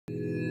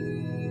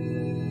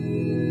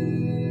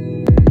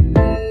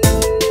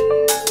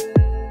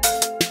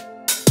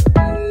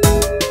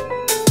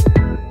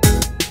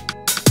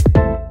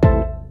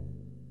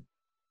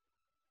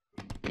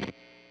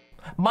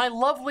My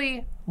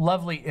lovely,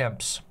 lovely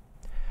imps.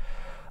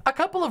 A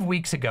couple of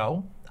weeks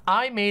ago,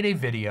 I made a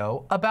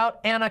video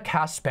about Anna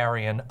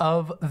Kasparian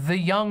of the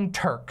Young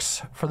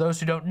Turks. For those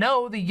who don't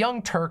know, the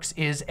Young Turks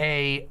is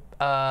a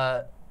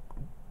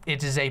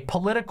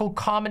political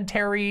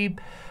commentary,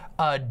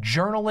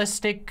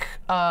 journalistic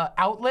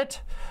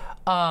outlet,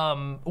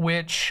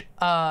 which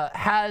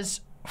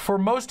has, for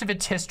most of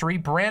its history,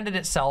 branded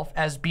itself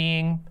as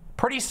being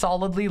pretty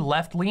solidly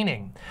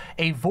left-leaning,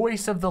 a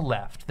voice of the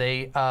left.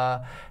 They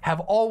have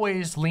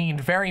always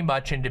leaned very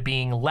much into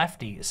being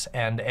lefties,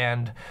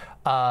 and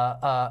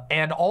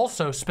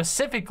also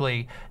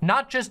specifically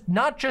not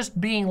just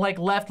being like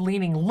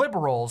left-leaning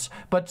liberals,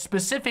 but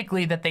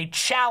specifically that they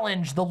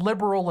challenge the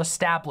liberal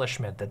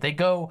establishment, that they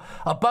go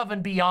above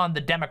and beyond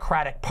the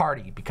Democratic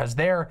Party, because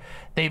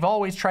they've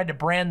always tried to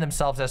brand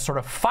themselves as sort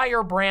of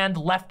firebrand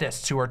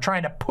leftists who are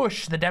trying to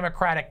push the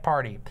Democratic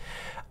Party.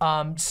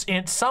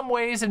 In some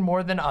ways and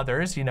more than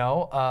others, you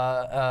know,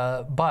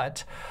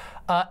 but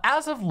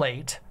as of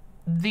late,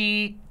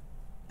 the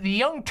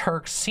Young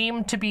Turks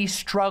seem to be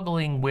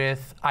struggling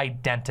with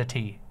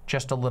identity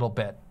just a little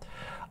bit,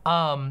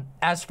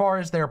 as far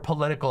as their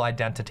political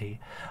identity.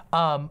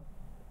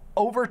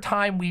 Over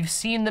time, we've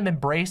seen them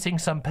embracing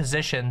some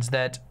positions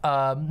that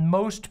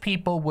most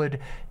people would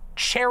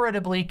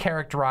charitably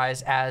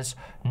characterize as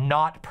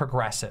not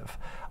progressive.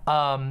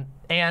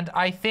 And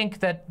I think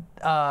that,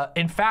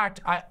 in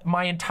fact,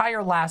 my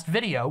entire last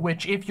video,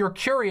 which if you're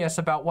curious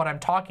about what I'm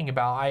talking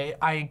about,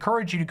 I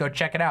encourage you to go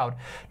check it out.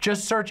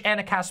 Just search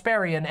Anna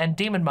Kasparian and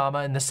Demon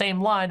Mama in the same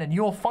line and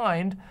you'll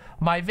find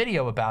my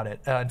video about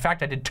it. In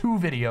fact, I did 2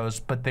 videos,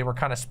 but they were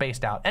kind of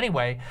spaced out.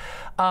 Anyway,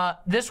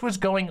 this was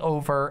going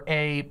over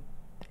a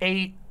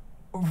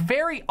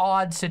very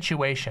odd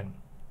situation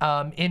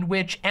in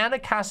which Anna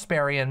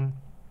Kasparian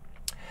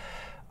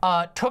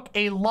took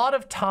a lot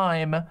of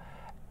time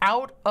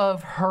out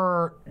of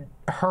her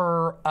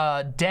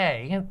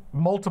day,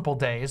 multiple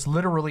days,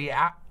 literally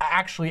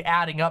actually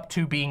adding up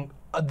to being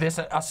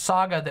a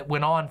saga that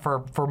went on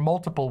for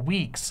multiple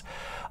weeks,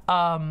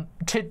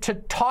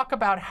 to talk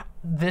about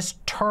this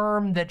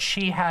term that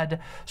she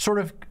had sort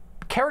of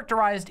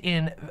characterized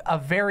in a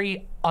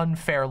very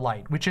unfair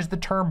light, which is the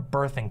term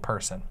birthing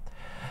person.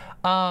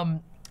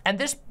 And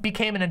this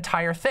became an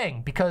entire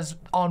thing because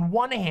on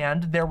one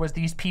hand, there was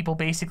these people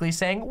basically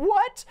saying,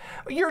 what?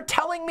 You're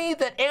telling me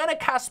that Anna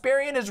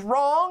Kasparian is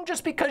wrong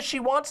just because she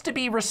wants to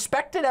be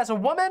respected as a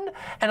woman?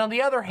 And on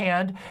the other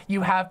hand,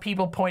 you have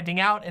people pointing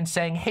out and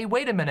saying, hey,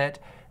 wait a minute,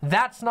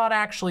 that's not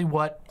actually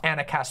what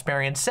Anna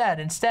Kasparian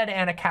said. Instead,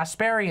 Anna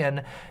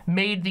Kasparian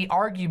made the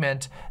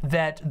argument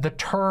that the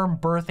term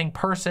birthing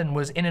person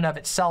was in and of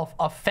itself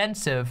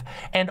offensive,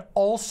 and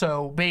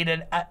also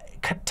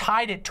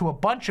tied it to a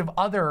bunch of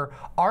other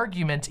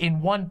arguments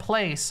in one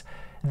place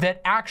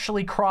that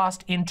actually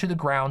crossed into the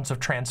grounds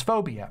of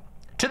transphobia,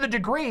 to the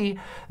degree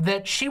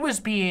that she was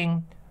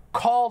being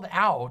called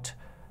out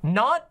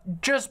not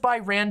just by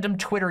random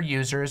Twitter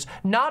users,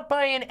 not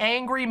by an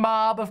angry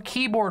mob of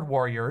keyboard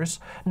warriors,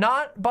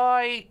 not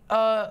by,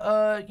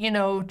 you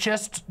know,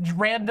 just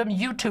random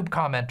YouTube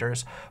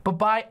commenters, but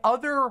by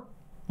other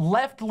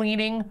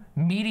left-leaning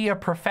media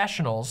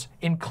professionals,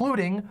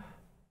 including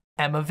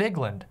Emma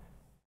Vigeland,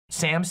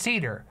 Sam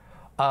Cedar,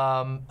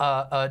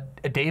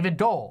 David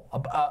Dole,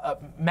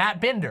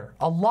 Matt Binder.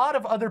 A lot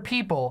of other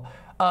people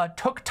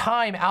took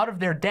time out of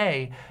their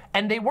day,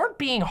 and they weren't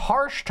being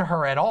harsh to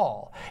her at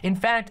all. In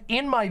fact,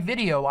 in my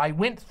video, I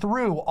went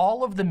through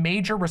all of the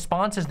major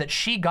responses that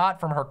she got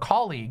from her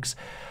colleagues,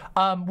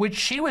 which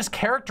she was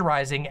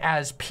characterizing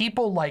as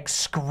people like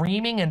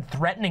screaming and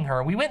threatening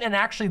her. We went and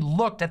actually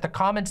looked at the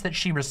comments that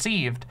she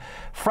received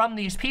from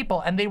these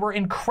people, and they were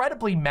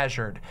incredibly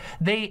measured.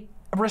 They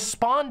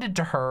responded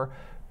to her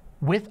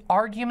with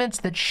arguments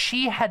that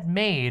she had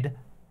made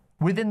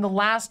within the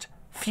last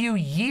few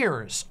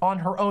years on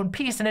her own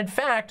piece. And in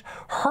fact,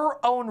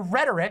 her own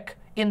rhetoric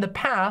in the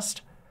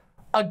past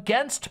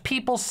against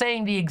people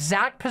saying the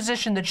exact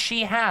position that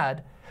she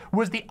had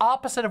was the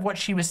opposite of what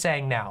she was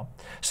saying now.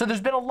 So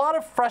there's been a lot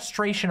of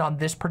frustration on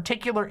this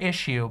particular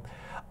issue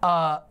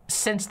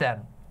since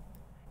then.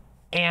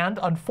 And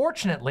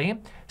unfortunately,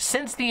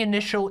 since the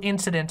initial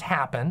incident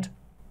happened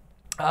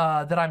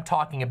that I'm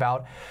talking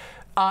about,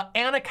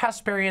 Anna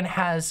Kasparian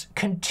has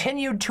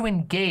continued to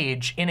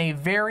engage in a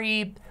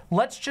very,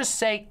 let's just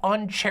say,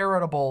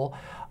 uncharitable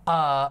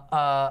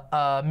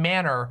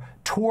manner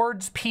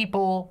towards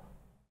people,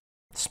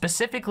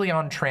 specifically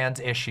on trans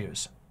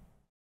issues.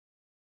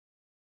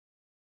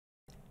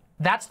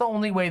 That's the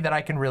only way that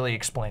I can really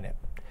explain it.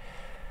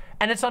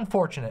 And it's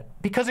unfortunate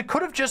because it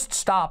could have just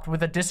stopped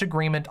with a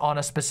disagreement on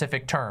a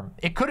specific term.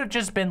 It could have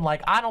just been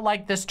like, I don't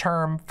like this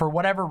term for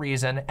whatever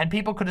reason, and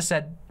people could have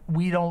said,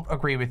 we don't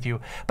agree with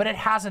you. But it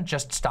hasn't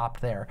just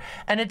stopped there.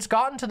 And it's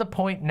gotten to the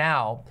point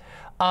now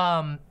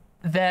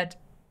that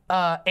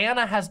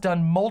Anna has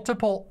done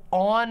multiple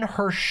on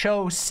her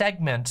show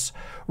segments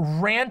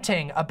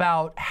ranting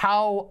about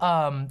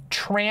how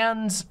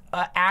trans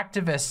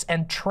activists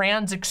and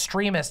trans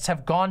extremists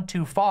have gone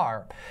too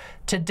far.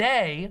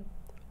 Today,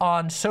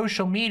 on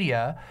social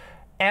media,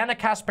 Anna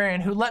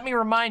Kasparian, who, let me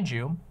remind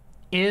you,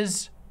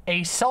 is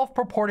a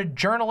self-purported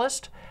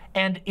journalist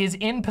and is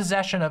in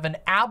possession of an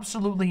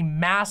absolutely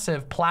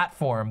massive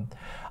platform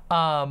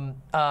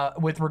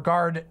with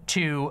regard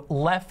to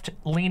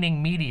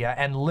left-leaning media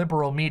and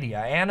liberal media.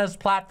 Anna's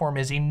platform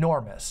is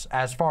enormous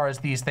as far as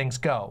these things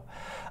go.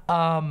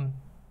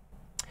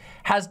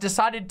 Has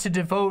decided to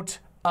devote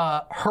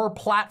her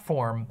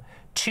platform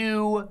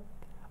to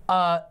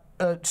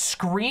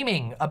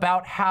screaming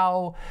about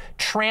how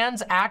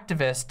trans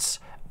activists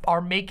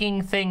are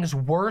making things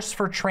worse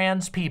for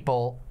trans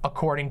people,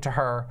 according to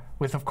her,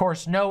 with, of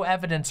course, no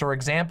evidence or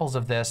examples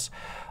of this,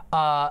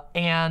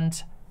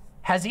 and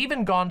has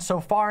even gone so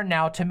far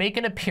now to make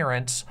an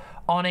appearance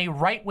on a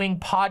right-wing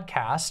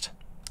podcast,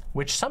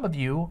 which some of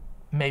you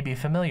may be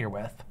familiar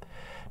with.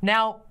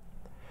 Now,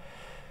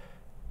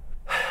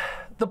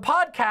 the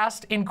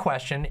podcast in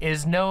question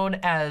is known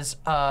as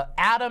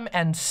Adam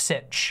and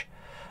Sitch.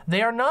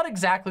 They are not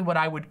exactly what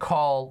I would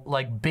call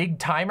like big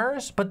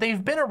timers, but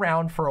they've been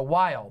around for a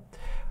while.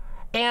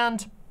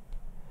 And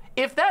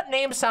if that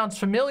name sounds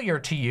familiar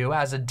to you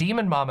as a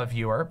Demon Mama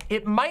viewer,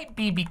 it might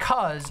be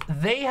because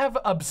they have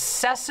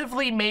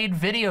obsessively made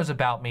videos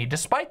about me,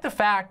 despite the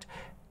fact,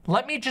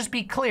 let me just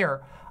be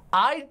clear,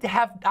 I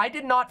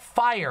did not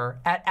fire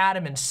at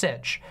Adam and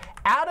Sitch.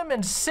 Adam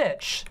and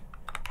Sitch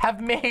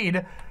have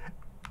made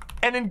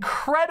an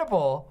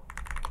incredible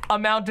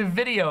amount of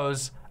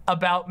videos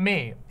about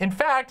me. In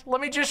fact, let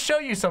me just show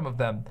you some of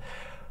them.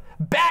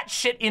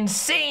 Batshit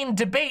insane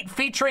debate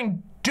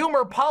featuring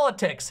doomer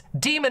politics.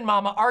 Demon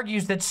Mama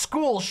argues that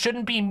schools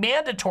shouldn't be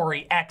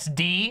mandatory,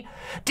 XD.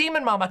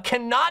 Demon Mama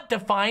cannot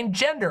define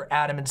gender,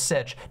 Adam and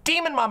Sitch.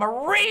 Demon Mama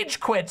rage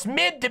quits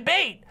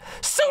mid-debate.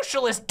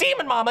 Socialist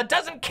Demon Mama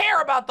doesn't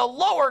care about the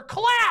lower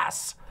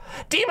class.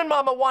 Demon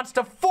Mama wants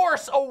to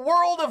force a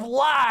world of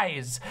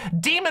lies.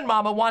 Demon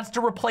Mama wants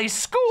to replace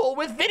school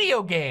with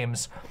video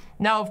games.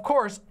 Now, of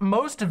course,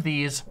 most of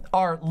these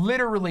are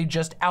literally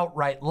just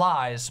outright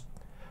lies,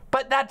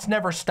 but that's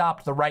never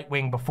stopped the right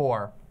wing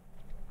before.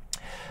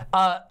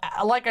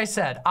 Like I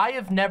said, I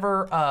had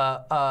never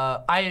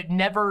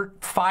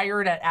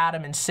fired at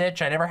Adam and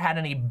Sitch. I never had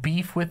any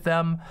beef with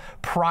them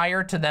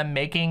prior to them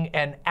making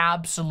an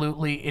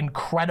absolutely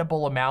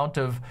incredible amount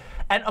of,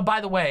 and by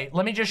the way,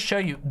 let me just show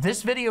you,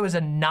 this video is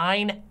a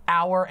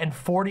 9-hour and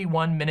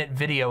 41-minute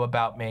video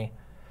about me.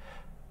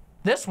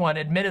 This one,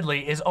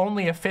 admittedly, is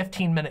only a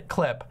 15-minute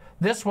clip.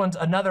 This one's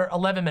another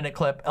 11-minute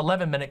clip,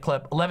 11-minute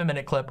clip,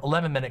 11-minute clip,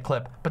 11-minute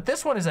clip. But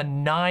this one is a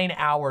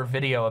 9-hour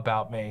video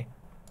about me.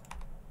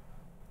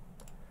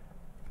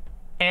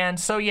 And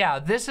so, yeah,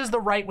 this is the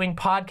right-wing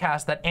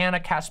podcast that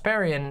Anna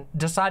Kasparian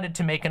decided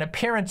to make an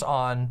appearance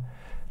on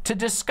to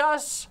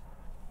discuss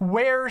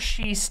where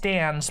she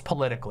stands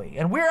politically.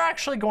 And we're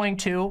actually going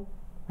to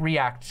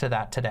react to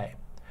that today.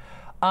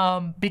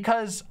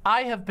 Because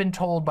I have been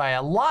told by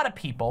a lot of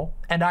people,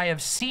 and I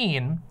have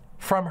seen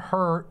from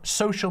her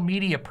social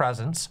media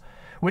presence,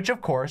 which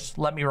of course,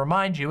 let me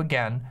remind you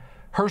again,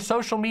 her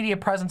social media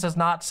presence is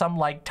not some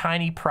like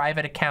tiny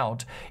private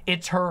account.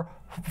 It's her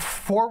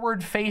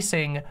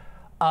forward-facing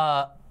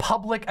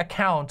public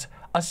account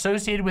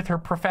associated with her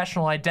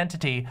professional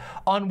identity,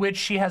 on which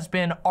she has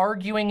been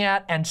arguing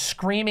at and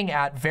screaming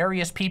at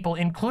various people,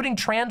 including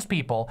trans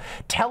people,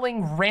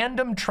 telling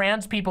random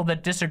trans people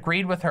that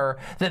disagreed with her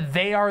that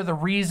they are the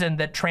reason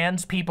that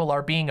trans people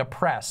are being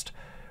oppressed,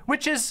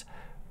 which is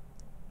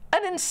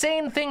an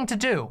insane thing to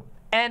do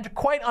and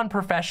quite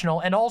unprofessional,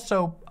 and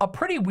also a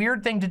pretty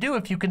weird thing to do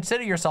if you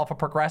consider yourself a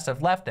progressive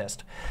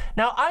leftist.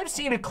 Now, I've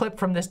seen a clip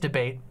from this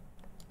debate,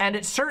 and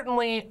it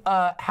certainly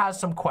has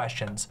some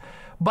questions,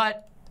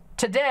 but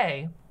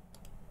today,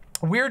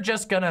 we're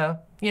just gonna,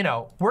 you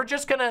know, we're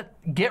just gonna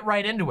get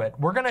right into it.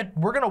 We're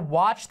gonna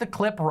watch the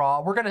clip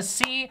raw. We're gonna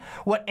see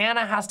what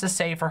Anna has to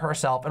say for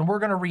herself, and we're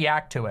gonna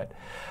react to it.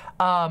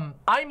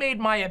 I made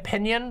my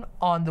opinion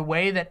on the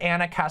way that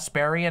Anna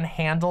Kasparian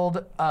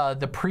handled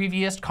the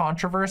previous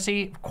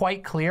controversy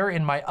quite clear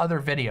in my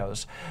other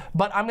videos,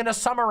 but I'm gonna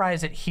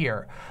summarize it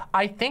here.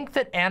 I think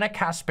that Anna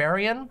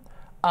Kasparian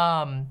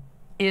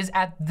is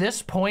at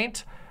this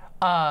point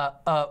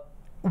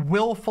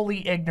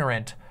willfully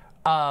ignorant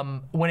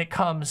when it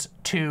comes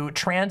to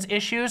trans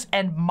issues,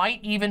 and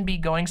might even be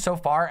going so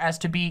far as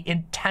to be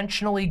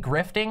intentionally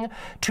grifting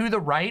to the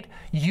right,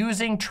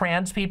 using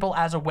trans people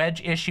as a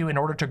wedge issue in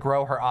order to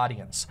grow her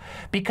audience.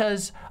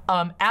 Because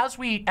as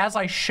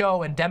I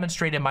show and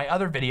demonstrate in my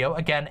other video,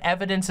 again,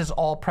 evidence is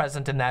all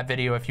present in that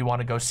video if you want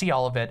to go see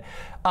all of it.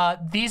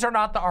 These are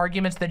not the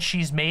arguments that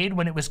she's made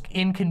when it was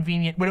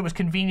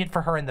convenient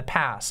for her in the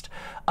past.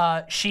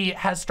 She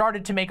has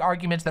started to make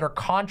arguments that are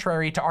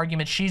contrary to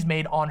arguments she's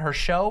made on her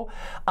show,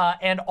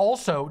 and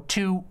also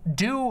to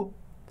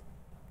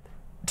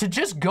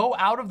just go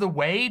out of the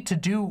way to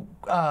do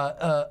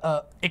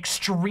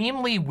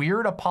extremely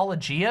weird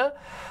apologia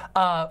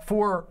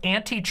for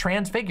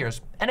anti-trans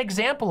figures. An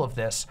example of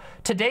this,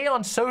 today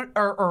on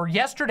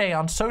yesterday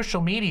on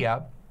social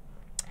media,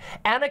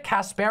 Anna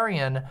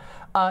Kasparian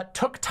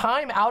took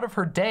time out of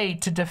her day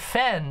to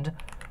defend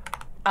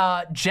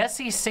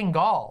Jesse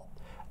Singal.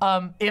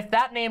 if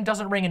that name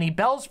doesn't ring any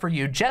bells for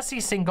you, Jesse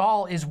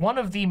Singal is one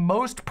of the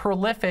most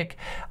prolific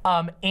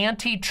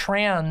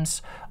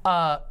anti-trans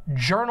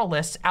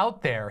journalists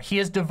out there. He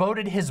has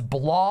devoted his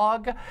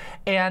blog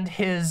and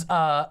his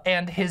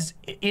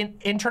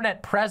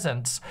internet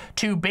presence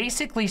to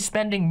basically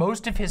spending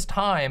most of his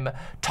time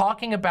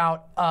talking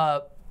about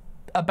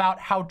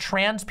how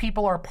trans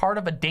people are part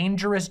of a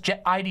dangerous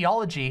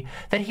ideology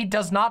that he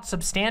does not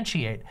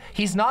substantiate.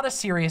 He's not a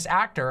serious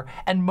actor,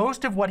 and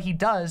most of what he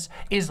does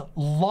is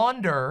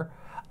launder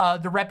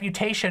the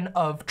reputation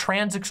of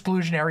trans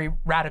exclusionary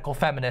radical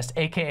feminists,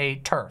 aka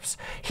TERFs.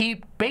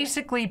 He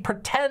basically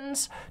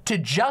pretends to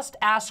just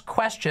ask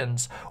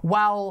questions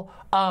while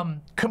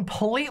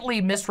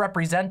completely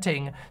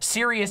misrepresenting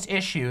serious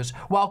issues,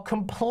 while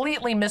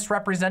completely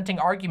misrepresenting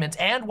arguments,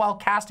 and while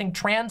casting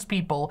trans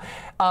people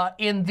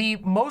in the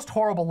most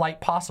horrible light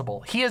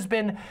possible. He has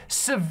been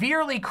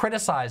severely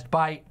criticized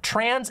by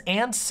trans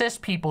and cis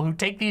people who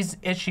take these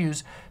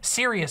issues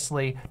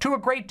seriously to a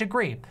great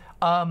degree.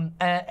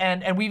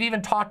 And we've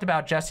even talked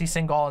about Jesse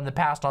Singal in the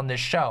past on this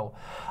show.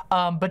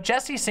 But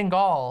Jesse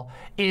Singal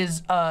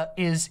is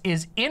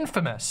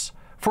infamous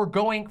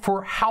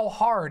for how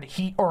hard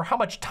how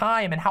much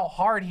time and how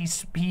hard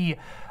he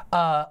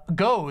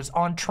goes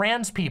on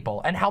trans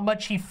people, and how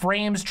much he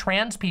frames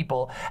trans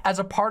people as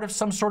a part of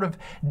some sort of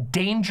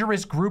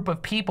dangerous group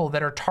of people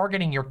that are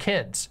targeting your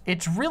kids.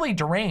 It's really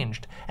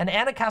deranged. And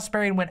Anna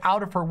Kasparian went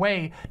out of her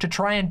way to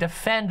try and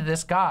defend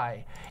this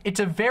guy. It's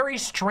a very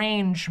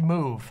strange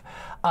move.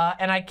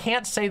 And I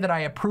can't say that I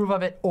approve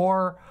of it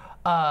or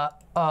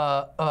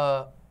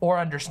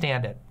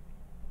understand it.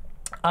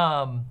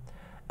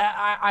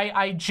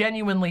 I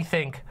genuinely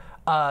think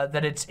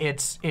that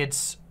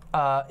it's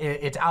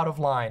out of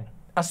line,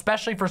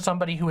 especially for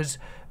somebody who has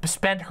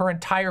spent her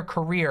entire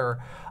career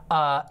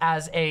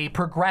as a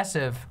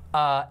progressive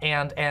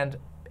and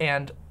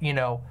you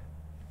know,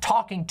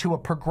 talking to a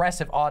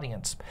progressive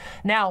audience.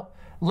 Now,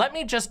 let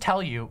me just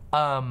tell you,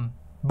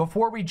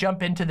 before we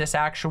jump into this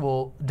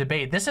actual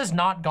debate, this has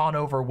not gone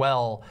over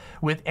well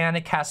with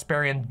Anna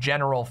Kasparian's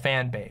general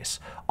fan base.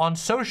 On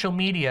social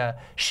media,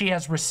 she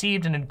has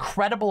received an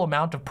incredible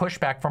amount of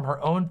pushback from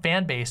her own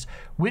fan base,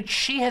 which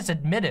she has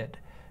admitted.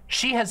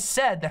 She has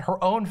said that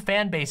her own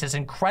fan base is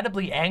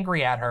incredibly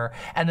angry at her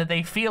and that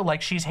they feel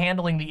like she's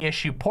handling the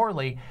issue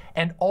poorly,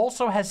 and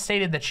also has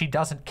stated that she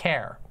doesn't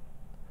care.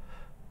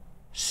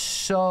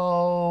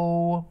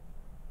 So,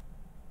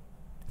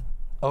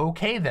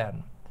 okay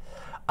then.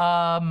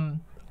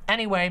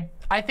 Anyway,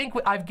 I think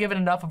I've given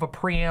enough of a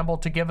preamble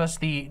to give us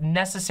the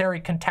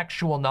necessary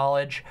contextual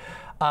knowledge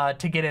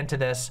to get into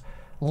this.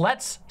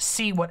 Let's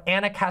see what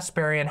Anna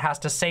Kasparian has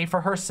to say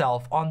for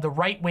herself on the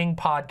right-wing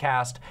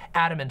podcast,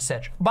 Adam and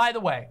Sitch. By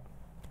the way,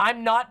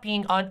 I'm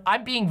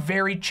being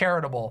very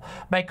charitable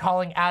by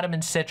calling Adam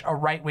and Sitch a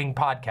right-wing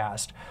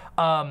podcast.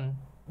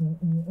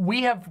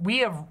 We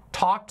have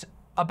talked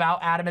about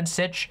Adam and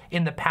Sitch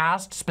in the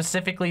past,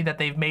 specifically that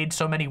they've made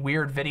so many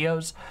weird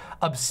videos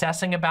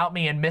obsessing about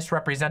me and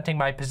misrepresenting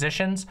my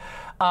positions.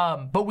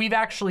 But we've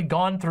actually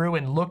gone through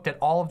and looked at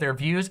all of their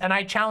views, and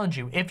I challenge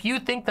you, if you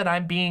think that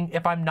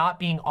if I'm not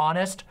being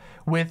honest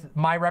with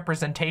my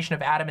representation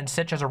of Adam and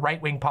Sitch as a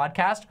right-wing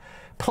podcast,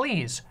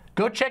 please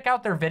go check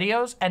out their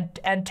videos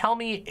and tell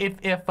me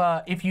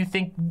if you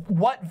think,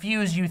 what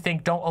views you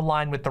think don't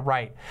align with the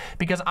right.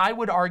 Because I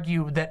would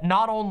argue that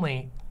not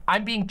only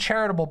I'm being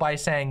charitable by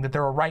saying that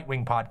they're a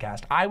right-wing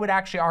podcast, I would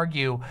actually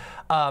argue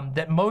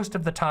that most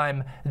of the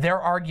time their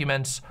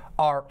arguments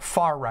are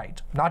far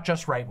right, not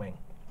just right-wing.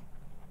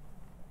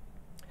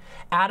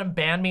 Adam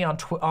banned me on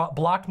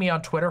blocked me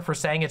on Twitter for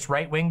saying it's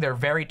right-wing. They're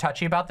very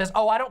touchy about this.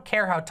 Oh, I don't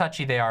care how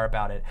touchy they are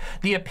about it.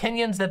 The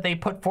opinions that they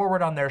put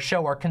forward on their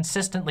show are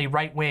consistently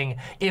right-wing,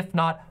 if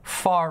not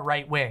far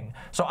right-wing.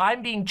 So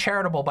I'm being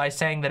charitable by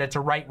saying that it's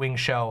a right-wing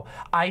show.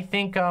 I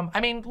think,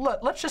 I mean, look,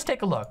 let's just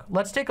take a look.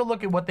 Let's take a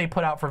look at what they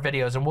put out for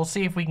videos, and we'll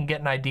see if we can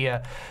get an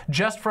idea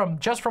just from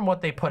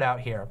what they put out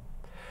here.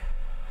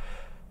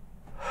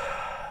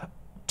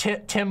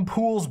 Tim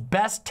Pool's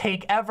best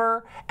take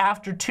ever.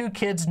 After 2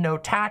 kids, no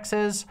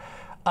taxes.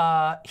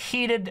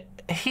 Heated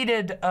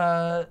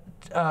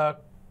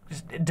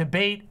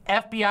debate.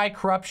 FBI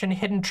corruption,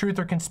 hidden truth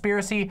or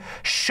conspiracy.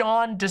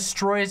 Sean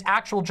destroys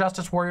actual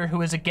justice warrior,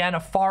 who is again a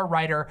far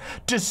righter,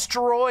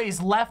 destroys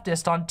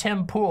leftist on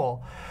Tim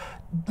Pool.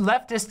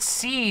 Leftists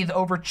seethe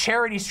over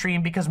charity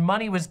stream because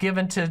money was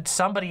given to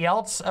somebody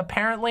else,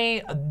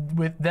 apparently,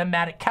 with them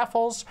mad at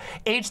Keffels.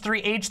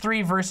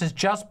 H3 versus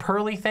Just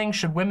Pearly Things.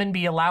 Should women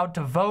be allowed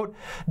to vote?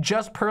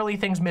 Just Pearly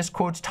Things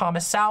misquotes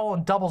Thomas Sowell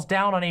and doubles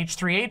down on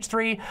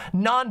H3.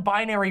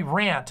 Non-binary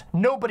rant.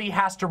 Nobody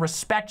has to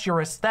respect your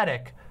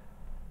aesthetic.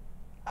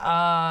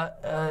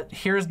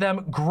 Here's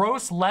them.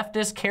 Gross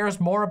leftist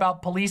cares more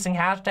about policing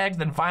hashtags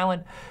than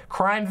violent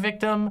crime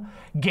victim.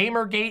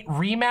 Gamergate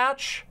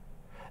rematch.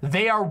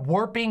 They are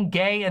warping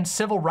gay and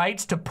civil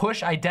rights to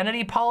push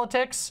identity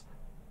politics.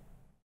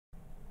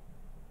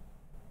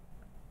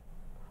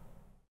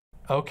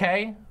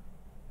 Okay.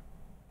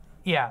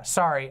 Yeah,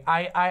 sorry.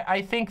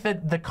 I think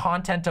that the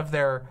content of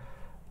their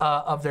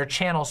of their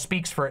channel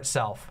speaks for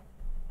itself.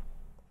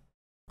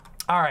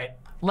 All right,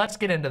 let's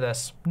get into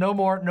this. No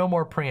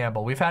more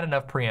preamble. We've had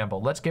enough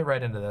preamble. Let's get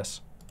right into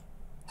this.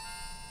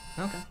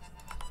 Okay.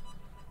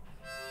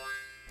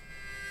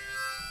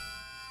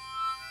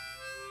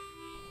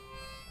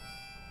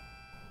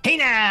 Hey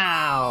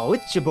now,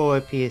 it's your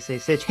boy PSA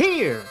Sitch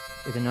here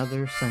with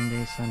another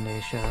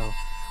Sunday show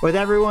with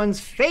everyone's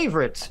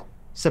favorite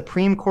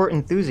Supreme Court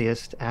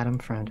enthusiast, Adam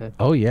Frenda.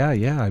 Oh yeah,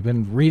 I've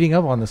been reading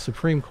up on the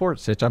Supreme Court,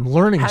 Sitch. I'm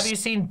learning. Have you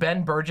seen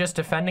Ben Burgess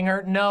defending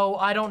her? No,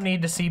 I don't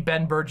need to see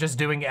Ben Burgess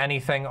doing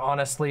anything.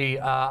 Honestly,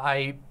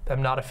 I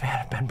am not a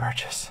fan of Ben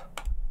Burgess.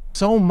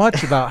 So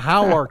much about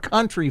how our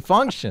country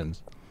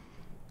functions.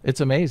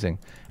 It's amazing.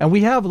 And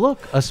we have, look,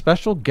 a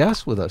special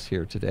guest with us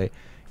here today,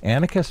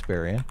 Anna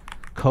Kasparian,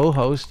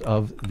 co-host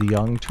of The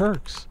Young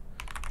Turks.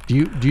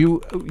 Do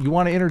you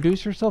want to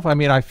introduce yourself? I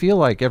mean, I feel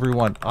like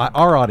everyone,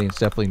 our audience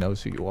definitely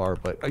knows who you are,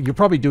 but you're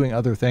probably doing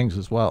other things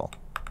as well.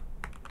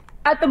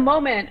 At the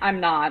moment,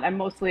 I'm not. I'm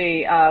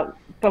mostly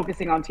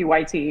focusing on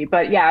TYT.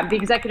 But yeah, I'm the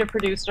executive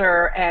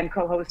producer and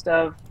co-host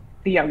of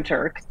The Young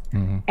Turks,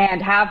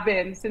 and have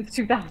been since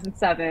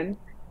 2007.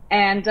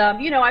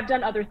 And, you know, I've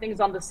done other things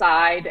on the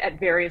side at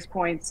various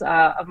points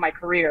of my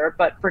career.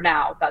 But for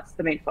now, that's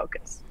the main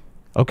focus.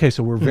 Okay,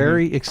 so we're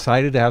very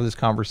excited to have this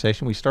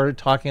conversation. We started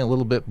talking a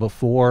little bit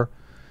before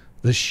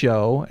the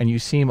show, and you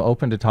seem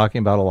open to talking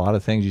about a lot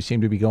of things. You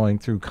seem to be going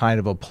through kind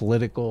of a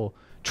political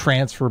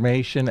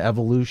transformation,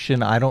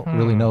 evolution. I don't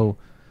really know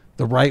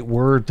the right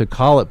word to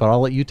call it, but I'll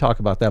let you talk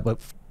about that.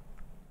 But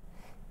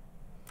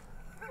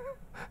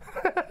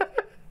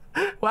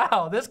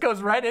Wow, this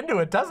goes right into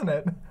it, doesn't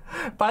it?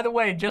 By the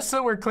way, just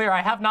so we're clear,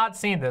 I have not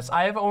seen this.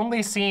 I have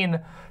only seen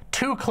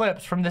 2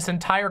 clips from this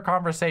entire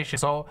conversation,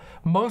 so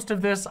most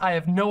of this I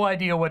have no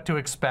idea what to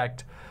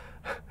expect.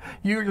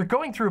 You're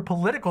going through a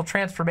political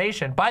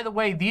transformation. By the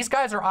way, these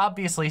guys are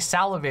obviously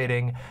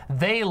salivating.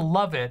 They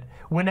love it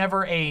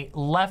whenever a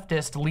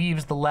leftist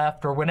leaves the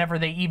left, or whenever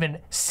they even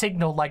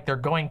signal like they're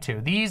going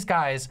to. These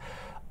guys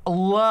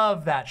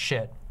love that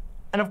shit.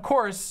 And of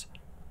course,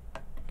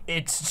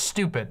 it's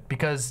stupid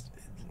because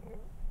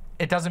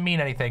it doesn't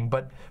mean anything,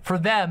 but for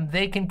them,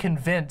 they can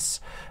convince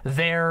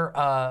their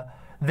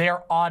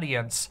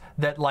audience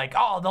that, like,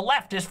 oh, the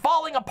left is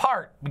falling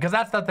apart, because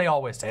that's what they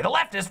always say. The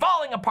left is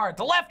falling apart.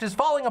 The left is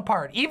falling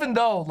apart. Even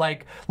though,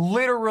 like,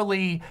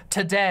 literally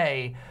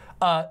today,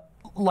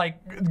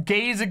 like,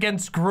 Gays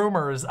Against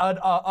Groomers,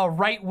 a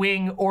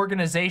right-wing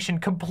organization,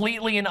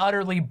 completely and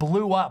utterly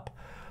blew up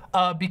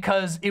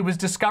because it was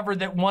discovered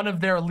that one of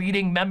their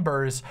leading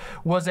members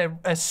was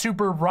a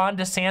super Ron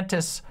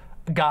DeSantis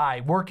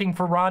guy working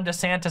for Ron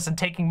DeSantis and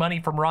taking money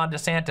from Ron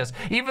DeSantis,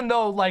 even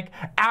though, like,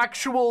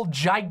 actual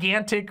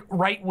gigantic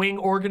right-wing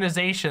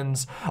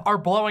organizations are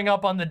blowing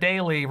up on the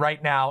daily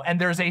right now, and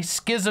there's a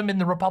schism in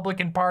the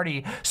Republican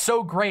Party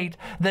so great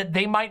that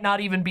they might not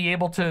even be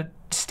able to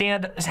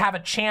have a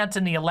chance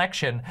in the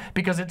election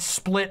because it's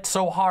split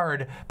so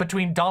hard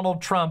between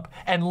Donald Trump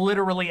and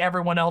literally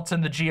everyone else in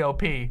the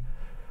GOP.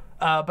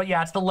 But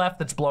yeah, it's the left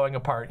that's blowing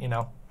apart, you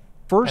know.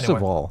 First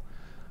of all,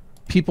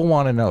 people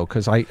want to know,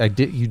 because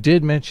you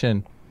did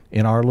mention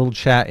in our little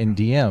chat in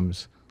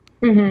DMs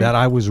that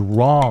I was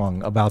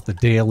wrong about the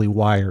Daily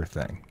Wire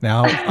thing.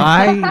 Now,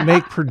 I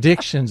make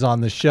predictions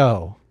on the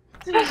show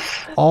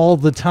all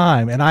the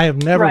time, and I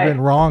have never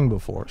been wrong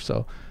before.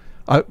 So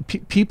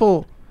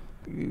people,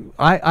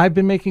 I've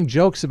been making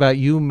jokes about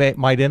you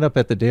might end up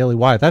at the Daily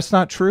Wire. That's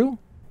not true?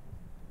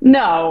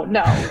 No.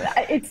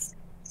 It's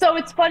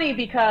funny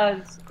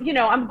because, you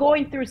know, I'm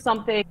going through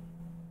something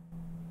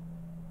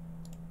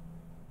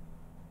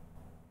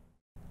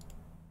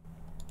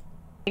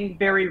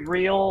very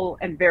real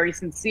and very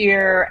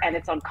sincere, and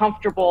it's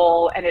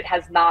uncomfortable, and it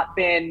has not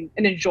been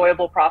an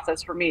enjoyable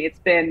process for me. It's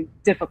been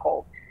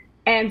difficult.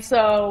 And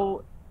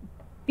so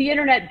the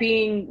internet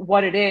being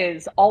what it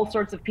is, all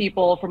sorts of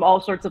people from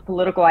all sorts of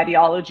political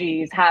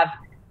ideologies have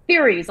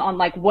theories on,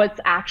 like,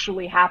 what's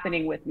actually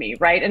happening with me,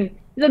 right? And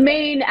the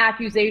main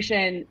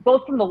accusation,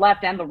 both from the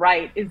left and the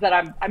right, is that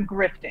I'm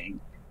grifting,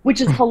 which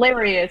is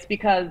hilarious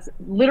because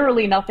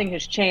literally nothing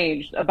has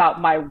changed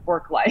about my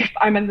work life.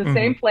 I'm in the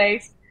same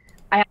place.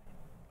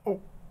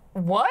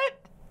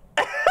 What?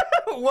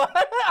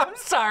 What? I'm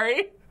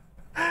sorry.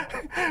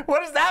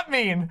 What does that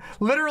mean?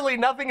 Literally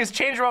nothing has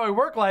changed about my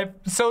work life,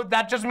 so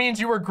that just means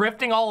you were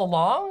grifting all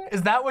along?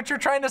 Is that what you're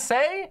trying to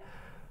say?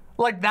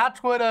 Like,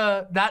 that's what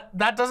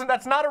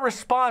that's not a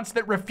response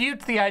that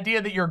refutes the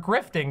idea that you're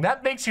grifting.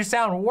 That makes you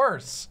sound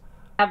worse.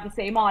 I have the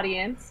same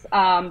audience.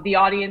 The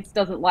audience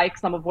doesn't like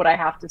some of what I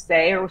have to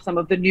say or some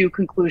of the new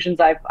conclusions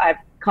I've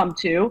come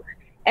to.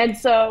 And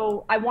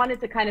so I wanted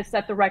to kind of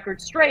set the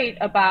record straight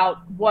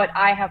about what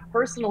I have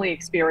personally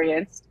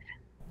experienced.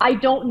 I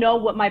don't know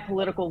what my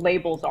political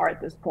labels are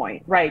at this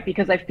point, right?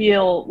 Because I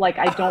feel like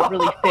I don't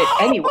really fit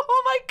anywhere.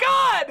 Oh my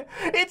God!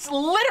 It's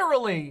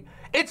literally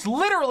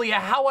a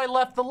How I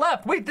Left the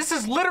Left. Wait, this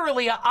is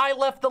literally a I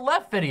Left the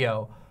Left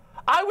video.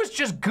 I was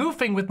just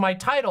goofing with my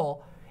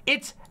title.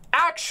 It's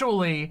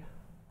actually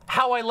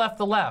How I Left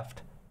the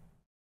Left.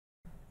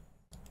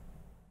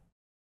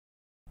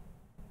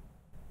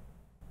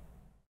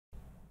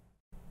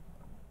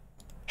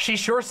 She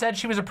sure said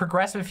she was a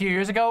progressive a few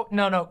years ago.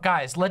 No,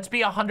 guys, let's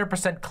be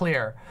 100%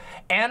 clear.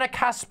 Anna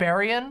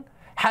Kasparian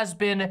has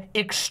been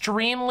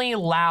extremely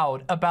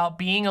loud about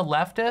being a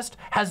leftist,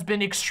 has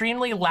been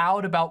extremely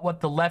loud about what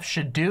the left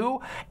should do.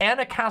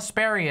 Anna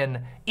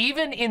Kasparian,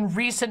 even in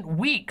recent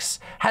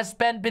weeks, has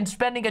been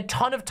spending a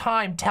ton of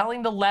time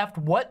telling the left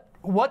what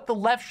the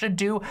left should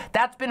do.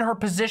 That's been her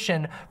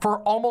position for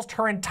almost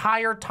her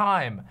entire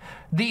time.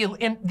 The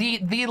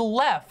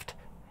left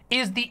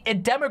is the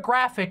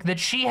demographic that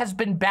she has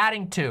been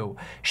batting to.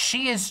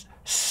 She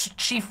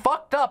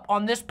fucked up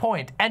on this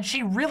point, and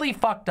she really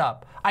fucked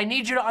up. I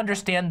need you to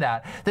understand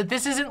that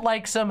this isn't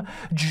like some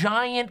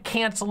giant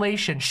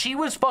cancellation. She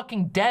was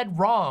fucking dead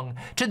wrong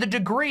to the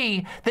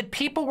degree that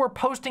people were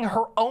posting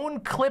her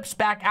own clips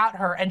back at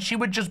her, and she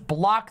would just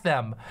block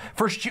them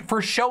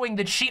for showing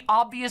that she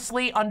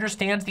obviously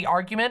understands the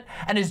argument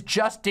and is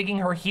just digging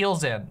her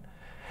heels in.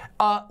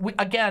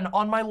 Again,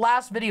 on my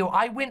last video,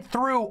 I went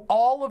through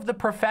all of the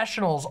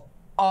professionals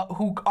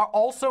who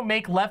also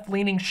make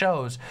left-leaning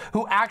shows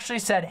who actually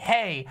said,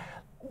 hey,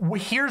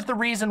 here's the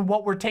reason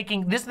what we're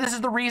taking, this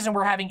is the reason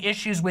we're having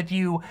issues with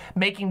you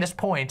making this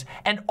point.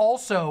 And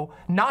also,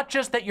 not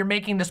just that you're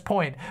making this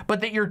point,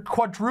 but that you're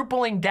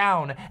quadrupling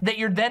down, that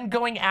you're then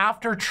going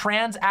after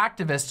trans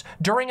activists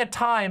during a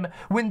time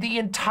when the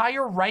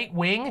entire right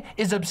wing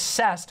is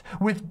obsessed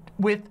with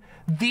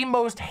the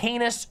most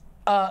heinous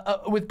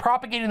with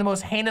propagating the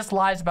most heinous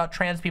lies about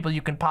trans people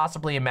you can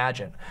possibly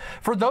imagine.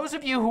 For those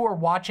of you who are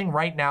watching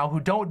right now who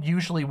don't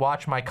usually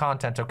watch my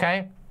content,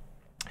 okay?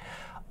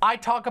 I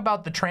talk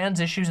about the trans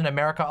issues in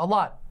America a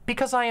lot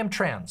because I am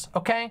trans,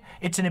 okay?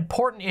 It's an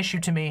important issue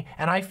to me,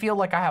 and I feel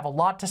like I have a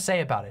lot to say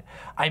about it.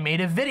 I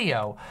made a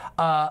video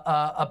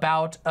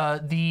about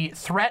the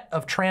threat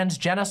of trans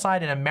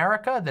genocide in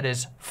America that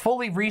is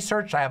fully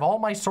researched. I have all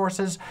my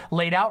sources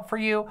laid out for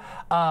you.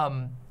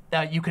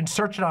 You can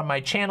search it on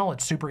my channel.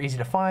 It's super easy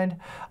to find.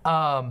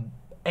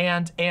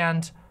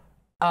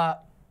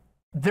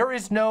 There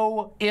is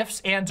no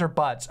ifs, ands, or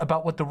buts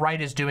about what the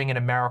right is doing in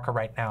America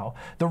right now.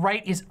 The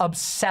right is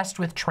obsessed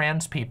with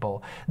trans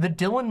people. The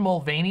Dylan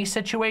Mulvaney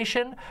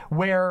situation,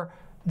 where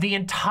the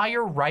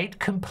entire right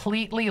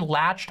completely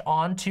latched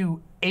onto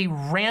a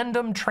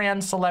random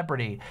trans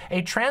celebrity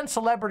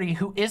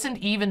who isn't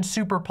even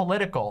super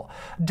political.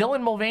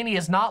 Dylan Mulvaney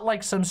is not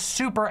like some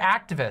super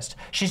activist.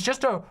 She's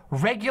just a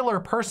regular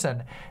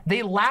person.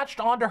 They latched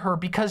onto her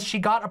because she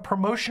got a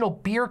promotional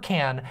beer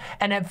can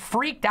and have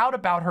freaked out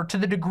about her to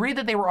the degree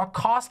that they were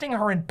accosting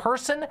her in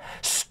person,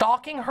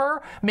 stalking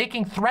her,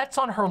 making threats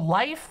on her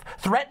life,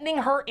 threatening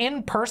her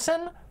in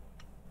person,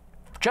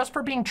 just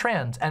for being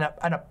trans and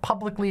a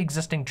publicly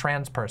existing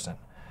trans person.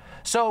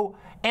 So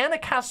Anna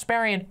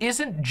Kasparian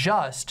isn't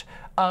just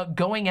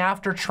going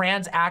after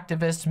trans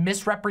activists,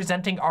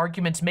 misrepresenting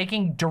arguments,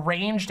 making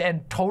deranged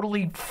and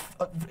totally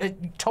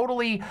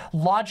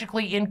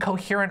logically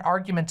incoherent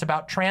arguments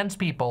about trans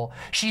people.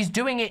 She's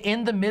doing it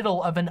in the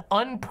middle of an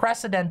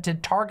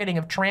unprecedented targeting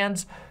of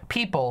trans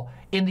people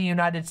in the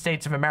United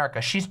States of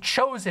America. She's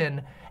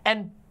chosen,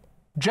 and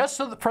just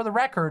so for the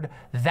record,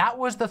 that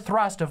was the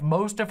thrust of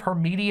most of her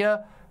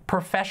media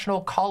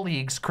professional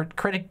colleagues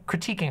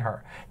critiquing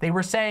her. They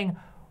were saying,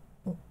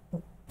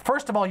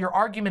 first of all, your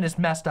argument is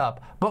messed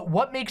up, but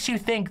what makes you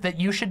think that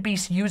you should be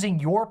using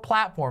your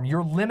platform,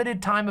 your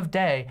limited time of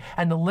day,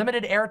 and the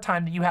limited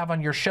airtime that you have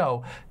on your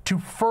show to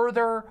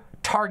further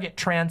target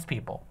trans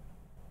people?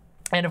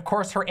 And of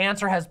course, her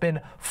answer has been,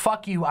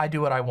 fuck you, I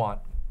do what I want.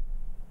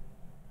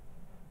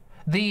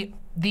 The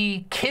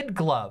kid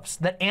gloves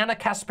that Anna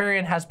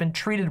Kasparian has been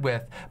treated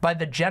with by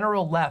the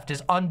general left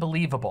is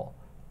unbelievable.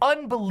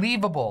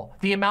 Unbelievable,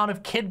 the amount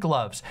of kid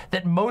gloves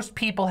that most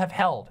people have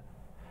held.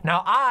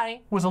 Now,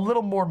 I was a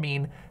little more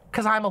mean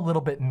because I'm a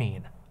little bit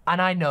mean.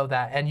 And I know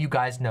that, and you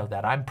guys know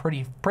that. I'm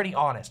pretty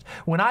honest.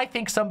 When I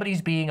think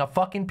somebody's being a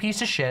fucking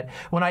piece of shit,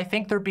 when I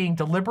think they're being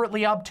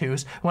deliberately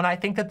obtuse, when I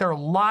think that they're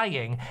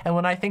lying, and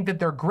when I think that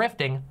they're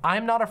grifting,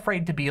 I'm not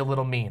afraid to be a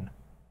little mean.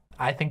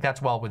 I think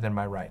that's well within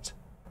my rights.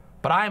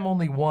 But I am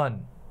only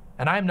one,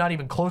 and I am not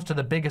even close to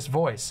the biggest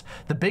voice.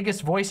 The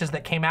biggest voices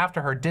that came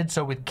after her did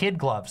so with kid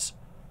gloves.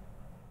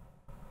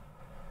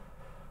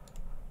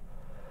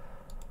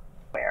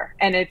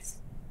 And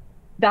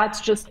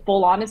that's just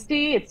full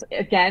honesty. It's,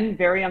 again,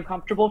 very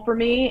uncomfortable for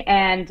me.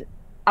 And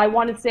I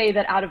want to say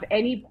that out of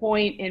any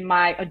point in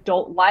my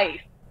adult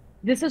life,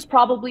 this is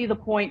probably the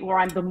point where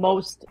I'm the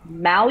most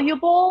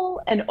malleable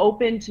and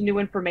open to new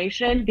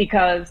information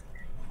because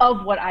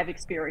of what I've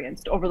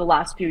experienced over the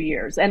last few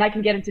years. And I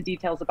can get into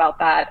details about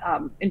that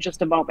in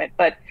just a moment.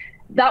 But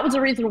that was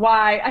the reason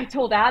why I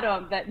told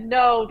Adam that,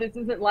 no, this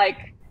isn't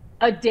like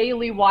a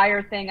Daily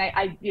Wire thing.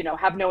 I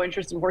have no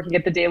interest in working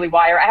at the Daily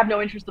Wire. I have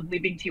no interest in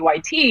leaving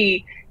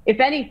TYT. If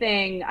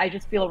anything, I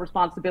just feel a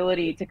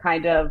responsibility to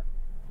kind of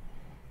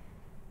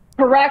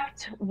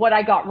correct what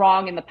I got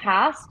wrong in the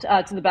past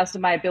to the best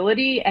of my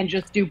ability and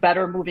just do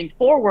better moving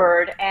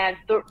forward. And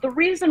the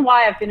reason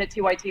why I've been at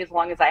TYT as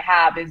long as I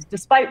have is,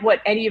 despite what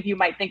any of you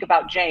might think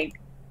about Cenk,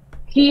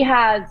 he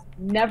has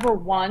never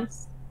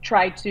once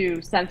try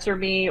to censor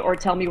me or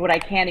tell me what I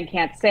can and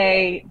can't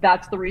say.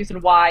 That's the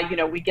reason why, you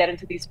know, we get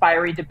into these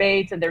fiery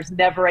debates and there's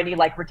never any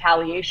like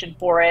retaliation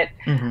for it.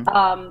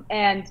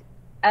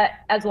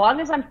 As long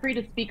as I'm free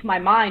to speak my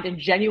mind and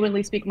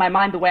genuinely speak my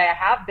mind the way I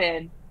have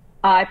been,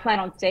 I plan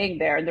on staying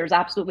there. And there's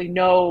absolutely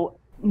no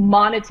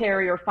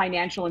monetary or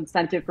financial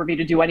incentive for me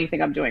to do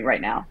anything I'm doing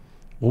right now.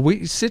 Well,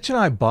 Sitch and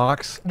I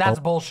box. That's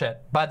bullshit,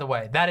 by the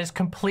way. That is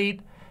complete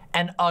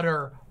and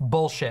utter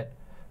bullshit.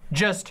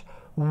 Just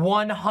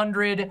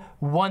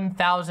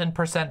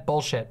 1000%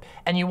 bullshit.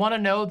 And you want to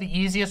know the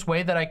easiest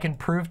way that I can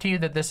prove to you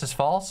that this is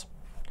false?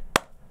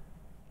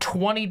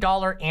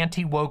 $20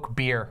 anti-woke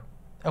beer,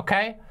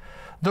 okay?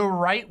 The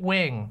right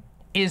wing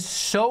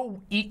is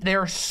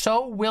they're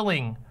so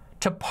willing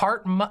to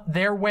part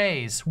their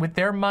ways with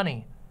their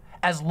money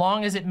as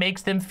long as it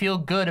makes them feel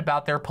good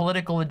about their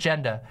political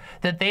agenda,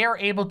 that they are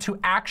able to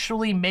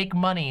actually make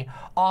money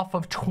off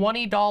of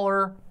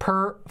 $20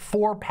 per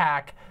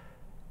 4-pack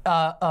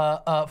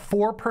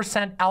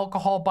 4%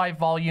 alcohol by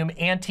volume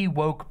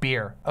anti-woke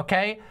beer,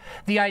 okay?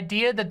 The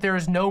idea that there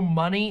is no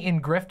money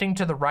in grifting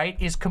to the right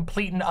is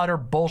complete and utter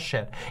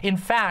bullshit. In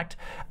fact,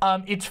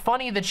 it's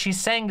funny that she's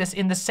saying this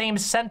in the same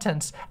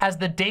sentence as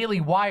the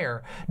Daily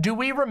Wire. Do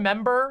we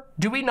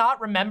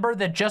not remember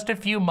that just a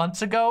few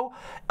months ago,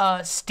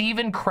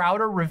 Steven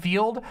Crowder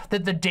revealed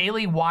that the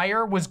Daily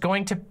Wire was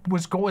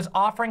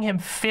offering him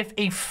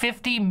a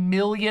 $50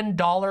 million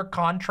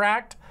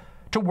contract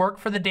to work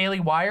for the Daily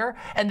Wire,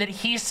 and that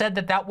he said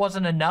that that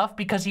wasn't enough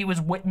because he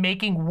was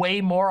making way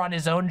more on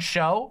his own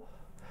show?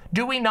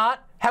 Do we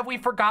not? Have we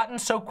forgotten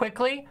so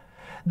quickly?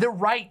 The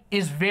right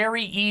is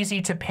very easy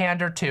to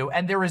pander to,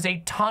 and there is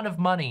a ton of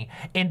money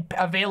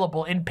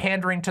available in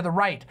pandering to the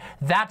right.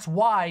 That's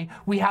why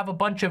we have a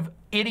bunch of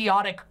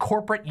idiotic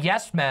corporate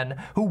yes men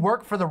who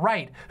work for the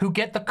right, who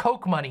get the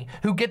Coke money,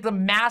 who get the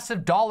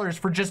massive dollars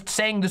for just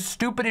saying the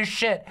stupidest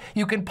shit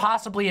you can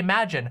possibly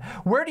imagine.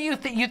 Where do you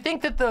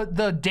think that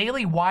the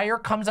Daily Wire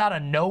comes out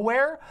of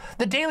nowhere?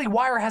 The Daily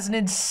Wire has an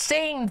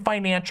insane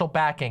financial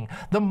backing.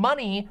 The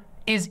money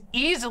is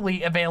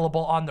easily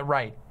available on the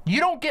right. You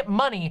don't get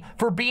money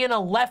for being a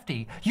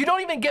lefty. You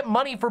don't even get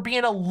money for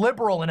being a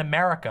liberal in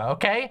America,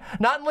 okay?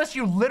 Not unless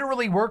you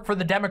literally work for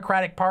the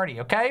Democratic Party,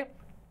 okay?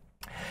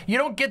 You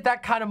don't get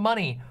that kind of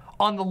money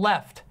on the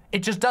left.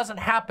 It just doesn't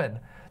happen.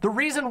 The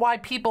reason why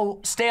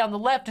people stay on the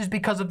left is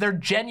because of their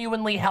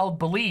genuinely held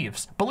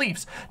beliefs,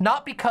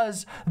 not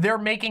because they're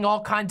making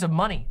all kinds of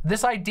money.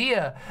 This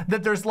idea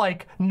that there's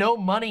like no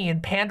money in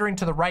pandering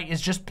to the right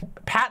is just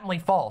patently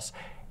false.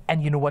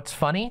 And you know what's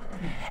funny?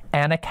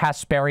 Anna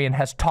Kasparian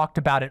has talked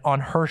about it on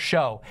her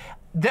show.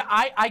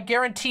 I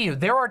guarantee you,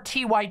 there are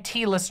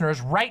TYT listeners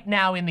right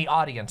now in the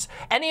audience.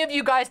 Any of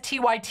you guys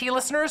TYT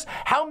listeners,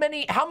 how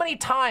many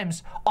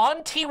times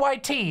on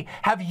TYT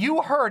have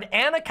you heard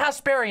Anna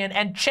Kasparian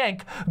and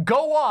Cenk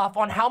go off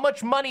on how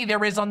much money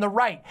there is on the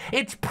right?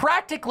 It's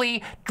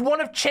practically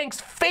one of Cenk's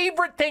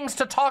favorite things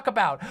to talk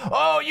about.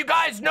 Oh, you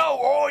guys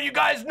know,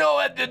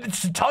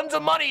 it's tons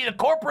of money. The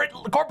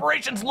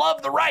corporations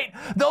love the right.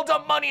 They'll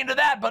dump money into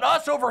that, but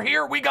us over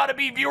here, we gotta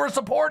be viewer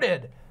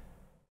supported.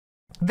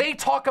 They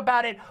talk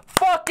about it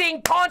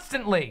fucking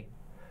constantly.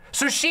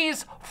 So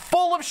she's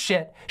full of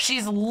shit.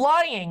 She's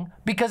lying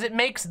because it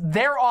makes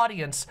their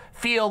audience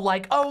feel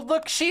like, oh,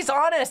 look, she's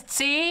honest,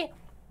 see?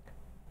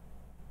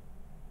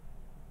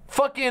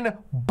 Fucking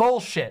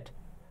bullshit.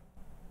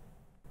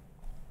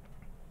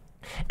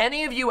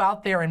 Any of you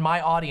out there in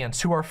my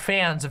audience who are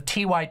fans of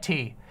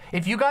TYT,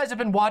 if you guys have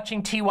been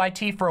watching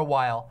TYT for a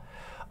while,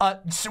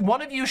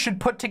 one of you should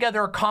put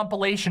together a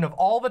compilation of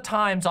all the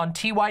times on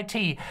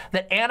TYT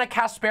that Anna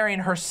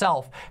Kasparian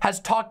herself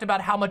has talked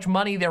about how much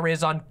money there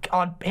is on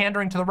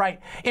pandering to the right.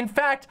 In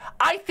fact,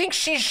 I think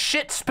she's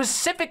shit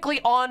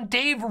specifically on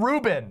Dave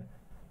Rubin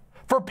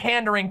for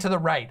pandering to the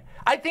right.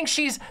 I think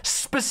she's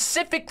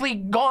specifically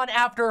gone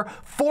after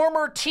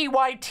former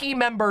TYT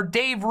member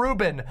Dave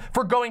Rubin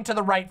for going to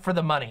the right for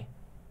the money.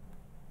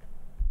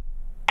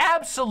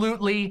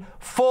 Absolutely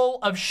full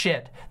of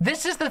shit.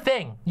 This is the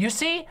thing. You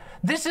see,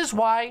 this is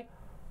why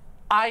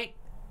I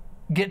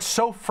get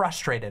so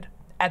frustrated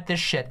at this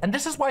shit. And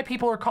this is why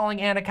people are calling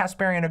Anna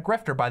Kasparian a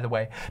grifter, by the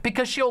way,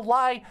 because she'll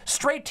lie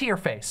straight to your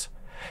face.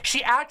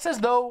 She acts as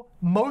though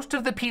most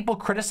of the people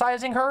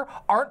criticizing her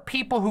aren't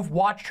people who've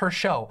watched her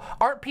show,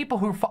 aren't people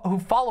who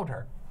followed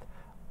her.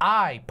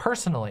 I,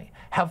 personally,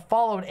 have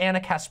followed Anna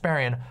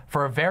Kasparian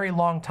for a very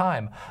long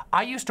time.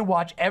 I used to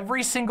watch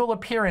every single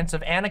appearance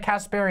of Anna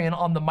Kasparian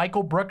on the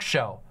Michael Brooks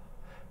show.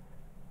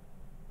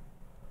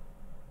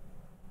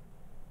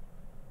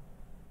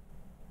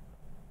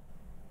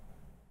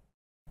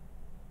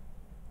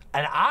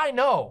 And I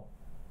know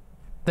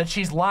that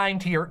she's lying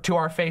to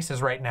our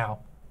faces right now.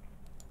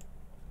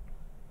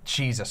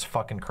 Jesus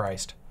fucking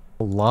Christ.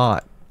 A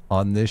lot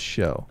on this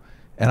show.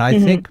 And I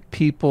think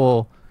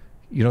people,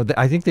 you know,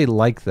 I think they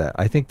like that.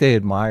 I think they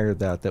admire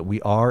that we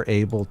are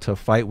able to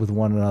fight with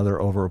one another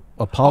over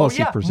a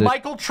policy position.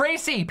 Michael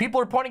Tracy.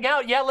 People are pointing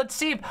out, yeah, let's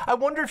see. I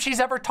wonder if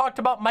she's ever talked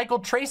about Michael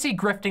Tracy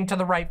grifting to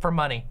the right for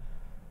money.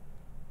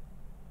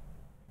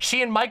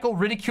 She and Michael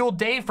ridiculed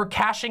Dave for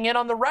cashing in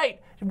on the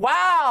right.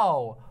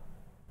 Wow.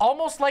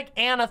 Almost like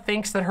Anna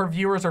thinks that her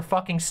viewers are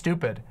fucking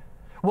stupid.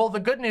 Well, the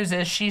good news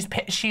is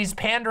she's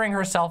pandering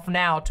herself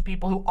now to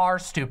people who are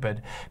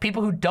stupid,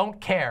 people who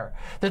don't care.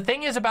 The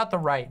thing is about the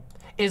right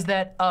is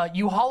that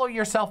you hollow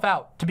yourself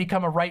out to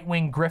become a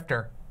right-wing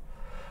grifter.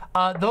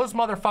 Those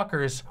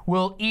motherfuckers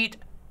will eat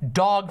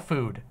dog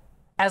food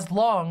as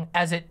long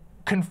as it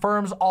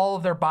confirms all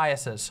of their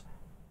biases.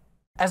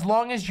 As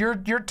long as you're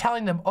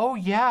telling them, oh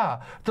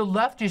yeah, the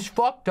left is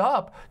fucked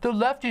up, the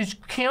left is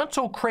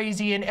cancel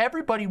crazy, and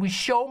everybody was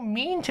so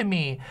mean to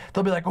me,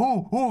 they'll be like,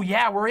 ooh,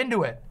 yeah, we're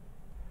into it.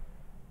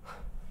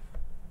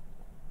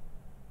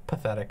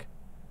 Pathetic.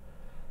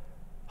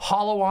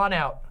 Hollow on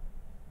out.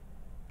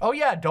 Oh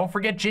yeah, don't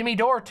forget Jimmy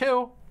Dore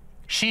too.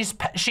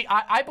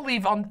 I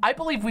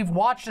believe we've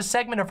watched a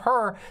segment of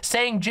her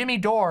saying Jimmy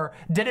Dore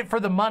did it for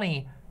the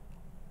money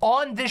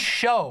on this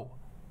show.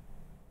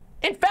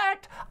 In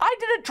fact, I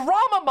did a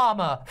drama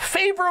mama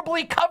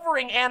favorably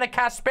covering Anna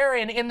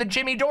Kasparian in the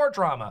Jimmy Dore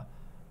drama.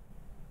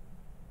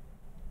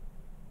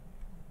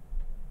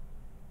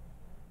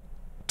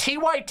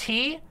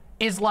 TYT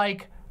is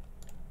like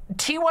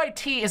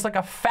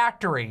a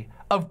factory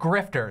of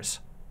grifters.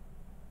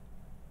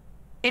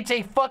 It's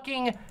a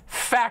fucking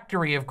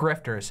factory of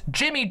grifters.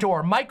 Jimmy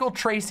Dore, Michael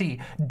Tracy,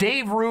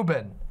 Dave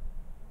Rubin.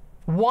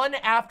 One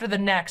after the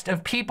next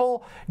of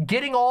people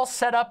getting all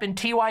set up in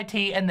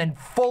TYT and then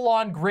full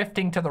on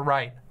grifting to the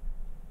right.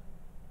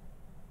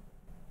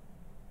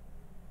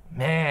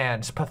 Man,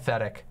 it's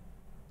pathetic.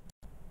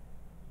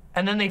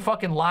 And then they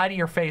fucking lie to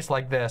your face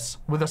like this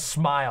with a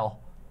smile.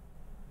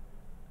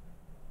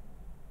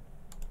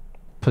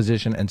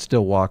 Position and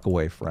still walk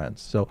away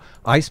friends. So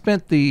I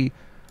spent the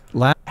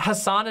last...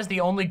 Hassan is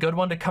the only good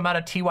one to come out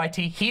of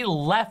TYT. He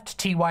left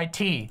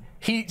TYT.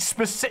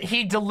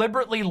 He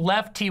deliberately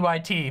left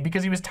TYT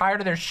because he was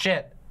tired of their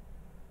shit.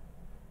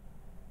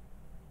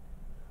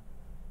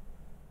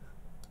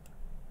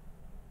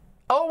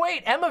 Oh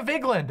wait, Emma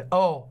Vigeland.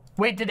 Oh,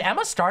 wait, did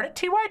Emma start at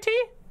TYT?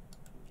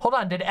 Hold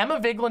on, did Emma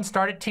Vigeland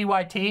start at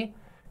TYT?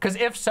 Because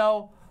if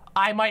so,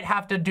 I might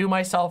have to do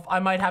myself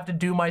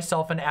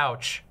an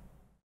ouch.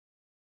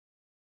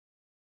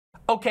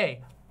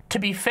 Okay, to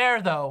be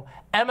fair though,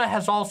 Emma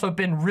has also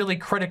been really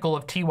critical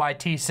of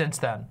TYT since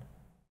then.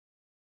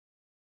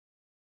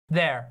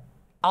 There,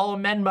 I'll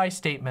amend my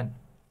statement.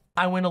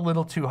 I went a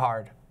little too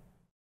hard.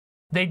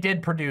 They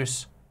did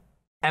produce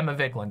Emma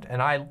Vigeland,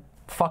 and I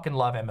fucking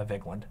love Emma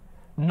Vigeland.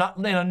 Not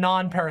in a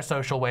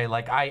non-parasocial way,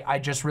 like I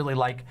just really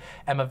like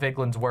Emma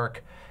Vigeland's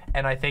work,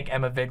 and I think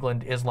Emma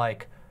Vigeland is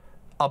like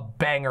a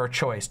banger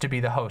choice to be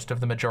the host of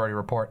The Majority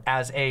Report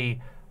as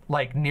a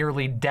like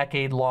nearly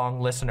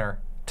decade-long listener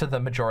to The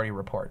Majority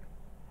Report.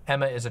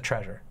 Emma is a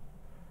treasure.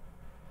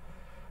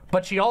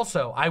 But she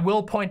also, I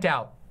will point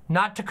out,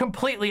 not to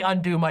completely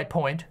undo my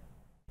point,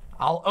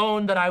 I'll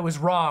own that I was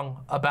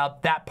wrong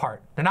about that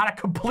part. They're not a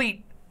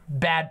complete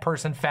bad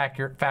person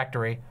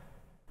factory.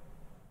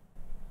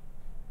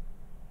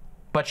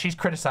 But she's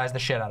criticized the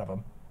shit out of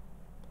them.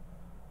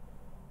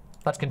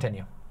 Let's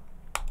continue.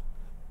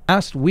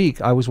 Last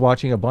week, I was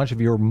watching a bunch of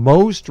your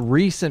most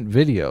recent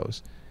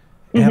videos.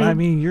 And I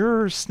mean,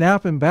 you're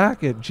snapping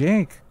back at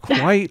Jank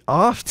quite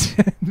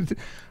often.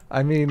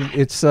 I mean,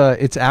 it's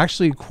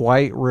actually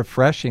quite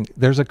refreshing.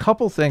 There's a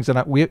couple things,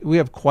 and we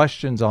have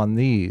questions on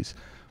these,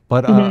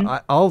 but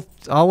I'll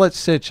let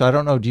Sitch. I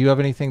don't know. Do you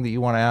have anything that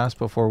you want to ask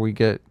before we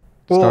get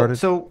started?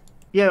 So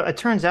yeah, it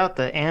turns out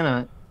that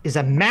Anna is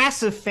a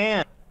massive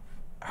fan.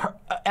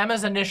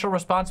 Emma's initial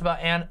response about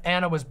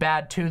Anna was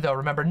bad too, though.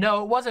 Remember,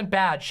 no, it wasn't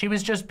bad. She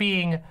was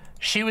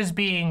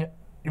being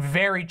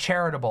very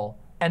charitable,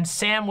 and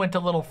Sam went a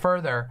little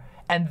further,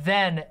 and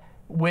then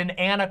when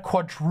Anna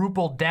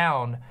quadrupled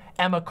down,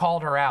 Emma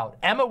called her out.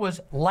 Emma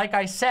was, like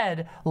I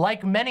said,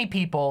 like many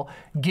people,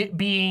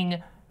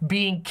 being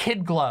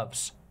kid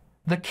gloves.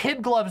 The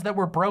kid gloves that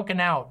were broken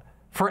out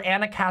for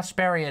Anna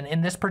Kasparian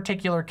in this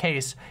particular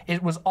case,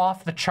 it was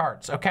off the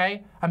charts,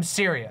 okay? I'm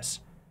serious.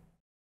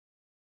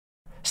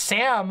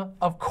 Sam,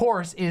 of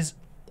course, is...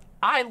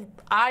 I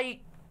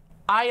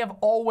have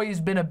always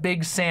been a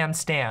big Sam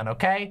stan,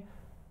 okay?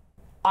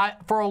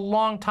 For a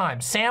long time.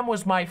 Sam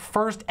was my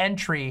first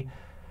entry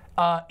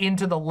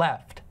into the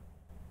left.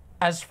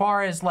 As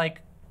far as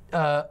like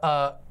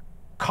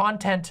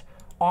content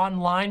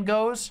online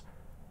goes,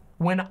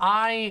 when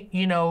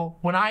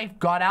I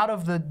got out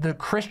of the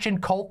Christian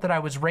cult that I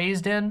was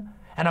raised in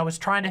and I was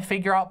trying to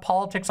figure out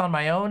politics on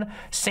my own,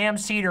 Sam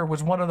Cedar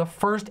was one of the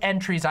first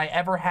entries I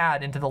ever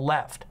had into the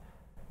left.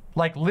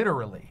 Like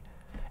literally.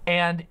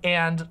 And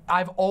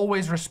I've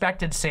always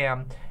respected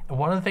Sam. And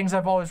one of the things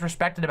I've always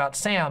respected about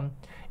Sam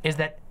is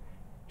that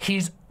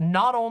he's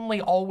not only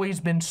always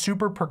been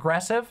super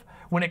progressive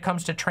when it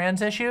comes to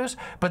trans issues,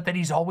 but that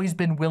he's always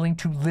been willing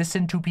to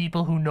listen to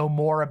people who know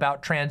more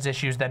about trans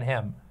issues than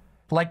him,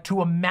 like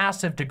to a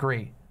massive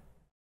degree.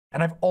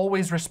 And I've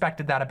always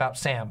respected that about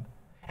Sam.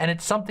 And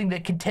it's something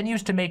that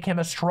continues to make him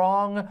a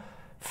strong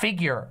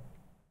figure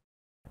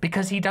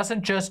because he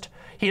doesn't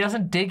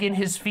dig in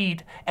his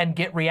feet and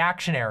get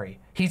reactionary.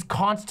 He's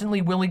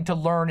constantly willing to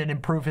learn and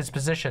improve his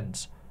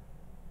positions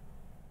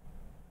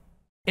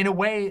in a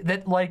way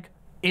that like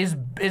is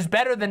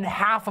better than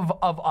half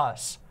of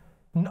us.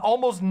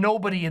 Almost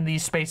nobody in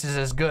these spaces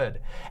is good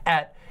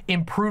at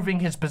improving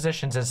his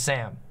positions as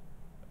Sam.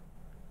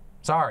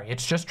 Sorry,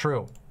 it's just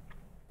true.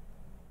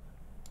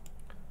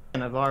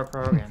 Of our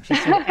program.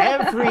 She's seen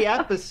every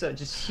episode.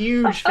 Just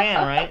huge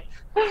fan, right?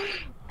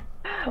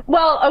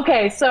 Well,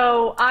 okay,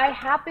 so I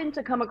happened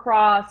to come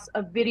across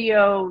a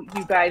video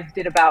you guys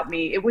did about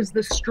me. It was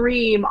the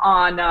stream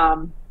on,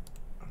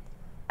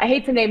 I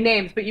hate to name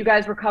names, but you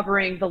guys were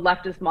covering the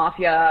leftist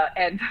mafia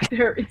and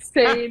their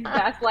insane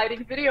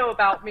gaslighting video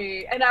about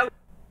me. And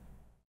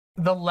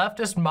the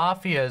leftist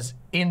mafia's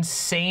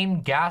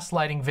insane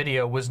gaslighting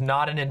video was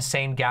not an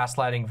insane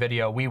gaslighting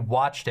video. We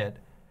watched it.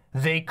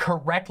 They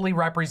correctly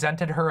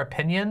represented her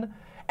opinion,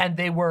 and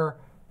they were,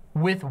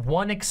 with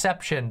one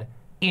exception,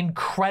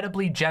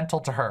 incredibly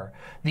gentle to her.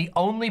 The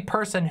only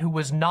person who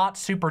was not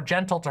super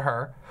gentle to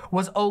her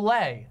was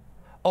Olay.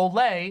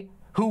 Olay,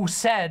 who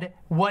said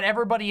what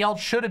everybody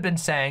else should have been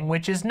saying,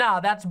 which is, nah,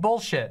 that's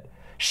bullshit.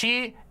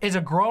 She is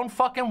a grown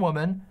fucking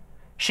woman.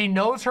 She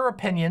knows her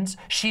opinions.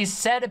 She's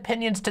said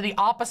opinions to the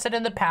opposite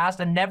in the past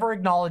and never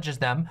acknowledges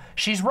them.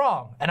 She's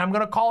wrong, and I'm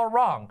gonna call her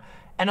wrong.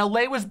 And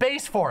Olay was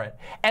based for it.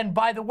 And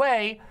by the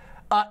way,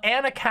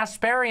 Anna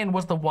Kasparian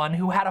was the one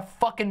who had a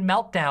fucking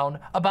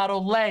meltdown about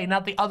Olay,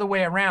 not the other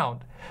way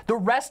around. The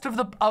rest of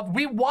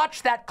we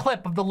watched that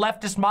clip of the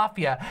leftist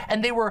mafia,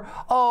 and they were,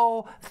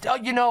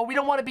 you know, we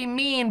don't want to be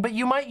mean, but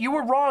you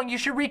were wrong. You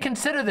should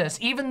reconsider this.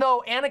 Even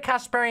though Anna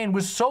Kasparian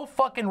was so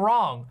fucking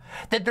wrong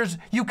that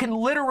you can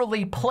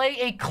literally play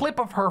a clip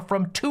of her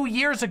from 2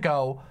 years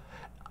ago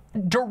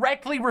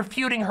directly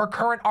refuting her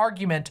current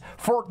argument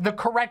for the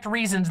correct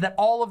reasons that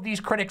all of these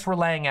critics were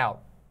laying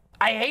out.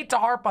 I hate to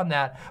harp on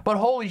that, but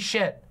holy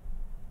shit.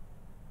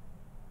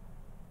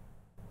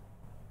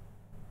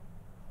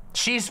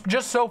 She's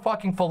just so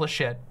fucking full of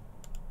shit.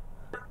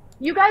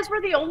 You guys were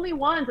the only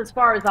ones as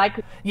far as I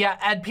could. Yeah,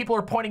 and people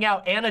are pointing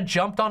out Anna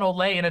jumped on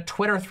Olay in a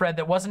Twitter thread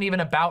that wasn't even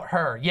about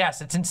her. Yes,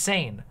 it's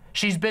insane.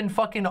 She's been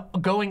fucking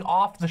going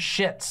off the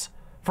shits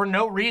for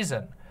no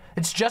reason.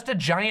 It's just a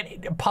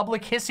giant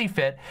public hissy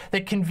fit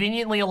that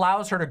conveniently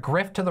allows her to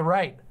grift to the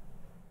right.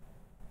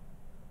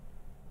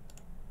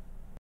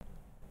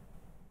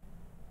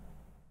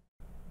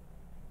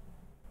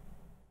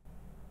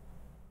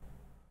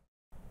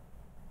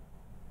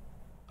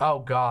 Oh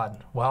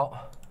God,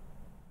 well,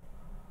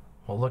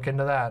 we'll look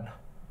into that.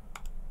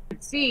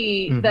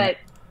 See that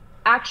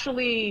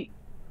actually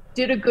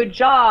did a good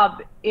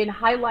job in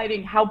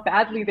highlighting how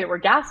badly they were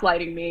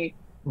gaslighting me.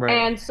 Right.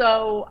 And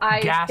so I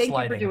thank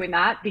you for doing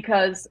that,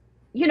 because,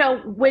 you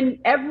know, when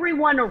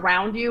everyone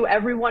around you,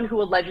 everyone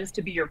who alleges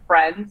to be your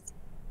friends,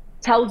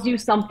 tells you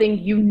something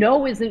you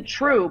know isn't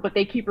true, but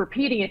they keep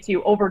repeating it to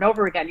you over and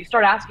over again, you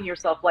start asking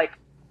yourself, like,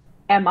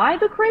 am I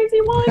the crazy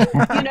one?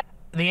 You know?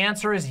 The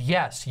answer is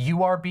yes,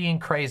 you are being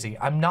crazy.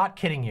 I'm not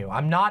kidding you.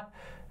 I'm not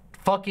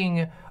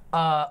fucking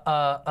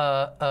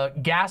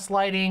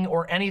gaslighting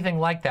or anything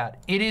like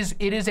that. It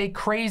is a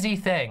crazy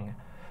thing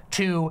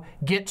to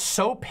get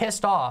so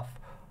pissed off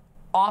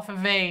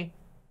of a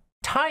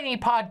tiny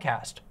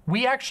podcast.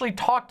 We actually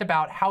talked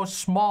about how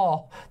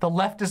small the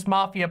Leftist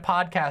Mafia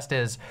podcast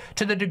is,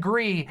 to the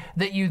degree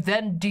that you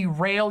then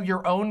derail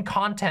your own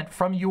content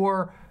from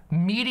your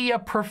media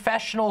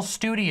professional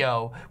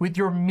studio with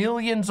your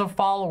millions of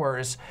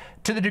followers,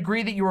 to the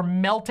degree that you are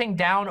melting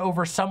down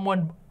over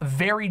someone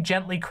very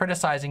gently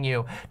criticizing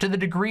you, to the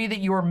degree that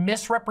you are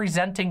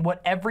misrepresenting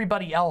what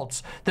everybody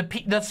else,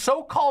 the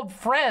so-called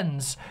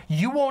friends,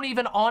 you won't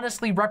even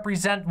honestly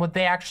represent what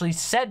they actually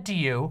said to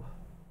you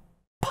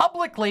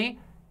publicly,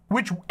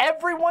 which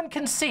everyone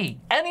can see.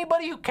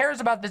 Anybody who cares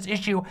about this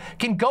issue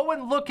can go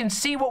and look and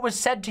see what was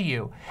said to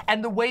you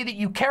and the way that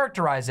you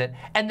characterize it,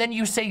 and then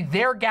you say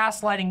they're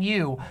gaslighting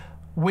you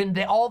when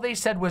all they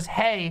said was,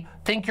 hey,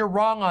 think you're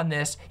wrong on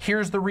this,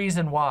 here's the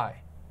reason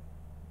why.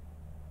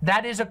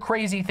 That is a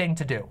crazy thing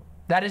to do.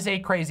 That is a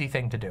crazy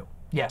thing to do.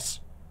 Yes.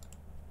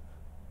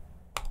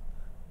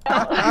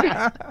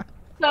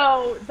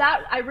 So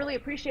that, I really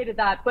appreciated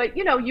that. But,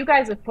 you know, you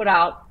guys have put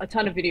out a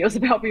ton of videos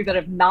about me that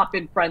have not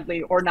been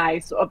friendly or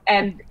nice,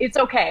 and it's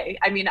okay.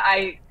 I mean,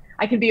 I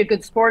can be a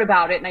good sport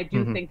about it, and I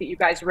do think that you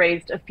guys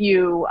raised a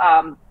few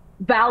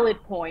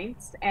valid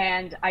points,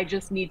 and I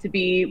just need to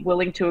be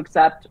willing to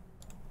accept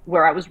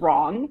where I was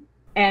wrong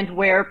and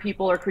where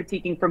people are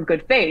critiquing from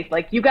good faith.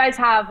 Like, you guys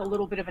have a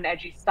little bit of an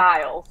edgy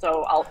style,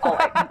 so I'll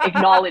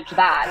acknowledge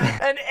that.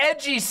 An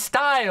edgy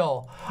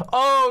style.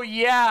 Oh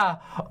yeah,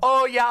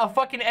 a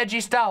fucking edgy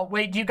style.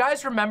 Wait, do you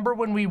guys remember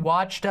when we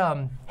watched,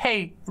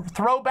 hey,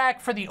 throwback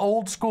for the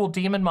old school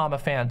Demon Mama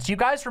fans, do you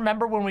guys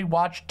remember when we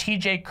watched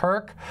TJ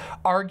Kirk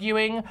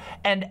arguing,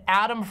 and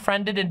Adam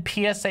Friended and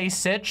PSA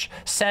Sitch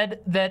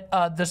said that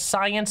the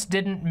science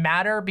didn't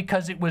matter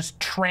because it was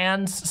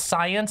trans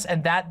science,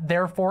 and that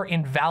therefore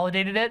invalidated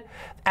invalidated it,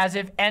 as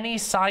if any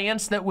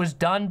science that was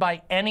done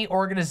by any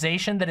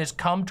organization that has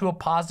come to a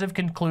positive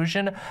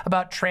conclusion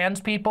about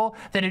trans people,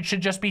 that it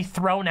should just be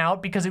thrown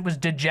out because it was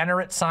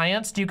degenerate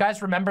science. Do you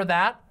guys remember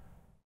that?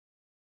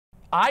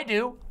 I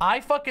do. I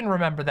fucking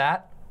remember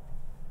that.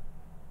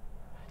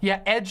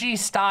 Yeah, edgy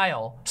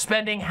style,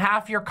 spending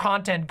half your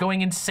content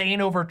going insane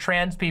over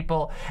trans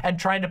people and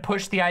trying to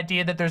push the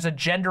idea that there's a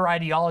gender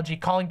ideology,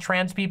 calling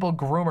trans people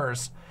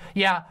groomers.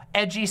 Yeah,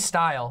 edgy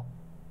style.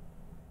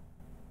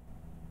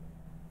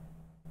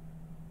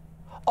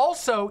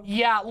 Also,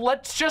 yeah,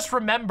 let's just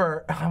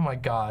remember, oh my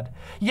God.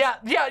 Yeah,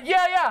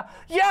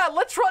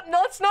 let's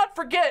not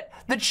forget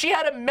that she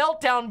had a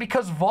meltdown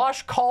because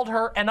Vosh called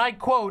her, and I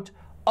quote,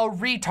 a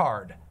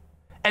retard.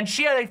 And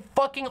she had a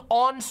fucking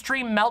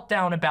on-stream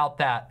meltdown about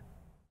that.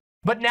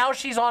 But now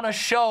she's on a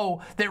show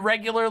that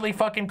regularly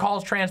fucking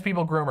calls trans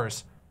people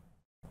groomers.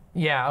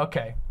 Yeah,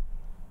 okay.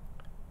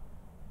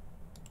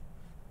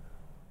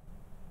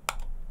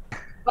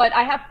 But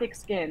I have thick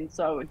skin,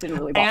 so it didn't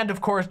really bother. And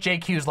of course,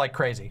 JQ's like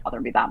crazy. Bother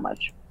me that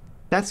much.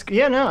 That's,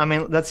 yeah, no, I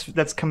mean,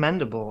 that's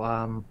commendable.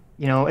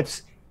 You know,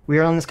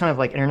 we're on this kind of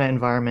like internet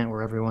environment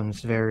where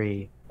everyone's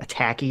very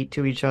attacky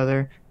to each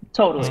other.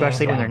 Totally.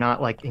 Especially when they're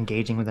not like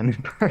engaging with them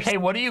in person. Hey,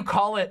 what do you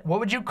call it? What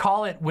would you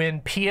call it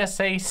when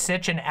PSA,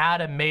 Sitch, and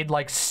Adam made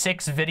like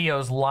 6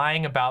 videos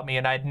lying about me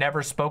and I'd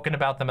never spoken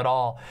about them at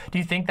all? Do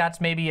you think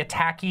that's maybe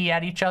attacky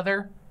at each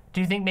other?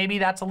 Do you think maybe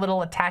that's a little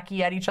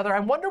attacky at each other?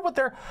 I wonder what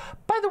their,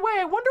 by the way,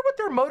 I wonder what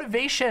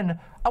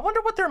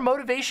their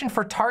motivation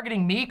for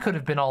targeting me could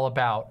have been all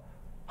about.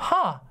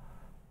 Huh.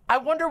 I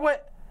wonder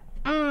what,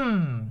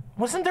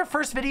 wasn't their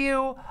first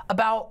video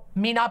about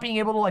me not being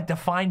able to like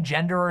define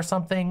gender or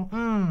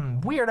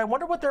something? Weird. I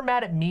wonder what they're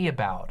mad at me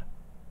about.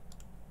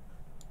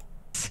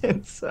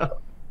 So,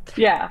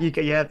 yeah,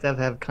 you have to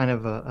have kind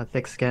of a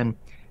thick skin.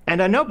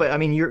 And I know, but I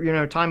mean,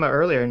 you're talking about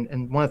earlier,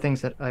 and one of the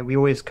things that we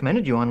always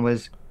commended you on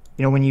was,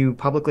 you know, when you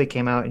publicly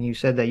came out and you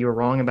said that you were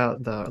wrong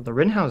about the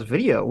Rittenhouse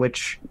video,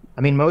 which,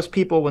 I mean, most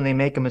people, when they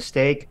make a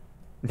mistake,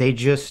 they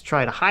just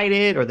try to hide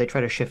it or they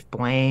try to shift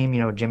blame.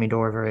 You know, Jimmy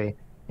Dore very,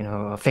 you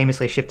know,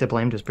 famously shifted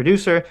blame to his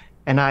producer.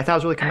 And I thought it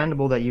was really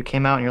commendable that you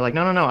came out and you're like,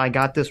 no, I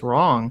got this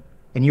wrong.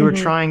 And you were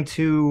trying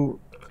to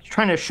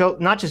show,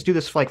 not just do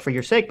this like for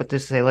your sake, but to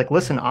say like,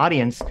 listen,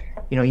 audience,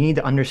 you know, you need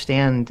to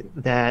understand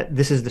that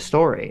this is the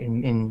story.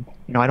 And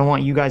you know, I don't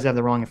want you guys to have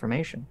the wrong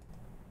information.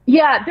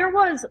 Yeah, there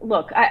was,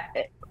 look,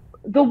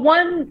 the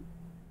one,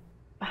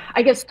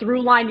 I guess,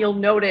 through line you'll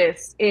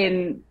notice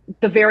in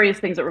the various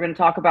things that we're going to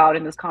talk about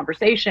in this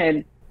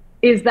conversation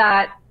is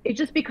that it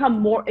just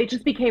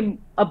became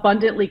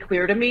abundantly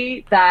clear to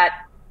me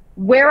that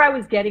where I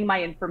was getting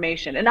my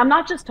information, and I'm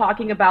not just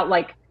talking about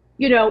like,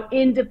 you know,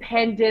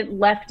 independent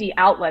lefty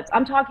outlets.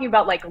 I'm talking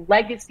about like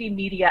legacy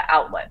media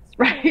outlets,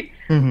 right?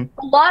 A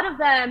lot of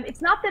them,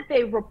 it's not that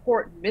they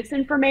report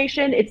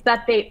misinformation, it's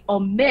that they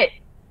omit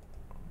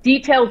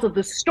details of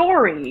the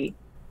story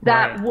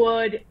that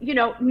would, you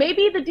know,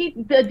 maybe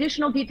the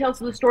additional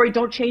details of the story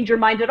don't change your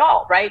mind at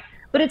all, right?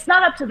 But it's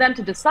not up to them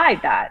to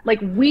decide that. Like,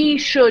 we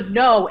should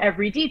know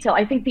every detail.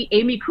 I think the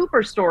Amy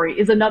Cooper story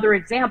is another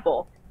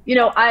example. You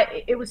know,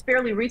 it was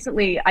fairly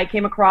recently I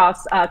came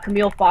across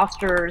Camille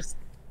Foster's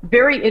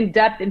very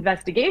in-depth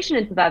investigation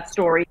into that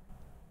story.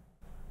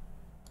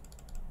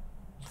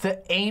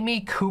 The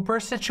Amy Cooper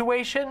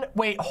situation?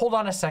 Wait, hold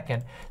on a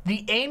second.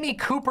 The Amy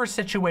Cooper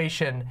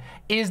situation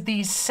is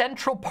the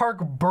Central Park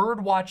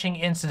bird watching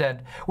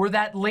incident where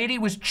that lady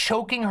was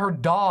choking her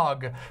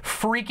dog,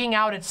 freaking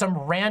out at some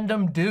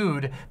random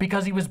dude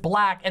because he was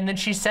black, and then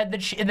she said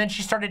that and then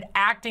she started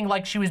acting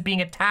like she was being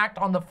attacked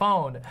on the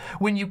phone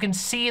when you can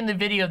see in the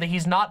video that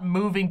he's not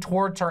moving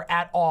towards her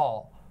at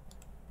all.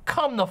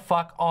 Come the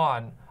fuck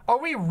on.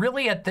 Are we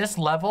really at this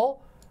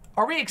level?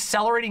 Are we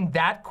accelerating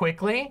that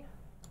quickly?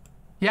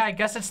 Yeah, I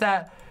guess it's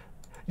that.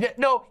 Yeah,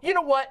 no, you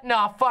know what?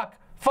 Nah,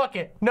 fuck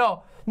it.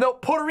 No,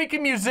 Puerto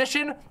Rican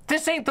musician,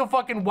 this ain't the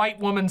fucking white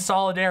woman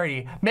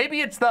solidarity.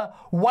 Maybe it's the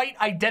white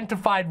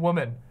identified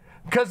woman.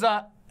 Cause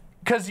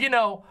you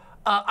know,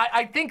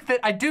 I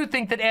do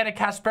think that Anna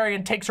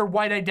Kasparian takes her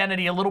white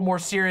identity a little more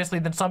seriously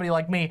than somebody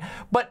like me.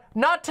 But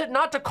not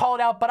to call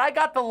it out, but I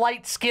got the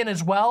light skin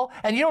as well,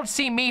 and you don't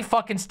see me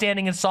fucking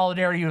standing in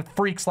solidarity with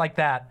freaks like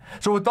that.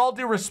 So with all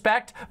due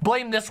respect,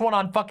 blame this one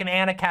on fucking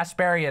Anna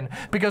Kasparian,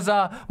 because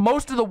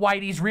most of the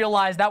whiteys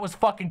realized that was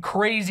fucking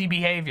crazy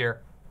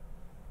behavior.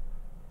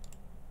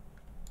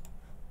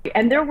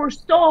 And there were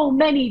so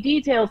many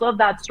details of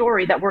that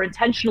story that were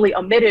intentionally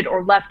omitted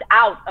or left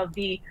out of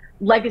the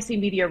legacy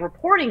media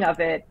reporting of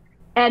it.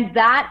 And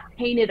that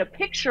painted a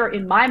picture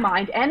in my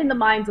mind and in the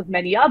minds of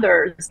many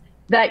others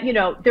that, you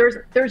know,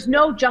 there's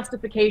no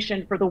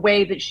justification for the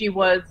way that she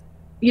was,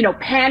 you know,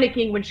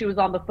 panicking when she was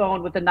on the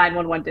phone with the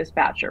 911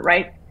 dispatcher,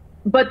 right?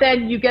 But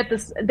then you get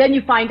this, then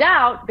you find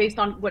out, based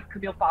on what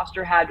Camille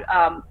Foster had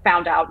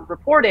found out and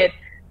reported,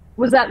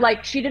 was that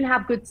like she didn't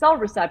have good cell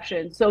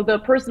reception. So the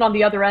person on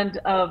the other end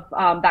of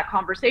that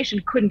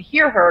conversation couldn't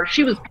hear her.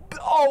 She was...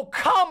 Oh,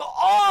 come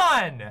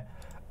on!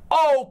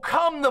 Oh,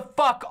 come the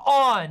fuck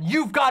on.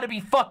 You've got to be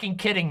fucking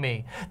kidding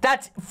me.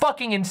 That's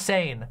fucking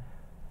insane.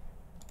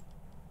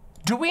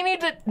 Do we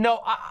need to,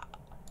 no,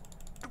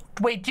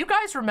 wait, do you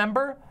guys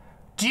remember?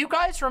 Do you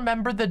guys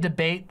remember the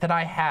debate that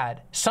I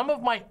had? Some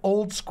of my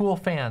old school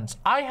fans,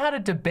 I had a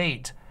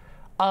debate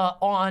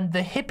on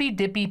the Hippy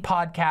Dippy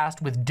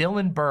podcast with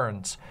Dylan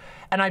Burns.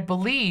 And I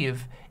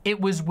believe it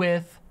was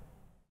with,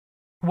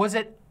 was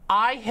it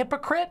I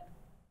Hypocrite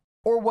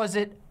or was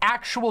it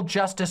Actual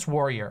Justice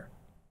Warrior?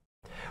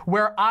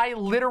 Where I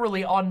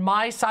literally, on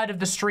my side of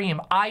the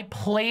stream, I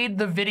played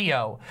the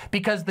video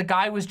because the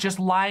guy was just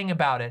lying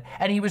about it,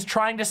 and he was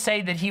trying to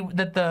say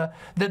that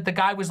the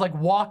guy was like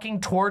walking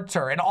towards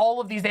her, and all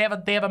of these, they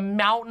have a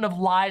mountain of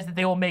lies that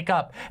they will make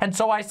up. And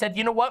so I said,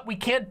 you know what, we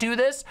can't do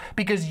this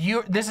because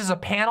this is a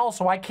panel,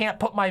 so I can't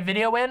put my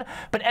video in.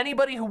 But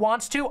anybody who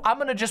wants to, I'm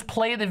gonna just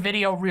play the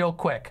video real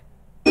quick.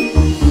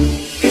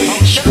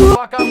 Oh, shut the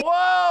fuck up!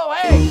 Whoa,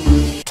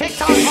 hey,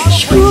 TikTok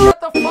autoplay, shut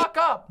the fuck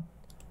up!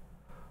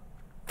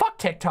 Fuck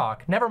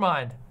TikTok. Never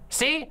mind.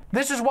 See?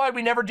 This is why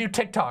we never do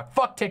TikTok.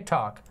 Fuck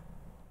TikTok.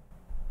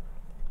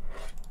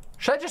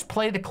 Should I just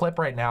play the clip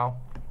right now?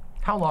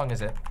 How long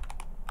is it?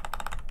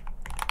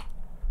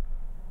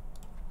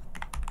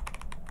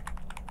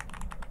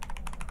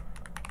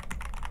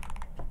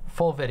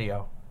 Full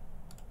video.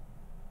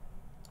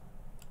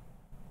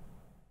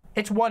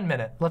 It's 1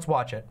 minute. Let's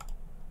watch it.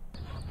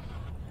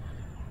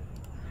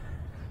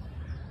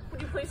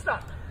 Would you please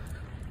stop?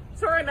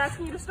 Sir, I'm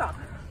asking you to stop.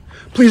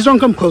 Please don't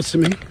come close to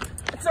me.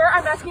 Sir,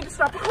 I'm asking you to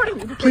stop recording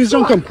me. Please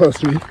don't come close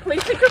to me.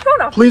 Please take your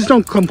phone off. Please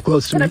don't come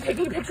close to And me. I'm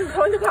taking a picture and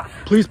calling the cops.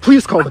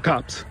 Please call the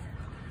cops.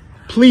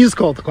 Please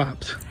call the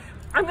cops.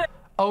 I'm gonna.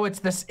 Oh,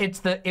 it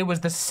was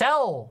the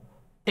cell.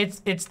 It's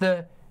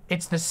the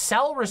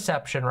cell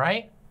reception,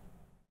 right?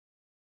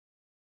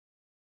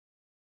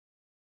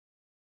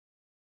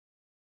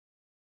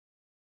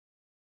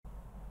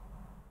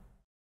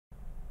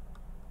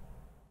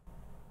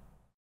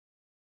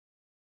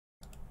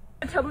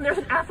 Tell them there's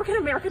an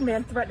African-American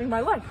man threatening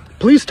my life.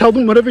 Please tell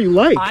them whatever you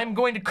like. I'm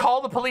going to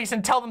call the police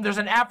and tell them there's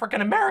an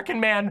African-American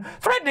man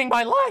threatening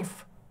my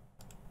life.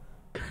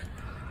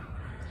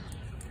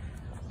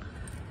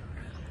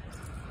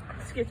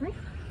 Excuse me?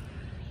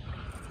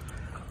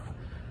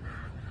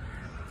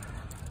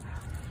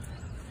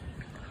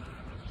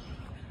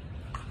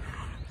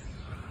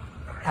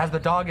 As the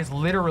dog is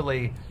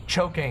literally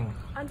choking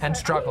and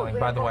struggling,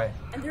 by the way.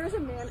 And there is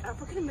a man,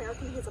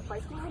 African-American, he has a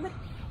bicycle helmet.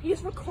 He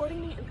is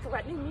recording me and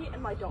threatening me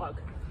and my dog.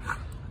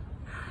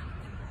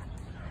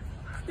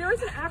 There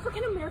is an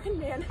African-American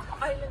man,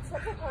 I am in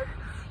Central Park.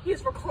 He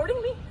is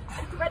recording me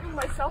and threatening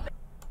myself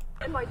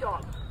and my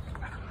dog.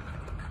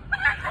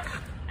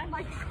 And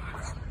my...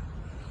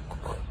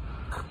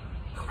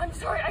 I'm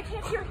sorry, I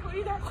can't hear you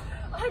either.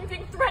 I'm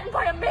being threatened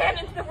by a man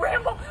in the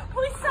ramble.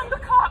 Please send the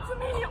cops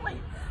immediately.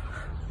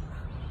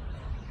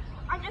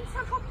 I'm in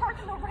Central Park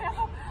in the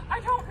ramble.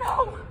 I don't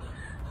know.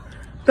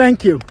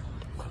 Thank you.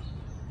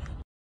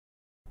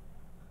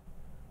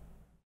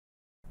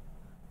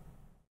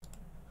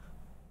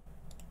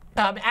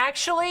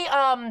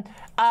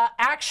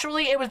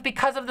 Actually, it was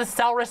because of the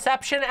cell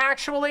reception,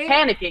 actually.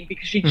 Panicking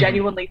because she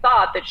genuinely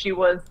thought that she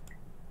was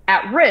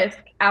at risk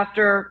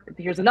after,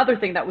 here's another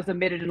thing that was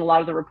omitted in a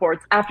lot of the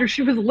reports, after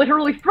she was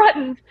literally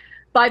threatened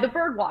by the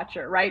bird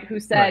watcher, right? Who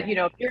said, Right. you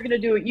know, if you're going to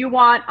do what you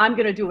want, I'm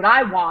going to do what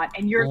I want.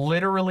 And you're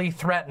Literally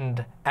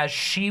threatened as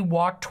she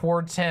walked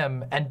towards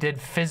him and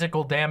did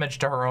physical damage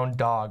to her own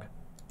dog.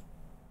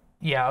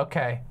 Yeah,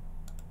 okay.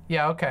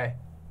 Yeah, okay.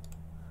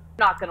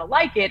 not going to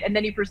like it. And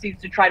then he proceeds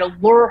to try to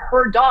lure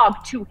her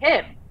dog to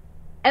him.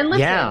 And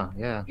listen,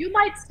 yeah. you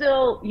might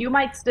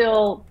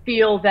still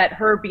feel that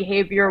her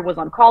behavior was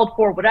uncalled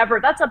for, whatever.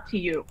 That's up to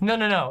you.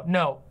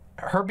 No.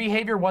 Her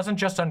behavior wasn't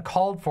just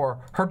uncalled for.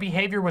 Her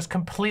behavior was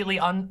completely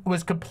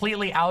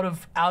out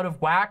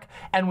of whack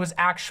and was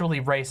actually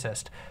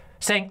racist.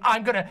 Saying,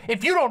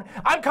 if you don't,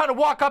 I'm gonna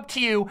walk up to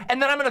you and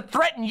then I'm gonna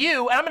threaten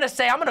you and I'm gonna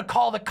say, I'm gonna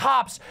call the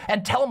cops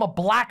and tell them a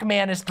black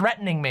man is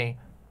threatening me.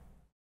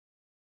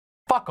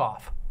 Fuck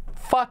off.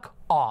 Fuck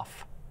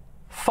off.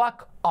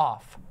 Fuck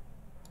off.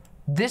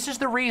 This is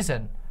the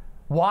reason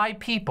why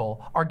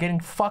people are getting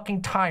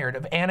fucking tired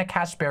of Anna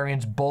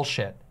Kasparian's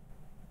bullshit.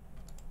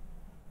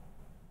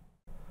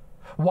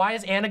 Why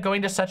is Anna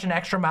going to such an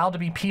extra mile to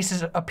be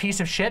a piece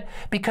of shit?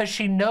 Because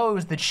she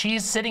knows that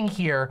she's sitting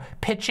here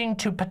pitching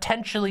to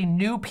potentially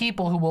new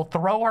people who will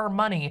throw her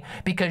money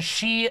because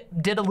she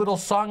did a little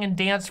song and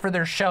dance for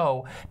their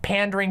show,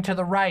 pandering to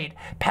the right,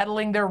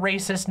 peddling their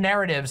racist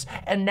narratives,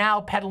 and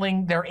now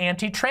peddling their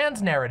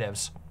anti-trans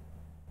narratives.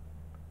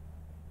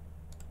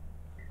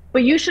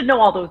 But you should know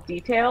all those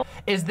details.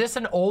 Is this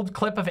an old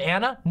clip of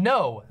Anna?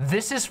 No,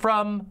 this is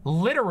from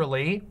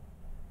literally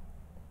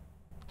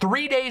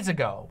 3 days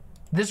ago.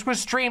 This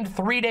was streamed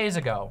 3 days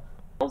ago.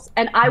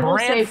 And I will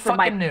Brand say, from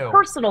my fucking new.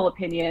 personal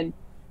opinion,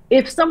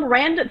 if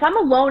I'm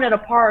alone at a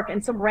park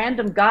and some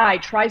random guy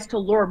tries to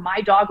lure my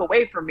dog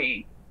away from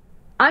me,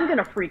 I'm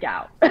gonna freak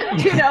out.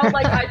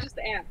 Like I just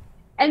am.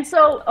 And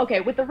so, okay,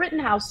 with the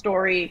Rittenhouse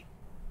story,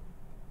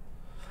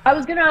 I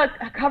was gonna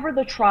cover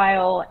the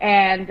trial,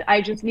 and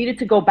I just needed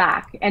to go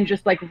back and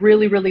just like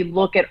really, really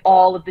look at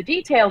all of the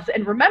details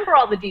and remember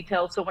all the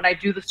details. So when I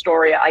do the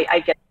story, I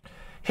get.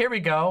 Here we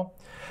go.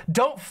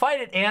 Don't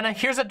fight it, Anna.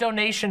 Here's a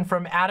donation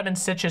from Adam and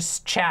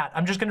Sitch's chat.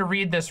 I'm just gonna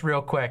read this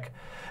real quick.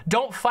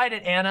 Don't fight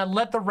it, Anna.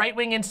 Let the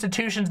right-wing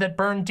institutions that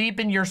burn deep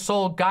in your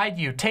soul guide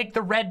you. Take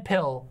the red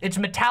pill. Its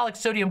metallic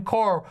sodium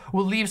core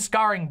will leave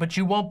scarring, but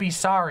you won't be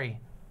sorry.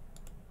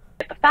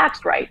 Get the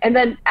facts right. And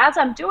then as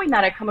I'm doing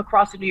that, I come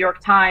across a New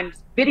York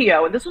Times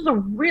video, and this was a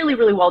really,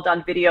 really well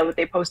done video that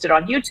they posted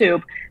on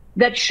YouTube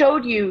that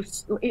showed you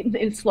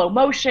in slow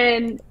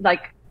motion,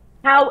 like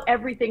how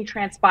everything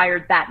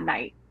transpired that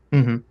night.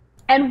 Mm-hmm.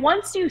 And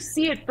once you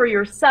see it for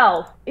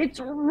yourself, it's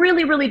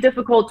really, really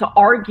difficult to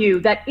argue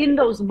that in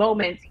those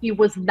moments, he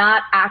was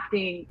not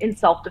acting in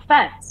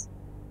self-defense.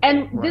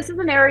 And this is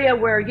an area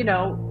where, you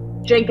know,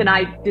 Cenk and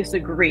I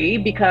disagree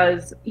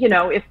because, you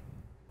know,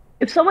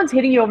 if someone's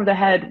hitting you over the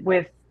head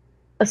with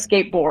a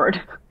skateboard,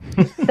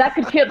 that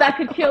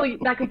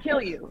could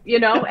kill you, you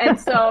know? And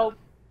so,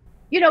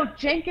 you know,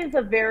 Cenk is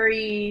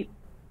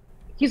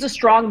he's a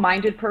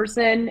strong-minded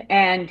person,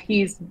 and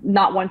he's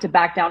not one to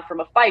back down from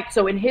a fight.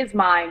 So in his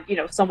mind, you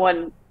know,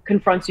 someone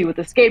confronts you with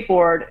a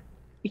skateboard,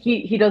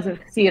 he doesn't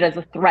see it as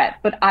a threat,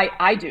 but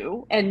I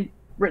do. And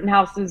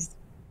Rittenhouse is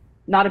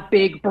not a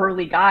big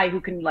burly guy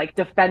who can like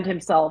defend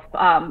himself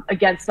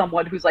against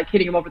someone who's like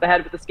hitting him over the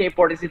head with a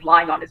skateboard as he's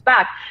lying on his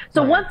back.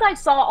 So once I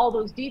saw all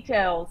those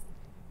details,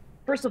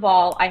 first of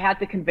all, I had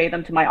to convey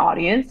them to my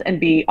audience and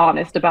be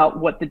honest about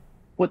what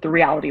the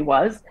reality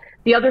was.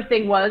 The other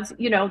thing was,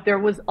 you know, there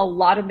was a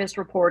lot of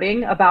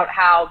misreporting about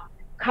how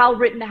Kyle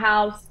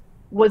Rittenhouse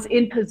was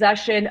in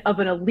possession of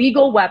an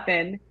illegal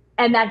weapon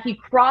and that he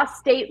crossed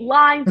state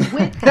lines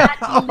with that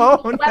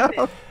illegal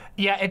weapon.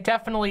 Yeah, it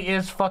definitely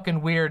is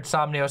fucking weird,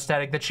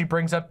 Somniostatic, that she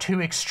brings up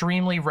two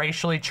extremely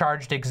racially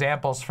charged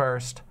examples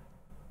first.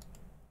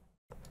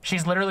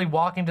 She's literally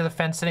walking to the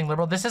fence-sitting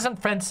liberal. This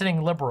isn't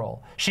fence-sitting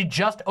liberal. She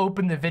just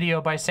opened the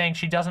video by saying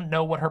she doesn't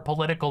know what her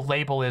political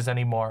label is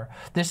anymore.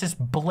 This is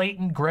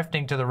blatant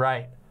grifting to the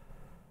right.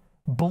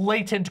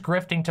 Blatant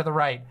grifting to the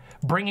right.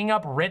 Bringing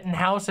up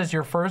Rittenhouse as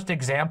your first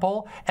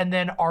example and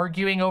then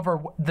arguing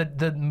over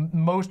the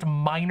most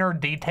minor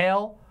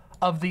detail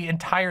of the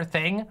entire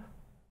thing.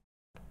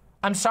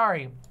 I'm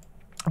sorry,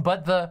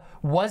 but the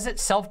was it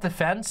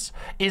self-defense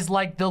is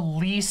like the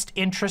least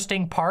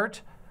interesting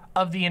part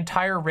of the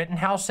entire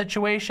Rittenhouse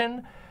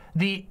situation.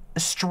 The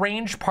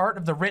strange part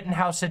of the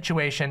Rittenhouse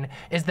situation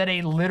is that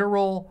a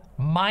literal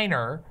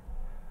minor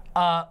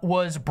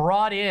was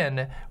brought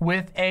in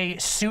with a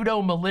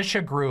pseudo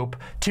militia group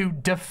to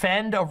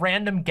defend a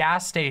random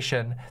gas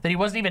station that he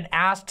wasn't even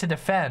asked to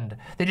defend.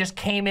 They just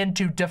came in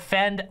to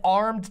defend,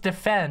 armed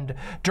defend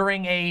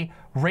during a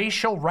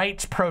racial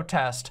rights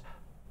protest.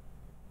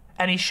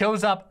 And he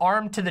shows up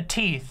armed to the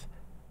teeth.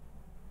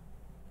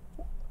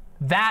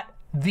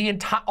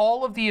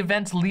 All of the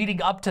events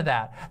leading up to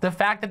that, the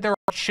fact that there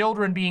are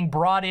children being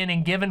brought in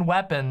and given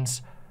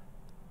weapons,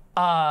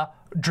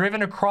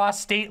 driven across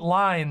state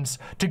lines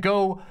to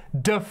go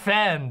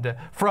defend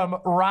from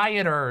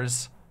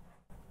rioters,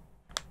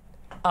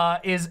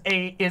 is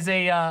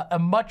a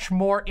much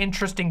more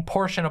interesting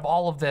portion of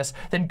all of this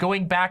than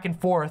going back and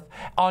forth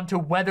onto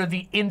whether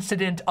the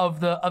incident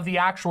of the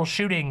actual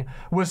shooting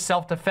was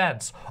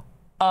self-defense.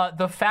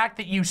 The fact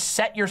that you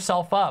set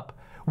yourself up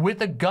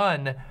with a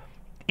gun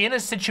in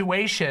a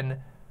situation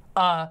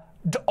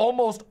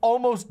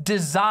almost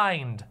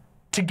designed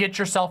to get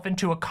yourself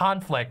into a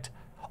conflict,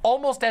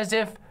 almost as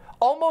if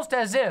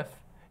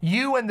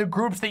you and the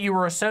groups that you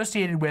were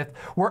associated with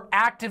were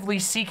actively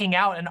seeking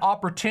out an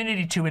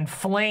opportunity to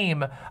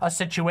inflame a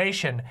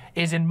situation,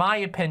 is, in my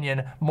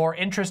opinion, more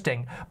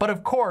interesting. But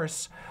of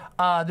course,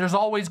 there's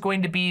always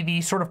going to be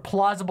the sort of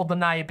plausible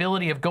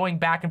deniability of going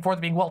back and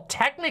forth being, well,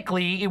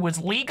 technically it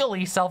was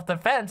legally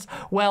self-defense.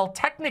 Well,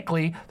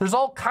 technically, there's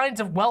all kinds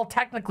of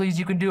technicallys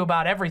you can do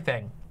about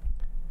everything.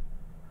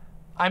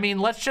 I mean,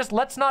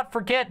 let's not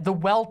forget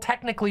the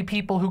technically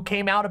people who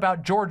came out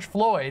about George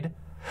Floyd.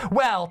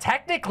 Well,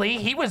 technically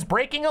he was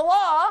breaking a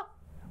law,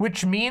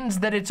 which means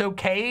that it's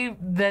okay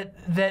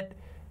that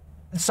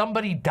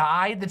somebody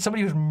died, that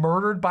somebody was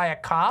murdered by a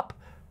cop.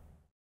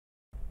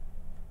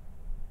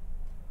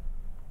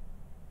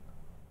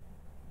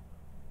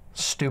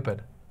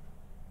 Stupid.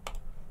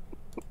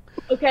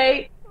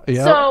 Okay,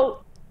 yep.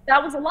 So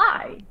that was a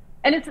lie.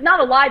 And it's not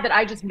a lie that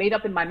I just made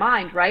up in my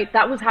mind, right?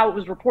 That was how it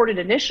was reported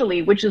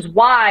initially, which is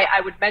why I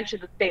would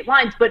mention the state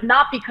lines, but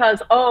not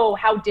because, oh,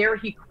 how dare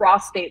he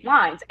cross state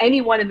lines.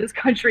 Anyone in this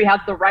country has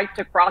the right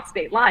to cross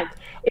state lines.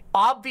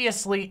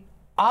 Obviously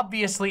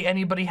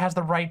anybody has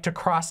the right to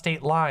cross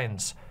state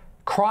lines.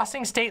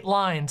 Crossing state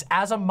lines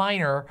as a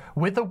minor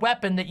with a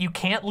weapon that you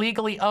can't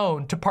legally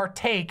own to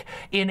partake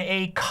in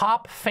a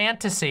cop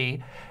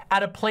fantasy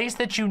at a place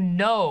that you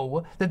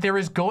know that there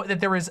is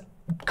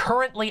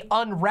currently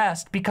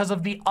unrest because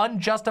of the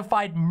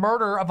unjustified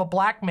murder of a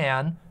black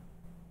man.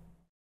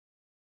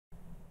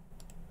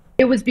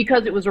 It was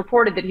because it was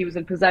reported that he was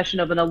in possession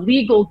of an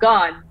illegal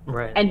gun,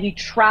 Right. and he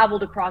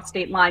traveled across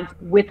state lines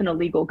with an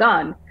illegal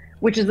gun,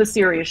 which is a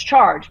serious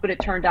charge. But it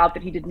turned out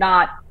that he did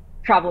not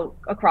travel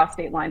across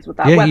state lines with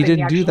that Yeah, weapon. he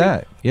didn't do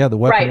that. Yeah, the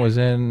weapon Right. was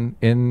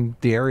in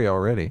the area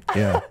already.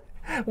 Yeah.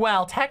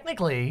 Well,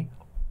 technically,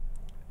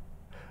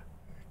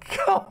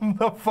 come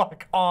the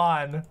fuck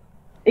on.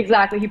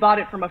 Exactly. He bought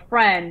it from a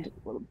friend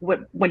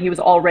when he was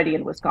already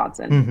in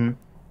Wisconsin.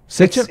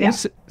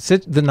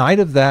 The night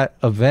of that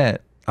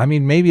event, I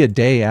mean, maybe a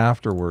day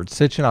afterwards,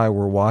 Sitch and I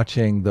were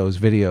watching those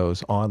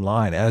videos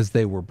online as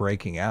they were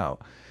breaking out.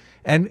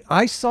 And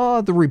I saw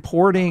the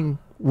reporting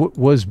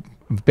was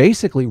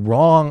basically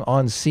wrong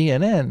on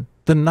CNN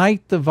the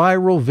night the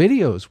viral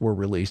videos were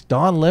released.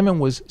 Don Lemon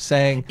was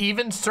saying...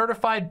 Even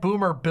certified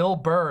boomer Bill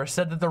Burr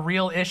said that the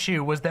real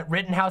issue was that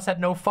Rittenhouse had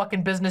no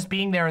fucking business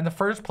being there in the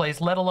first place,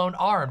 let alone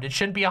armed. It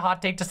shouldn't be a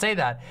hot take to say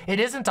that. It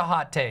isn't a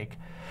hot take.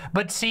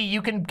 But see,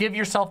 you can give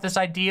yourself this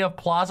idea of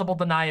plausible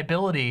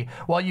deniability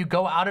while you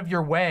go out of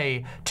your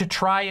way to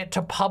try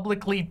to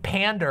publicly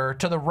pander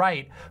to the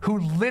right, who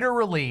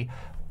literally,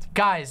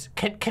 guys,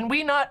 can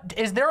we not,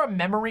 is there a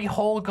memory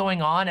hole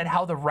going on at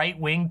how the right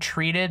wing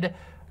treated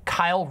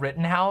Kyle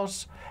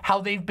Rittenhouse?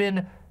 How they've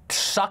been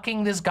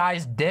sucking this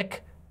guy's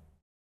dick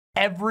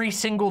every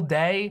single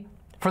day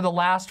for the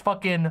last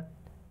fucking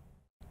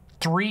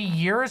 3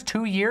 years,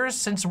 2 years,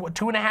 since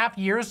 2.5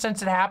 years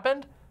since it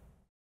happened?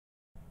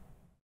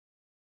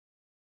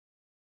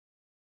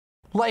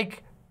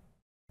 Like,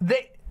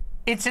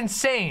 it's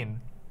insane.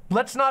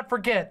 Let's not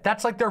forget,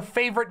 that's like their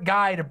favorite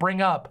guy to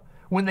bring up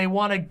when they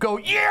want to go,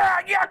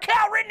 yeah,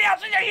 Kyle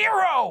Rittenhouse is a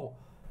hero.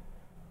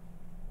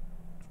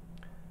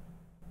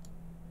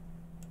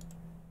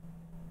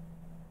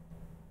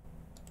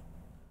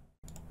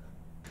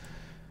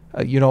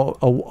 You know,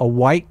 a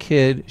white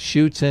kid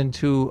shoots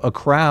into a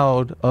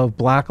crowd of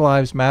Black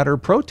Lives Matter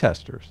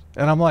protesters.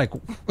 And I'm like,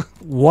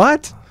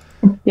 what?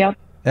 Yep.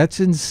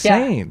 That's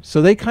insane. Yeah.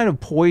 So they kind of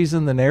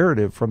poison the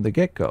narrative from the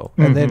get-go.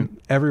 And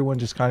then everyone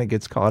just kind of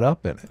gets caught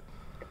up in it.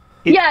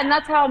 Yeah, and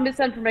that's how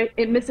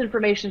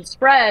misinformation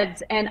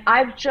spreads. And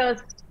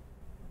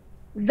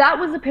that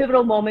was a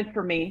pivotal moment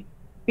for me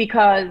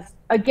because,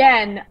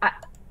 again,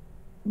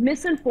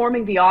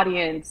 misinforming the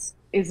audience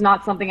is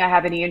not something I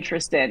have any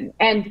interest in.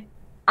 And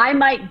I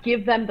might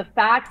give them the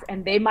facts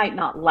and they might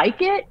not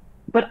like it,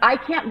 but I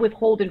can't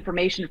withhold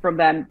information from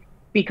them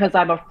because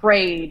I'm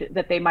afraid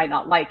that they might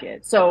not like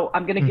it. So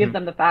I'm going to give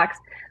them the facts.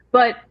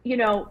 But, you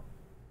know,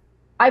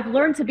 I've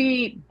learned to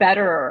be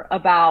better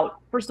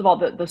about, first of all,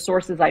 the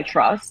sources I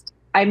trust.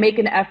 I make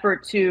an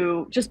effort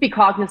to just be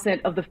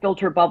cognizant of the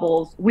filter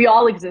bubbles we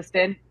all exist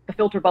in, the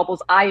filter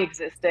bubbles I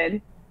exist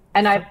in.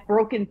 And I've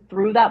broken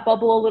through that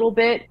bubble a little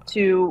bit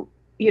to,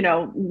 you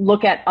know,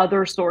 look at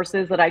other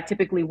sources that I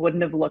typically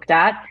wouldn't have looked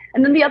at.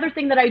 And then the other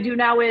thing that I do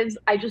now is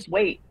I just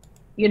wait.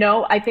 You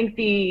know, I think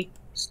the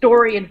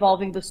story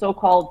involving the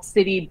so-called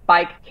city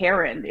bike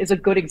Karen is a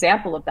good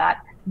example of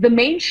that. The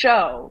main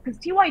show, because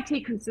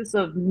TYT consists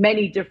of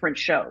many different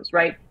shows,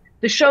 right?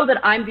 The show that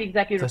I'm the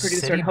executive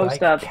producer and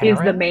host of is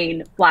the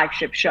main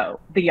flagship show,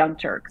 The Young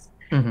Turks.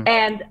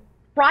 And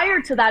prior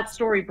to that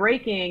story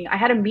breaking, I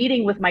had a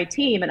meeting with my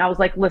team and I was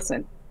like,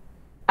 listen,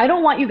 I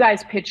don't want you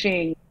guys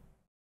pitching.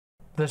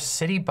 The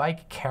city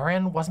bike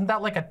Karen, wasn't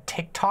that like a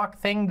TikTok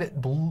thing that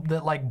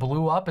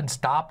blew up and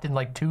stopped in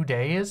like 2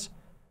 days?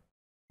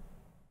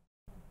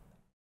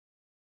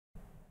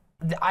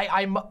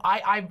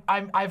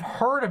 I've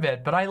heard of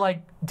it, but I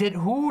like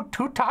who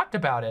talked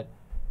about it?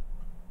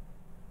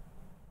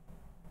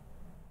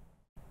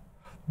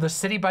 The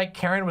city bike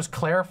Karen was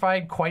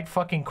clarified quite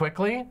fucking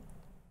quickly.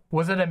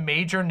 Was it a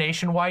major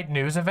nationwide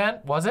news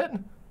event? Was it?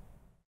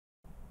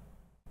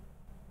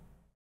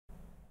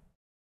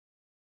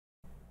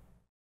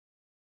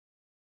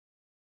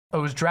 It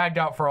was dragged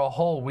out for a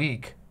whole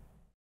week.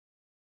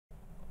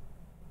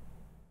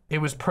 It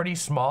was pretty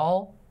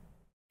small.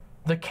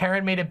 The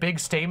Karen made a big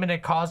statement.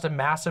 It caused a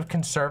massive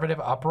conservative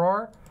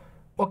uproar.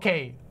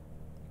 Okay,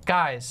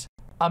 guys,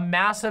 a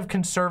massive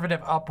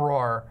conservative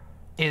uproar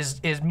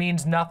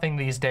means nothing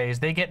these days.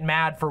 They get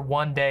mad for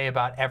one day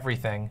about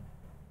everything.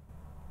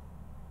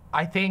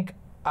 I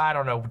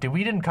don't know.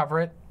 We didn't cover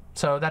it,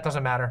 so that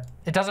doesn't matter.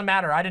 It doesn't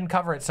matter. I didn't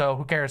cover it, so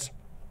who cares?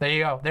 There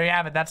you go. There you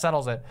have it. That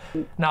settles it.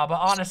 No, but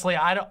honestly,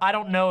 I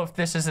don't know if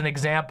this is an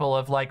example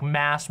of like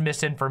mass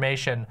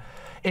misinformation.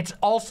 It's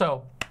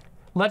also,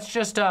 let's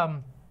just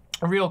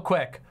real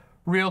quick,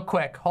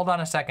 hold on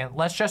a second.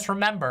 Let's just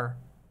remember,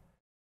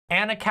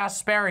 Anna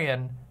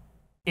Kasparian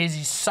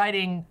is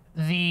citing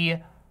the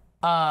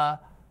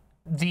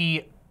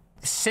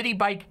city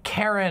bike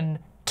Karen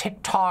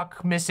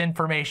TikTok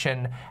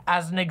misinformation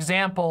as an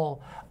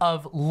example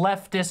of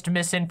leftist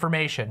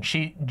misinformation.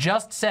 She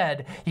just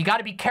said, you got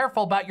to be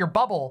careful about your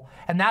bubble,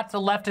 and that's the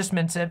leftist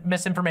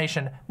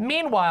misinformation.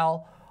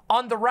 Meanwhile,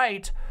 on the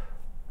right,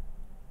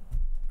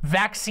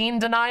 vaccine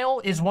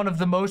denial is one of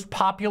the most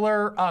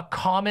popular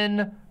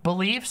common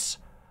beliefs.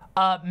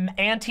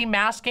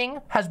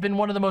 Anti-masking has been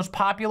one of the most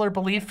popular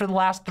beliefs for the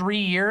last 3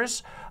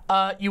 years.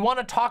 You want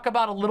to talk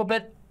about a little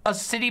bit a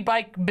city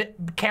bike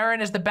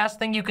Karen is the best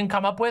thing you can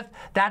come up with?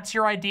 That's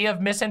your idea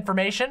of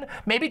misinformation?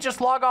 Maybe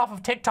just log off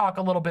of TikTok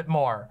a little bit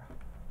more.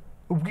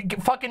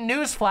 Fucking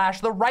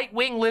newsflash, the right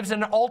wing lives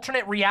in an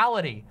alternate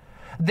reality.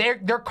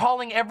 They're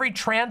calling every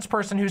trans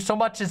person who so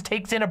much as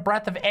takes in a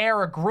breath of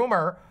air a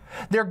groomer.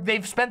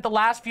 They've spent the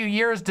last few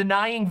years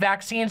denying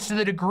vaccines to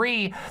the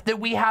degree that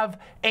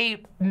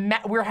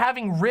we're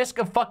having risk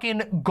of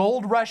fucking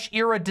gold rush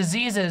era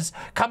diseases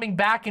coming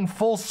back in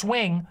full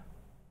swing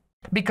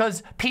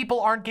because people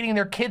aren't getting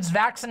their kids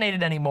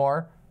vaccinated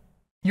anymore.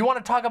 You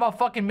want to talk about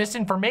fucking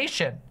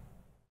misinformation?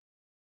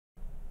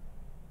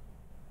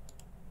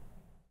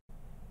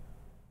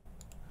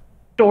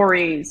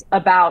 Stories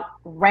about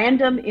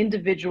random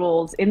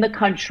individuals in the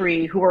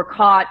country who are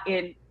caught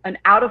in an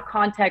out of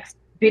context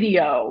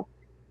video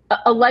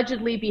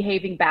allegedly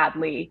behaving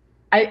badly.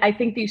 I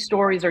think these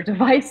stories are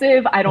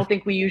divisive. I don't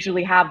think we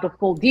usually have the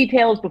full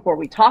details before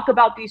we talk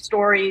about these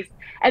stories.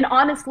 And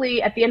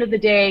honestly, at the end of the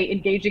day,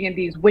 engaging in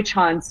these witch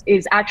hunts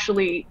is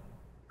actually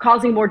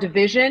causing more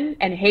division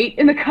and hate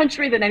in the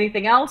country than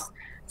anything else.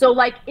 So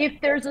like, if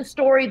there's a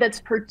story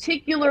that's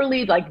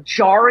particularly like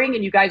jarring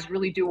and you guys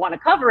really do want to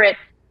cover it,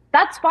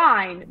 that's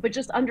fine, but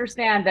just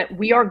understand that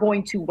we are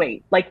going to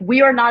wait. Like,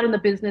 we are not in the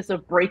business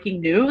of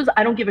breaking news.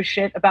 I don't give a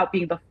shit about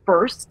being the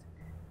first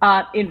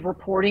in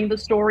reporting the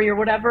story or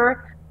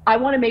whatever. I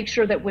want to make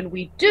sure that when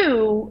we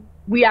do,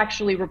 we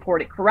actually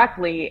report it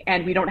correctly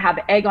and we don't have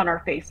egg on our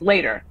face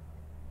later.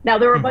 Now,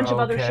 there are a bunch of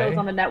other shows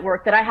on the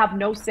network that I have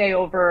no say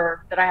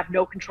over, that I have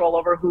no control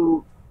over,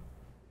 who,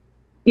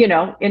 you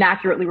know,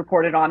 inaccurately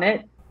reported on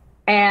it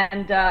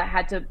and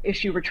had to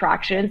issue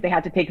retractions. They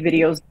had to take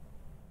videos.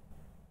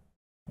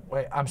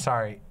 Wait, I'm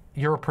sorry.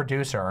 You're a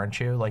producer, aren't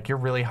you? Like, you're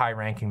really high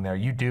ranking there.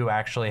 You do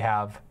actually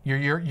have,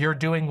 you're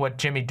doing what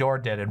Jimmy Dore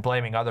did and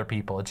blaming other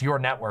people. It's your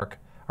network,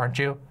 aren't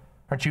you?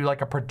 Aren't you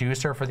like a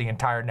producer for the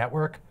entire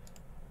network?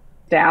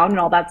 Down and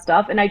all that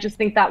stuff. And I just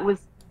think that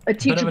was a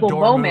teachable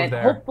moment,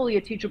 hopefully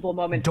a teachable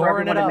moment for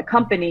everyone in the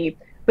company.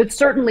 But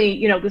certainly,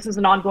 you know, this is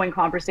an ongoing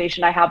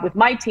conversation I have with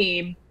my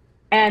team.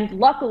 And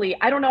luckily,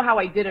 I don't know how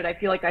I did it. I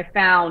feel like I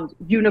found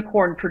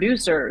unicorn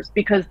producers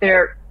because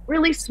they're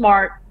really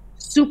smart,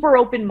 super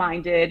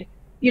open-minded.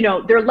 You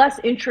know, they're less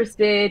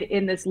interested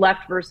in this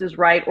left versus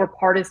right or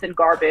partisan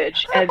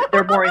garbage, and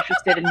they're more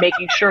interested in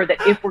making sure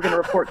that if we're going to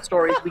report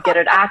stories, we get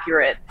it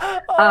accurate.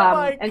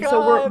 And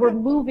so we're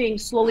moving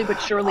slowly but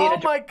surely. Oh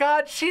my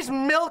God, she's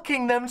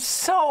milking them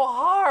so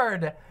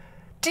hard.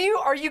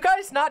 Are you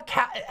guys not,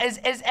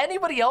 is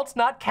anybody else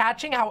not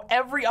catching how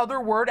every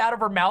other word out of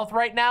her mouth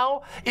right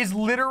now is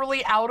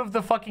literally out of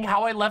the fucking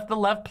How I Left the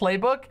Left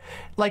playbook?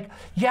 Like,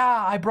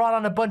 yeah, I brought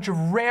on a bunch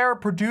of rare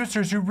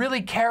producers who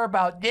really care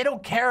about, they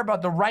don't care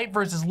about the right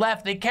versus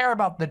left, they care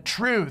about the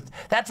truth.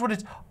 That's what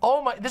it's,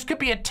 oh my, this could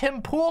be a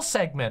Tim Pool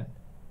segment.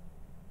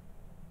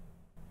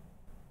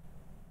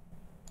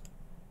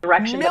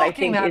 Direction that I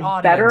think is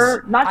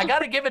better. I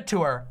gotta give it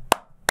to her.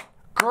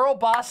 Girl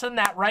bossing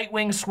that right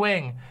wing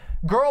swing.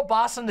 Girl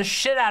bossing the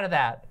shit out of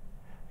that.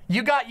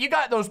 You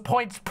got those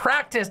points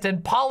practiced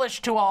and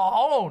polished to a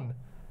hone.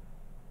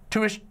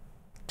 To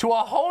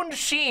a honed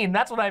sheen.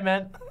 That's what I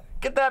meant.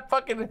 Get that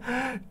fucking,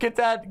 get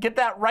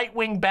that right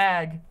wing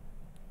bag.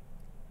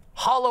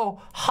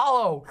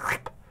 Hollow.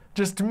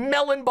 Just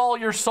melon ball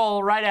your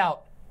soul right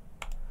out.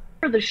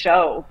 For the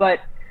show, but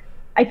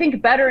I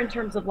think better in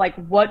terms of like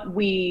what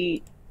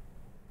we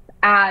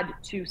add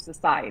to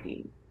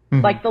society.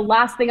 Mm-hmm. Like, the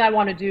last thing I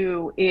want to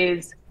do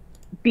is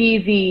be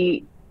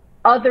the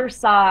other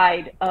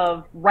side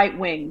of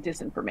right-wing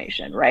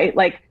disinformation, right?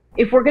 Like,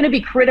 if we're going to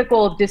be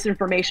critical of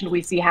disinformation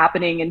we see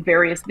happening in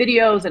various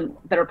videos and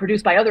that are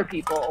produced by other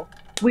people,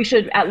 we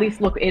should at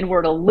least look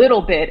inward a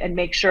little bit and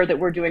make sure that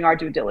we're doing our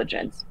due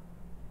diligence.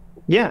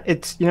 Yeah,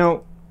 it's, you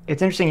know,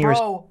 it's interesting.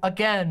 Bro,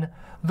 again,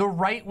 the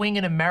right wing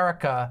in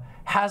America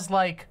has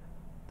like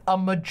a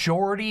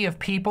majority of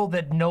people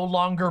that no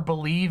longer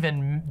believe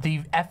in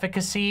the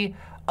efficacy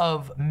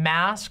of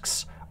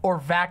masks or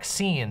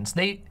vaccines.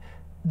 The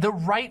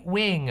right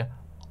wing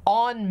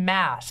en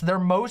masse, their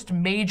most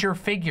major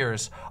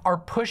figures are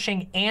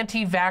pushing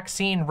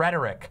anti-vaccine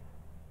rhetoric.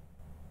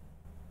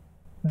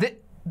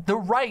 The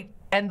right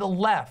and the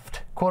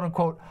left, quote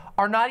unquote,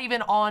 are not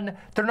even on,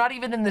 they're not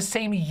even in the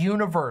same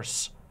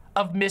universe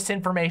of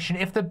misinformation.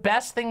 If the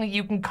best thing that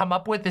you can come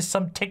up with is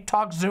some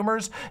TikTok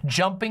Zoomers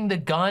jumping the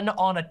gun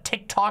on a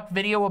TikTok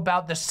video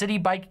about the city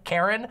bike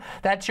Karen,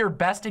 that's your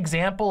best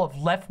example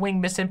of left-wing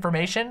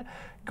misinformation,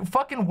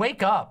 fucking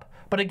wake up.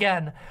 But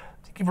again,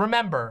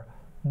 remember,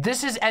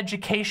 this is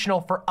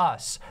educational for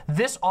us.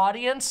 This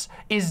audience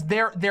is,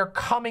 they're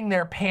cumming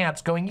their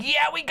pants going,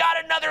 yeah, we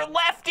got another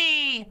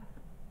lefty.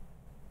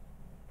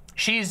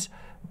 She's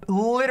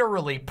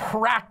literally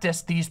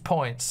practiced these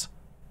points.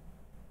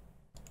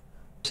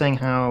 Saying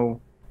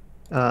how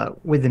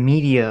with the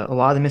media, a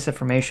lot of the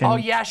misinformation. Oh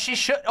yeah,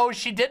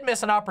 she did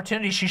miss an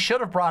opportunity. She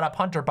should have brought up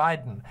Hunter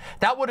Biden.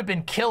 That would have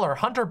been killer.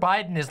 Hunter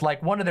Biden is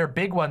like one of their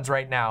big ones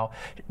right now.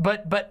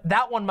 But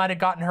that one might have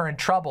gotten her in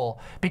trouble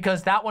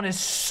because that one is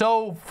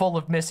so full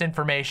of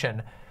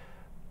misinformation.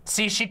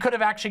 See, she could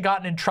have actually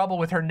gotten in trouble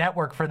with her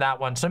network for that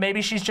one. So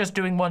maybe she's just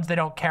doing ones they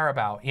don't care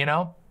about, you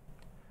know?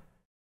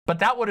 But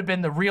that would have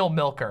been the real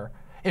milker.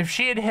 If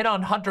she had hit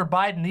on Hunter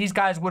Biden, these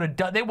guys would have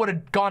done, they would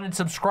have gone and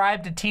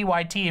subscribed to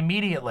TYT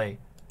immediately.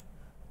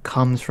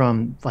 Comes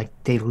from, like,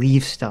 they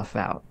leave stuff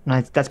out.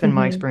 And that's been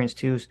my experience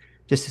too, is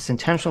just this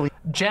intentionally.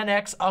 Gen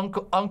X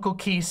Uncle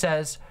Key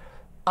says,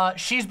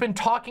 she's been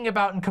talking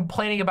about and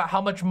complaining about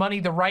how much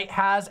money the right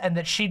has and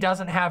that she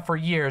doesn't have for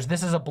years.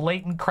 This is a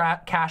blatant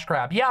cash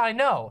grab. Yeah, I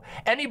know.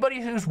 Anybody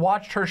who's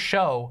watched her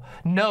show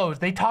knows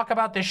they talk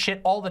about this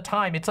shit all the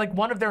time. It's like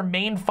one of their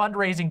main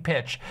fundraising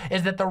pitch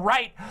is that the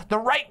right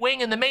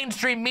wing and the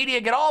mainstream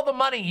media get all the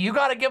money. You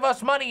got to give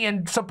us money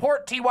and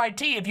support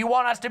TYT if you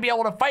want us to be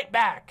able to fight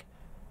back.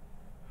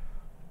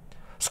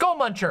 Skull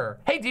Muncher,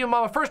 hey Demon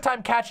Mama, first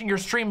time catching your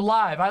stream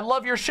live. I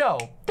love your show.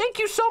 Thank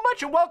you so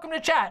much and welcome to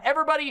chat.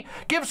 Everybody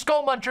give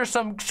Skull Muncher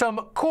some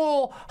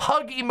cool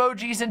hug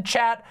emojis in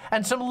chat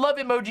and some love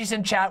emojis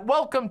in chat.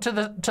 Welcome to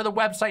the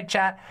website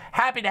chat.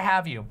 Happy to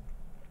have you.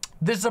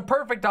 This is a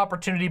perfect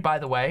opportunity, by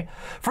the way,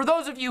 for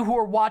those of you who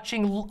are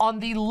watching on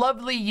the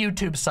lovely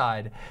YouTube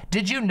side.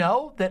 Did you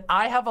know that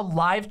I have a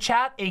live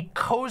chat, a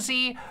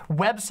cozy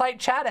website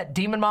chat at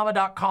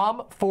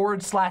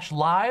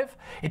demonmama.com/live?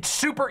 It's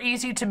super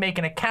easy to make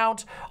an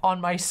account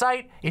on my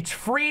site. It's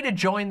free to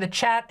join the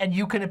chat and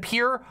you can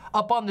appear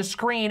up on the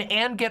screen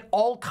and get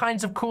all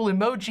kinds of cool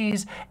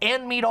emojis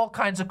and meet all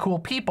kinds of cool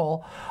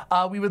people.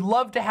 We would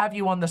love to have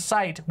you on the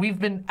site. We've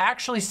been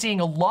actually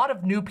seeing a lot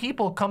of new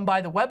people come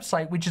by the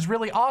website, which is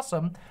really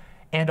awesome.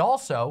 And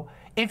also,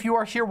 if you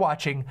are here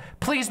watching,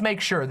 please make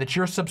sure that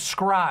you're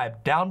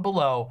subscribed down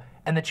below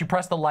and that you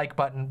press the like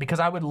button because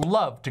I would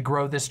love to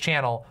grow this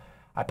channel.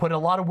 I put a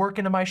lot of work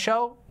into my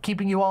show,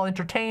 keeping you all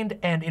entertained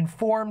and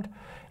informed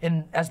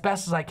in as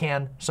best as I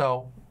can.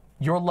 So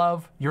your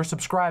love, your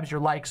subscribes, your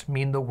likes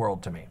mean the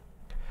world to me.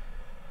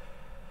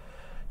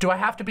 Do I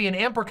have to be an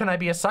imp or can I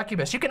be a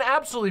succubus? You can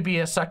absolutely be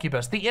a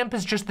succubus. The imp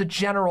is just the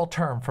general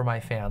term for my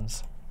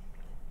fans.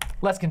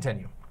 Let's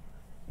continue.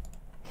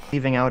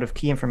 Leaving out of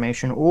key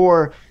information,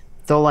 or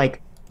they'll,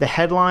 like, the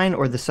headline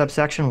or the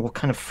subsection will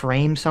kind of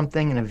frame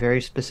something in a very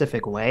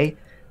specific way.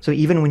 So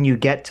even when you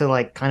get to,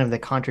 like, kind of the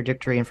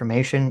contradictory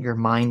information, your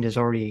mind is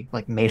already,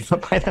 like, made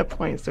up by that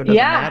point, so it doesn't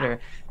matter.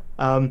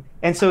 And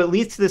so it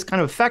leads to this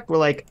kind of effect where,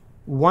 like,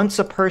 once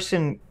a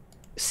person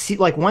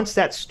once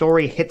that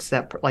story hits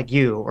that, like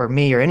you or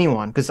me or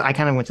anyone, because I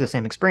kind of went through the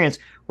same experience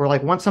where,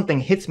 like, once something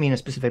hits me in a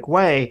specific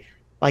way,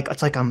 like,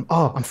 it's like I'm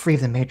free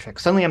of the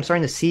matrix. Suddenly I'm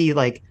starting to see,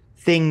 like,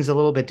 things a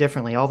little bit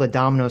differently. All the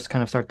dominoes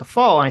kind of start to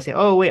fall, and I say,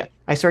 oh wait,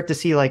 I start to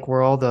see, like,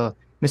 where all the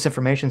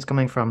misinformation is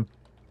coming from.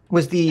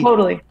 Was the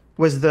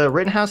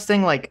Rittenhouse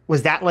thing, like,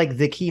 was that, like,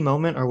 the key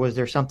moment, or was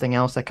there something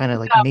else that kind of,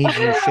 like, made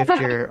you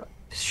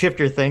shift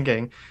your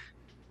thinking?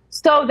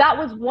 So that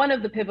was one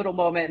of the pivotal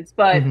moments,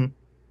 but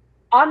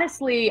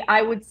honestly,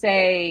 I would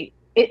say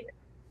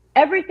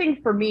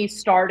everything for me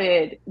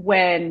started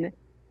when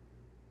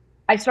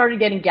I started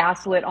getting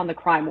gaslit on the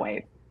crime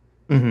wave.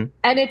 And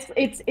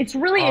it's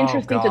really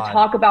interesting to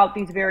talk about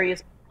these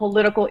various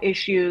political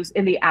issues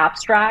in the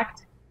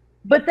abstract.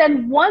 But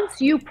then once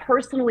you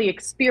personally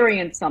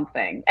experience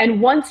something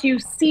and once you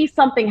see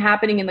something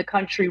happening in the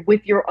country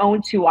with your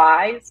own two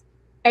eyes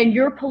and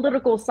your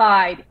political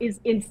side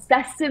is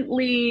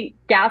incessantly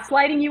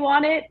gaslighting you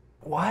on it,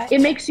 it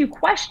makes you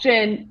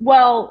question,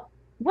 well,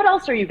 what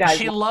else are you guys?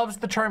 She loves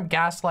the term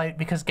gaslight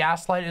because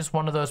gaslight is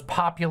one of those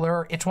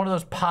popular, it's one of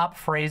those pop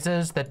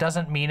phrases that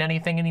doesn't mean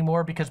anything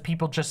anymore because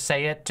people just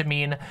say it to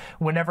mean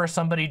whenever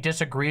somebody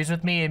disagrees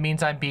with me, it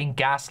means I'm being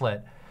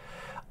gaslit.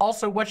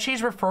 Also, what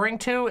she's referring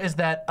to is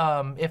that,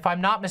 if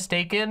I'm not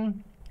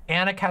mistaken,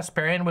 Anna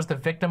Kasparian was the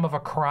victim of a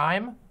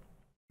crime.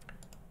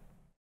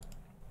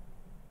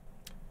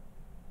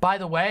 By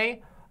the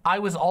way, I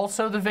was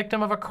also the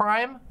victim of a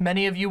crime.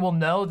 Many of you will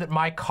know that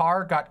my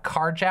car got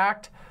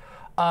carjacked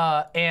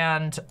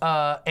and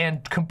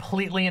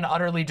completely and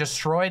utterly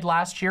destroyed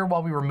last year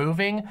while we were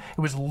moving. It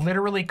was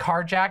literally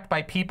carjacked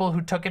by people who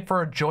took it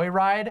for a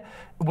joyride,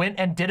 went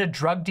and did a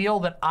drug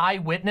deal that I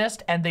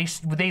witnessed, and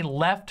they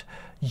left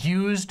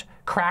used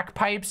crack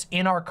pipes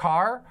in our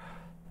car.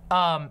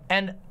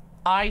 And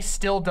I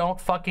still don't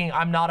fucking,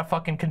 I'm not a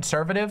fucking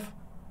conservative.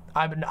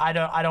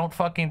 I don't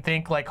fucking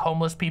think like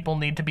homeless people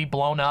need to be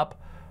blown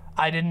up.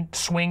 I didn't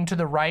swing to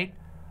the right.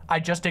 I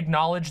just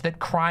acknowledge that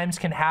crimes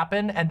can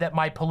happen and that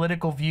my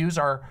political views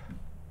are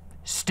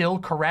still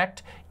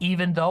correct,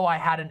 even though I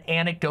had an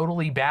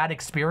anecdotally bad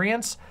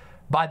experience.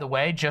 By the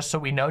way, just so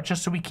we know,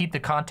 just so we keep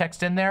the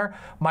context in there,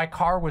 my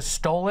car was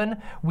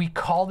stolen. We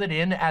called it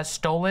in as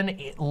stolen.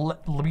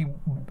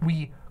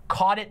 We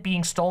caught it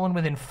being stolen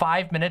within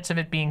 5 minutes of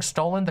it being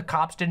stolen. The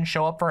cops didn't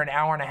show up for an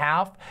hour and a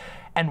half,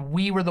 and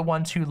we were the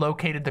ones who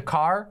located the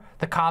car.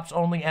 The cops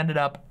only ended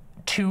up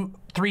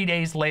 3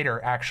 days later,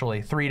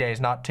 actually, 3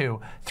 days, not 2.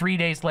 3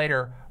 days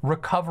later,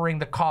 recovering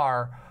the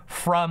car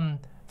from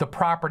the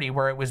property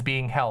where it was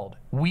being held.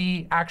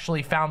 We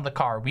actually found the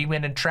car. We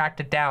went and tracked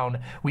it down.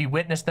 We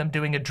witnessed them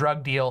doing a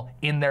drug deal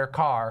in their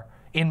car,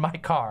 in my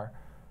car.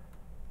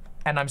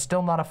 And I'm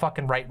still not a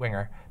fucking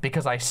right-winger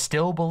because I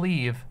still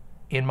believe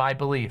in my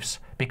beliefs,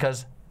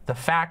 because the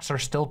facts are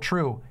still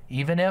true,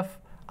 even if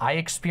I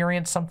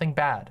experience something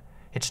bad.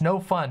 It's no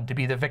fun to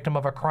be the victim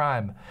of a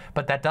crime,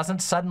 but that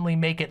doesn't suddenly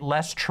make it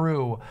less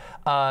true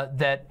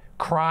that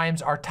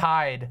crimes are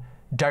tied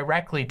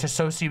directly to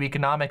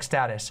socioeconomic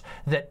status,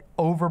 that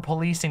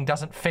over-policing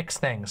doesn't fix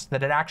things,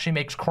 that it actually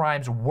makes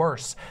crimes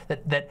worse,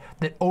 that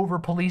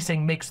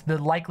over-policing makes the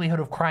likelihood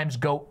of crimes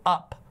go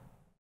up.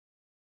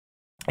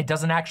 It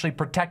doesn't actually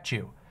protect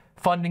you.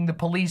 Funding the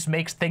police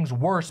makes things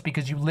worse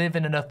because you live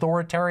in an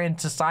authoritarian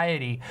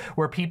society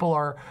where people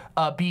are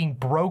being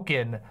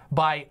broken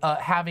by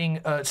having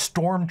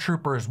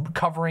stormtroopers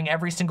covering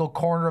every single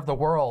corner of the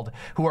world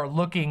who are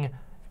looking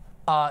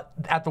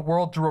at the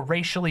world through a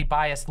racially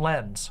biased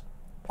lens.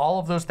 All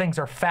of those things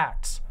are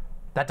facts.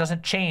 That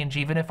doesn't change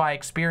even if I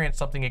experience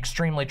something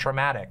extremely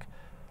traumatic,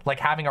 like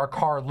having our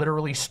car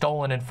literally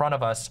stolen in front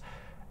of us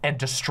and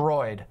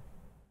destroyed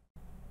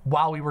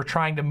while we were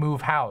trying to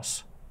move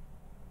house.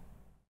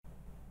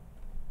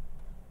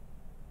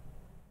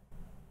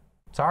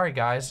 Sorry,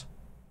 guys.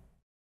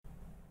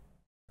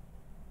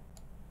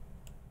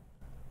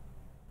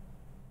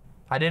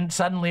 I didn't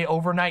suddenly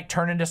overnight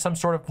turn into some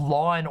sort of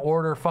Law and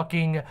Order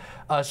fucking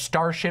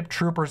Starship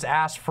Troopers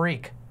ass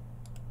freak.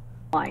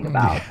 Lying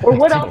about, or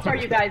what else are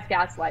you guys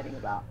gaslighting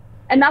about?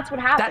 And that's what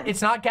happens.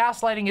 It's not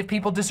gaslighting if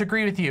people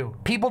disagree with you.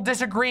 People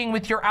disagreeing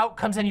with your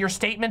outcomes and your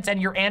statements and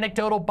your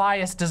anecdotal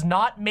bias does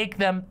not make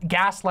them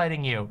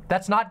gaslighting you.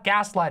 That's not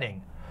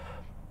gaslighting.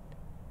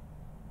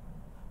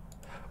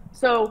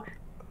 So,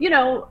 you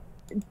know,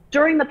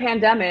 during the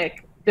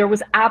pandemic, there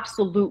was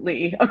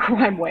absolutely a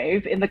crime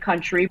wave in the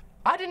country.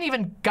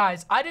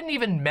 Guys, I didn't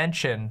even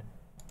mention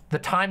the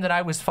time that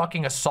I was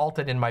fucking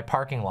assaulted in my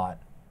parking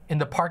lot, in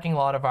the parking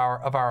lot of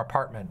our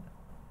apartment.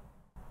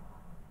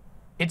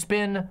 It's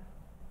been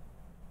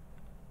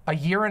a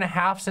year and a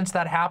half since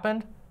that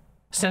happened,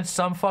 since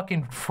some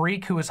fucking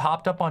freak who was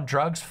hopped up on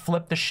drugs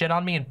flipped the shit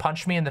on me and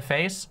punched me in the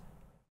face.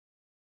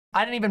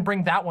 I didn't even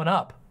bring that one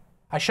up.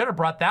 I should have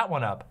brought that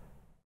one up.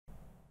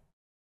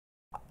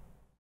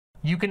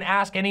 You can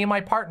ask any of my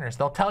partners,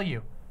 they'll tell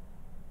you.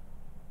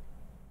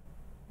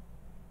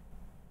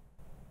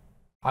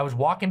 I was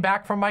walking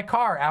back from my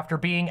car after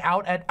being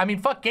out at, I mean,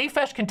 fuck,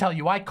 Gayfesh can tell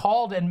you. I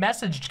called and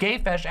messaged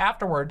Gayfesh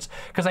afterwards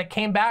because I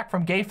came back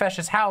from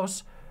Gayfesh's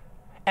house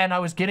and I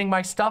was getting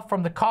my stuff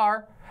from the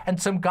car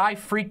and some guy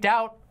freaked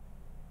out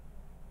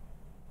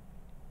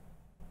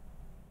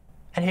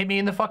and hit me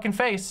in the fucking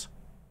face.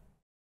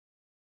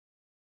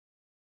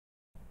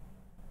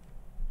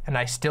 And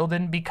I still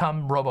didn't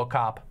become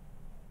RoboCop.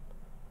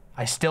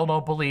 I still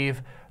don't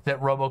believe that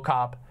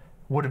RoboCop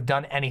would have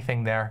done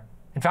anything there.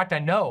 In fact, I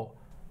know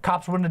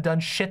cops wouldn't have done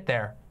shit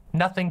there.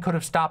 Nothing could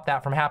have stopped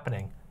that from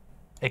happening.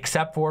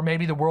 Except for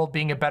maybe the world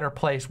being a better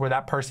place where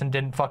that person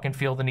didn't fucking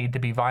feel the need to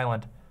be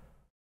violent.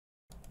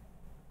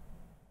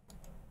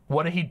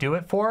 What did he do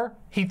it for?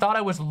 He thought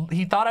I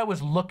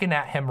was looking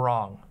at him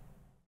wrong.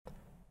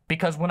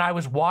 Because when I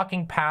was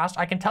walking past,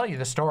 I can tell you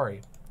the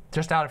story.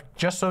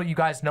 Just so you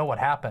guys know what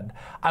happened.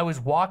 I was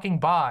walking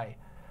by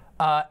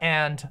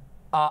and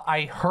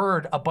I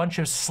heard a bunch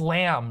of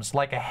slams,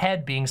 like a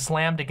head being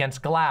slammed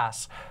against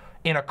glass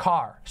in a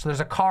car. So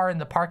there's a car in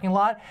the parking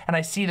lot and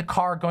I see the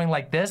car going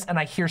like this and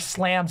I hear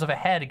slams of a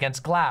head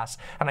against glass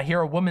and I hear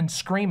a woman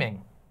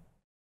screaming.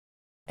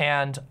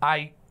 And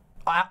I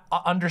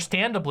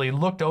understandably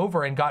looked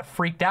over and got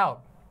freaked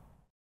out.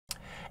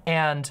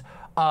 And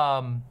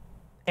I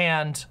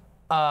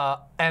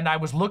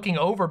was looking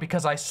over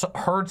because I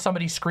heard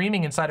somebody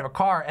screaming inside of a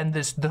car and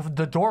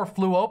the door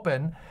flew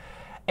open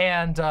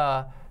and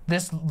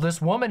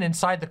this woman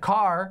inside the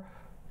car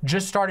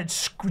just started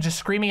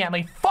screaming at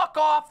me, fuck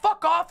off,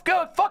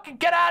 go, fucking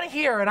get out of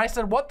here. And I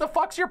said, what the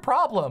fuck's your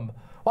problem?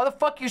 Why the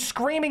fuck you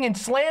screaming and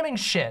slamming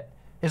shit?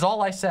 Is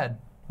all I said,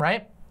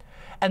 right?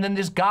 And then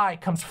this guy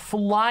comes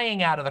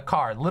flying out of the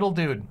car, little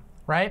dude,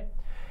 right?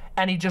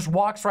 And he just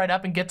walks right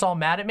up and gets all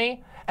mad at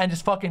me and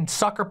just fucking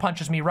sucker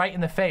punches me right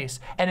in the face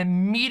and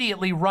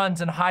immediately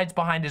runs and hides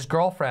behind his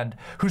girlfriend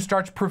who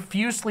starts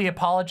profusely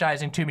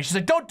apologizing to me. She's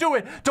like, don't do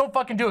it, don't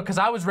fucking do it, because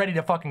I was ready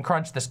to fucking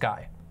crunch this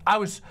guy. I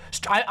was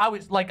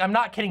like, I'm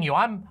not kidding you.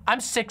 I'm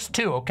 6'2",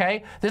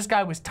 okay? This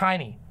guy was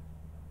tiny,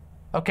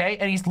 okay?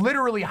 And he's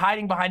literally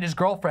hiding behind his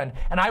girlfriend.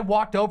 And I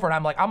walked over and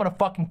I'm like, I'm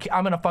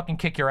gonna fucking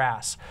kick your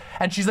ass.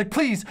 And she's like,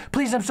 please,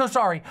 I'm so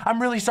sorry.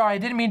 I'm really sorry. I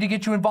didn't mean to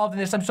get you involved in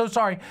this. I'm so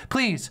sorry.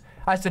 Please.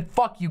 I said,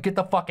 fuck you. Get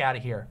the fuck out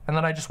of here. And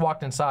then I just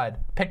walked inside,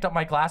 picked up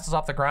my glasses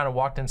off the ground and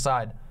walked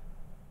inside.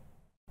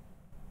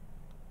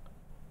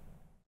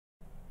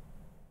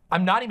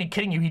 I'm not even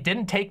kidding you. He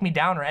didn't take me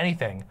down or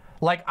anything.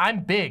 Like,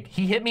 I'm big.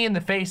 He hit me in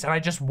the face and I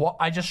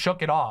just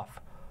shook it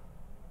off.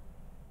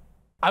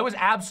 I was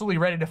absolutely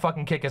ready to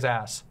fucking kick his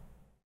ass.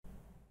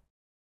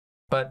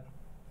 But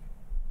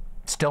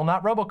still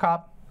not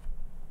RoboCop.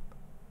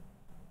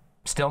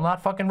 Still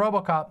not fucking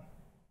RoboCop.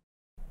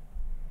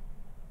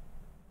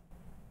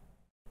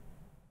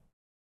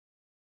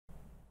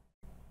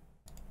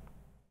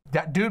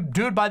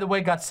 dude, by the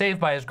way, got saved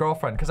by his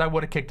girlfriend because I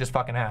would have kicked his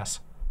fucking ass.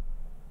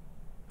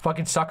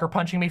 Fucking sucker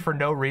punching me for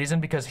no reason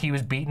because he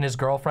was beating his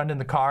girlfriend in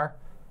the car.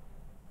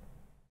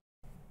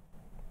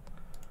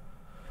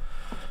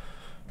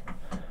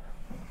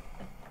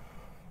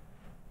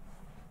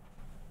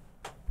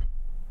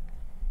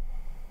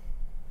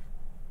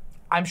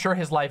 I'm sure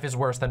his life is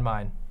worse than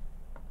mine.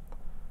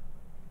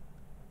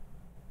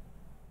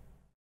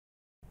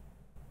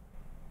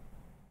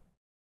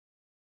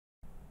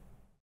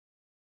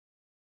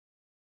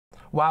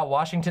 Wow,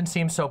 Washington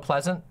seems so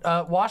pleasant.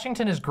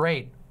 Washington is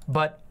great,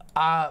 but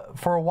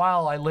for a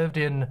while I lived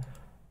in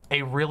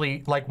a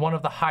really, like, one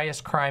of the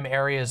highest crime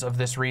areas of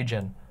this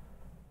region.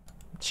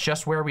 It's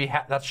just where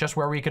that's just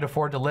where we could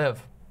afford to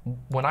live.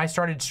 When I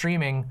started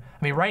streaming,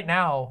 I mean, right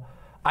now,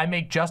 I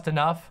make just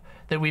enough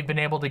that we've been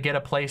able to get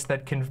a place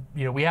that can,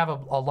 you know, we have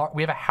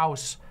a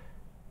house,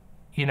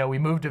 you know, we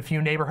moved a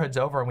few neighborhoods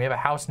over and we have a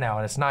house now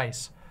and it's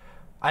nice.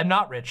 I'm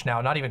not rich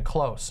now, not even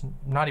close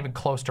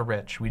to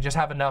rich. We just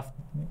have enough,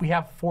 we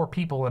have 4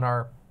 people in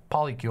our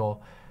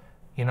polycule.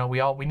 You know,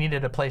 we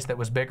needed a place that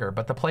was bigger,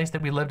 but the place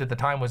that we lived at the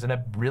time was in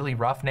a really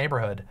rough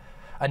neighborhood.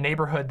 A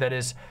neighborhood that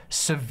is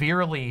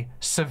severely,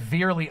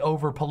 severely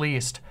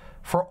over-policed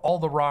for all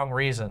the wrong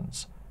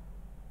reasons.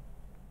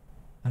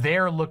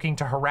 They're looking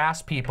to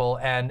harass people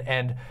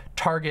and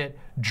target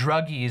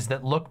druggies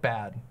that look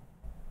bad.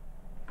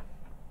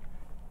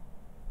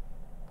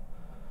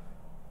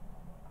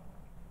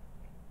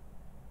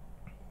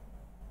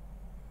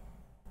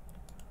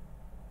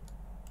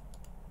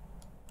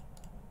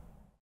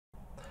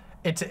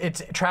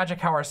 It's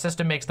tragic how our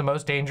system makes the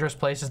most dangerous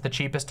places the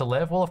cheapest to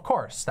live. Well, of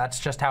course, that's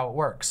just how it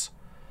works.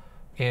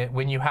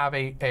 When you have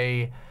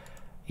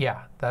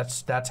yeah,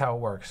 that's how it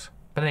works.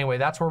 But anyway,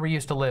 that's where we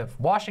used to live.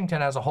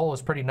 Washington as a whole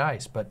is pretty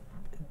nice, but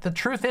the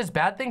truth is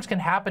bad things can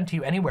happen to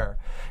you anywhere.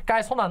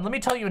 Guys, hold on, let me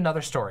tell you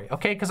another story,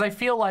 okay? Because I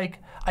feel like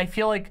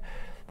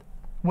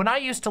when I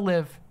used to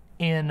live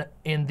in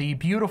the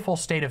beautiful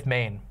state of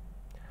Maine,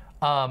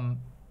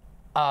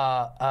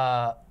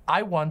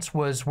 I once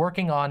was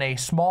working on a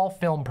small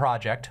film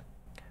project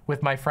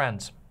with my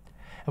friends.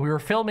 And we were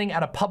filming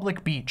at a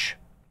public beach.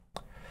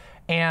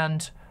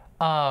 And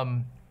my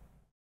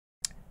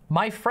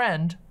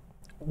friend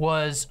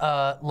was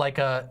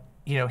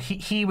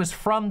he was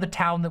from the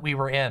town that we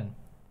were in.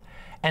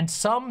 And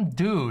some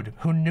dude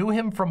who knew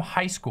him from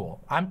high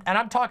school,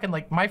 I'm talking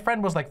like, my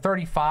friend was like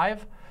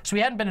 35, so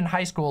he hadn't been in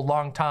high school a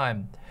long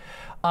time.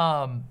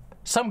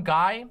 Some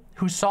guy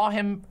who saw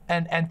him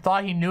and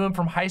thought he knew him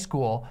from high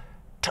school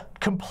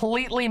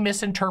completely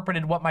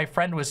misinterpreted what my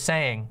friend was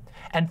saying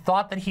and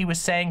thought that he was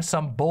saying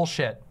some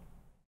bullshit.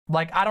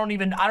 Like, I don't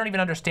even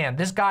understand.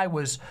 This guy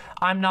was,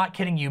 I'm not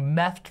kidding you,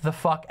 methed the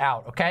fuck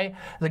out, okay?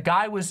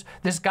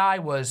 This guy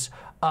was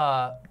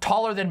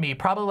taller than me,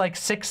 probably like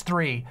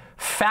 6'3",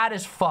 fat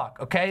as fuck,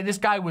 okay? This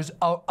guy was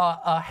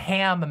a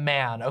ham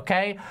man,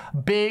 okay?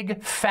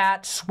 Big,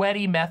 fat,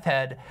 sweaty meth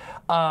head,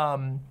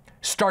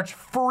 starts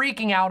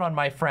freaking out on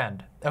my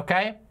friend,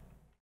 okay?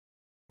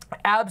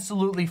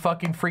 Absolutely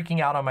fucking freaking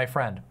out on my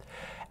friend.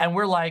 And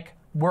we're like,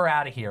 we're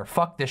out of here.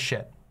 Fuck this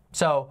shit.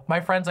 So my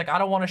friend's like, I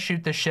don't want to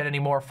shoot this shit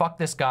anymore. Fuck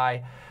this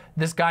guy.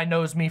 This guy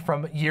knows me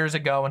from years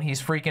ago and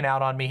he's freaking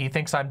out on me. He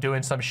thinks I'm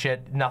doing some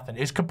shit. Nothing.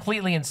 It's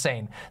completely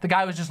insane. The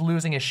guy was just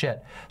losing his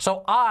shit.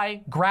 So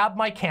I grab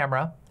my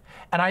camera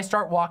and I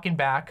start walking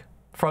back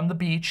from the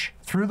beach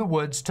through the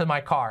woods to my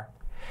car.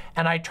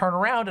 And I turn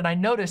around and I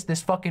notice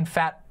this fucking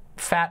fat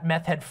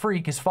meth head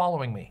freak is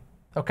following me.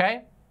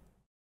 Okay?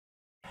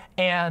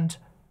 And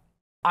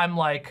I'm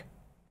like,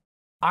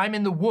 I'm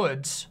in the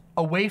woods,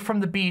 away from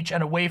the beach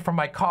and away from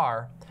my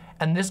car,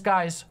 and this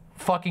guy's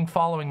fucking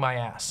following my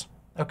ass,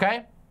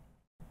 okay?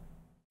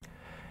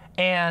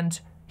 And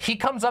he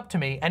comes up to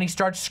me and he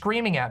starts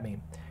screaming at me.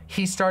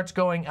 He starts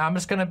going, I'm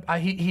just gonna,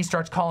 he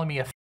starts calling me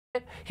a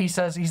faggot. He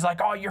says, he's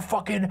like, oh, you're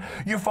fucking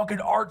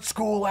art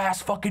school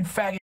ass fucking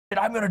faggot.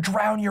 I'm gonna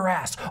drown your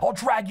ass. I'll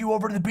drag you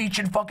over to the beach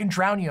and fucking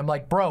drown you. I'm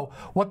like, bro,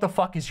 what the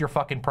fuck is your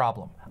fucking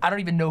problem? I don't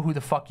even know who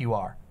the fuck you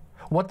are.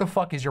 What the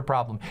fuck is your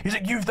problem? He's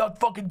like, you don't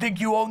fucking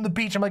think you own the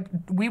beach. I'm like,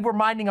 we were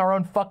minding our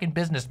own fucking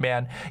business,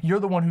 man.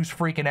 You're the one who's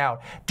freaking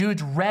out.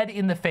 Dude's red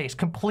in the face,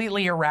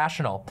 completely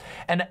irrational.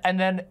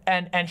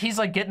 And he's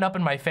like getting up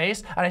in my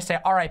face, and I say,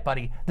 all right,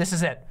 buddy, this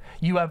is it.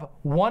 You have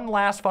one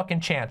last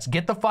fucking chance.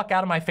 Get the fuck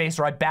out of my face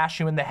or I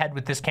bash you in the head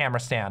with this camera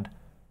stand.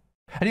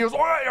 And he goes, all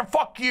right,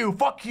 fuck you,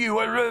 fuck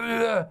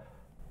you.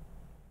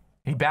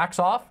 He backs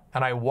off,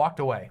 and I walked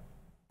away.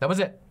 That was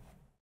it.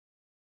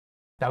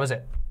 That was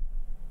it.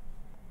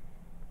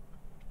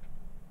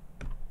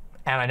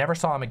 And I never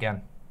saw him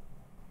again.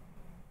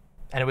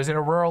 And it was in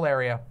a rural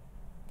area,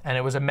 and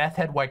it was a meth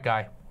head white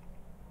guy.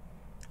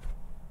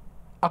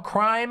 A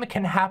crime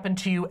can happen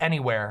to you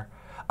anywhere.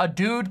 A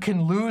dude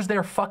can lose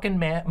their fucking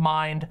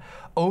mind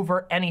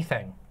over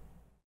anything.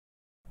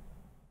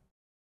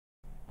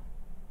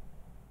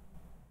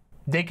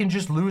 They can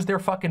just lose their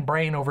fucking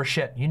brain over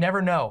shit. You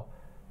never know.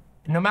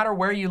 No matter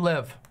where you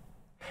live.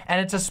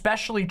 And it's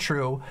especially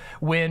true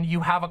when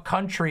you have a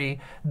country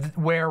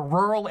where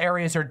rural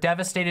areas are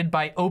devastated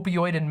by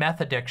opioid and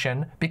meth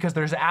addiction because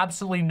there's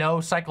absolutely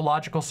no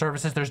psychological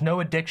services, there's no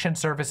addiction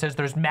services,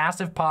 there's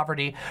massive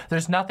poverty,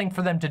 there's nothing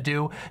for them to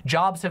do.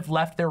 Jobs have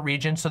left their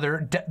region, so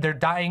they're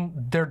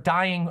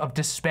dying of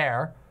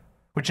despair,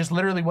 which is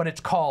literally what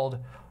it's called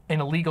in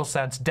a legal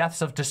sense,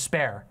 deaths of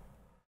despair.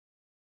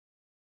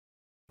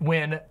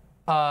 When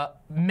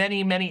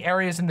many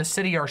areas in the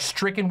city are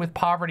stricken with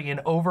poverty and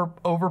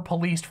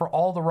over-policed for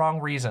all the wrong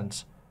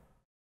reasons.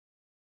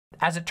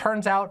 As it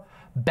turns out,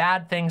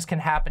 bad things can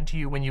happen to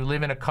you when you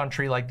live in a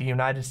country like the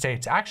United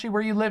States, actually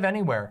where you live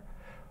anywhere.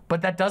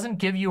 But that doesn't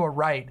give you a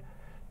right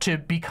to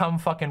become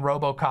fucking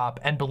RoboCop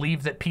and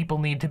believe that people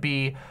need to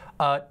be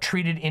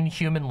treated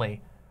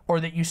inhumanly, or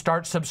that you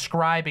start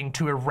subscribing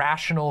to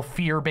irrational,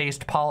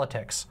 fear-based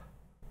politics.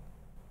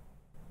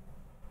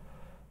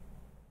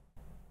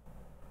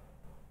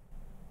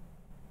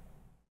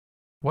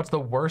 What's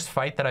the worst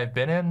fight that I've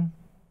been in?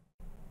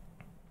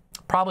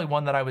 Probably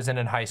one that I was in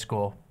high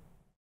school.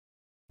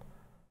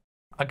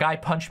 A guy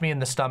punched me in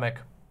the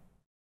stomach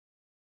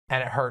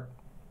and it hurt.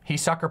 He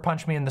sucker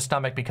punched me in the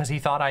stomach because he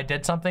thought I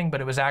did something, but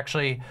it was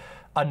actually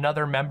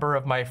another member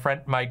of my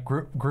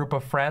group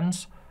of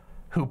friends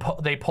who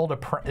they pulled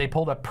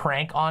a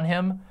prank on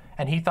him,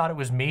 and he thought it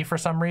was me for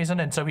some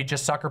reason, and so he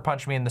just sucker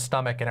punched me in the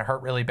stomach and it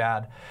hurt really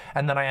bad.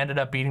 And then I ended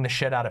up beating the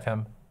shit out of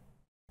him.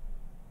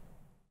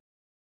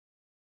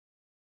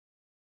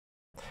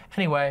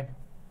 Anyway.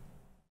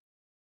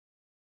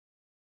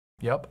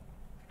 Yep.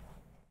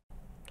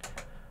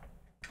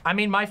 I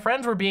mean, my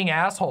friends were being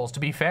assholes, to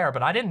be fair,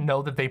 but I didn't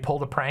know that they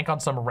pulled a prank on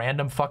some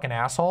random fucking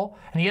asshole,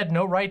 and he had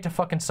no right to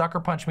fucking sucker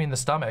punch me in the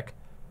stomach.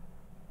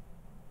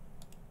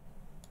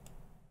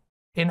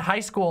 In high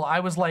school, I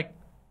was a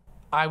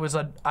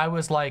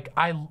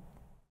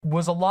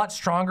lot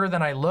stronger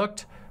than I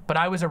looked, but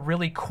I was a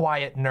really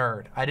quiet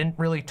nerd. I didn't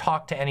really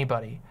talk to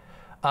anybody.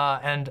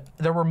 And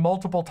there were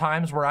multiple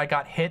times where I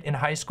got hit in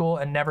high school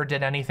and never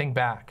did anything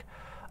back.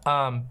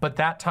 But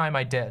that time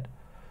I did.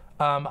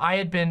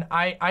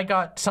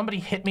 Somebody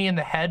hit me in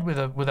the head with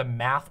a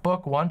math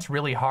book once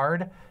really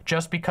hard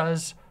just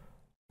because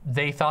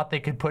they thought they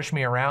could push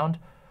me around.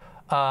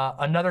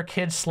 Another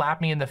kid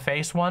slapped me in the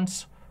face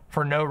once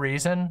for no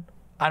reason.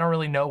 I don't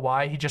really know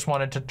why. He just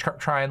wanted to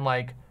try and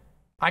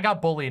I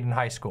got bullied in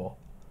high school.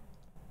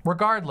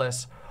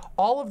 Regardless,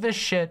 all of this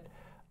shit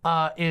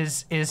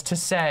is to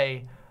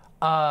say,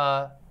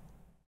 all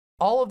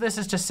of this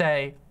is to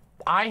say,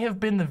 I have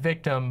been the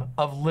victim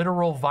of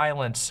literal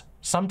violence,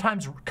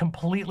 sometimes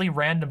completely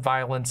random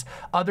violence,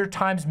 other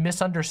times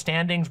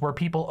misunderstandings where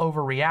people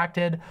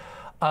overreacted,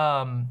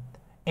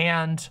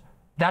 and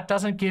that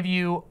doesn't give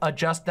you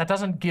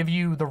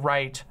the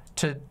right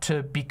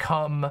to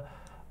become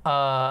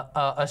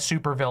a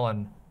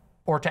supervillain,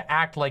 or to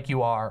act like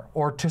you are,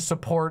 or to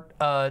support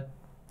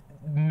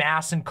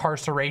mass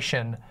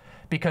incarceration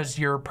because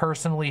you're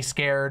personally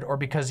scared or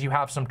because you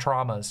have some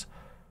traumas.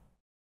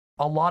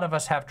 A lot of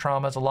us have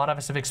traumas. A lot of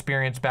us have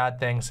experienced bad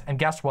things. And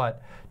guess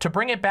what? To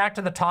bring it back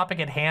to the topic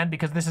at hand,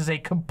 because this is a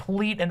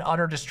complete and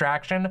utter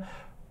distraction,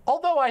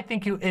 although I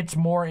think it's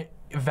more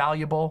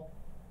valuable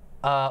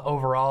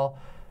overall,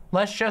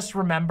 let's just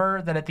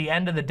remember that at the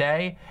end of the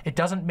day, it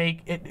doesn't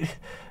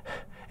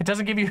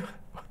give you...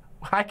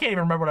 I can't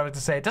even remember what I was to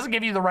say. It doesn't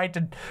give you the right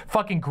to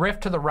fucking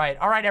grift to the right.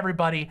 All right,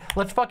 everybody,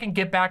 let's fucking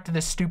get back to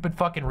this stupid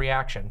fucking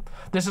reaction.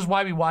 This is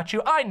why we watch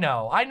you. I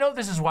know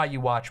this is why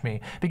you watch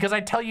me, because I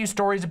tell you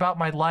stories about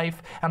my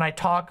life and I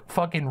talk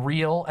fucking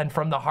real and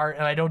from the heart,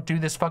 and I don't do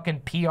this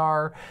fucking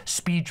PR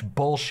speech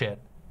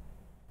bullshit.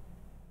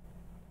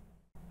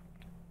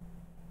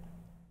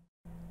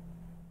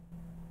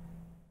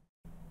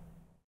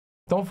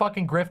 Don't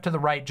fucking grift to the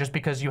right just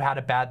because you had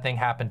a bad thing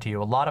happen to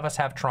you. A lot of us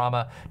have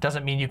trauma.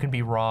 Doesn't mean you can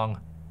be wrong.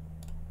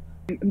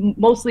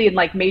 Mostly in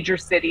major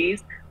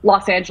cities.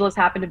 Los Angeles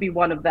happened to be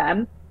one of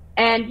them.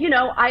 And,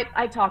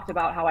 I talked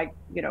about how I,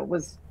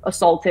 was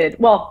assaulted.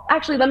 Well,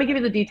 actually, let me give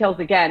you the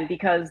details again,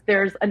 because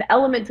there's an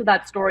element to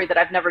that story that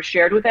I've never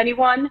shared with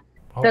anyone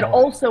that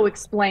also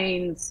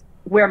explains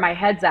where my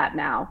head's at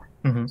now.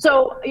 Mm-hmm.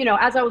 So,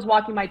 as I was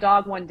walking my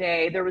dog one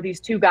day, there were these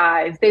two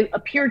guys. They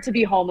appeared to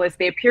be homeless.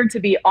 They appeared to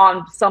be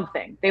on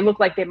something. They looked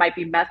like they might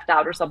be methed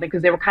out or something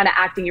because they were kind of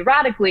acting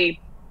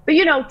erratically. But,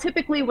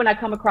 typically when I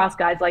come across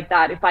guys like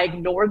that, if I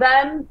ignore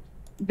them,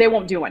 they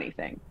won't do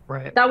anything.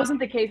 Right. That wasn't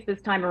the case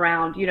this time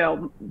around.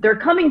 They're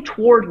coming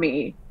toward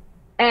me,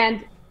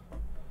 and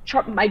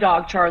my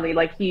dog, Charlie,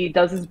 he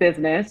does his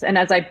business. And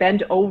as I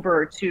bend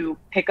over to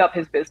pick up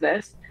his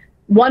business,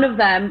 one of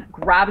them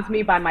grabs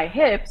me by my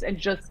hips and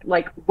just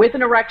with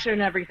an erection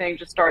and everything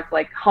just starts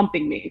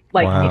humping me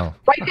wow.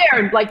 right there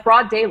in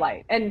broad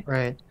daylight. And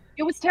right.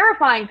 It was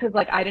terrifying because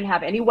I didn't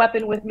have any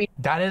weapon with me.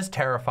 That is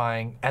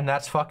terrifying, and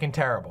that's fucking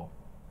terrible.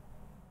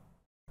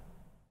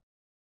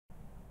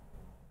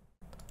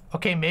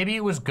 Okay, maybe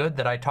it was good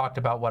that I talked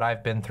about what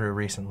I've been through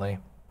recently.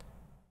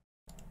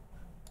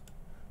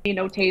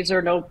 No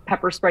taser, no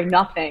pepper spray,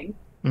 nothing.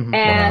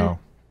 Mm-hmm.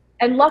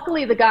 And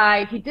luckily the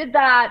guy, he did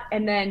that,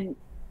 and then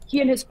he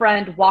and his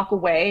friend walk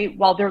away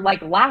while they're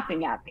like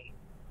laughing at me.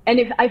 And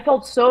if I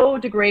felt so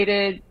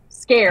degraded,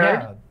 scared.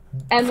 Yeah.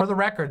 And for the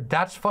record,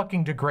 that's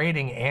fucking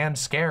degrading and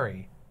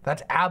scary.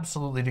 That's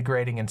absolutely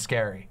degrading and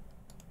scary.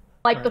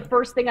 like the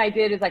first thing I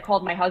did is I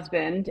called my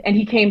husband, and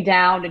he came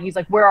down and he's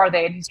like, "Where are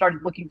they?" And he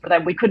started looking for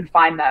them. We couldn't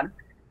find them.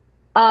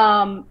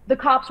 The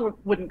cops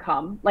wouldn't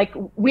come. Like,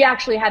 we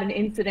actually had an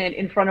incident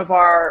in front of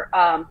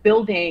our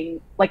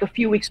building like a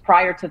few weeks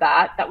prior to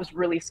that. That was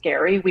really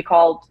scary. We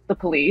called the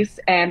police,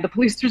 and the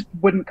police just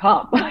wouldn't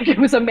come. Like, it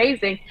was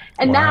amazing.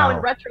 And now in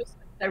retrospect,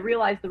 I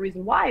realized the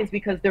reason why is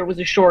because there was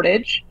a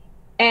shortage.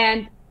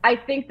 And I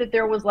think that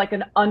there was like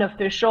an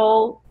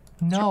unofficial...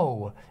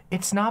 No,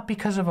 it's not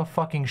because of a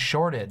fucking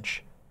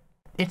shortage.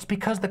 It's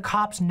because the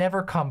cops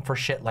never come for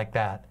shit like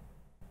that.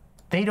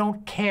 They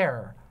don't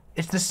care.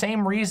 It's the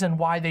same reason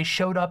why they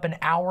showed up an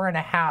hour and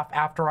a half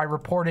after I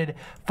reported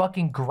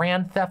fucking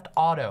Grand Theft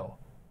Auto.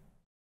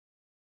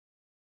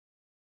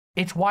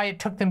 It's why it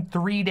took them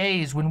 3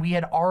 days when we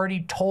had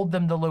already told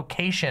them the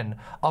location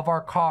of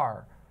our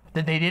car,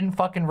 that they didn't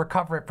fucking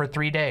recover it for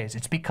 3 days.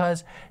 It's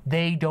because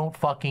they don't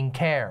fucking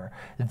care.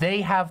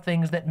 They have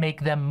things that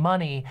make them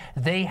money.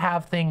 They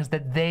have things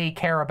that they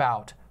care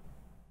about.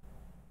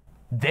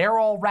 They're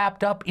all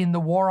wrapped up in the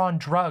war on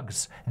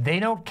drugs. They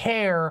don't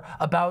care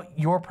about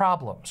your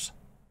problems.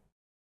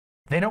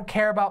 They don't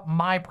care about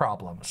my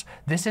problems.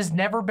 This has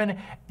never been,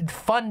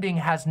 funding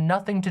has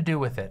nothing to do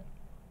with it.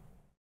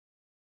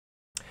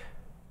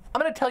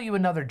 I'm gonna tell you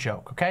another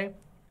joke, okay?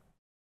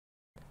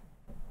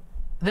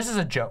 This is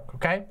a joke,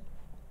 okay?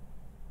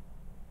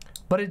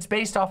 But it's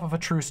based off of a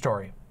true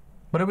story.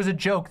 But it was a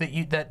joke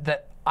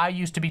that I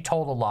used to be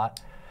told a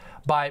lot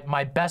by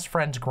my best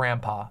friend's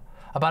grandpa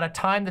about a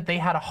time that they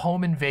had a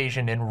home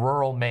invasion in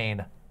rural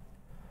Maine.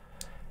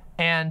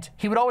 And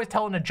he would always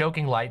tell in a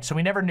joking light, so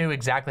we never knew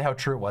exactly how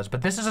true it was.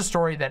 But this is a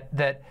story this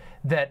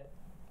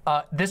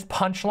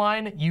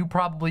punchline, you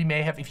probably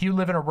may have, if you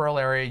live in a rural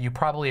area, you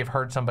probably have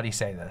heard somebody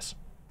say this.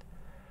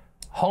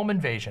 Home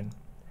invasion.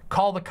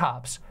 Call the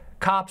cops.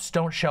 Cops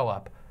don't show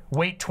up.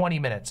 Wait 20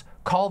 minutes.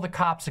 Call the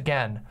cops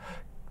again.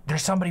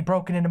 There's somebody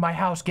broken into my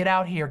house. Get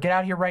out here. Get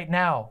out here right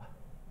now.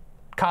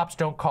 Cops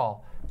don't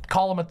call.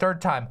 Call him a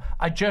third time.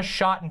 I just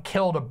shot and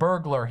killed a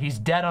burglar. He's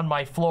dead on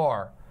my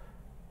floor.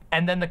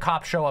 And then the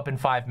cops show up in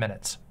 5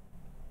 minutes.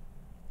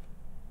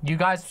 You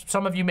guys,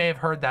 some of you may have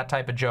heard that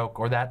type of joke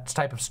or that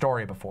type of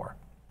story before.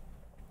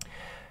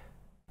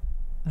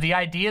 The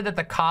idea that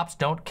the cops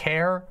don't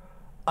care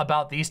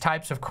about these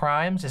types of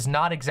crimes is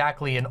not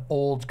exactly an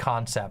old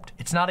concept.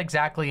 It's not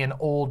exactly an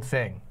old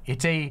thing.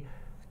 It's a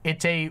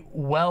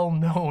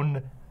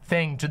well-known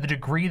thing to the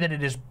degree that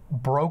it is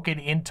broken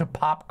into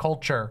pop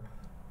culture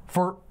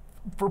for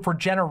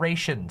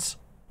generations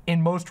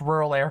in most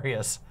rural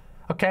areas,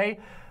 okay?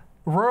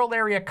 Rural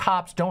area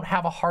cops don't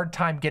have a hard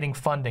time getting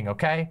funding,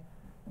 okay?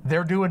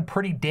 They're doing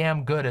pretty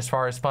damn good as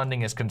far as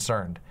funding is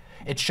concerned.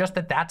 It's just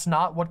that that's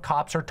not what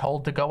cops are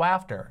told to go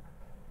after,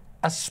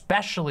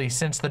 especially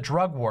since the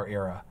drug war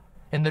era.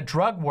 In the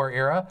drug war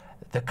era,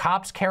 the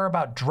cops care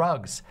about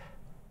drugs.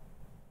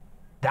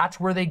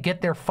 That's where they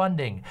get their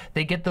funding.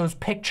 They get those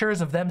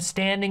pictures of them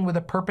standing with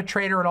a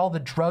perpetrator and all the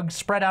drugs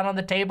spread out on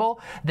the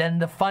table. Then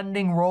the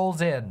funding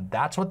rolls in.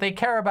 That's what they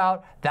care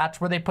about. That's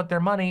where they put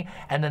their money.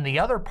 And then the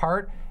other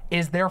part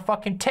is their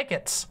fucking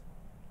tickets.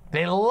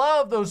 They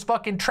love those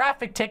fucking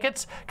traffic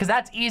tickets because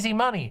that's easy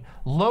money.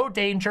 Low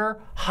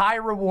danger, high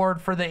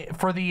reward for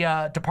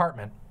the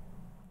department.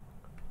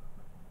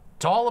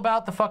 It's all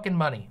about the fucking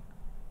money.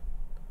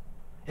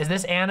 Is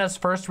this Anna's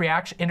first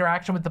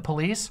interaction with the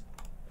police?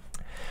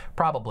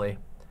 Probably.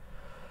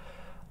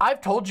 I've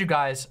told you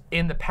guys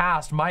in the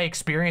past my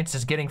experience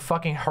is getting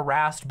fucking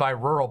harassed by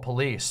rural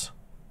police.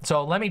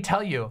 So let me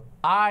tell you,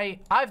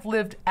 I've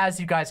lived, as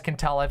you guys can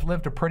tell, I've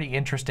lived a pretty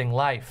interesting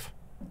life.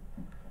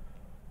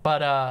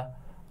 But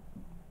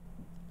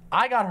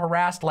I got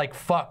harassed like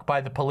fuck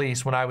by the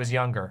police when I was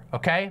younger,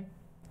 okay?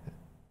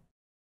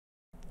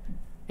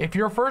 If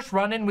your first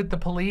run-in with the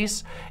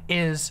police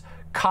is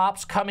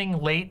cops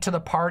coming late to the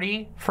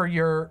party for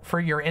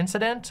your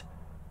incident,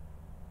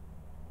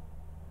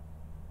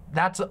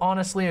 that's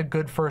honestly a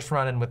good first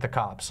run-in with the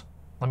cops,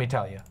 let me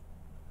tell you.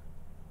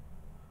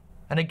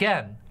 And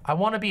again, I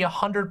want to be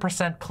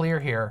 100% clear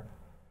here.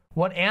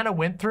 What Anna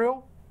went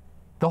through,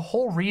 the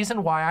whole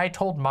reason why I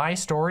told my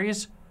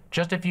stories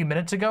just a few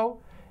minutes ago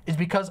is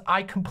because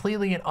I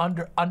completely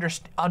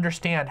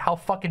understand how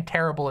fucking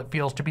terrible it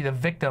feels to be the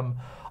victim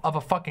of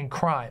a fucking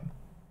crime.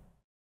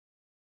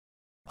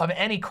 Of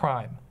any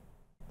crime,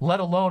 let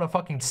alone a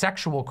fucking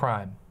sexual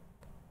crime.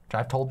 Which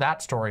I've told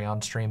that story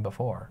on stream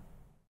before.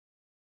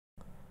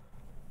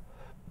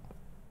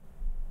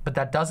 But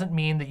that doesn't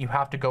mean that you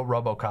have to go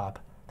RoboCop.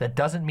 That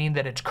doesn't mean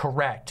that it's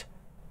correct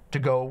to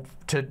go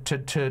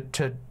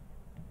to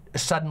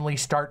suddenly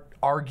start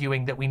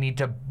arguing that we need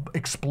to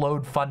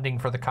explode funding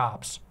for the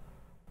cops.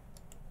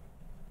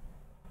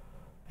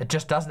 It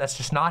just doesn't, that's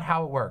just not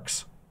how it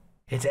works.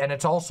 It's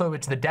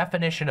the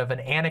definition of an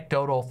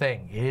anecdotal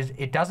thing.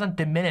 It doesn't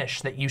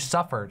diminish that you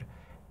suffered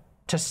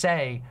to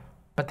say,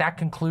 but that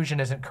conclusion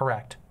isn't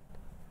correct.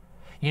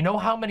 You know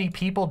how many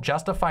people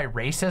justify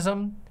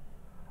racism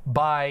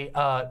by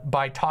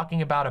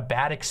talking about a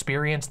bad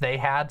experience they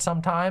had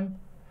sometime?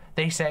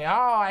 They say, oh,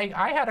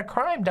 I had a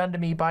crime done to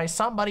me by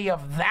somebody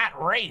of that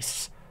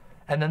race.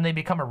 And then they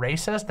become a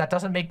racist? That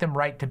doesn't make them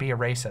right to be a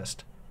racist.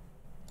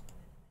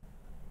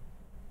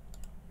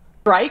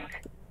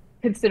 Strike,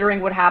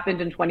 considering what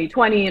happened in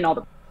 2020 and all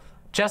the...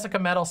 Jessica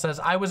Metal says,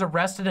 I was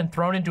arrested and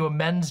thrown into a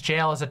men's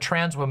jail as a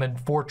trans woman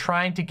for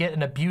trying to get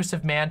an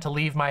abusive man to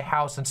leave my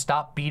house and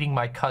stop beating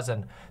my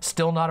cousin.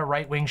 Still not a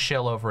right-wing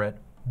shill over it.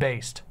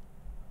 Based.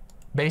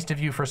 Based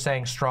of you for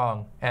saying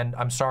strong. And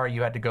I'm sorry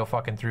you had to go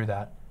fucking through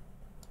that.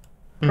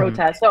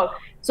 Protest.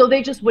 So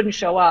they just wouldn't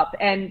show up.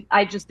 And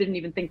I just didn't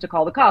even think to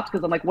call the cops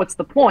because I'm like, what's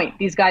the point?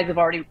 These guys have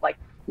already like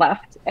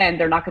left and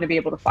they're not going to be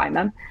able to find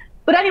them.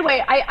 But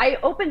anyway, I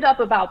opened up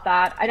about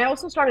that. And I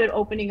also started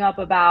opening up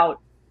about,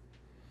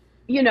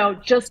 you know,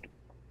 just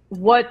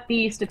what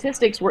the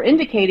statistics were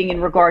indicating in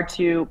regard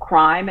to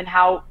crime and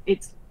how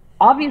it's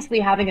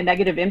obviously having a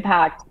negative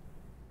impact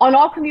on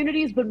all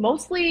communities, but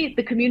mostly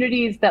the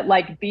communities that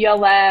like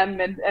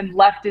BLM and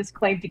leftists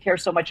claim to care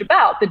so much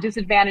about, the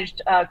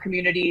disadvantaged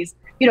communities.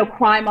 You know,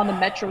 crime on the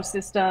metro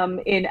system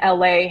in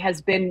LA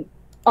has been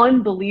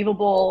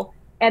unbelievable.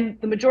 And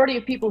the majority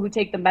of people who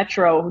take the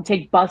metro, who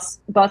take buses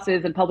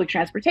and public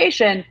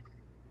transportation,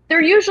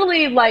 they're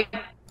usually like...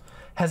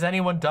 Has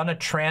anyone done a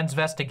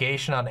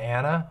transvestigation on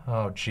Anna?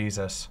 Oh,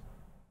 Jesus.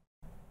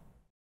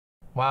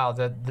 Wow,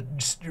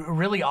 just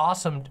really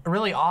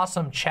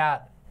awesome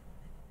chat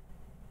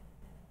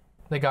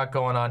they got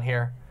going on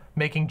here.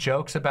 Making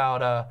jokes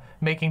about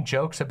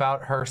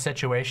her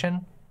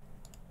situation.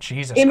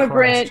 Jesus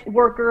Immigrant Christ.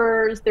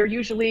 workers, they're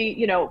usually,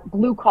 you know,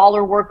 blue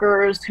collar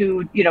workers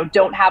who, you know,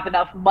 don't have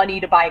enough money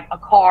to buy a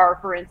car,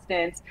 for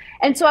instance.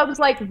 And so I was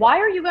like, why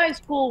are you guys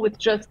cool with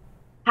just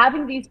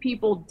having these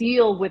people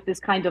deal with this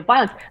kind of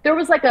violence? There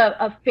was like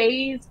a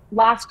phase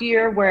last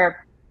year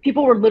where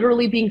people were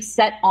literally being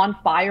set on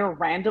fire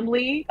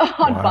randomly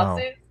on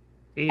buses.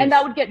 Jeez. And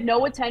that would get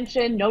no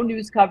attention, no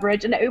news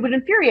coverage, and it would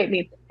infuriate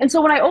me. And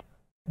so when I...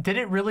 Did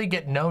it really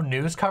get no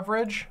news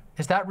coverage?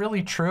 Is that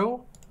really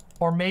true?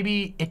 Or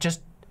maybe it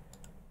just...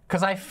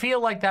 Because I feel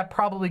like that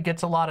probably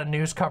gets a lot of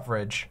news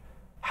coverage.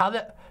 How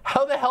the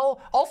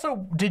hell...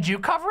 Also, did you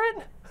cover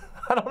it?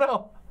 I don't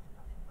know.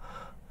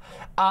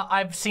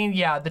 I've seen,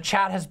 yeah, the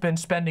chat has been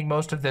spending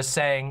most of this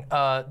saying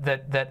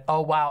that,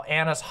 oh, wow,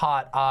 Anna's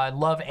hot. I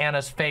love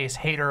Anna's face,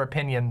 hate her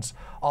opinions,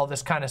 all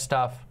this kind of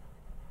stuff.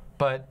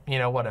 But, you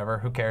know, whatever,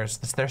 who cares?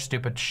 It's their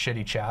stupid,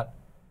 shitty chat.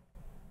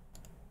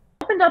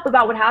 Opened up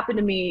about what happened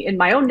to me in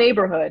my own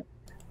neighborhood.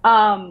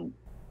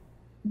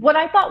 What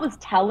I thought was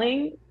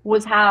telling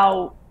was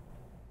how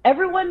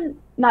everyone,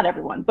 not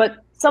everyone, but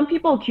some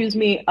people accuse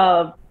me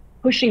of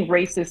pushing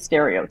racist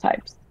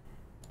stereotypes.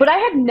 But I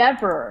had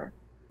never,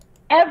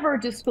 ever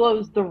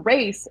disclosed the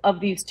race of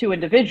these two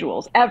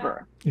individuals,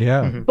 ever.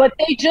 Yeah. But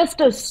they just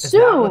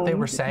assumed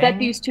that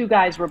these two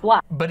guys were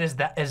black. But is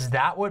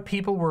that what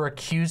people were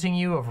accusing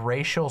you of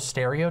racial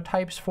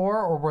stereotypes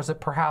for? Or was it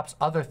perhaps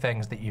other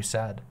things that you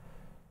said?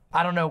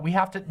 I don't know. We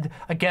have to,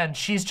 again,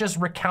 she's just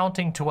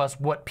recounting to us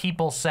what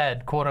people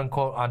said, quote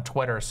unquote, on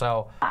Twitter.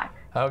 So,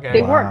 okay.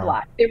 They weren't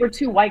black. They were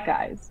two white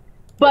guys.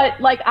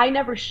 But like, I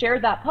never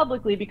shared that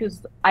publicly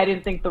because I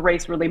didn't think the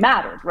race really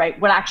mattered, right?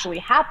 What actually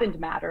happened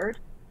mattered.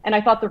 And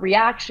I thought the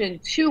reaction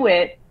to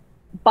it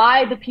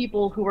by the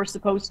people who were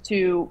supposed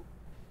to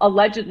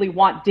allegedly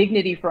want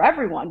dignity for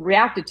everyone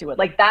reacted to it.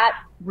 Like, that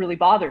really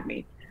bothered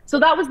me. So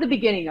that was the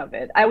beginning of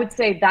it. I would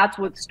say that's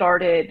what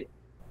started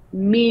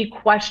me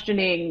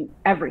questioning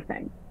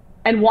everything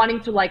and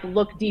wanting to like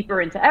look deeper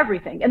into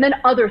everything. And then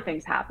other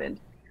things happened.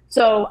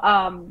 So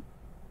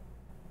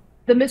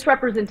the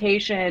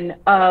misrepresentation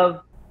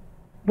of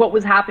what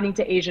was happening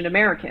to Asian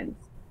Americans.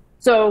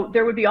 So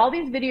there would be all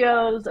these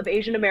videos of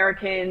Asian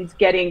Americans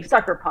getting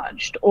sucker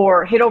punched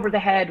or hit over the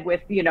head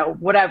with, you know,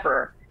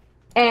 whatever.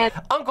 And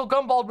Uncle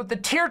Gumbald with the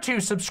tier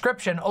 2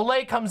 subscription.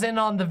 Olay comes in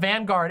on the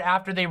Vanguard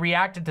after they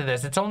reacted to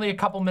this. It's only a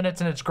couple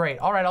minutes and it's great.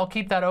 All right, I'll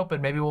keep that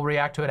open. Maybe we'll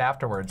react to it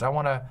afterwards. I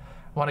want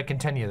to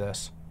continue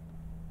this.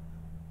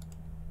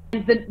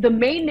 The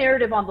main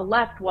narrative on the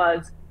left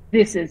was,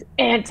 this is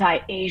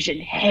anti-Asian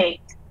hate.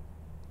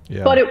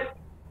 Yeah.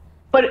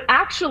 But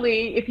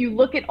actually, if you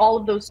look at all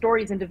of those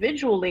stories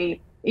individually,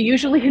 it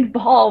usually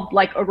involved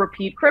like a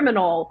repeat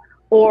criminal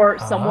or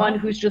someone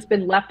who's just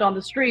been left on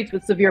the streets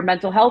with severe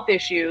mental health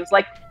issues.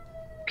 Like,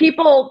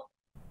 people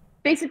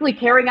basically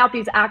carrying out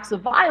these acts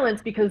of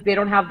violence because they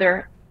don't have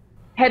their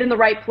head in the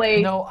right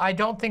place. No, I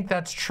don't think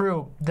that's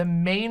true. The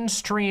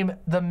mainstream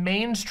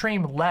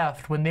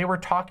left, when they were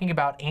talking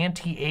about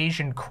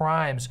anti-Asian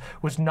crimes,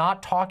 was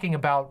not talking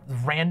about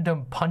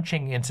random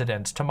punching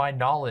incidents, to my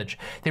knowledge.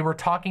 They were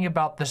talking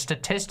about the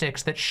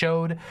statistics that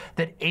showed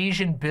that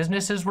Asian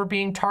businesses were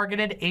being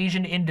targeted,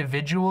 Asian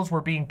individuals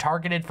were being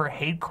targeted for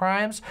hate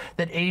crimes,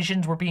 that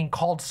Asians were being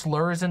called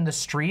slurs in the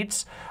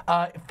streets,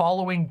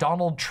 following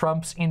Donald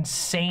Trump's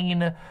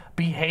insane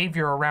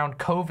behavior around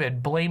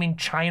COVID, blaming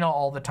China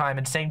all the time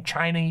and saying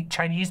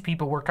Chinese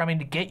people were coming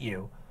to get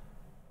you.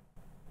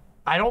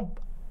 I don't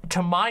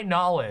to my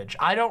knowledge,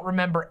 I don't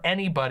remember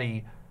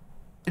anybody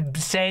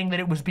saying that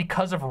it was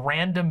because of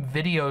random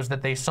videos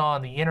that they saw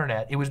on the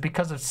internet. It was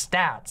because of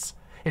stats.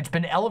 It's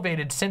been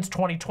elevated since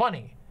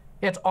 2020.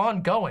 It's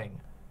ongoing.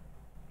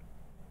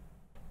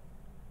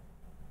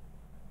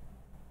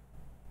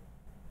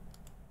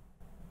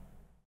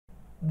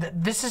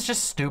 This is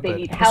just stupid. They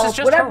need This help, is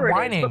just whatever her it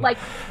whining. is. But like,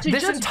 to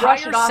This just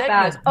brush it off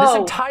as, this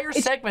entire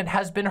segment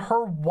has been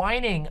her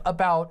whining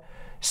about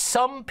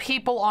some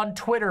people on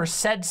Twitter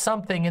said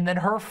something and then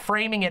her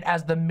framing it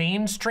as the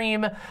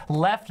mainstream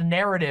left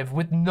narrative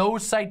with no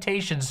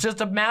citations,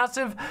 just a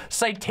massive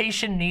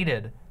citation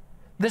needed.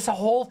 This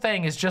whole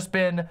thing has just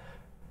been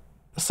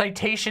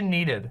citation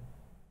needed.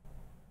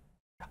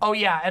 Oh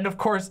yeah, and of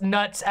course,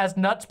 Nuts, as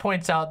Nuts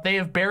points out, they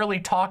have barely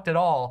talked at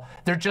all.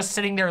 They're just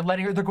sitting there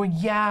letting her, they're going,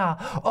 yeah,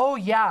 oh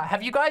yeah.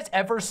 Have you guys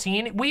ever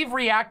seen, we've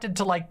reacted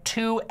to like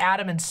 2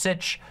 Adam and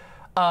Sitch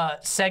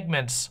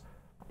segments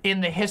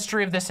in the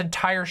history of this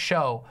entire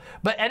show.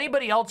 But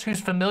anybody else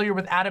who's familiar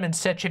with Adam and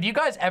Sitch, have you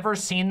guys ever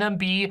seen them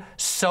be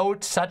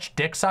such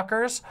dick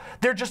suckers?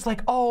 They're just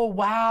like, oh,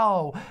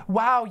 wow,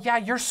 yeah,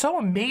 you're so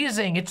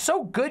amazing. It's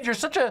so good. You're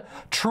such a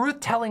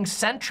truth-telling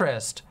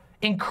centrist.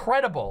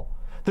 Incredible.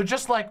 They're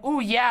just like,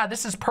 ooh, yeah,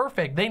 this is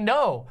perfect. They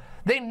know.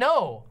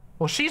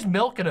 Well, she's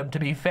milking them, to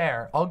be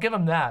fair. I'll give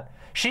them that.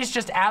 She's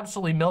just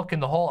absolutely milking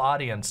the whole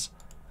audience.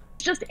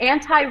 Just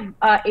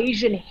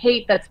anti-Asian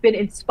hate that's been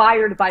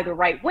inspired by the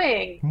right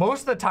wing.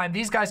 Most of the time,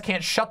 these guys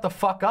can't shut the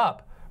fuck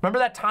up. Remember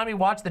that time we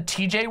watched the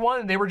TJ one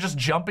and they were just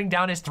jumping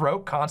down his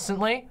throat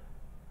constantly?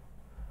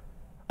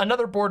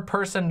 Another bored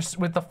person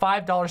with the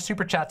 $5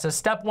 super chat says,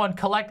 step 1,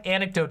 collect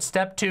anecdotes.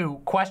 Step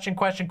 2, question.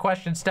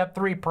 Step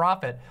 3,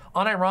 profit.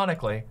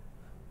 Unironically.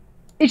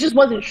 It just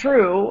wasn't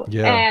true.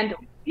 Yeah. And,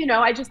 you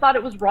know, I just thought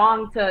it was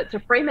wrong to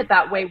frame it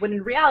that way, when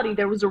in reality,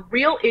 there was a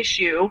real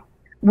issue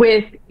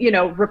with, you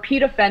know,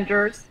 repeat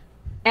offenders,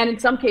 and in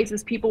some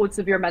cases, people with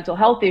severe mental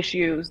health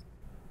issues,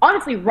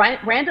 honestly,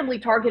 randomly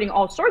targeting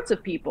all sorts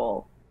of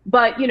people.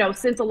 But, you know,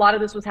 since a lot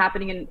of this was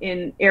happening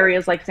in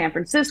areas like San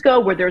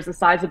Francisco, where there's a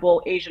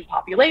sizable Asian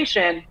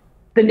population,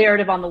 the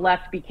narrative on the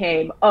left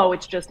became, oh,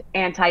 it's just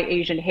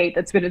anti-Asian hate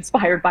that's been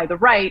inspired by the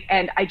right.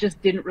 And I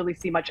just didn't really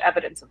see much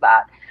evidence of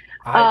that.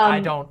 I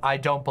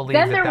don't believe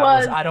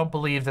I don't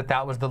believe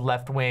that was the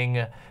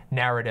left-wing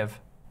narrative.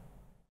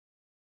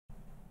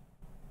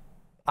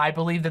 I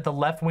believe that the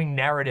left-wing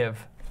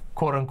narrative,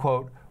 quote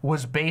unquote,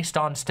 was based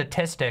on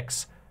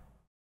statistics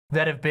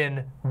that have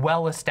been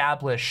well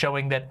established,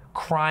 showing that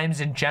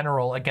crimes in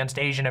general against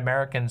Asian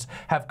Americans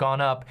have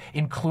gone up,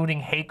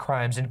 including hate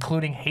crimes,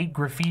 including hate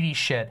graffiti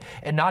shit,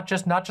 and not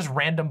just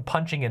random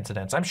punching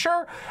incidents. I'm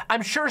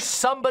sure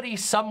somebody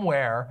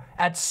somewhere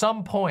at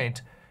some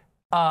point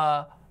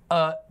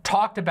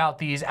talked about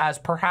these as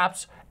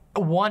perhaps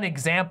one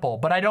example,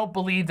 but I don't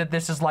believe that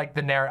this is like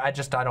the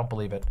narrative. I don't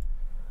believe it.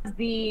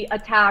 The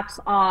attacks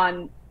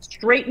on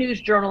straight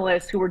news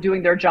journalists who were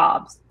doing their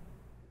jobs.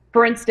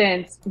 For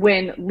instance,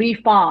 when Li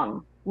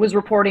Fang was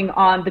reporting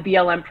on the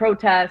BLM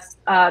protests,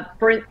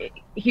 when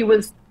he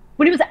was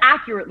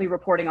accurately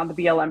reporting on the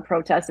BLM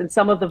protests and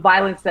some of the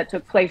violence that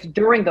took place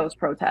during those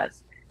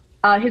protests,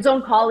 his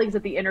own colleagues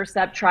at The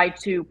Intercept tried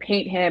to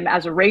paint him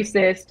as a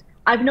racist.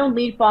 I've known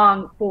Li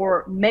Fang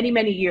for many,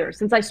 many years,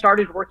 since I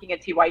started working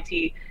at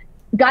TYT.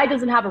 Guy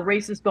doesn't have a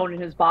racist bone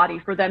in his body.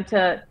 For them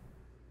to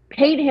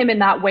paint him in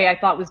that way, I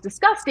thought was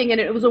disgusting, and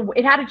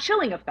it had a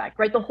chilling effect,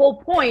 right? The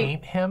whole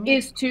point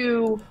is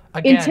to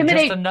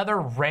intimidate. Just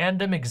another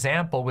random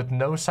example with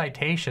no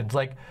citations.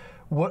 Like,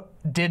 what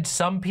did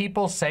some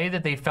people say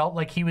that they felt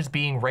like he was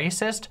being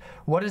racist?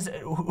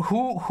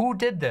 Who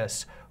did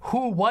this?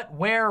 Who, what,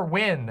 where,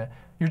 when?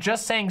 You're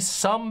just saying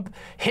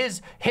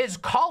his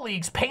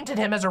colleagues painted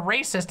him as a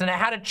racist and it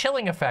had a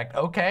chilling effect.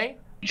 Okay.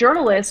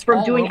 Journalists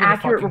from doing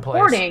accurate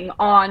reporting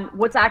on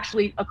what's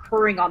actually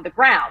occurring on the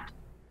ground.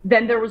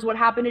 Then there was what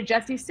happened to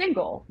Jesse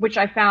Singal, which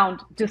I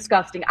found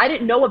disgusting. I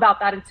didn't know about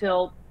that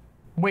until...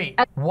 Wait,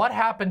 what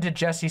happened to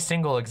Jesse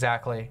Singal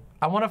exactly?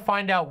 I want to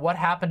find out what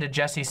happened to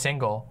Jesse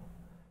Singal.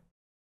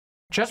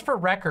 Just for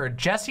record,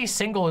 Jesse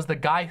Singal is the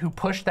guy who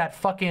pushed that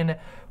fucking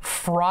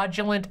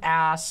fraudulent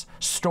ass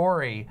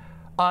story.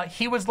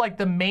 He was like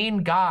the main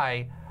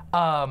guy.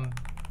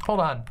 Hold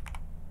on.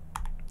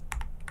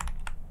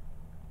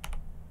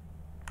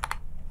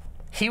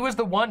 He was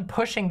the one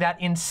pushing that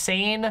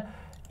insane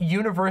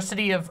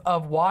University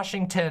of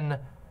Washington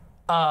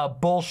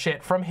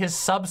bullshit from his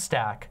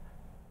Substack.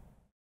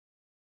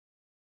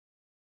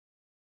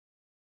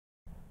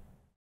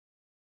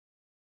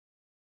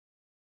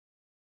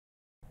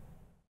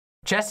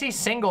 Jesse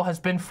Singal has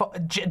been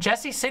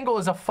Jesse Singal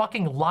is a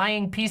fucking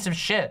lying piece of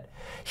shit.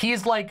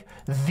 He's like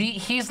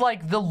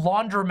the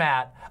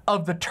laundromat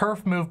of the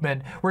TERF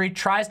movement, where he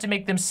tries to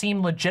make them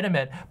seem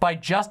legitimate by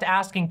just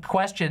asking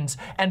questions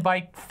and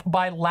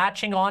by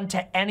latching on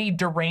to any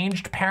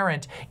deranged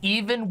parent,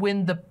 even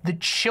when the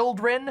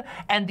children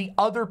and the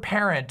other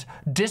parent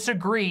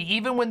disagree.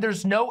 Even when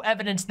there's no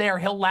evidence there,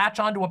 he'll latch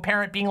onto a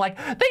parent being like,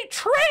 they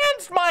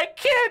transed my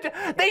kid!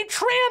 They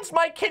transed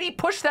my kid! He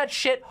pushed that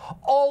shit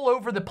all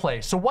over the place.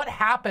 Okay, so what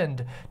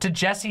happened to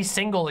Jesse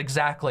Singal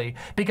exactly?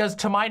 Because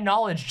to my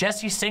knowledge,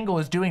 Jesse Singal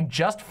is doing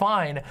just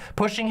fine,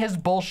 pushing his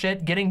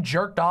bullshit, getting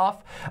jerked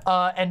off,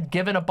 and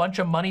given a bunch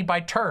of money by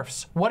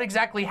TERFs. What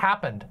exactly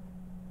happened?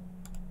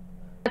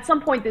 At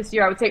some point this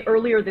year, I would say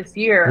earlier this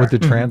year. With the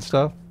trans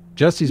stuff?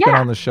 Jesse's been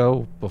on the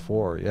show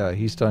before. Yeah,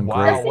 he's done great.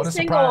 Wow, what a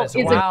surprise.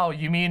 Wow,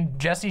 you mean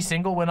Jesse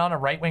Singal went on a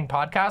right-wing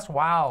podcast?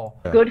 Wow.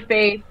 Good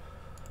faith.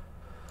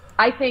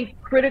 I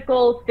think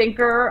critical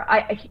thinker.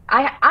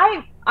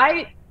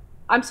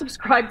 I'm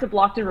subscribed to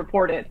Blocked and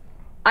Reported.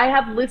 I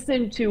have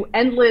listened to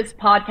endless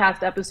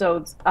podcast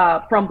episodes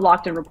from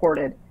Blocked and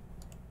Reported.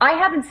 I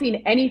haven't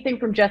seen anything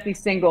from Jesse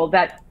Singal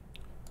that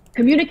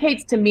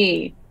communicates to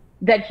me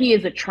that he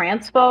is a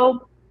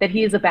transphobe, that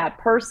he is a bad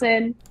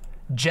person.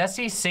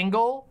 Jesse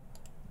Singal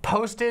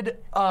posted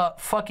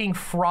fucking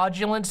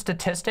fraudulent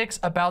statistics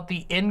about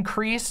the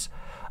increase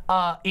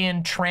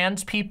in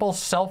trans people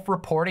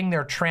self-reporting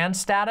their trans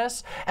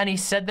status, and he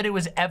said that it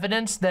was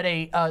evidence that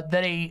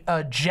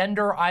a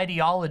gender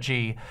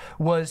ideology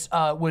was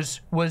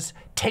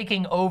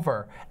taking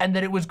over, and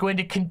that it was going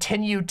to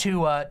continue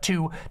to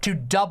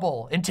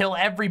double until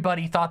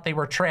everybody thought they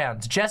were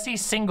trans. Jesse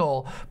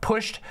Singal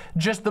pushed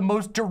just the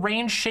most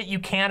deranged shit you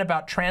can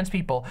about trans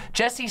people.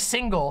 Jesse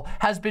Singal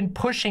has been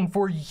pushing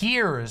for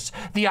years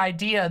the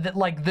idea that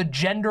like the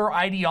gender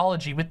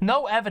ideology with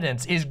no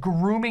evidence is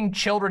grooming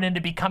children into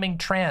becoming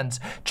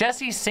trans.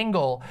 Jesse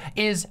Singal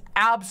is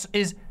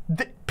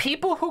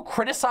people who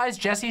criticize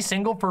Jesse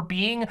Singal for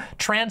being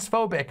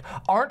transphobic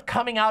aren't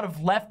coming out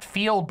of left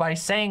field by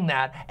saying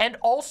that. And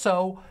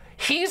also,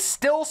 he's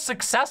still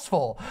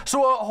successful.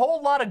 So a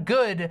whole lot of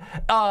good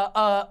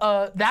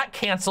that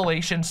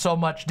cancellation so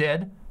much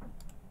did.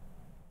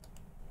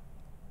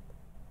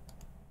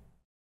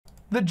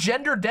 The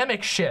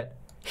gender-demic shit.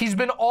 He's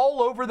been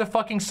all over the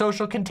fucking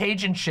social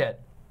contagion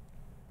shit.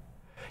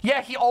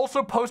 Yeah, he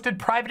also posted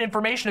private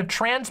information of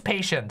trans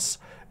patients.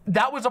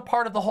 That was a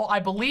part of the whole, I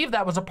believe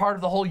that was a part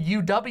of the whole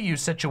UW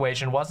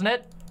situation, wasn't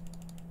it?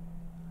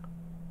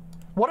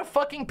 What a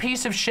fucking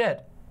piece of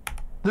shit.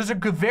 There's a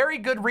very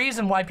good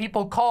reason why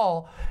people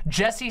call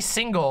Jesse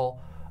Singal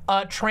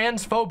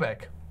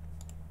transphobic.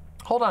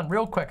 Hold on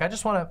real quick. I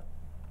just want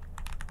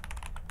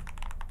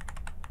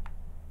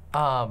to...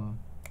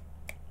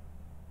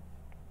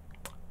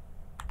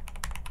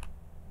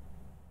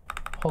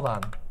 Hold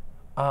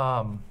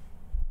on.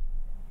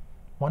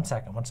 One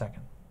second.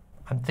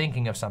 I'm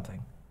thinking of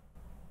something.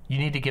 You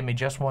need to give me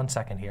just 1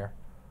 second here.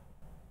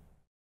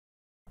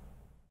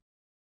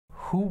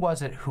 Who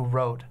was it who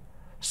wrote?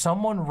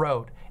 Someone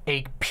wrote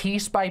a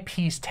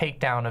piece-by-piece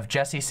takedown of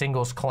Jesse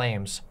Singal's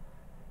claims.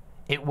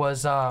 It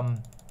was, why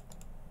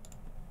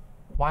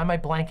am I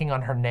blanking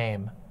on her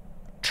name?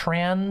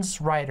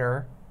 Trans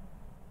writer.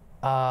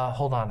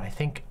 Hold on, I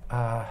think,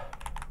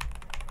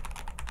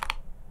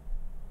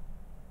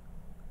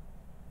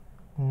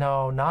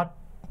 no, not,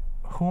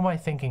 who am I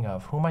thinking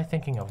of? Who am I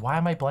thinking of? Why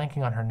am I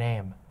blanking on her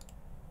name?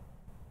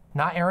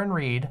 Not Aaron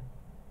Reed.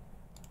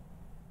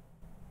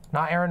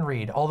 Not Aaron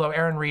Reed, although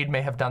Aaron Reed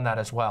may have done that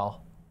as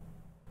well.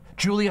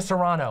 Julia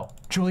Serrano.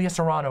 Julia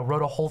Serrano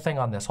wrote a whole thing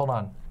on this. Hold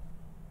on.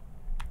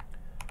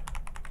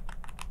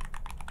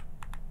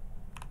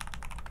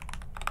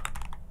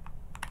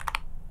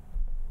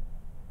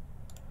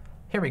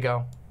 Here we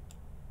go.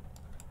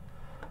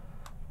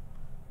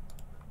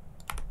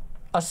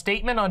 A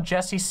statement on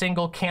Jesse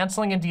Singal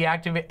canceling and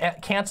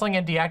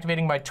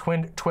deactivating my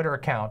Twitter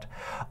account.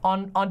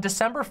 On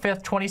December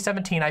 5th,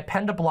 2017, I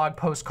penned a blog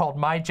post called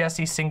My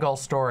Jesse Singal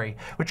Story,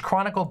 which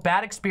chronicled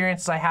bad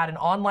experiences I had in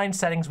online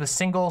settings with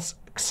singles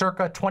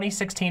circa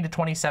 2016 to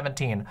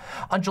 2017.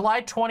 On July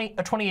 28,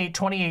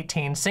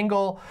 2018,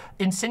 Singal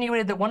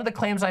insinuated that one of the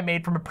claims I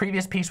made from a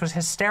previous piece was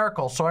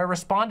hysterical, so I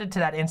responded to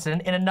that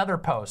incident in another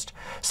post.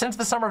 Since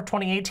the summer of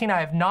 2018, I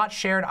have not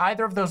shared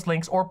either of those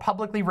links or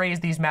publicly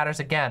raised these matters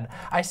again.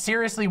 I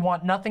seriously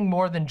want nothing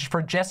more than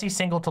for Jesse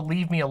Singal to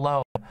leave me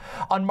alone.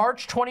 On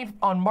March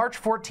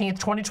 14th,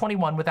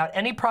 2021, without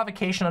any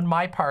provocation on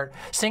my part,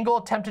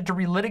 Singal attempted to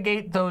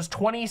relitigate those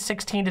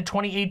 2016 to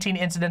 2018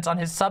 incidents on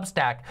his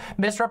Substack,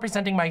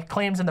 misrepresenting my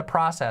claims in the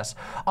process.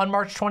 On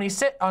March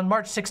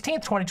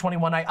 16th,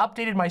 2021, I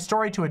updated my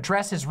story to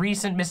address his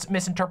recent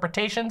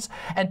misinterpretations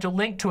and to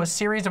link to a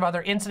series of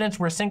other incidents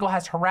where Singal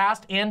has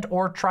harassed and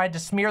or tried to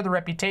smear the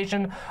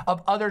reputation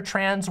of other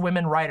trans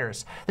women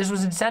writers. This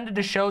was intended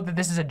to show that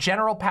this is a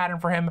general pattern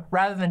for him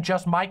rather than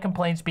just my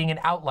complaints being an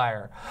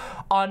outlier.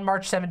 On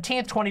March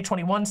 17th,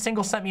 2021,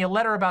 Singal sent me a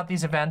letter about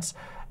these events.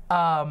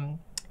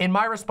 In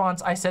my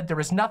response, I said there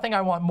is nothing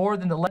I want more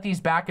than to let these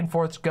back and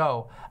forths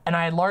go, and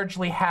I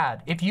largely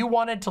had. If you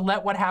wanted to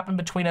let what happened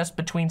between us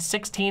between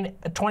 2016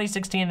 and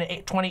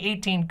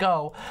 2018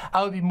 go,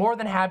 I would be more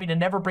than happy to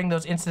never bring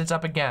those incidents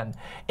up again.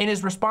 In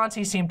his response,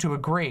 he seemed to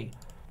agree.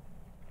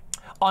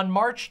 On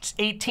March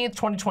 18th,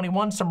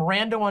 2021, some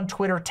rando on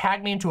Twitter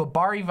tagged me into a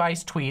Bari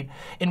Vice tweet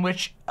in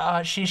which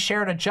she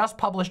shared a just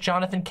published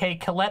Jonathan K.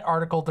 Collette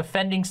article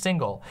defending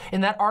Single.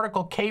 In that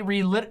article, K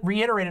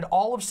reiterated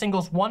all of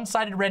Single's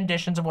one-sided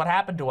renditions of what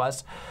happened to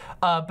us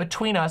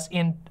between us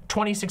in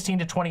 2016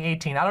 to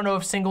 2018. I don't know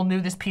if Single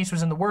knew this piece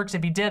was in the works.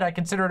 If he did, I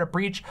consider it a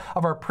breach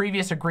of our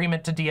previous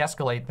agreement to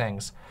de-escalate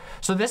things.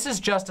 So this is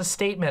just a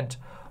statement,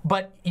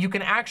 but you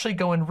can actually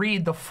go and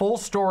read the full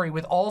story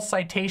with all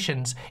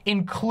citations,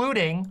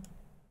 including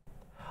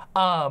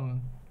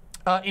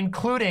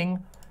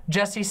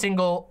Jesse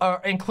Single,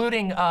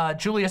 including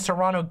Julia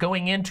Serrano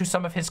going into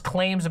some of his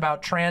claims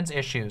about trans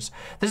issues.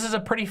 This is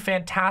a pretty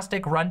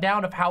fantastic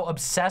rundown of how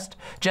obsessed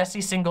Jesse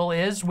Single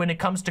is when it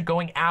comes to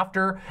going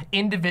after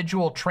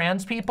individual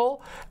trans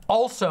people.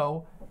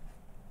 Also,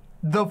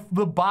 the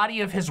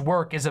body of his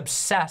work is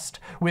obsessed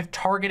with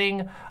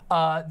targeting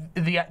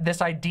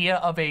this idea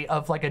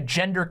of like a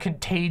gender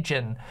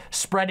contagion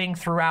spreading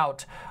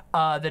throughout.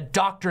 The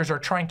doctors are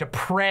trying to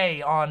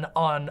prey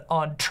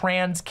on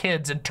trans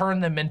kids and turn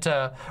them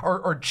into,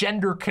 or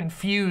gender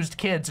confused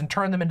kids and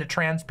turn them into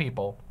trans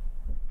people.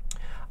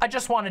 I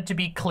just wanted to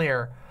be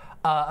clear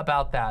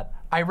about that.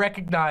 I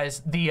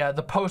recognize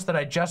the post that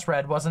I just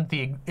read wasn't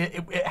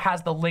it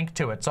has the link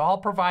to it. So I'll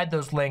provide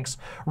those links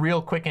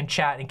real quick in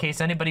chat in case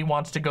anybody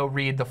wants to go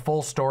read the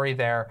full story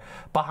there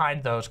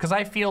behind those. Because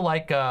I feel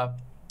like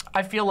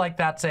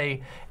that's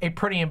a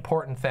pretty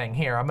important thing.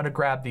 Here, I'm gonna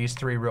grab these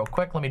three real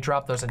quick. Let me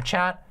drop those in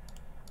chat.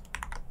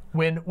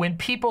 When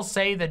people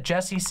say that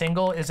Jesse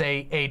Single is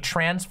a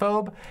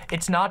transphobe,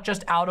 it's not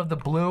just out of the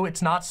blue.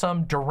 It's not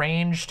some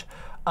deranged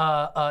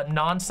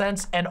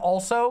nonsense. And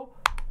also,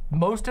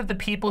 most of the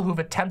people who've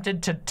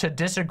attempted to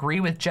disagree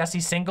with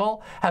Jesse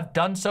Single have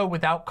done so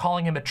without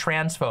calling him a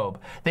transphobe.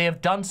 They have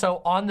done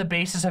so on the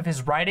basis of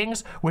his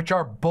writings, which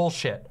are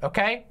bullshit,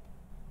 okay?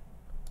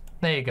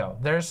 There you go.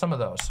 There's some of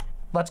those.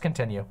 Let's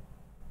continue.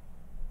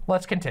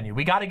 Let's continue.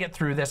 We got to get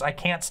through this. I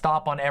can't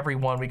stop on every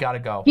one. We got to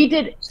go. He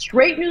did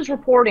straight news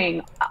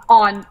reporting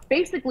on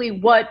basically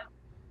what,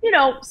 you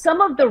know,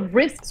 some of the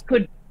risks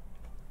could.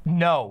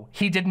 No,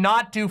 he did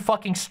not do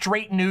fucking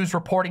straight news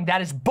reporting.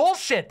 That is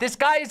bullshit. This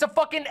guy is a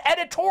fucking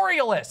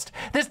editorialist.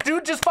 This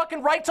dude just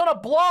fucking writes on a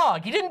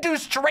blog. He didn't do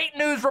straight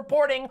news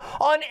reporting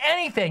on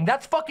anything.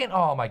 That's fucking,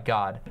 oh my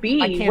God.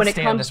 When it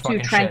comes to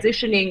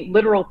transitioning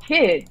literal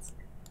kids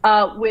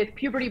with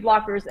puberty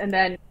blockers and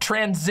then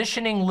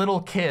transitioning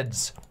little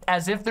kids,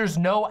 as if there's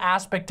no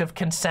aspect of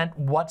consent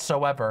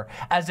whatsoever,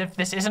 as if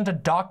this isn't a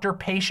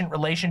doctor-patient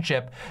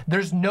relationship.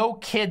 There's no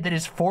kid that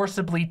is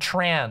forcibly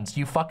trans,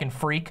 you fucking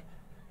freak.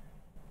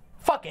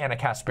 Fuck Anna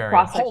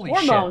Kasparian. Holy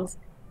hormones. Shit.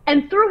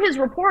 And through his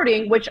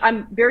reporting, which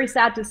I'm very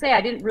sad to say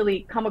I didn't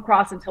really come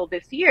across until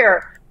this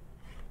year,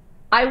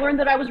 I learned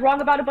that I was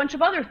wrong about a bunch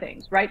of other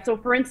things, right? So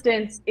for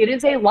instance, it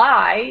is a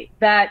lie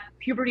that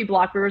puberty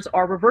blockers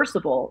are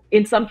reversible.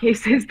 In some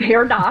cases, they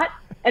are not,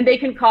 and they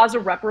can cause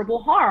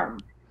irreparable harm.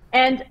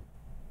 And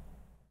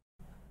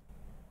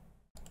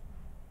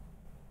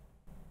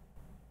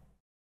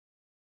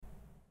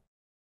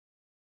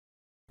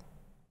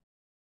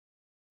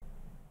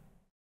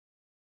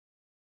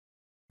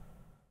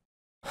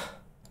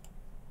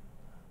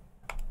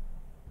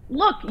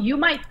look, you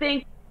might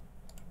think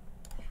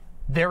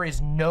there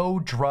is no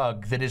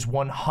drug that is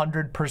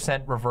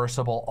 100%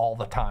 reversible all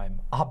the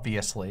time,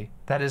 obviously.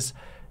 That is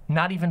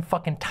not even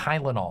fucking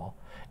Tylenol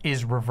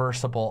is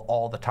reversible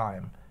all the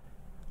time.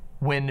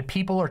 When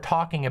people are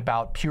talking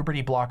about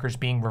puberty blockers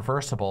being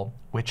reversible,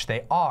 which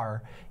they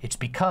are, it's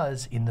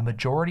because in the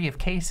majority of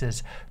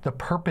cases, the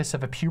purpose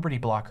of a puberty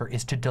blocker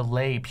is to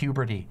delay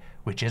puberty,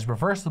 which is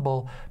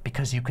reversible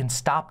because you can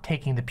stop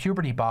taking the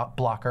puberty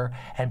blocker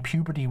and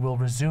puberty will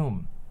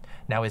resume.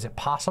 Now, is it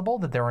possible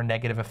that there are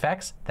negative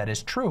effects? That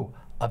is true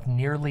of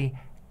nearly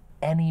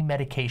any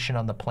medication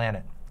on the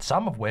planet,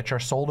 some of which are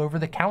sold over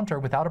the counter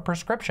without a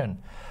prescription.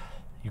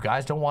 You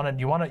guys don't want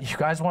to, you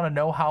guys want to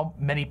know how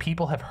many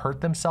people have hurt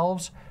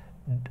themselves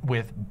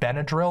with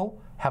Benadryl,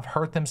 have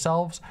hurt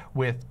themselves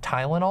with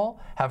Tylenol,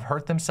 have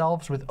hurt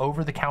themselves with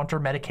over-the-counter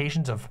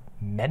medications of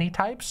many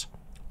types?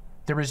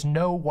 There is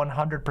no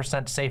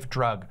 100% safe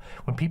drug.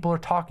 When people are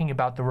talking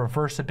about the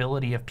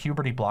reversibility of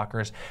puberty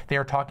blockers, they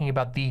are talking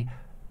about the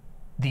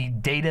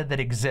data that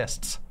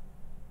exists,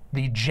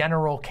 the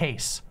general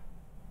case.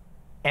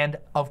 And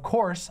of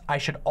course, I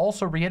should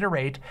also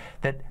reiterate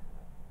that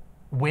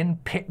when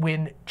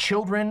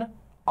children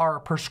are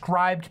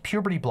prescribed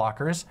puberty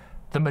blockers,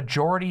 the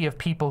majority of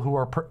people who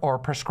are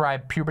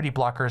prescribed puberty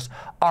blockers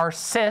are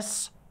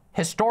cis.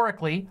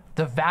 Historically,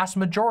 the vast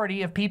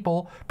majority of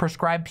people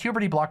prescribed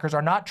puberty blockers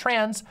are not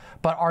trans,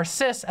 but are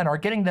cis and are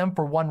getting them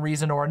for one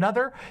reason or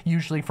another,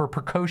 usually for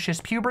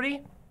precocious puberty.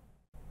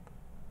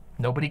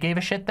 Nobody gave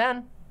a shit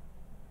then.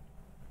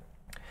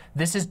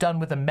 This is done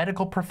with a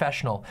medical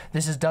professional.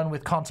 This is done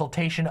with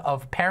consultation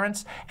of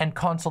parents and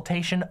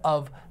consultation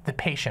of the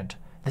patient.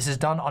 This is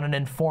done on an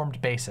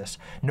informed basis.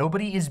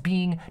 Nobody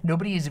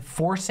is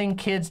forcing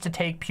kids to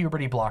take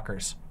puberty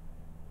blockers.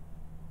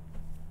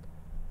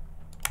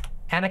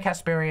 Anna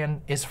Kasparian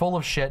is full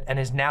of shit and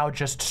is now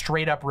just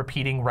straight up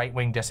repeating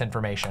right-wing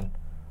disinformation.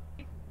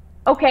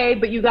 Okay,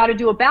 but you got to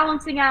do a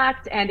balancing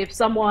act. And if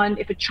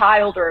a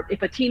child or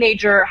if a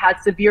teenager has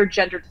severe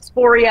gender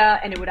dysphoria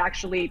and it would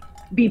actually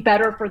be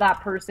better for that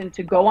person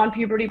to go on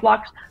puberty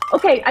blocks,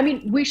 okay, I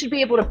mean, we should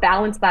be able to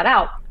balance that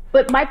out.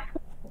 But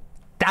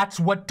that's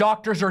what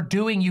doctors are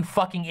doing, you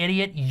fucking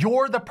idiot.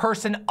 You're the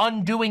person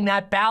undoing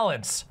that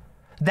balance.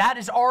 That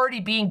is already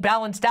being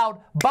balanced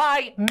out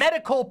by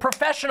medical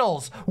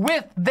professionals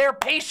with their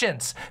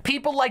patients.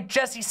 People like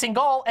Jesse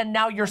Singal and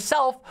now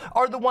yourself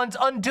are the ones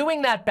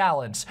undoing that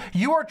balance.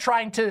 You are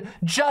trying to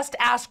just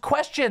ask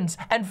questions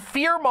and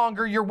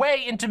fearmonger your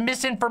way into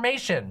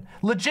misinformation,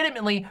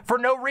 legitimately for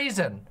no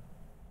reason.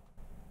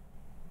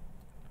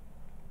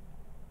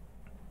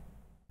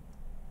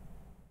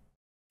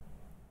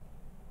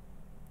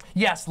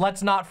 Yes,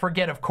 let's not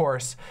forget, of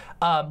course,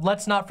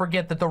 let's not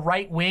forget that the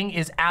right wing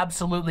is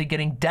absolutely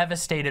getting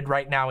devastated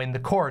right now in the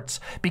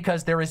courts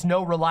because there is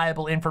no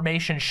reliable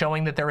information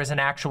showing that there is an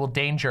actual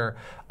danger,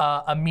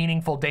 a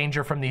meaningful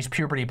danger from these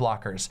puberty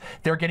blockers.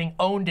 They're getting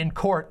owned in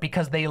court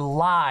because they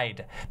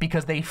lied,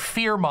 because they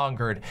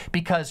fearmongered,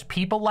 because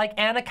people like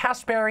Anna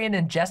Kasparian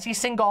and Jesse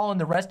Singal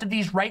and the rest of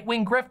these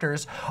right-wing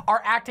grifters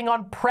are acting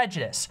on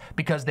prejudice.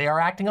 Because they are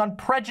acting on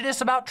prejudice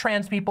about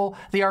trans people,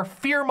 they are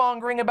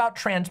fearmongering about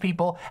trans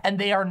people, and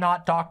they are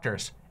not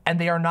doctors, and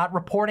they are not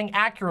reporting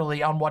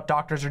accurately on what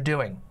doctors are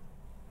doing.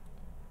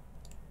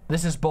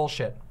 This is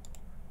bullshit.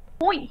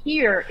 Point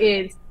here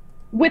is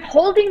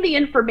withholding the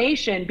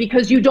information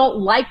because you don't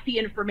like the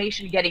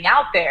information getting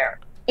out there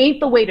ain't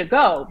the way to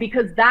go,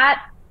 because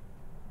that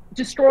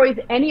destroys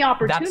any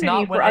opportunity That's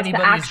not for what us to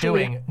anybody's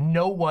actually doing.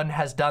 No one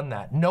has done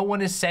that. No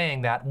one is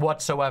saying that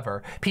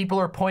whatsoever. People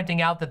are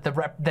pointing out that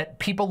that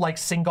people like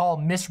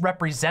Singal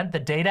misrepresent the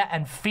data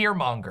and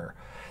fearmonger,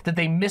 that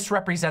they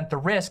misrepresent the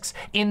risks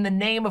in the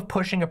name of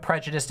pushing a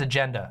prejudiced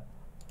agenda.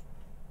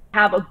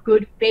 have a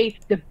good faith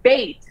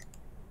debate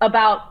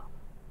about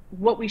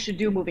what we should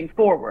do moving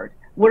forward.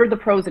 What are the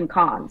pros and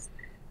cons?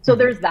 So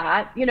there's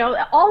that, you know,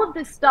 all of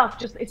this stuff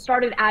it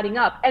started adding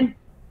up. And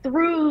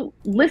through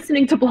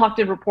listening to Blocked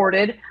and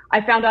Reported,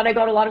 I found out I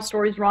got a lot of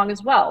stories wrong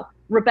as well.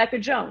 Rebecca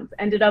Jones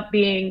ended up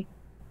being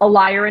a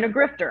liar and a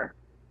grifter.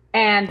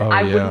 And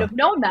I wouldn't have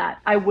known that.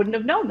 I wouldn't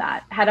have known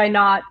that had I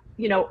not,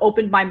 you know,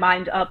 opened my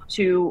mind up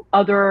to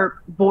other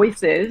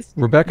voices.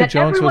 Rebecca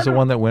Jones was the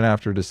one that went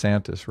after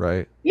DeSantis,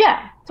 right?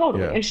 Yeah,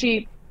 totally. Yeah. And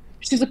she's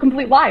a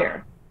complete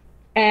liar.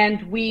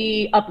 And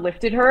we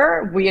uplifted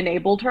her, we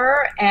enabled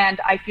her, and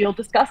I feel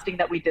disgusting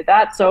that we did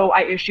that. So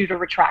I issued a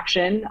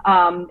retraction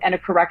and a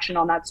correction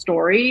on that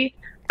story.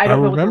 I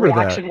don't know what the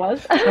reaction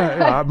was.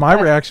 My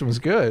reaction was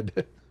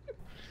good.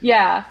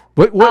 Yeah.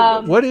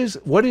 What is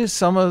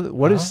some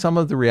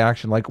of the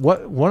reaction? Like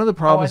one of the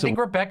problems? I think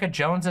Rebecca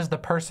Jones is the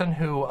person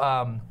who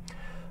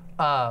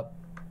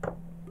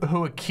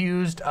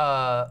accused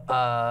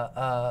Ron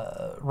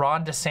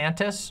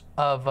DeSantis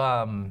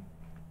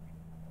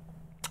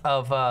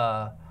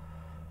of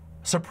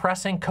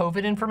suppressing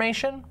COVID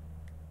information.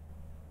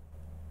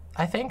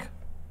 I think.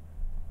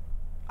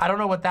 I don't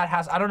know what that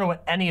has. I don't know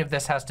what any of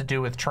this has to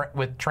do with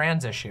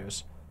trans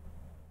issues.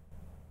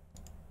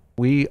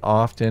 We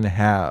often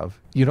have,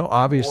 you know,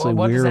 obviously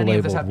we're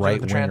labeled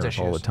right-wingers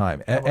all the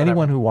time.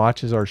 Anyone who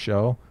watches our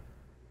show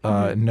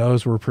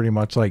knows we're pretty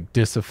much like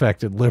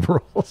disaffected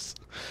liberals.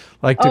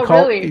 Like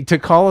to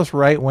call us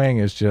right-wing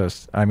is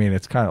just, I mean,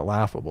 it's kind of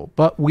laughable.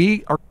 But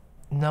we are.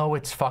 No,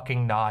 it's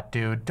fucking not,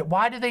 dude.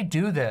 Why do they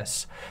do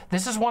this?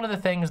 This is one of the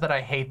things that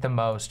I hate the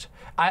most.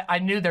 I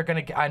know they're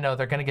gonna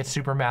get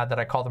super mad that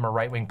I call them a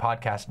right-wing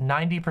podcast.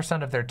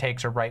 90% of their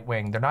takes are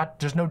right-wing. They're not.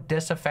 There's no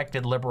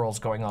disaffected liberals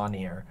going on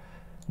here.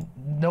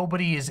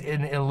 Nobody is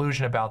in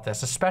illusion about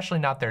this, especially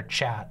not their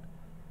chat.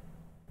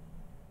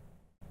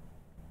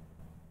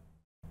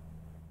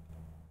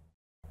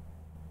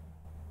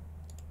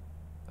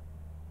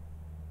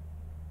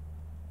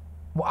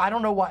 Well, I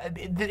don't know why.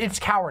 It's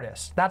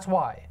cowardice. That's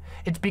why.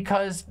 It's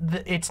because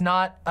it's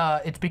not.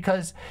 It's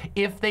because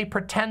if they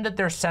pretend that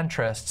they're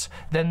centrists,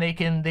 then they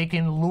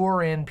can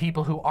lure in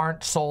people who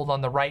aren't sold on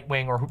the right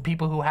wing, or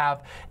people who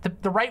have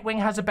the right wing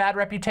has a bad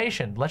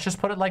reputation. Let's just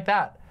put it like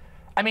that.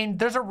 I mean,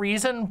 there's a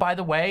reason, by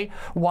the way,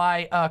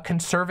 why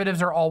conservatives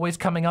are always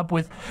coming up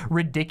with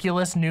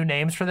ridiculous new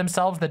names for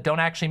themselves that don't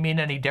actually mean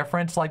any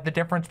difference. Like the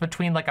difference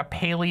between like a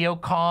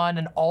paleocon,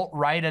 an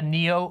alt-right, a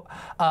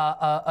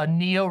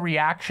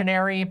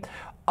neo-reactionary,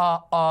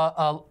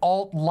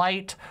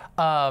 alt-light.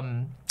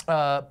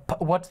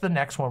 What's the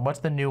next one? What's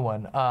the new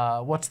one?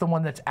 What's the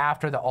one that's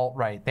after the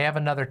alt-right? They have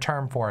another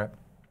term for it.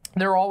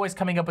 They're always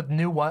coming up with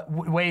new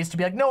ways to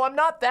be like, no, I'm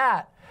not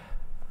that.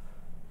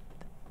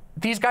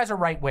 These guys are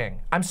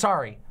right-wing. I'm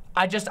sorry.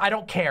 I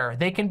don't care.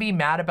 They can be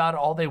mad about it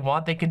all they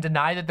want. They can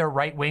deny that they're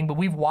right-wing, but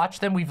we've watched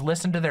them. We've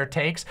listened to their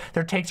takes.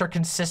 Their takes are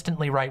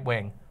consistently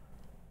right-wing.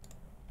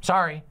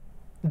 Sorry.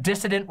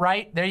 Dissident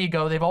right, there you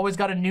go. They've always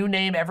got a new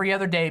name every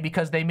other day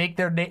because they make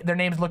their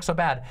names look so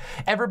bad.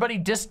 Everybody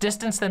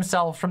distanced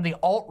themselves from the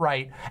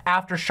alt-right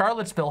after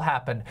Charlottesville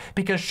happened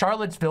because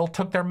Charlottesville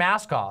took their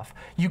mask off.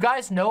 You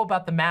guys know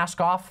about the mask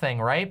off thing,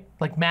 right?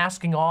 Like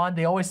masking on.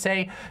 They always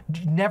say,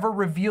 never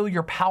reveal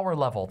your power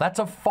level. That's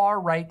a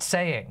far-right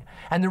saying.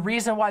 And the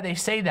reason why they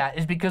say that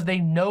is because they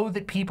know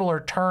that people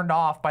are turned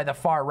off by the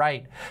far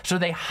right. So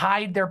they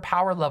hide their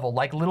power level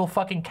like little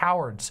fucking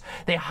cowards.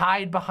 They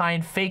hide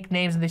behind fake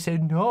names and they say,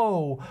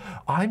 no,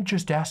 I'm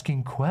just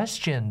asking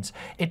questions.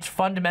 It's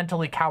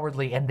fundamentally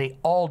cowardly, and they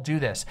all do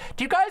this.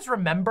 Do you guys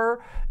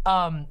remember,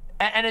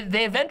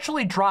 they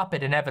eventually drop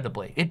it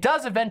inevitably. It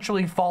does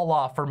eventually fall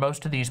off for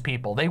most of these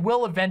people. They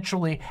will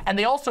eventually, and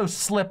they also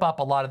slip up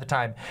a lot of the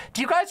time.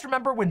 Do you guys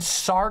remember when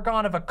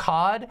Sargon of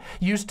Akkad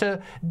used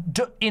to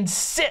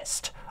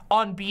insist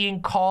on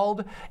being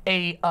called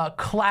a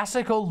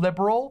classical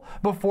liberal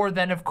before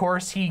then, of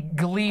course, he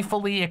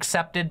gleefully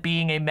accepted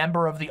being a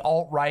member of the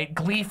alt-right,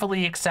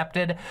 gleefully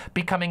accepted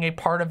becoming a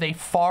part of a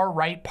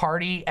far-right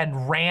party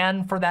and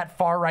ran for that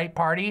far-right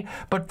party.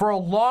 But for a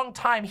long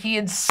time, he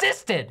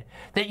insisted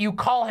that you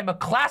call him a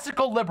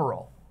classical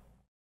liberal.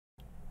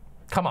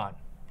 Come on.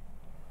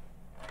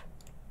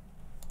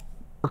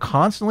 We're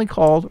constantly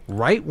called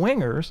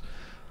right-wingers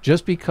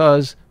just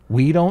because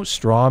we don't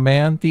straw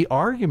man the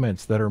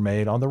arguments that are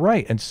made on the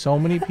right. And so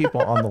many people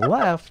on the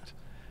left.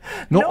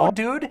 No,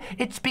 dude,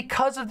 it's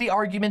because of the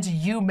arguments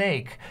you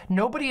make.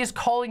 Nobody is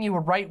calling you a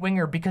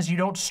right-winger because you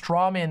don't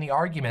straw man the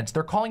arguments.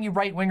 They're calling you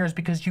right-wingers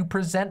because you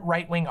present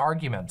right-wing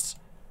arguments.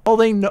 All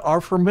they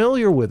are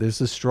familiar with is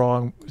the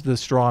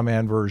straw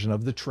man version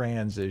of the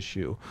trans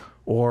issue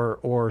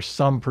or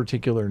some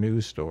particular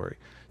news story.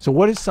 So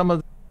what is some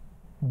of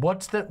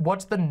what's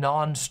the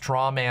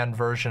non-straw man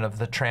version of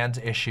the trans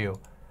issue?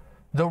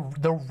 The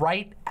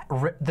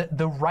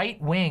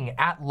right wing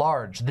at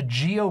large, the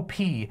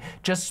GOP,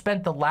 just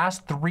spent the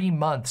last 3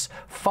 months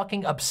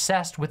fucking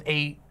obsessed with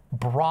a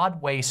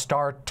Broadway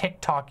star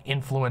TikTok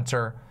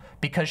influencer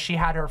because she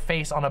had her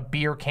face on a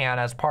beer can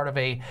as part of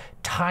a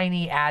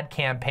tiny ad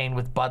campaign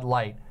with Bud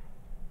Light.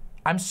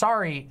 I'm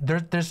sorry,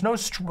 there's no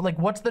like,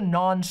 what's the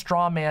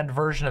non-straw man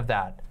version of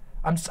that?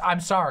 I'm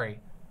sorry.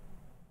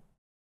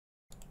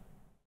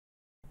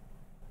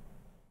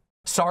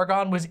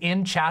 Sargon was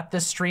in chat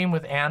this stream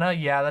with Anna.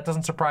 Yeah, that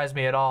doesn't surprise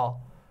me at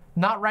all.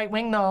 Not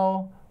right-wing,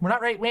 though. We're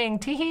not right-wing.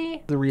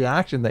 Tee-hee. the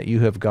reaction that you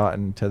have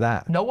gotten to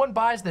that? No one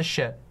buys this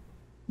shit.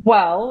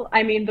 Well,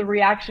 I mean, the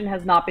reaction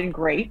has not been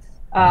great.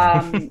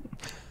 I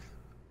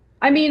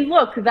mean,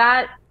 look,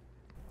 that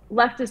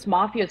leftist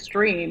mafia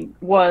stream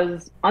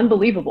was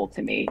unbelievable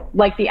to me.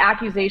 Like the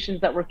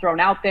accusations that were thrown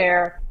out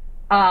there,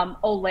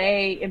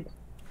 Olay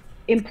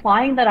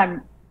implying that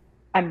I'm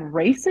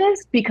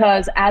racist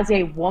because as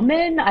a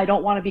woman, I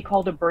don't want to be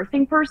called a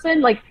birthing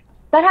person. Like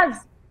that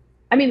has,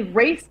 I mean,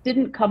 race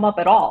didn't come up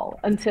at all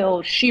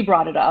until she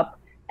brought it up.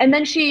 And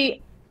then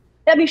she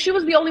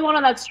was the only one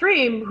on that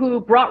stream who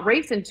brought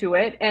race into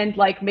it and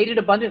like made it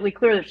abundantly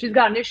clear that she's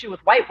got an issue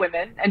with white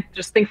women and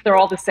just thinks they're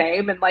all the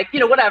same and like, you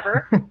know,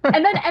 whatever.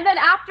 and then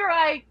after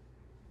I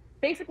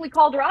basically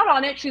called her out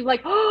on it, she's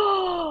like,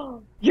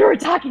 oh, you're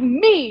attacking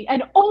me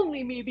and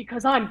only me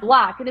because I'm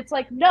black. And it's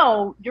like,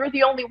 no, you're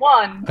the only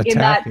one in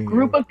that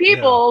group of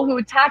people who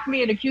attacked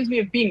me and accused me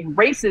of being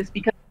racist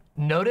because.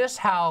 Notice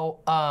how,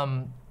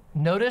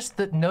 notice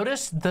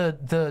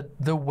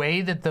the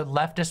way that the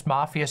leftist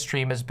mafia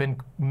stream has been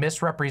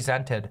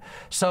misrepresented.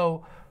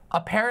 So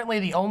apparently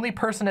the only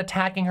person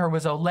attacking her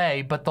was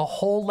Olay, but the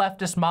whole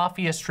leftist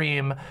mafia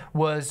stream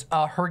was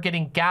her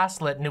getting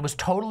gaslit, and it was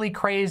totally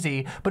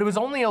crazy, but it was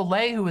only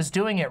Olay who was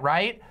doing it,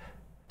 right?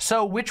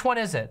 So which one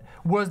is it?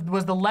 Was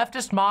the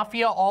leftist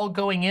mafia all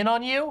going in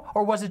on you,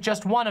 or was it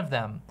just one of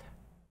them?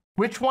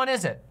 Which one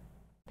is it?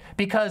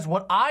 Because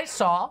what I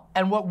saw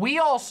and what we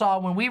all saw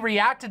when we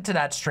reacted to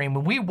that stream,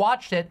 when we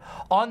watched it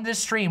on this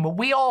stream, what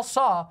we all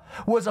saw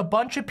was a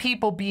bunch of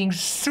people being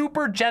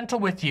super gentle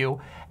with you,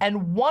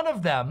 and one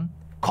of them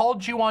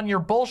called you on your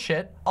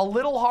bullshit a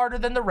little harder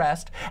than the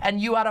rest,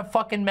 and you had a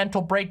fucking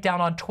mental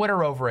breakdown on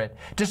Twitter over it.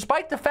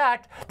 Despite the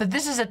fact that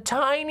this is a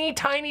tiny,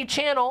 tiny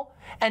channel,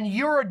 and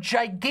you're a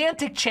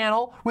gigantic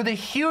channel with a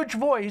huge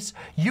voice,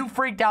 you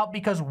freaked out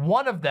because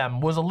one of them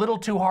was a little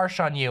too harsh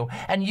on you,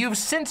 and you've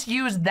since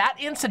used that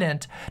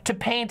incident to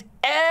paint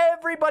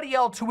everybody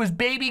else who was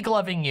baby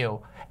gloving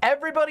you,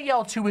 everybody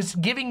else who was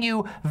giving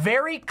you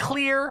very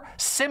clear,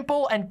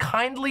 simple, and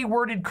kindly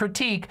worded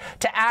critique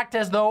to act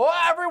as though,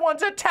 oh,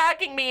 everyone's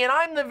attacking me and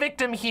I'm the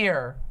victim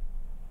here.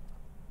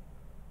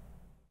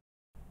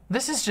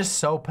 This is just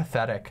so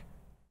pathetic.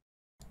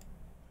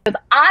 Because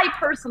I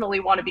personally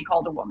want to be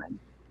called a woman.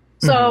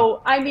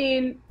 So, I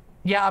mean...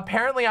 Yeah,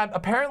 apparently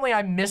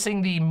I'm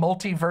missing the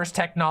multiverse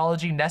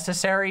technology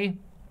necessary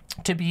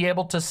to be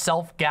able to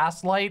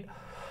self-gaslight.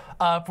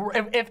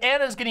 If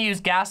Anna's going to use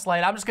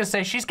gaslight, I'm just going to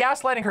say she's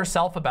gaslighting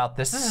herself about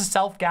this. This is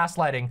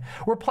self-gaslighting.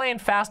 We're playing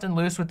fast and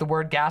loose with the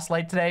word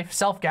gaslight today.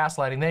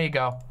 Self-gaslighting. There you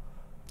go.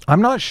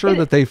 I'm not sure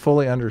that they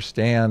fully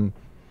understand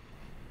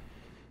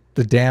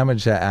the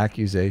damage that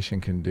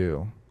accusation can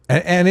do.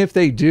 And if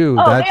they do,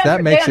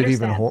 that makes it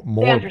even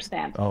more. They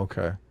understand.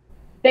 Okay.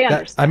 They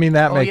understand. I mean,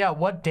 that makes. Oh yeah,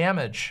 what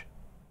damage?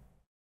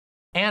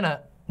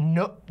 Anna,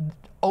 no,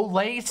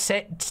 Olay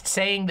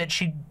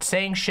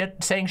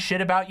saying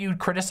shit about you,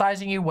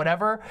 criticizing you,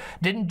 whatever,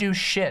 didn't do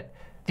shit.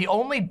 The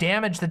only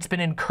damage that's been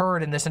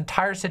incurred in this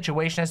entire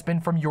situation has been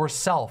from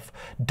yourself,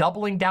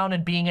 doubling down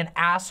and being an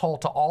asshole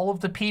to all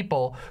of the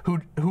people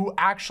who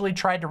actually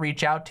tried to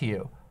reach out to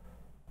you.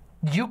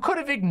 You could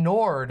have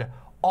ignored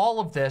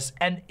all of this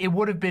and it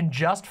would have been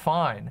just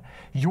fine.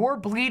 You're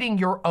bleeding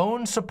your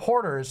own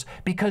supporters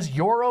because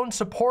your own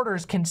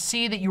supporters can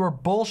see that you are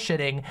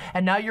bullshitting,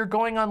 and now you're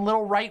going on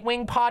little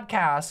right-wing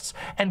podcasts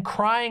and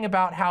crying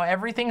about how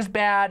everything's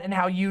bad and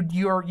how you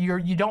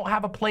don't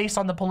have a place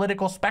on the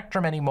political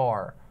spectrum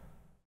anymore.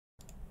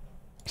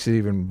 It's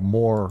even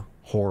more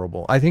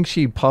horrible. I think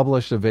she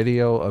published a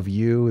video of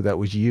you that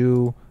was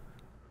you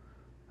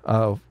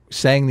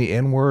saying the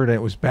N-word, and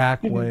it was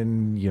back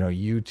when, you know,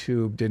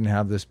 YouTube didn't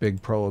have this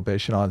big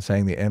prohibition on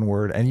saying the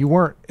N-word, and you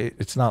weren't,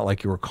 it's not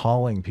like you were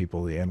calling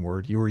people the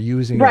N-word, you were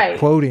using it,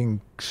 quoting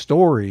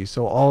stories.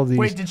 So all of these.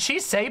 Wait, did she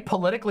say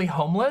politically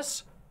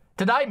homeless?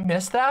 Did I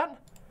miss that?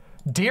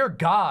 Dear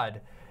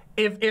God,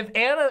 if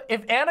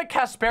Anna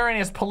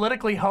Kasparian is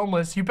politically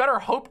homeless, you better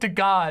hope to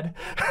God.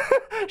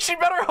 She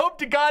better hope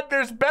to God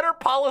there's better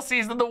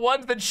policies than the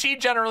ones that she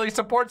generally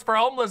supports for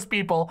homeless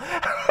people.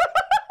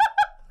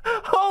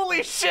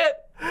 Holy shit!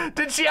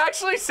 Did she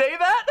actually say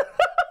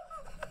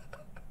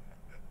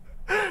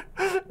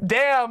that?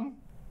 Damn.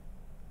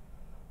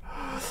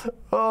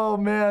 Oh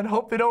man,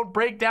 hope they don't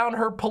break down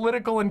her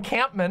political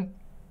encampment.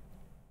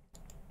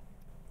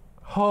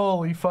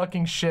 Holy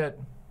fucking shit.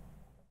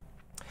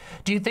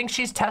 Do you think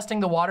she's testing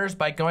the waters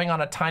by going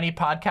on a tiny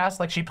podcast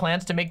like she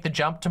plans to make the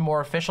jump to more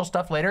official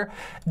stuff later?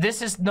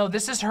 This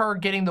is her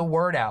getting the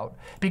word out,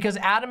 because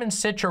Adam and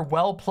Sitch are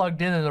well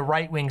plugged in the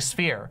right-wing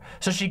sphere.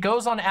 So she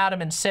goes on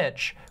Adam and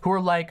Sitch, who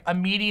are like a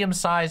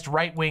medium-sized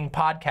right-wing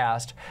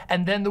podcast,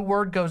 and then the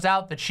word goes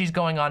out that she's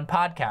going on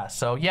podcasts.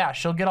 So yeah,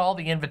 she'll get all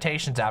the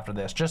invitations after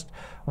this. Just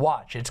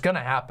watch. It's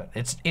gonna happen.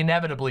 It's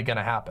inevitably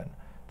gonna happen.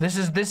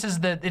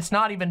 It's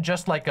not even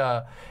just like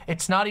a,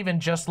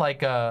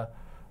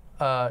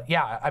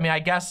 yeah, I mean, I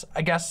guess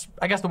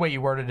the way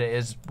you worded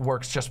it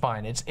works just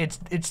fine. This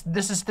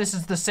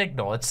is the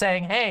signal. It's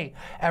saying, hey,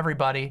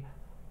 everybody,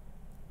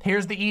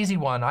 here's the easy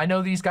one. I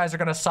know these guys are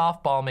gonna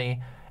softball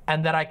me,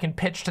 and that I can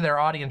pitch to their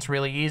audience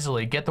really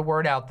easily. Get the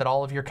word out that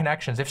all of your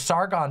connections. If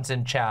Sargon's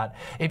in chat,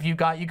 if you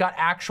got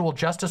Actual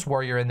Justice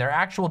Warrior in there.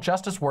 Actual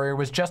Justice Warrior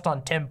was just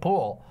on Tim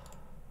Pool.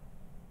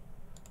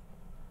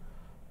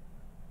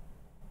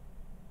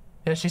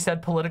 Yeah, she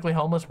said politically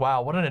homeless.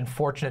 Wow, what an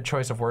unfortunate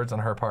choice of words on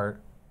her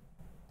part.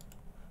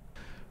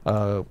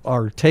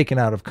 Are taken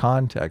out of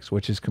context,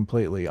 which is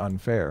completely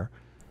unfair.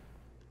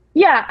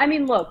 Yeah, I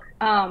mean, look,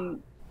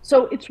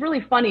 so it's really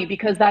funny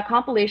because that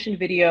compilation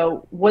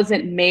video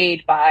wasn't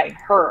made by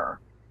her.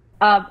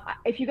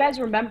 If you guys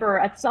remember,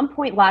 at some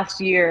point last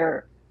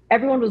year,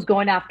 everyone was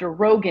going after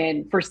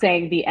Rogan for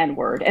saying the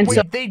N-word. And wait,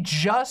 so they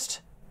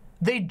just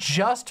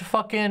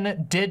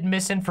fucking did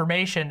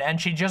misinformation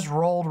and she just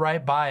rolled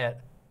right by it.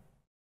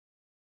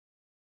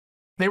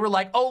 They were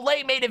like,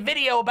 Olay made a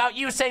video about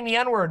you saying the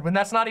N-word, when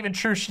that's not even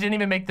true. She didn't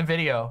even make the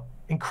video.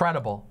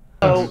 Incredible.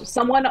 So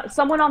someone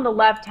on the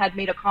left had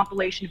made a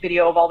compilation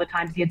video of all the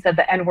times he had said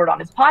the N-word on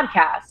his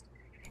podcast.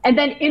 And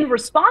then in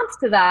response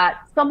to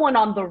that, someone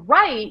on the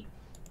right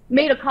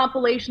made a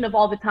compilation of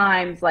all the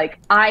times like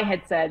I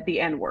had said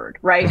the N-word,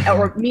 right?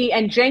 Or me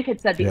and Cenk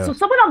had said the So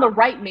someone on the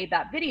right made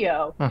that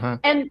video.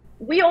 And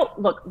we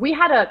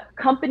had a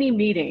company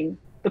meeting,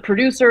 the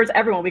producers,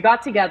 everyone, we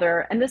got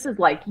together, and this is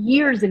like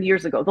years and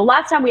years ago. The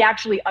last time we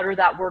actually uttered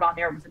that word on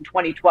air was in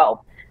 2012.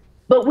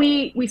 But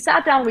we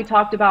sat down and we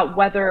talked about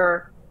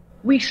whether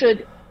we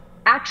should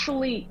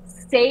actually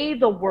say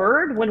the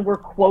word when we're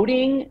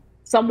quoting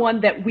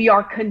someone that we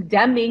are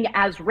condemning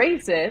as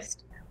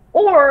racist,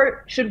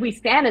 or should we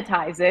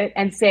sanitize it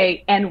and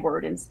say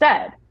N-word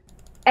instead?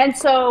 And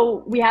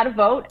so we had a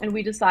vote, and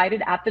we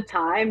decided at the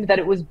time that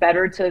it was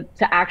better to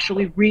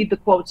actually read the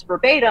quotes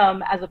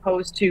verbatim as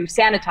opposed to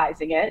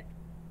sanitizing it.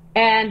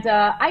 And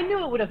I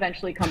knew it would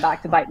eventually come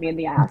back to bite me in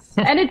the ass.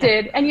 And it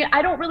did. And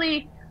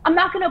I'm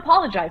not going to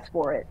apologize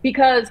for it,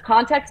 because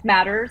context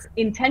matters,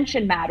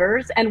 intention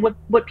matters. And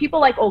what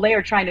people like Olay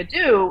are trying to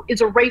do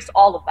is erase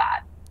all of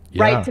that,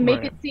 right? To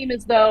make it seem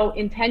as though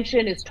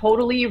intention is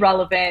totally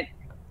irrelevant,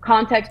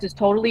 context is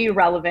totally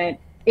irrelevant.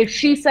 If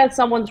she says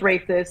someone's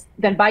racist,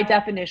 then by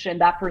definition,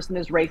 that person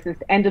is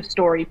racist, end of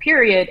story,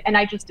 period. And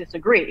I just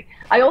disagree.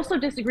 I also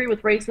disagree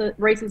with racism of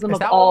all. Is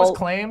that what was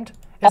claimed?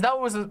 Is that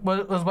was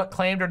what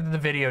claimed, or did the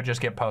video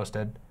just get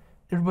posted?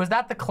 Was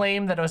that the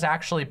claim that was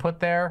actually put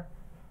there?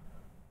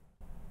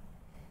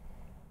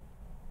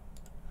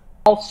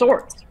 All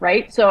sorts,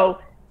 right? So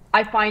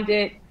I find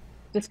it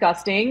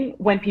disgusting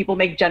when people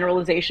make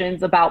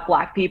generalizations about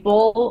Black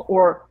people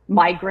or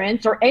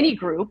migrants or any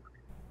group.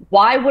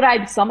 Why would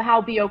I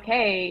somehow be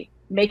okay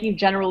making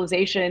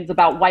generalizations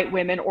about white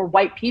women or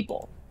white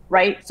people,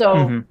 right?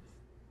 So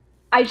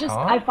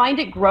I find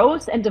it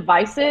gross and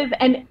divisive.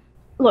 And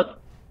look,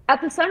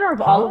 at the center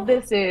of all of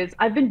this is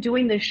I've been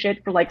doing this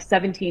shit for like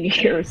 17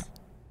 years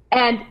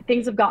and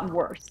things have gotten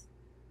worse.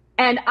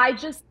 And I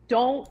just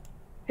don't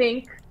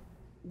think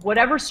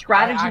whatever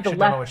strategy the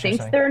left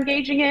thinks they're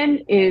engaging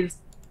in is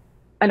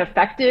an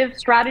effective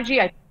strategy.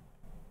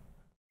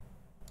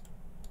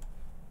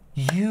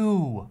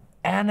 You,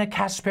 Anna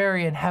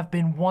Kasparian, have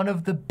been one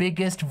of the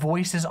biggest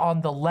voices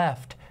on the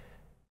left.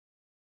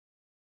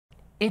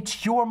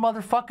 It's your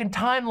motherfucking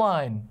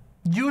timeline.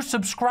 You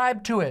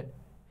subscribe to it.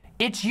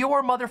 It's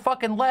your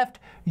motherfucking left.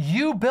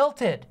 You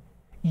built it.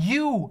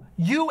 You,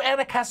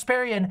 Anna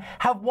Kasparian,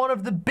 have one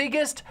of the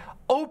biggest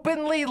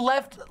openly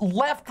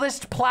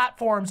leftist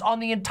platforms on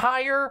the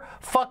entire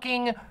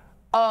fucking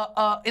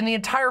in the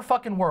entire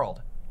fucking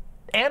world.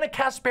 Anna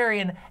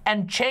Kasparian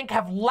and Cenk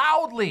have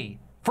loudly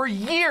for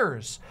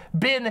years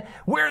been,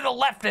 we're the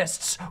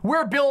leftists,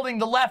 we're building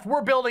the left,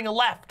 we're building a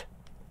left.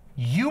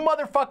 You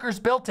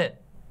motherfuckers built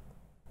it.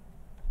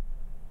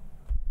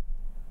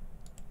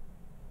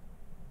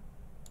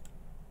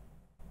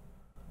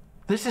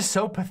 This is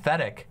so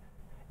pathetic.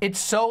 It's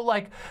so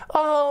like,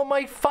 oh,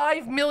 my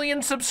 5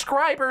 million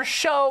subscribers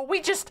show.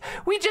 We just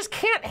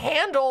can't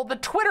handle the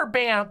Twitter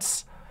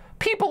bants.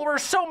 People were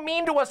so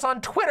mean to us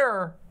on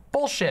Twitter.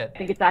 Bullshit. I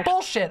think it's actually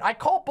bullshit. I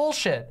call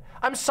bullshit.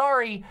 I'm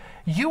sorry.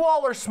 You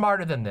all are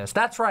smarter than this.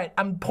 That's right.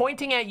 I'm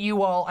pointing at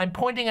you all. I'm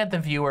pointing at the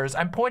viewers.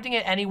 I'm pointing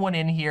at anyone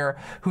in here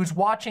who's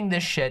watching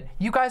this shit.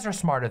 You guys are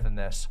smarter than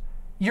this.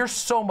 You're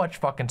so much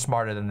fucking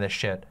smarter than this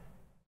shit.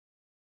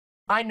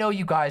 I know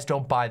you guys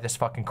don't buy this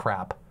fucking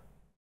crap.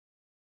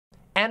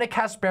 Anna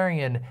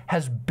Kasparian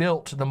has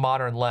built the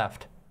modern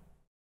left.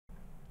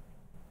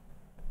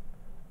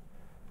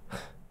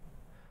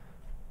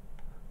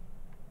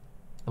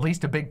 At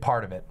least a big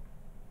part of it.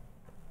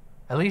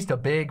 At least a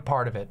big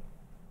part of it.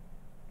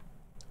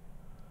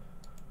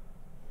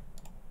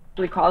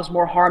 Cause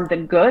more harm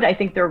than good. I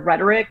think their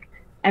rhetoric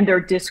and their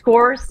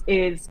discourse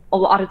is a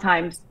lot of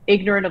times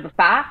ignorant of the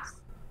facts.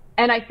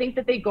 And I think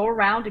that they go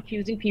around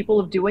accusing people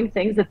of doing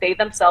things that they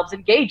themselves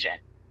engage in.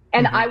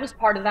 And I was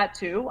part of that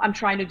too. I'm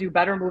trying to do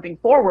better moving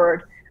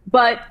forward.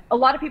 But a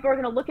lot of people are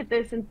going to look at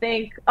this and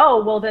think,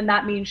 oh, well, then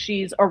that means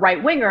she's a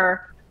right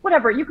winger.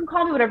 Whatever. You can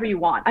call me whatever you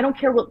want. I don't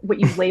care what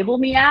you label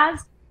me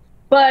as.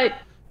 But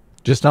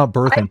just not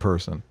birthing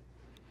person.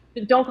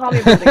 Don't call me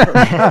a birthing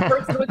person.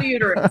 Person with a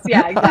uterus.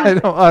 Yeah,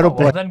 exactly. I don't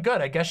well, then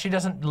good. I guess she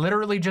doesn't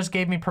literally just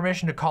gave me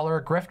permission to call her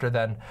a grifter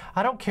then.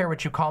 I don't care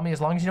what you call me as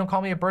long as you don't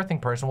call me a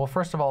birthing person. Well,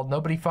 first of all,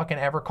 nobody fucking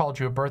ever called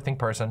you a birthing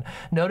person.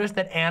 Notice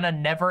that Anna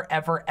never,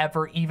 ever,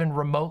 ever even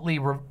remotely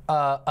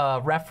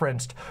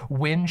referenced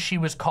when she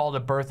was called a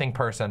birthing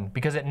person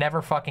because it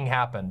never fucking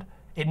happened.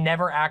 It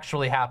never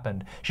actually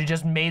happened. She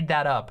just made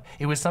that up.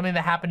 It was something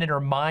that happened in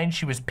her mind.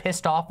 She was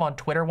pissed off on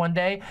Twitter one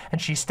day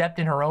and she stepped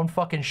in her own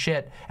fucking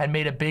shit and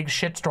made a big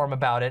shitstorm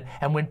about it.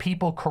 And when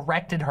people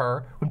corrected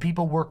her, when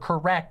people were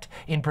correct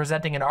in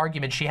presenting an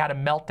argument, she had a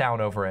meltdown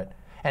over it.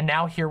 And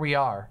now here we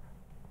are.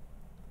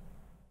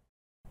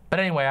 But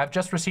anyway, I've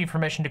just received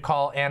permission to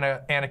call Anna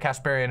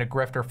Kasparian a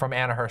grifter from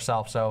Anna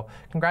herself. So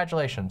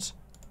congratulations.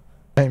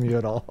 Blame you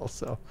at all.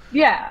 So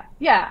yeah.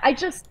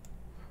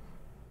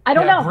 I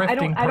don't know. I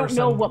don't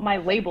know what my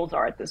labels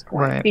are at this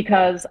point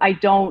because I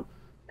don't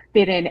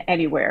fit in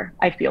anywhere.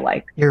 I feel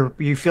like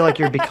you feel like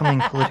you're becoming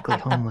politically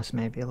homeless,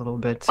 maybe a little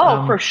bit.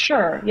 Oh, for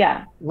sure.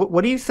 Yeah.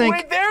 What do you think?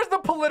 Wait, there's the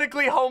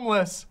politically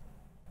homeless.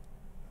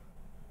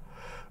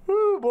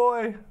 Ooh,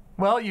 boy.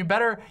 Well, you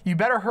better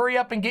hurry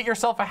up and get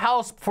yourself a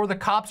house before the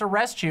cops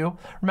arrest you.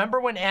 Remember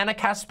when Anna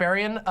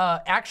Kasparian,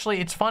 actually,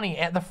 it's funny,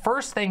 the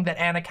first thing that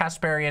Anna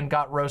Kasparian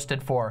got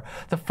roasted for,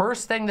 the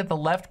first thing that the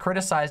left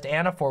criticized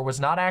Anna for was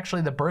not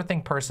actually the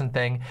birthing person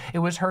thing. It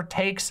was her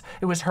takes,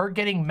 it was her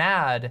getting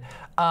mad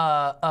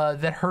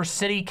that her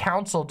city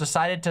council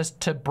decided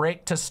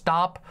to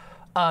stop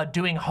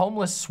doing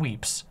homeless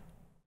sweeps.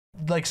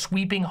 Like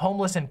sweeping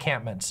homeless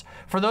encampments.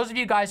 For those of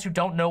you guys who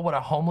don't know what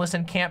a homeless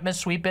encampment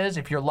sweep is,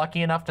 if you're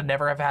lucky enough to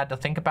never have had to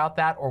think about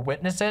that or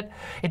witness it,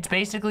 it's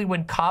basically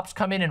when cops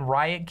come in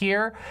riot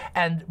gear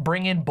and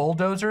bring in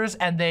bulldozers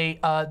and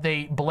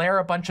they blare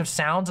a bunch of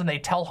sounds and they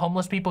tell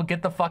homeless people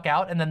get the fuck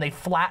out, and then they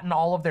flatten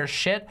all of their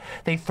shit.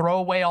 They throw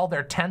away all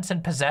their tents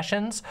and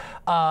possessions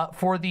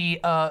for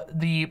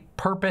the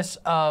purpose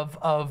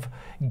of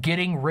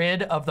getting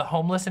rid of the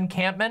homeless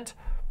encampment.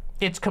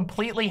 It's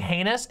completely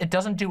heinous. It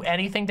doesn't do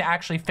anything to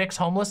actually fix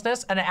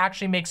homelessness, and it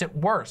actually makes it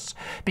worse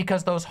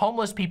because those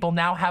homeless people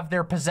now have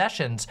their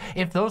possessions.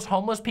 If those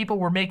homeless people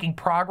were making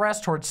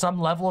progress towards some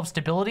level of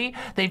stability,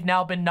 they've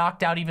now been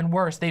knocked out even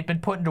worse. They've been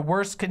put into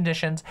worse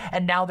conditions,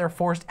 and now they're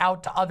forced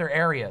out to other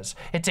areas.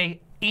 It's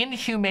a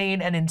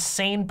inhumane and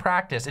insane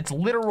practice. It's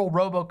literal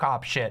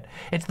RoboCop shit.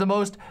 It's the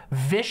most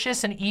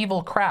vicious and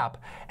evil crap.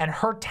 And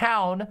her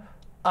town,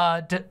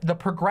 the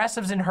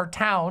progressives in her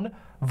town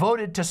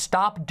voted to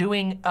stop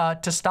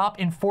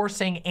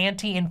enforcing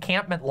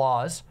anti-encampment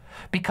laws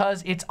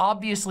because it's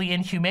obviously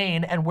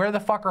inhumane. And where the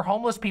fuck are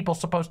homeless people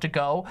supposed to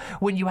go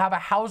when you have a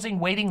housing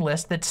waiting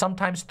list that's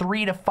sometimes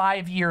 3 to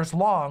 5 years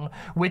long,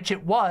 which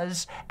it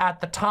was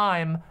at the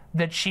time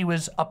that she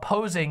was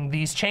opposing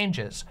these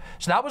changes.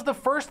 So that was the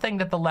first thing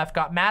that the left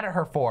got mad at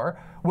her for,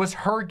 was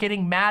her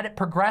getting mad at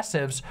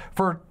progressives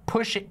for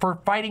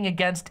fighting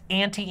against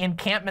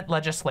anti-encampment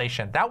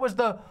legislation. That was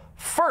the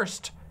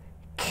first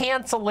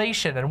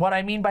cancellation. And what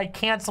I mean by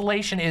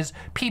cancellation is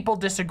people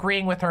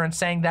disagreeing with her and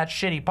saying that's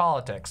shitty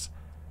politics.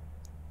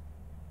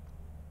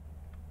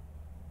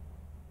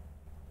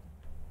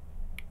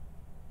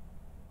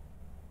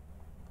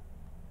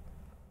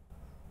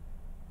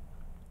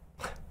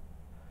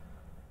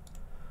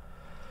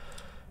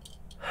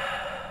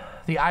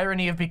 The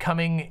irony of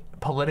becoming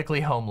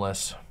politically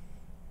homeless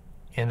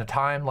in a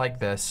time like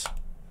this.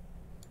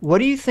 What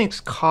do you think's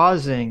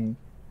causing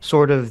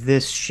sort of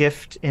this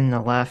shift in the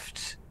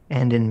left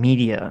and in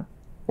media?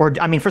 Or,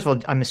 I mean, first of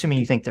all, I'm assuming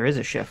you think there is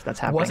a shift that's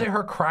happening. Was it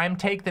her crime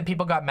take that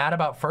people got mad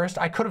about first?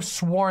 I could have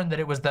sworn that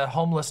it was the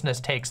homelessness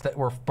takes that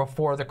were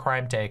before the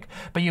crime take,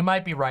 but you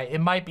might be right.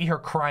 It might be her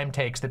crime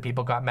takes that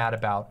people got mad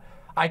about.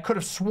 I could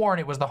have sworn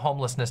it was the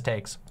homelessness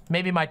takes.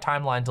 Maybe my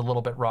timeline's a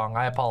little bit wrong.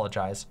 I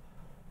apologize.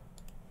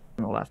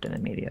 On the left and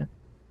in media.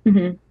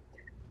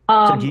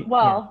 Mm-hmm.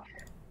 Well,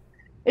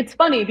 it's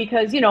funny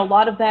because, you know, a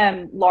lot of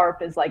them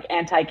LARP is like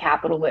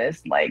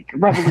anti-capitalist, like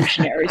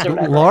revolutionaries or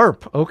whatever.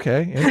 LARP,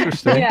 okay,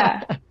 interesting.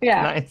 Yeah.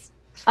 Nice.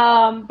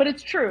 But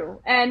it's true.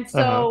 And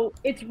so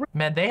it's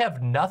Man, they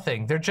have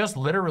nothing. They're just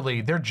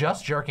literally, they're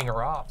just jerking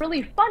her off.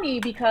 really funny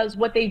because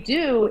what they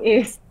do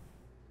is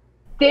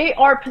they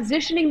are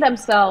positioning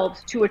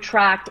themselves to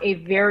attract a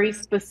very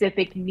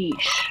specific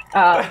niche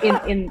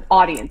in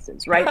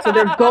audiences, right? So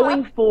they're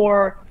going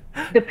for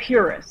the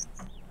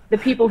purists, the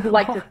people who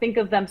like to think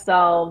of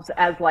themselves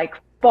as like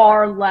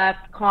far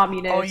left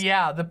communists. Oh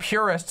yeah, the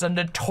purists, a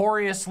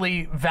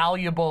notoriously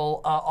valuable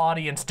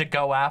audience to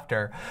go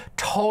after.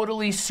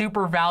 Totally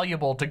super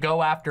valuable to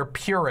go after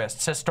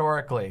purists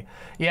historically.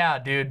 Yeah,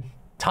 dude.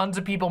 Tons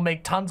of people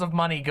make tons of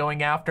money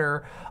going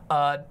after,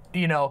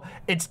 you know,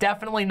 it's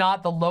definitely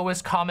not the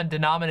lowest common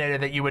denominator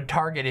that you would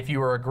target if you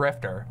were a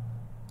grifter.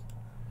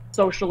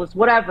 Socialist,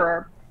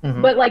 whatever.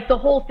 But like the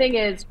whole thing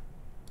is,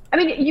 I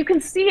mean, you can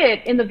see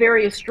it in the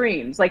various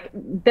streams. Like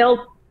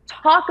they'll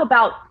talk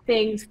about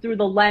things through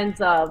the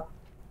lens of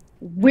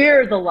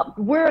we're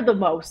the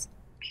most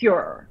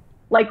pure,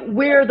 like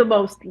we're the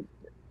most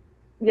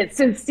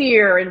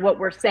sincere in what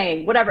we're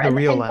saying, whatever. The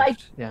real left, like,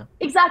 yeah.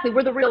 Exactly,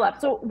 we're the real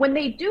left. So when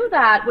they do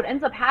that, what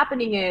ends up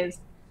happening is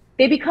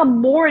they become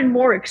more and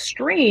more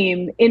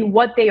extreme in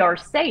what they are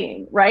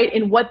saying, right?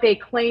 In what they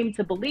claim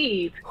to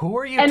believe. Who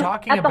are you and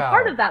talking about? At the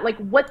heart of that, like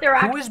what they're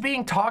Who is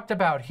being talked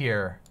about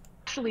here?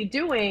 actually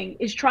doing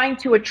is trying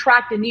to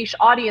attract a niche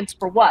audience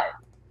for what?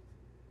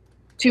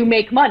 To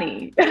make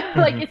money.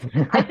 Like it's,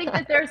 I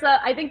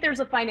think there's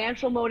a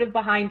financial motive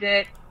behind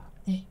it.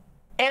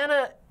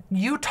 Anna,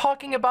 you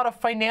talking about a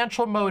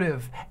financial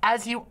motive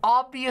as you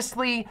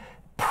obviously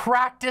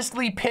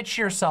practically pitch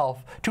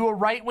yourself to a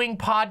right-wing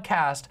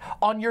podcast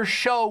on your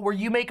show where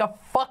you make a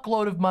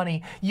fuckload of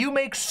money. You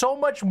make so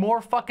much more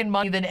fucking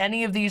money than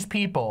any of these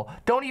people.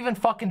 Don't even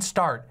fucking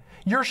start.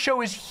 Your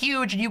show is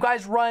huge and you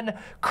guys run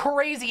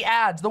crazy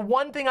ads. The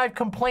one thing I've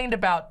complained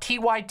about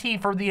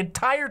TYT for the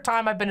entire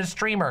time I've been a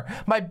streamer,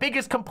 my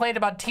biggest complaint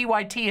about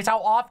TYT is how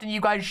often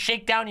you guys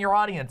shake down your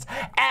audience.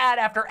 Ad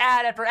after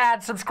ad after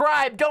ad.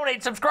 Subscribe,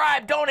 donate,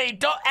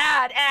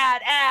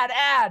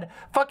 ad.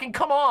 Fucking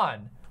come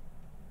on.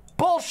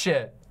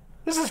 Bullshit.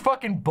 This is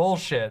fucking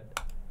bullshit.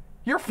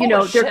 You're full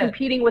of shit. They're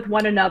competing with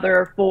one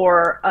another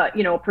for,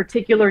 a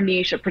particular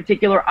niche, a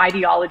particular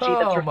ideology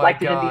that's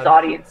reflected in these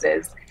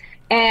audiences.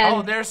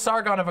 And there's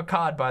Sargon of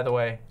Akkad, by the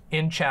way,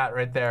 in chat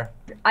right there.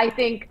 I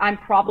think I'm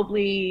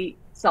probably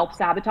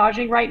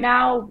self-sabotaging right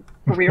now,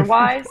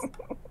 career-wise.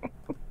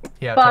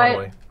 Yeah, but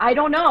totally. I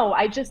don't know.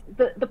 I just,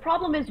 the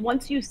problem is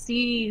once you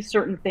see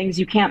certain things,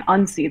 you can't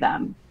unsee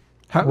them.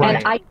 Right.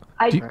 And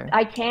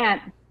I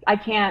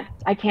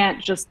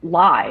can't just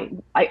lie.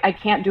 I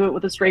can't do it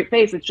with a straight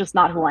face. It's just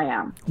not who I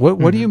am.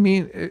 What do you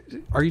mean?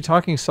 Are you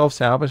talking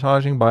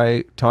self-sabotaging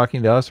by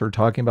talking to us or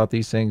talking about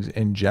these things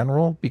in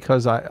general?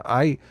 Because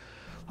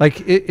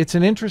it's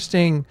an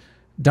interesting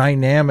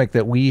dynamic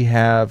that we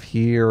have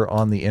here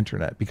on the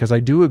internet, because I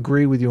do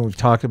agree with you, and we've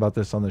talked about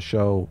this on the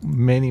show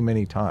many,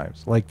 many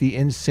times. Like the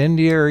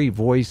incendiary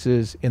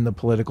voices in the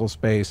political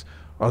space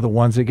are the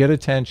ones that get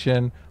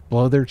attention,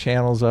 blow their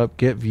channels up,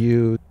 get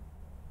views.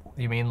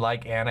 You mean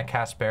like Anna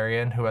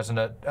Kasparian, who has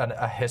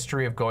a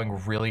history of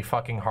going really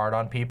fucking hard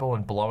on people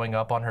and blowing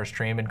up on her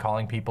stream and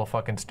calling people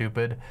fucking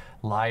stupid,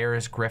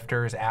 liars,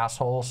 grifters,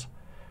 assholes?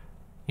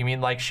 You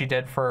mean like she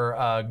did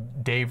for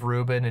Dave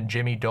Rubin and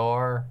Jimmy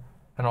Dore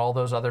and all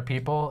those other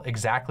people?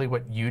 Exactly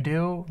what you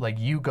do? Like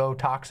you go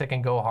toxic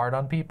and go hard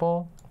on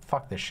people?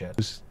 Fuck this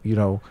shit. You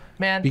know,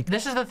 man,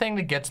 this is the thing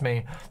that gets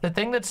me. The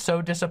thing that's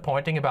so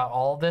disappointing about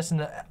all of this,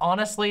 and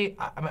honestly,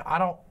 I mean,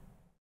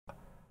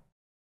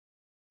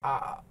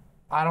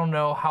 I don't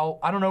know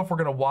if we're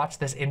gonna watch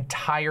this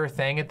entire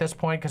thing at this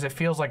point because it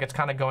feels like it's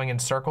kind of going in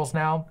circles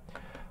now.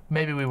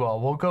 Maybe we will.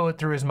 We'll go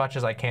through as much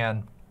as I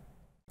can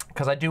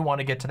because I do want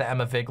to get to the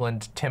Emma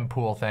Vigeland, Tim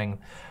Pool thing.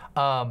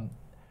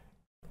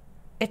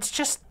 It's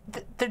just,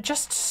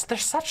 they're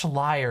such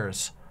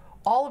liars.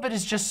 All of it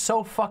is just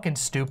so fucking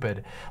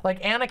stupid.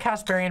 Like Anna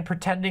Kasparian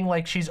pretending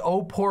like she's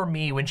oh poor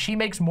me when she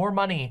makes more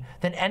money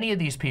than any of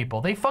these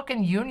people. They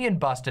fucking union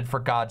busted, for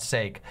God's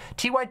sake.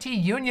 TYT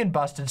union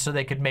busted so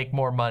they could make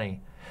more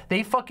money.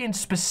 They fucking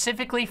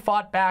specifically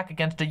fought back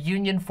against a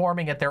union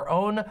forming at their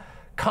own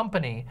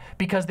company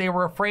because they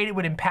were afraid it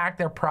would impact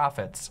their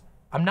profits.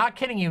 I'm not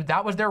kidding you,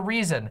 that was their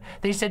reason.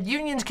 They said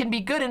unions can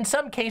be good in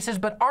some cases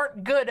but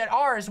aren't good at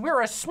ours.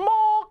 We're a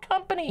small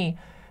company.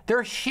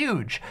 They're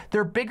huge.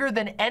 They're bigger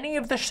than any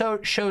of the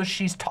shows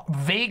she's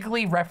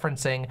vaguely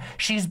referencing.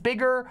 She's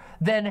bigger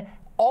than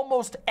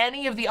almost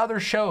any of the other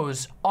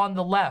shows on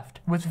the left,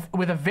 with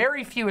a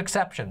very few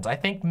exceptions. I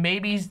think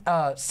maybe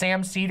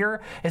Sam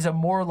Cedar is a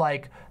more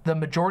like, the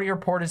Majority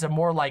Report is a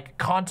more like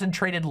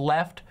concentrated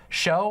left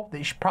show.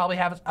 They should probably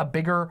have a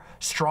bigger,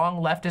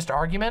 strong leftist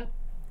argument.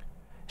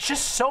 It's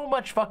just so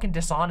much fucking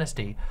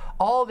dishonesty.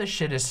 All this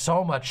shit is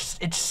so much,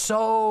 it's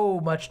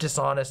so much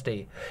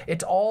dishonesty.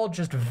 It's all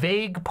just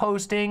vague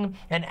posting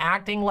and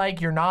acting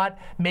like you're not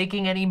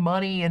making any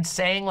money and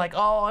saying like,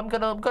 oh, I'm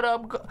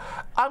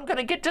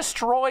gonna get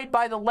destroyed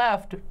by the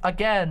left.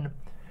 Again,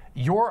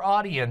 your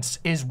audience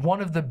is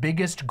one of the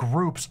biggest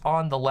groups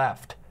on the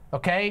left,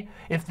 okay?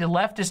 If the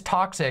left is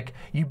toxic,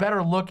 you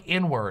better look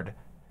inward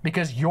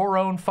because your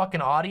own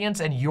fucking audience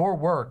and your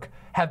work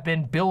have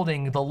been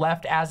building the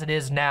left as it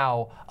is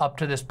now up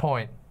to this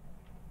point.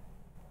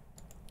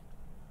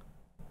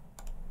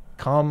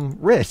 Come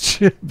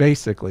rich,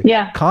 basically.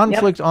 Yeah.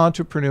 Conflict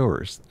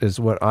entrepreneurs is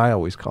what I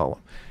always call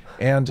them.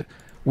 And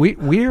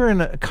we're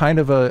in a kind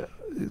of a,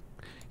 you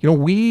know,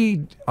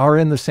 we are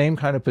in the same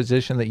kind of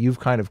position that you've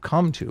kind of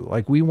come to.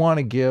 Like, we want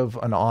to give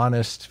an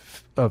honest,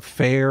 a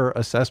fair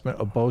assessment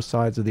of both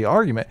sides of the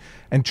argument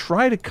and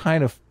try to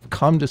kind of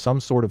come to some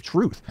sort of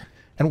truth.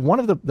 And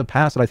one of the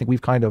paths that I think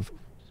we've kind of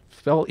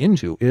fell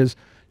into is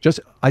just,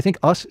 I think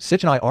us,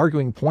 Sitch and I,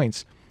 arguing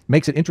points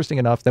makes it interesting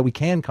enough that we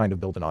can kind of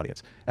build an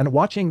audience. And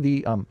watching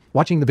the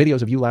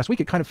videos of you last week,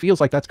 it kind of feels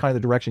like that's kind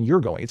of the direction you're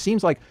going. It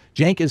seems like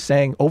Jank is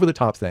saying over the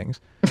top things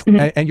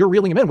and you're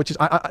reeling him in, which is,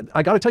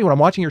 I got to tell you, when I'm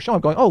watching your show,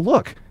 I'm going, oh,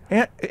 look,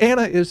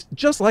 Anna is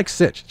just like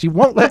Sitch. She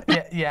won't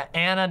let... Yeah,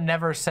 Anna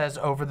never says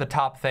over the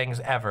top things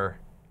ever.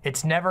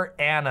 It's never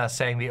Anna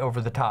saying the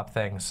over the top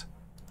things.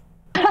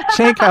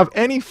 Jank, have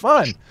any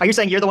fun. Are you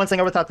saying you're the one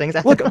saying over the top things?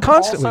 Look,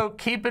 constantly. Also,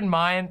 keep in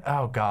mind,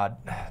 oh God,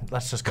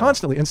 let's just go.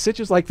 Constantly. And Sitch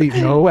is like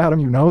no, Adam,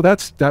 you know,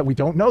 that we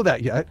don't know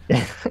that yet.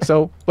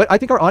 So, but I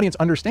think our audience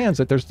understands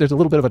that there's a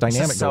little bit of a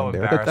dynamic going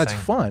there. That's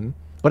fun.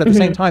 But at the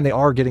same time, they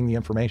are getting the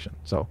information.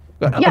 So,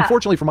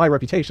 unfortunately for my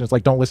reputation, it's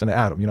like, don't listen to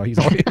Adam. You know, he's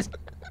always...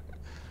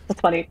 That's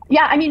funny.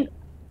 Yeah, I mean,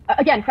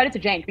 again, credit to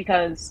Jank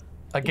because...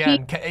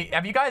 Again,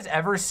 have you guys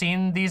ever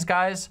seen these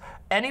guys?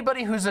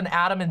 Anybody who's an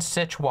Adam and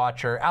Sitch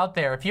watcher out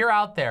there, if you're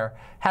out there,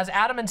 has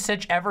Adam and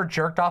Sitch ever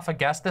jerked off a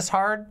guest this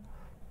hard?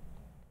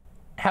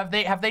 Have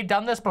they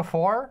done this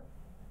before?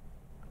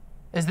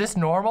 Is this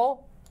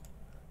normal?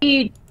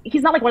 He's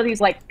not like one of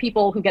these like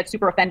people who get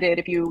super offended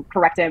if you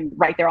correct him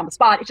right there on the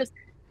spot. It's just,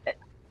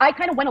 I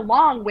kind of went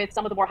along with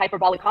some of the more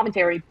hyperbolic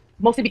commentary,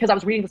 mostly because I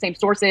was reading the same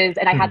sources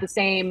and I had the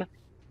same...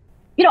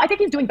 You know, I think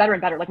he's doing better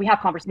and better. Like, we have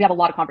a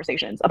lot of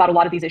conversations about a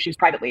lot of these issues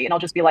privately, and I'll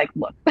just be like,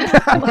 look.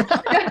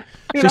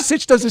 So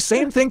Sitch does the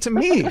same thing to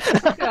me.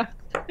 Yeah.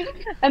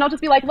 And I'll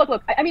just be like,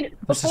 look. I mean,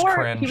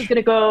 before he was going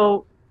to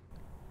go,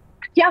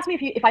 he asked me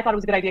if I thought it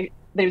was a good idea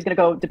that he was going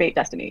to go debate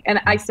Destiny,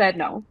 and I said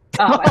no.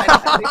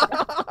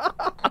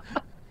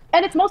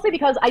 And it's mostly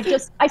because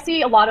I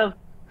see a lot of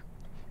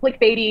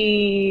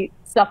clickbaity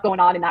stuff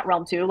going on in that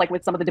realm too, like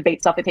with some of the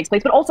debate stuff that takes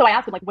place. But also I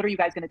asked him, like, what are you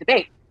guys going to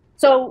debate?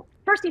 So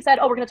first he said,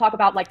 oh, we're going to talk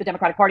about like the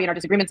Democratic Party and our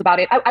disagreements about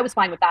it. I was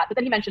fine with that. But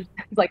then he mentioned,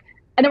 he's like,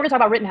 and then we're going to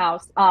talk about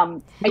Rittenhouse.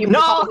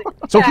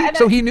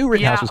 So he knew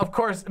Rittenhouse was... of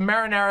course.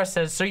 Marinara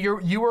says, so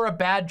you were a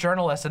bad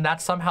journalist and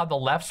that's somehow the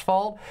left's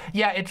fault?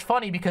 Yeah, it's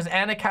funny because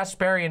Anna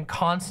Kasparian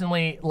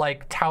constantly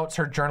like touts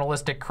her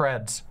journalistic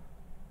creds.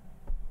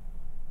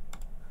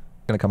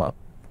 Going to come up.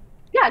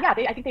 Yeah,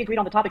 I think they agreed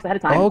on the topics ahead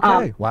of time.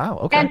 Okay, wow,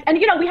 okay. And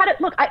you know, we had it,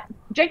 look,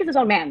 Jake is his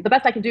own man. The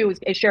best I can do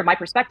is share my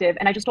perspective.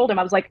 And I just told him,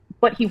 I was like,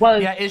 but he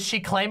was... Yeah, is she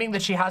claiming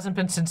that she hasn't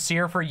been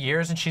sincere for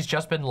years and she's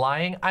just been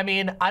lying? I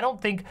mean, I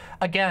don't think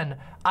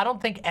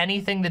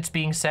anything that's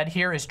being said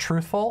here is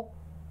truthful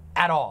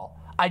at all.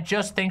 I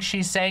just think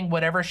she's saying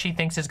whatever she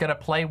thinks is gonna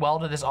play well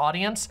to this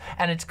audience,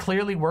 and it's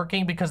clearly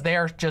working because they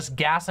are just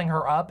gassing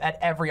her up at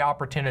every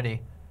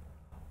opportunity.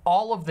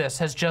 all of this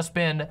has just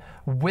been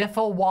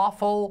wiffle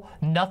waffle,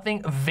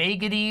 nothing,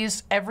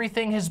 vagaries.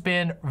 Everything has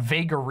been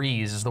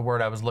vagaries is the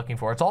word I was looking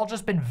for. It's all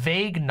just been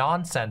vague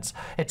nonsense.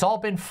 It's all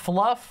been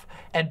fluff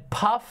and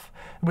puff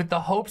with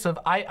the hopes of,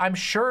 I'm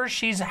sure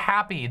she's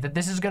happy that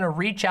this is gonna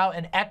reach out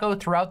and echo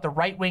throughout the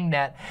right-wing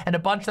net, and a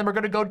bunch of them are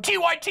gonna go,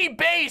 TYT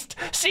based,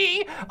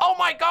 see? Oh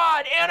my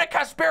God, Anna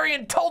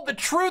Kasparian told the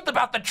truth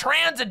about the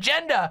trans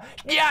agenda.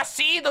 Yeah,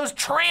 see, those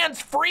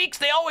trans freaks,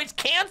 they always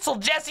cancel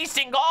Jesse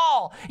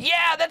Singal.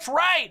 Yeah, that's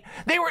right.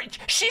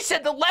 She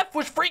said the left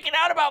was freaking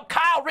out about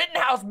Kyle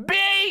Rittenhouse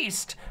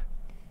based.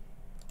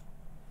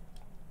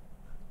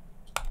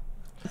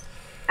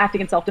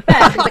 Acting in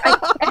self-defense.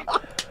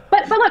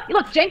 But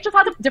look, Cenk just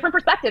has a different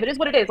perspective. It is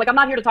what it is. Like, I'm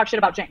not here to talk shit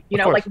about Cenk. You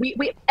know, like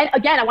and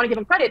again, I want to give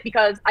him credit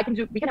because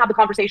we can have the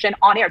conversation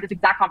on air, this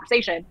exact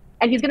conversation,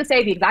 and he's going to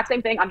say the exact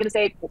same thing. I'm going to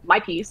say my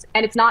piece,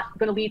 and it's not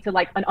going to lead to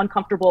like an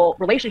uncomfortable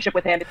relationship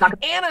with him. It's not.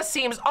 Anna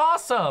seems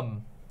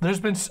awesome. There's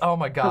been, oh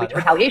my God,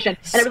 retaliation,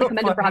 and I really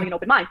commend him for having an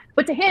open mind.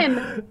 But to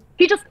him,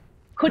 he just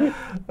couldn't.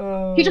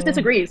 He just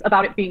disagrees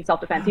about it being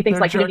self-defense. He thinks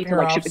like you didn't need to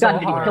like shoot the gun,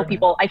 you didn't need to kill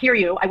people. I hear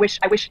you. I wish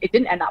it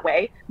didn't end that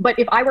way. But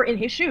if I were in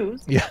his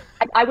shoes,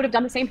 I would have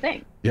done the same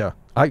thing. Yeah,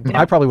 I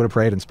probably would have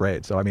prayed and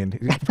sprayed. So I mean,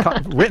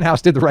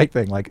 Rittenhouse did the right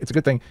thing. Like, it's a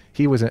good thing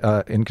he was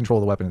in control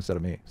of the weapon instead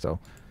of me. So.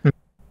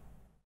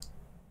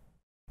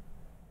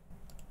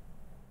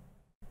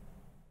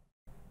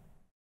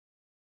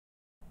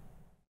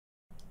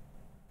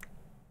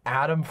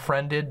 Adam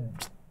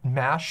friended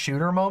mass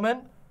shooter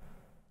moment.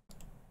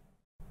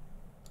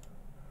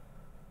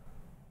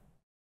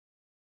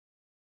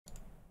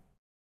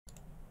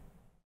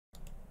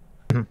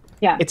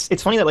 Yeah,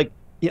 it's funny that like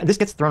this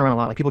gets thrown around a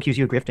lot. Like, people accuse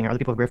you of grifting, or other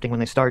people of grifting,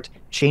 when they start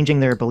changing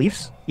their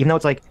beliefs, even though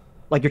it's like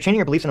you're changing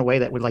your beliefs in a way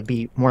that would like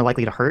be more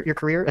likely to hurt your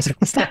career as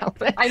opposed to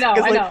help it. I know.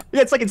 Yeah,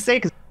 it's like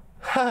insane.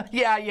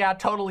 Yeah,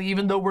 totally.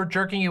 Even though we're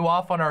jerking you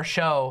off on our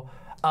show,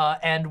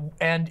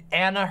 and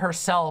Anna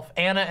herself,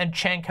 Anna and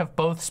Cenk have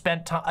both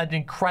spent an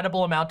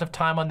incredible amount of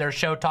time on their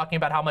show talking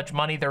about how much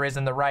money there is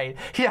in the right.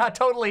 Yeah,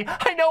 totally.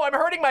 I know I'm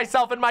hurting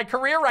myself in my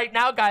career right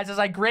now, guys, as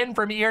I grin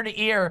from ear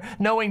to ear,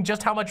 knowing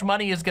just how much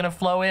money is going to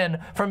flow in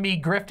from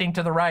me grifting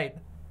to the right.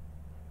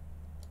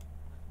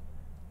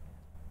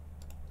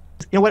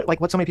 You know what?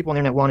 Like, what so many people on the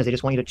internet want is they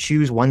just want you to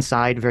choose one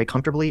side very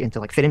comfortably and to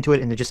like fit into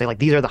it, and to just say like,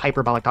 these are the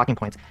hyperbolic talking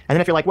points. And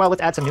then if you're like, well,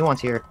 let's add some nuance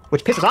here,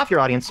 which pisses off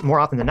your audience more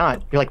often than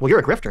not, you're like, well, you're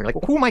a grifter. Like,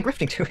 well, who am I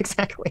grifting to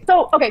exactly?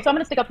 So I'm going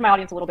to stick up for my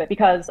audience a little bit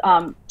because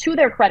to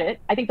their credit,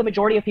 I think the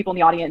majority of people in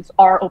the audience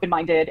are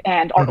open-minded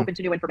and are open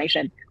to new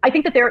information. I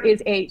think that there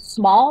is a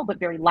small but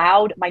very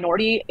loud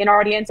minority in our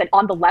audience and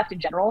on the left in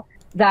general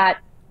that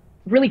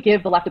really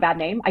give the left a bad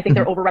name. I think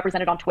they're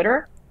overrepresented on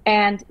Twitter,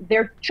 and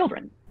they're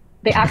children.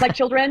 They act like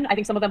children. I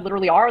think some of them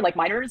literally are, like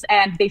minors,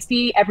 and they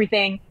see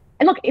everything.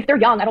 And look, if they're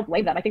young, I don't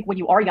blame them. I think when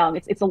you are young,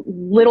 it's a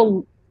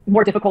little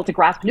more difficult to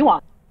grasp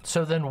nuance.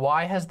 So then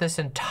why has this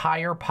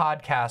entire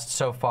podcast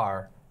so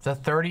far, the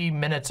 30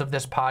 minutes of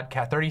this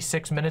podcast,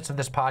 36 minutes of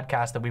this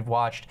podcast that we've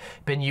watched,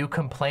 been you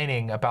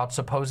complaining about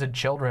supposed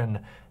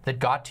children that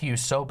got to you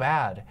so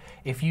bad?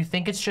 If you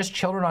think it's just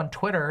children on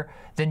Twitter,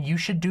 then you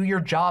should do your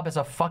job as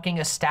a fucking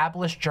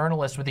established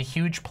journalist with a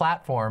huge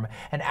platform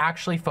and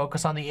actually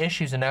focus on the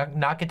issues and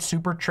not get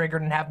super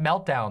triggered and have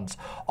meltdowns.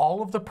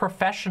 All of the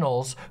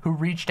professionals who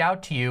reached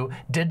out to you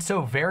did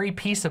so very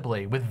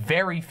peaceably, with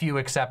very few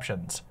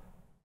exceptions.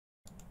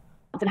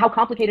 And how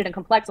complicated and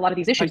complex a lot of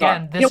these issues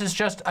are. This is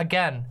just,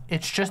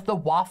 it's just the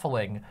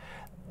waffling.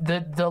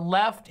 The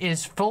left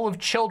is full of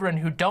children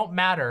who don't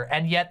matter,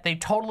 and yet they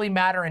totally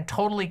matter and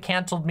totally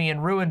canceled me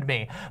and ruined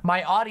me.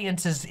 My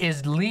audience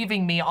is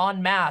leaving me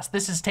en masse.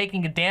 This is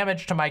taking a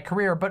damage to my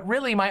career, but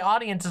really my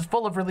audience is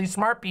full of really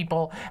smart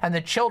people, and the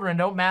children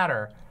don't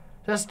matter.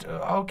 Just,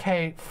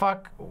 okay,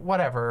 fuck,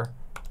 whatever.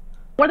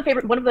 One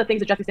of the things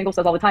that Jesse Singal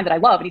says all the time that I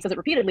love, and he says it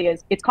repeatedly,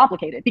 is it's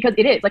complicated, because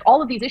it is. Like,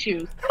 all of these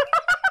issues.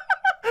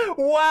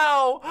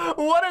 Wow,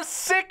 what a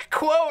sick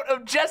quote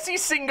of Jesse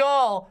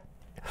Singal.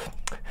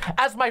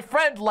 As my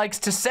friend likes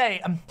to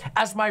say,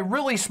 as my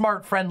really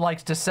smart friend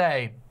likes to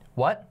say,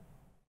 what?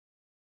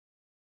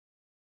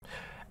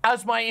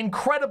 As my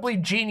incredibly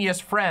genius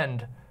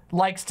friend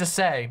likes to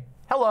say,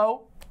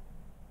 hello.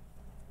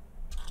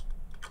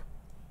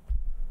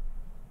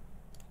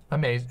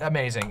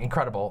 Amazing,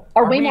 incredible.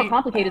 Are way more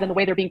complicated than the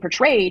way they're being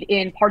portrayed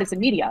in partisan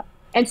media.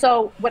 And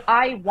so what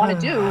I want to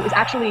do is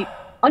actually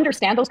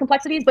understand those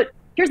complexities, but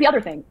here's the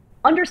other thing.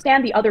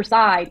 Understand the other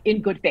side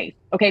in good faith,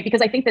 okay?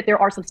 Because I think that there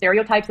are some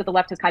stereotypes that the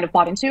left has kind of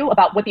bought into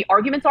about what the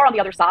arguments are on the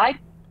other side.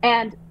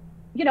 And,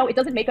 you know, it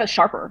doesn't make us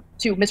sharper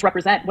to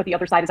misrepresent what the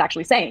other side is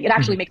actually saying. It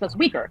actually makes us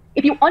weaker.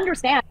 If you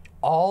understand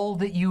all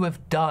that you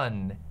have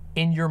done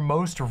in your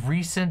most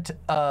recent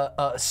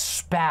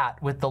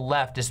spat with the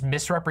left is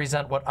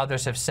misrepresent what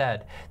others have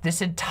said.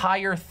 This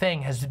entire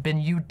thing has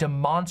been you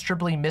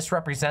demonstrably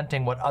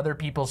misrepresenting what other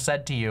people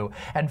said to you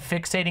and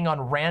fixating on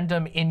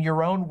random, in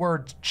your own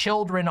words,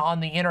 children on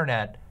the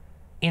internet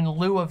in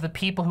lieu of the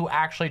people who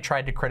actually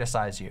tried to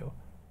criticize you.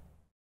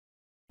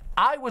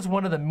 I was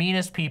one of the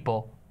meanest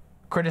people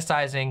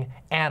criticizing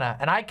Anna.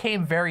 And I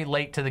came very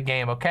late to the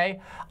game, okay?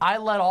 I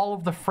let all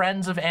of the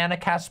friends of Anna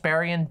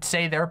Kasparian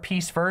say their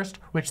piece first,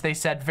 which they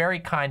said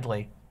very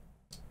kindly.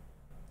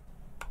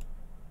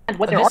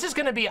 This is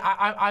going to be,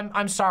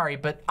 I'm sorry,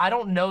 but I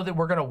don't know that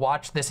we're going to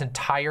watch this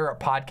entire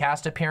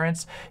podcast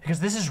appearance because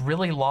this is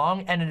really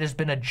long and it has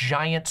been a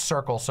giant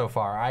circle so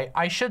far.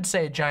 I should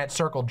say a giant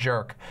circle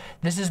jerk.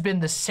 This has been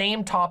the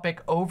same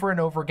topic over and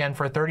over again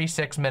for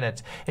 36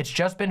 minutes. It's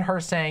just been her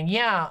saying,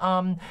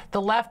 yeah,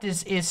 the left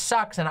is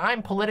sucks and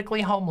I'm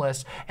politically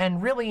homeless.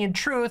 And really, in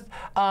truth,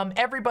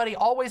 everybody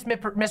always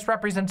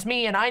misrepresents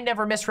me and I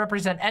never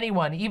misrepresent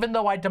anyone, even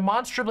though I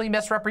demonstrably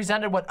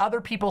misrepresented what other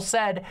people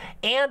said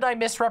and I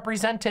misrepresented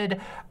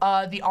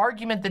the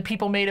argument that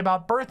people made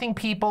about birthing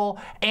people,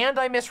 and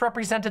I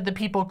misrepresented the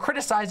people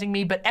criticizing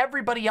me, but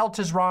everybody else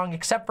is wrong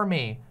except for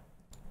me.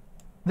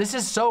 This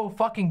is so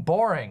fucking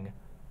boring.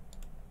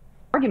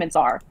 Arguments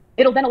are.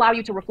 It'll then allow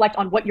you to reflect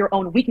on what your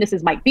own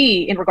weaknesses might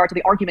be in regard to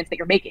the arguments that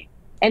you're making.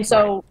 And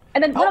so, right.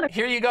 And then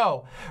here you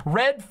go.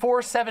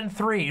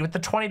 Red473 with the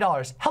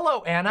 $20.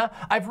 Hello, Anna.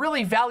 I've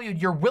really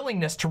valued your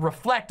willingness to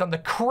reflect on the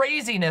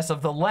craziness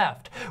of the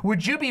left.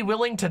 Would you be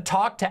willing to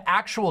talk to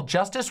Actual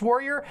Justice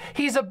Warrior?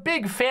 He's a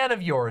big fan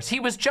of yours.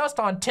 He was just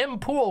on Tim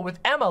Pool with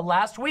Emma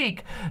last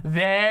week.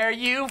 There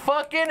you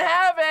fucking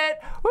have it.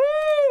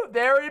 Woo!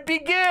 There it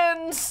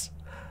begins.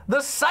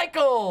 The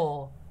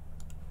cycle.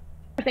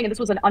 And this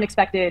was an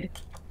unexpected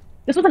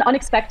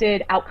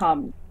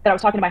outcome that I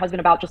was talking to my husband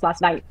about just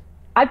last night.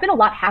 I've been a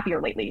lot happier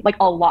lately, like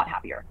a lot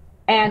happier.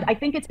 And I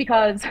think it's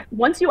because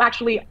once you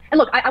actually, and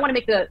look, I want to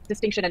make the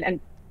distinction and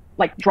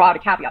like draw out a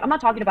caveat. I'm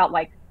not talking about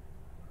like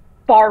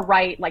far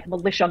right, like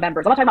militia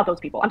members. I'm not talking about those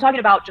people. I'm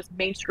talking about just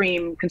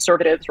mainstream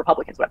conservatives,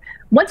 Republicans, whatever.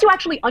 Once you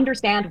actually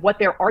understand what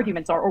their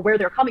arguments are or where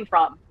they're coming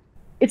from,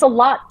 it's a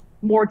lot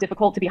more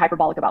difficult to be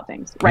hyperbolic about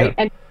things, right?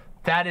 Yeah. And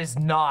that is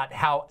not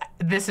how,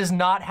 this is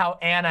not how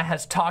Anna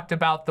has talked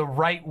about the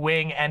right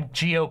wing and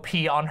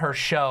GOP on her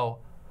show.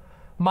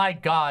 My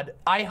God,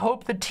 I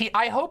hope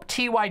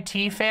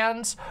TYT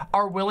fans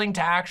are willing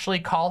to actually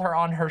call her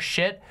on her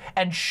shit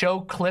and show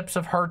clips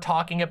of her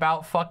talking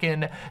about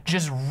fucking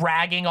just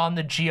ragging on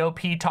the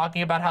GOP,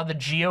 talking about how the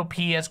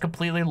GOP has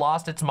completely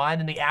lost its mind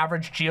and the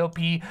average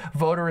GOP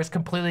voter is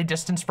completely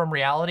distanced from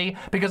reality,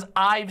 because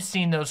I've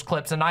seen those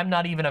clips and I'm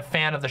not even a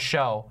fan of the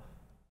show.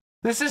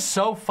 This is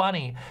so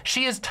funny.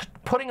 She is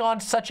putting on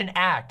such an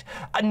act.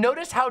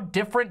 Notice how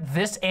different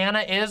this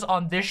Anna is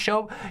on this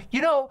show.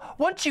 You know,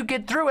 once you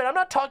get through it, I'm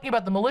not talking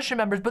about the militia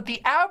members, but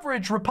the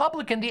average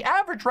Republican, the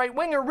average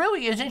right-winger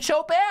really isn't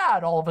so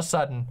bad all of a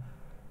sudden.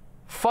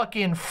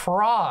 Fucking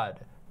fraud.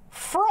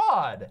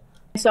 Fraud.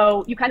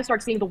 So you kind of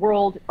start seeing the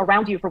world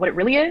around you for what it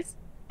really is.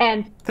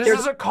 And this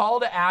is a call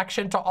to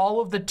action to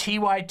all of the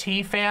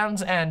TYT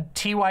fans and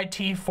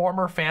TYT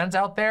former fans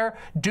out there.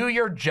 Do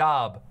your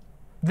job.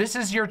 This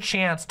is your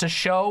chance to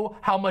show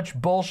how much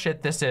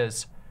bullshit this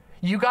is.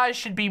 You guys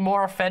should be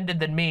more offended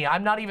than me.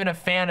 I'm not even a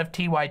fan of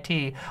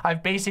TYT.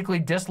 I've basically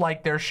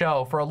disliked their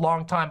show for a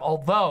long time,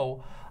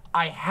 although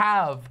I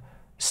have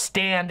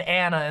stanned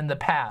Anna in the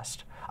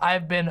past.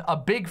 I've been a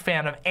big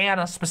fan of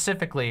Anna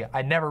specifically.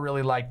 I never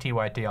really liked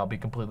TYT, I'll be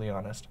completely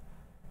honest.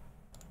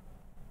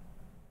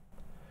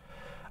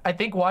 I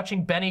think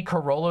watching Benny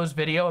Carollo's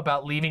video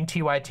about leaving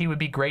TYT would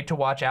be great to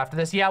watch after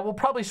this. Yeah, we'll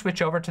probably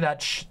switch over to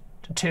that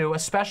too,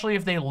 especially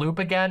if they loop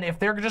again. If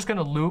they're just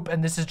gonna loop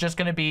and this is just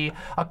gonna be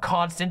a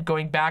constant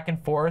going back and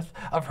forth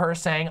of her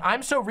saying,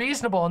 I'm so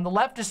reasonable and the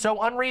left is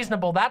so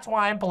unreasonable, that's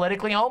why I'm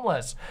politically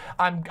homeless,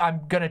 I'm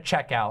gonna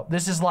check out.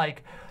 This is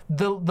like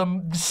the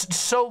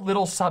so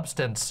little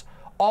substance,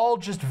 all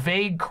just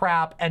vague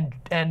crap and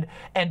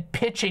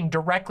pitching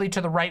directly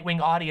to the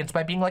right-wing audience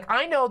by being like,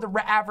 I know the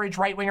average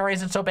right-winger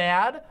isn't so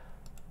bad.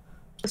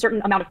 A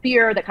certain amount of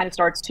fear that kind of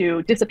starts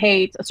to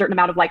dissipate, a certain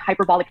amount of like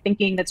hyperbolic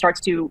thinking that starts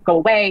to go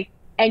away,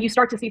 and you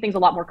start to see things a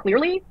lot more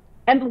clearly,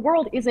 and the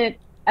world isn't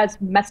as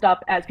messed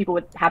up as people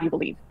would have you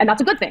believe, and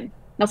that's a good thing.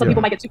 Now, some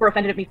people might get super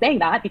offended at me saying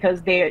that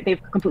because they've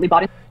completely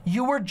bought it.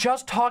 You were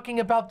just talking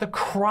about the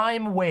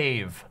crime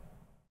wave.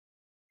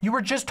 You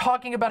were just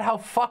talking about how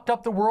fucked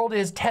up the world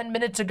is 10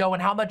 minutes ago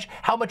and how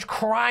much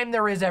crime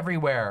there is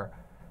everywhere.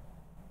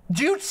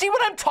 Do you see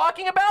what I'm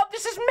talking about?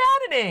 This is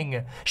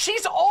maddening.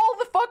 She's all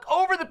the fuck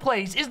over the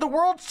place. Is the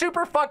world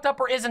super fucked up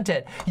or isn't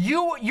it?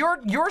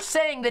 You're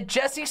saying that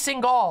Jesse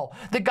Singal,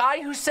 the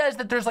guy who says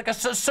that there's like a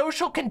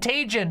social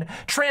contagion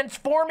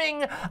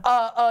transforming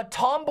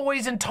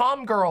tomboys and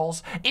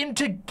tomgirls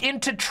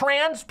into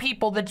trans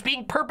people that's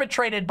being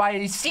perpetrated by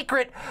a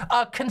secret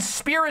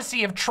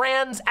conspiracy of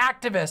trans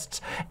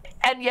activists,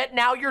 and yet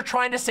now you're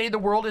trying to say the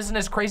world isn't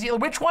as crazy.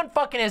 Which one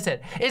fucking is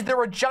it? Is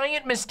there a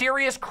giant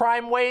mysterious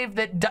crime wave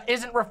that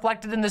isn't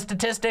reflected in the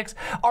statistics?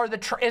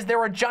 Is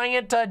there a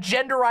giant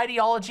gender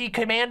ideology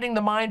commanding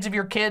the minds of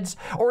your kids?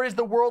 Or is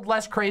the world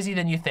less crazy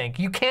than you think?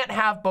 You can't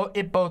have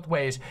it both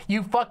ways.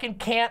 You fucking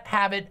can't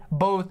have it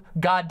both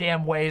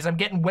goddamn ways. I'm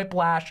getting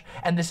whiplash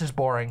and this is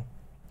boring.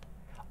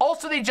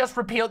 Also, they just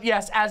repealed,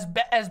 yes, as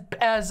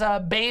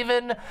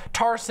Baven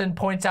Tarson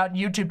points out in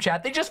YouTube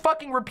chat, they just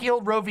fucking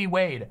repealed Roe v.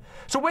 Wade.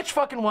 So which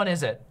fucking one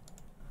is it?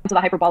 To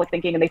the hyperbolic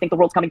thinking, and they think the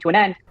world's coming to an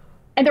end.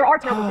 And there are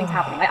terrible things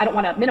happening. I don't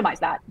want to minimize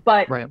that,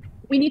 but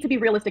we need to be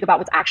realistic about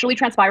what's actually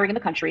transpiring in the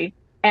country,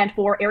 and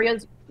for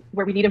areas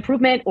where we need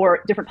improvement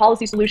or different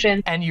policy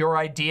solutions. And your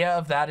idea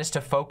of that is to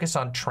focus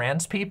on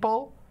trans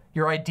people?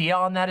 Your idea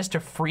on that is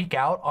to freak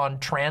out on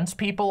trans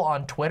people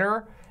on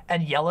Twitter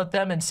and yell at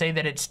them and say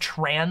that it's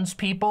trans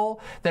people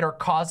that are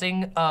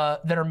causing,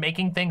 that are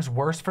making things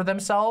worse for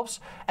themselves,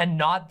 and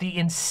not the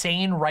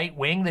insane right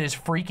wing that is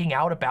freaking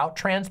out about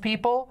trans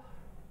people?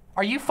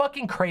 Are you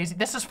fucking crazy?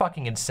 This is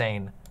fucking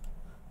insane.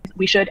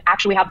 We should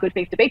actually have good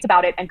faith debates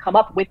about it and come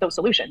up with those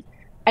solutions.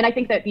 And I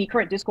think that the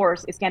current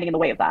discourse is standing in the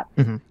way of that.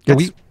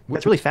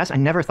 That's really fast. I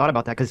never thought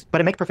about that,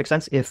 but it makes perfect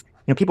sense if,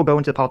 you know, people go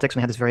into politics and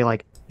they have this very,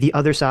 like, the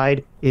other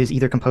side is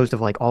either composed of,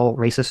 like, all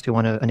racists who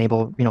want to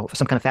enable, you know,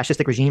 some kind of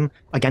fascistic regime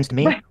against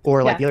me,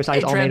 or like the other side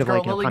is all made of,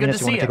 like, you know,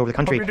 communists who want to take over the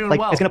country. Like,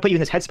 it's going to put you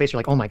in this headspace. You're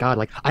like, oh my God,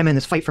 like, I'm in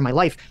this fight for my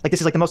life. Like,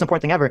 this is like the most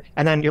important thing ever.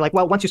 And then you're like,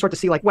 well, once you start to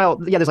see, like, well,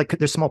 yeah,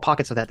 there's small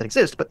pockets of that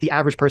exist, but the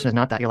average person is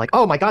not that. You're like,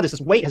 oh my God,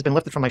 this weight has been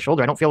lifted from my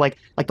shoulder. I don't feel like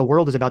the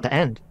world is about to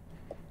end.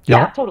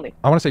 Yeah, totally.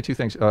 I want to say two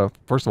things.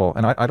 First of all,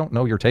 and I don't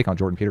know your take on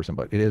Jordan Peterson,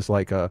 but it is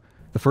like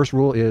the first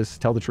rule is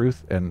tell the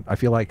truth. And I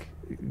feel like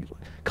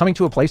coming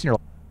to a place in your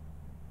life.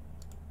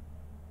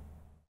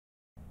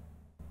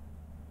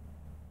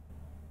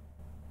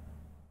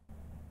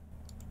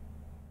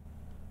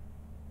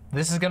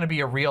 This is going to be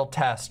a real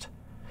test.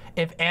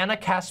 If Anna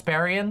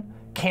Kasparian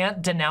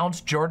can't denounce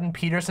Jordan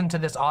Peterson to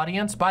this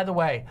audience, by the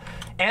way,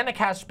 Anna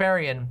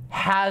Kasparian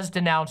has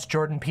denounced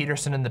Jordan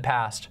Peterson in the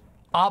past,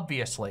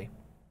 obviously.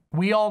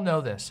 We all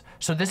know this.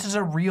 So this is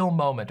a real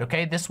moment,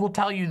 okay? This will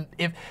tell you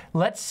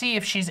let's see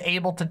if she's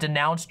able to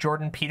denounce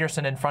Jordan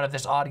Peterson in front of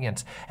this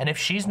audience. And if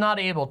she's not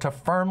able to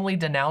firmly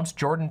denounce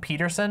Jordan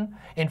Peterson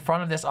in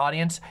front of this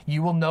audience,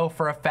 you will know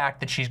for a fact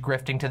that she's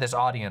grifting to this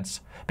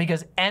audience.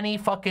 Because any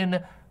fucking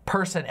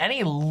person,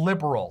 any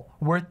liberal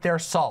worth their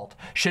salt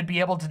should be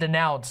able to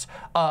denounce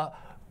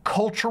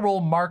cultural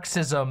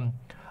Marxism,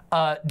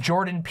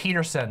 Jordan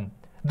Peterson,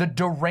 the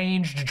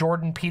deranged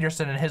Jordan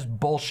Peterson and his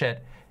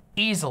bullshit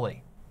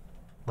easily.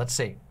 Let's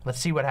see. Let's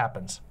see what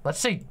happens. Let's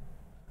see.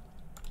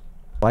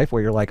 Life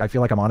where you're like, I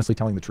feel like I'm honestly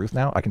telling the truth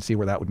now. I can see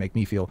where that would make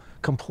me feel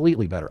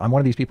completely better. I'm one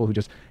of these people who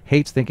just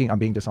hates thinking I'm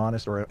being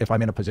dishonest, or if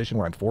I'm in a position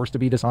where I'm forced to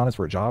be dishonest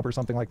for a job or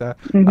something like that.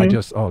 I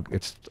just,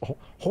 it's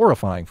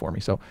horrifying for me.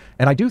 So,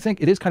 and I do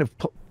think it is kind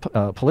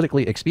of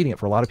politically expedient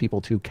for a lot of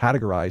people to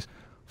categorize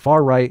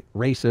far-right,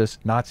 racist,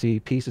 Nazi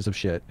pieces of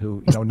shit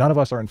who, you know, none of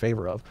us are in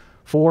favor of,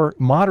 for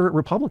moderate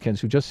Republicans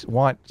who just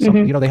want some,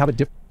 you know, they have a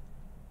different.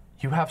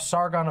 You have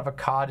Sargon of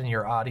Akkad in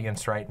your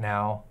audience right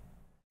now.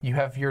 You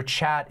have your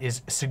chat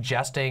is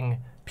suggesting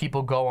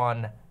people go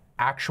on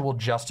actual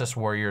Justice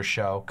Warrior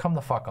show. Come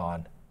the fuck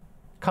on.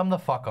 Come the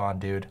fuck on,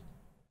 dude.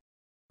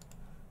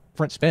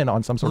 Different spin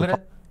on some sort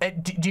of...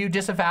 Do you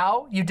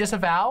disavow? You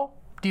disavow?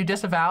 Do you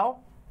disavow?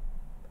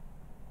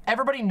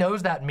 Everybody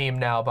knows that meme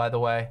now, by the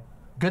way.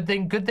 Good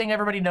thing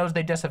everybody knows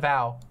they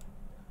disavow.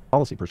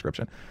 Policy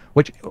prescription,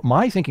 which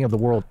my thinking of the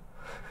world...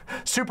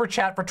 Super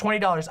chat for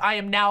 $20. I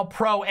am now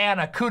pro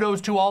Anna.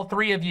 Kudos to all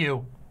three of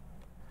you.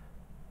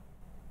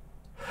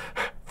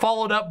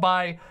 Followed up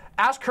by,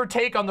 ask her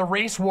take on the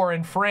race war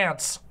in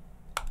France.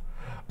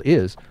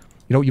 Is,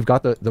 you know, you've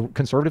got the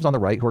conservatives on the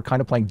right who are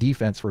kind of playing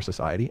defense for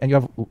society, and you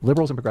have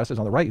liberals and progressives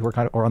on the right who are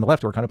kind of, or on the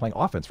left who are kind of playing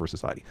offense for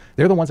society.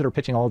 They're the ones that are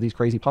pitching all of these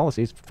crazy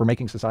policies for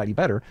making society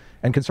better,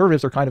 and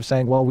conservatives are kind of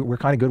saying, well, we're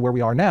kind of good where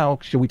we are now.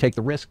 Should we take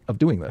the risk of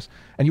doing this?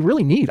 And you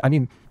really need, I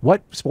mean,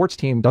 what sports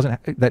team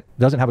that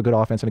doesn't have a good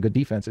offense and a good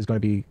defense is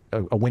going to be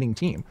a winning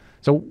team?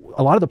 So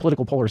a lot of the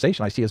political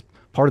polarization I see as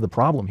part of the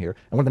problem here.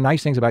 And one of the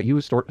nice things about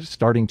you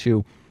starting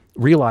to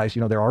realize, you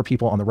know, there are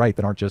people on the right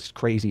that aren't just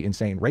crazy,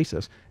 insane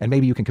racists, and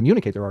maybe you can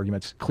communicate their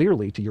arguments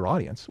clearly to your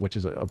audience, which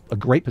is a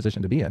great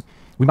position to be in.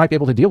 We might be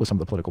able to deal with some of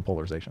the political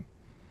polarization.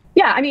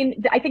 Yeah, I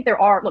mean, I think there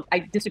are, look, I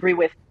disagree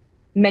with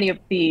many of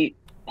the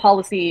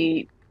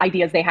policy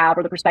ideas they have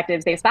or the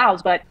perspectives they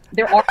espouse, but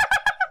there are...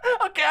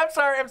 Okay, I'm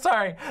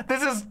sorry.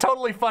 This is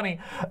totally funny.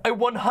 A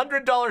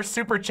 $100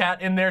 super chat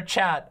in their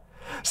chat.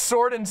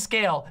 Sword and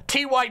Scale.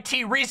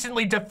 TYT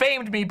recently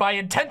defamed me by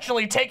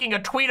intentionally taking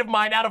a tweet of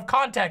mine out of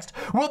context.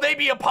 Will they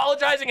be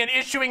apologizing and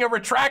issuing a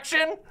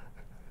retraction?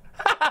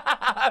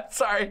 I'm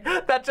sorry.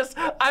 That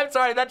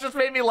just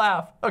made me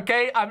laugh.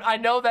 Okay, I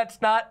know that's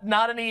not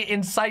any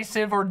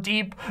incisive or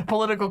deep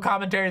political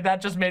commentary.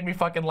 That just made me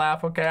fucking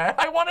laugh. Okay,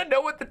 I want to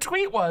know what the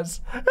tweet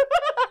was.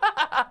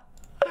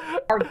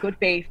 Are good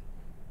faith,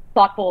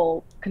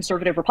 thoughtful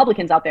conservative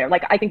Republicans out there.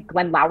 Like, I think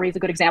Glenn Loury is a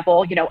good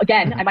example. You know,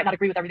 again, I might not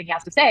agree with everything he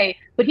has to say,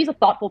 but he's a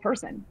thoughtful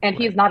person, and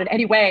he is not in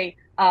any way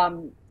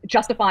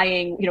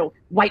justifying, you know,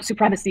 white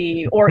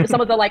supremacy or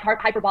some of the like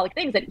hyperbolic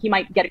things that he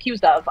might get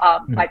accused of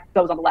by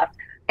those on the left.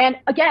 And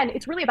again,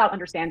 it's really about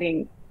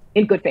understanding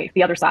in good faith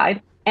the other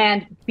side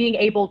and being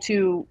able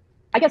to,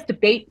 I guess,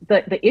 debate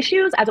the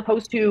issues, as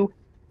opposed to,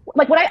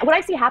 like, what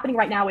I see happening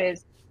right now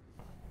is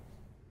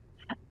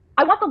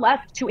I want the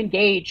left to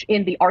engage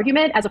in the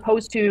argument as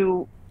opposed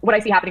to what I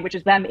see happening, which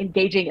is them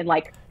engaging in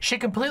like... She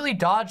completely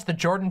dodged the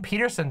Jordan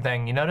Peterson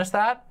thing. You notice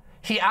that?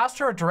 He asked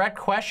her a direct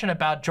question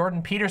about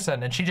Jordan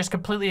Peterson and she just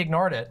completely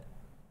ignored it.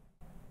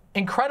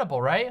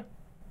 Incredible, right?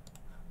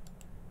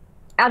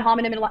 Ad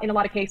hominem in a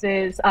lot of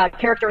cases,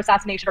 character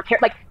assassination, or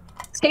like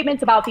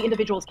statements about the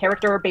individual's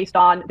character based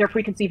on their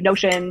preconceived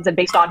notions and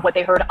based on what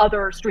they heard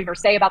other streamers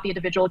say about the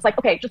individual. It's like,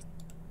 okay, just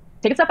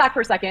take a step back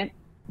for a second.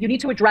 You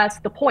need to address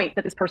the point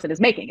that this person is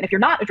making. And if you're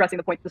not addressing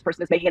the point that this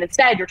person is making, and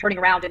instead you're turning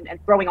around and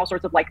throwing all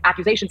sorts of like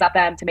accusations at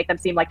them to make them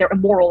seem like they're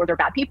immoral or they're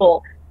bad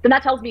people, then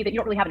that tells me that you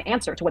don't really have an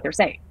answer to what they're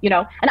saying, you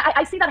know? And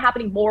I see that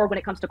happening more when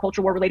it comes to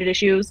culture war related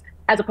issues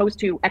as opposed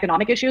to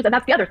economic issues. And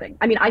that's the other thing.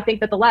 I mean, I think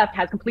that the left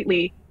has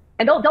completely,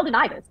 and they'll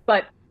deny this,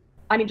 but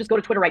I mean, just go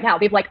to Twitter right now.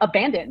 They've like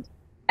abandoned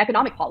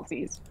economic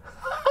policies.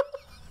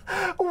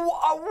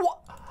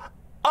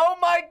 Oh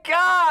my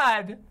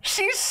God,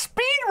 she's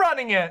speed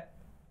running it.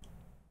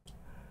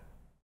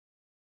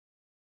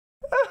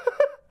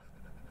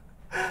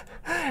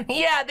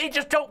 Yeah, they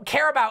just don't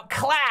care about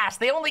class.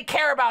 They only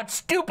care about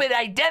stupid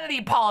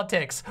identity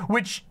politics,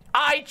 which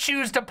I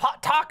choose to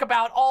talk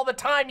about all the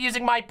time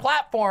using my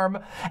platform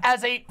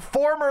as a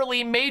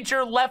formerly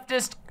major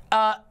leftist,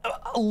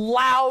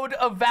 loud,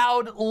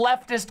 avowed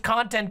leftist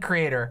content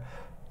creator.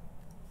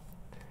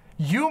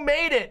 You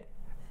made it.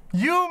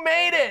 You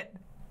made it.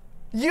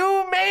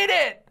 You made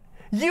it.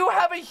 You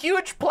have a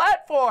huge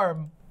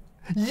platform.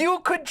 You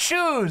could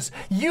choose.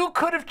 You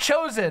could have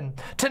chosen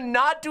to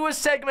not do a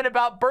segment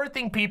about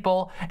birthing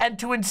people and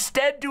to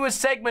instead do a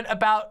segment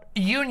about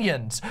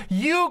unions.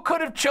 You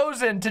could have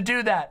chosen to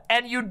do that,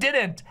 and you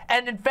didn't.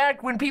 And in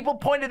fact, when people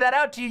pointed that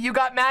out to you, you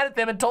got mad at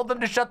them and told them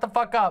to shut the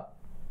fuck up.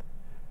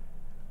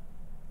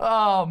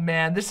 Oh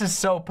man, this is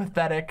so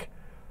pathetic.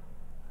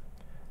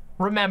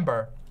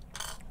 Remember,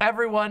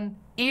 everyone,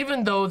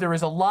 even though there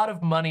is a lot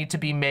of money to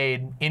be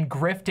made in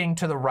grifting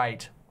to the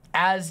right,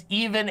 as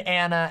even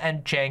Anna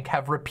and Cenk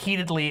have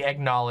repeatedly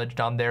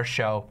acknowledged on their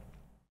show,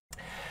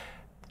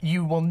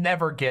 you will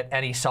never get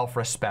any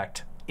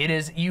self-respect. It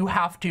is, you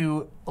have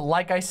to,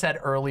 like I said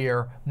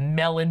earlier,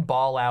 melon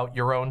ball out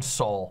your own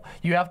soul.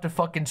 You have to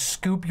fucking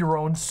scoop your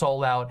own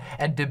soul out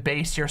and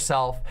debase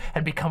yourself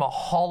and become a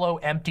hollow,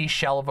 empty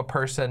shell of a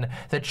person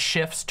that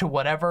shifts to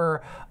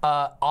whatever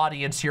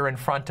audience you're in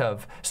front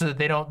of so that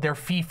their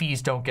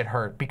fifis don't get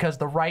hurt, because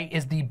the right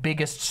is the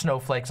biggest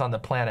snowflakes on the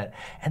planet.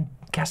 And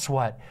guess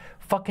what?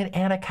 Fucking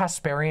Anna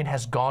Kasparian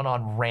has gone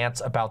on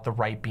rants about the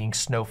right being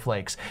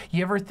snowflakes.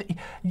 You ever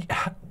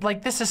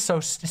like, this is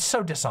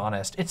so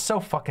dishonest. It's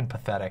so fucking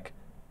pathetic.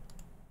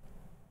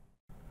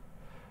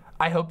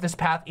 I hope this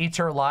path eats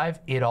her alive.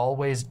 It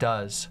always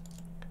does.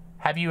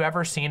 Have you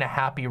ever seen a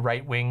happy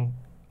right-wing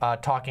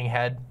talking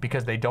head?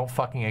 Because they don't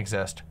fucking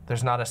exist.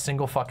 There's not a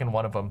single fucking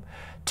one of them.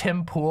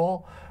 Tim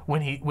Pool,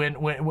 when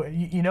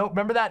you know,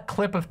 remember that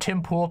clip of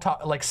Tim Pool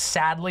like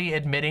sadly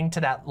admitting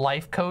to that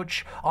life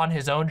coach on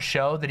his own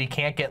show that he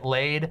can't get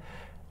laid?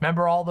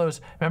 Remember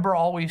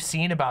all we've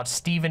seen about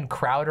Steven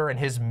Crowder and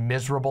his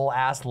miserable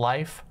ass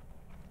life?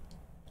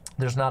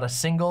 There's not a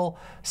single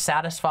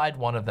satisfied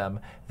one of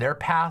them. Their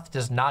path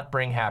does not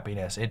bring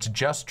happiness. It's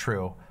just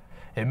true.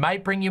 It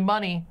might bring you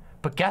money,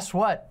 but guess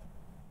what?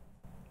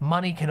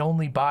 Money can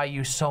only buy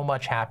you so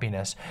much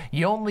happiness.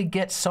 You only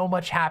get so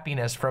much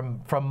happiness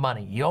from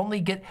money.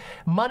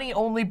 Money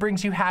only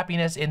brings you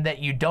happiness in that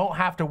you don't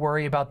have to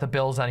worry about the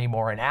bills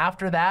anymore. And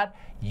after that,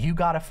 you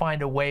gotta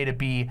find a way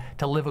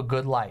to live a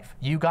good life.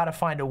 You gotta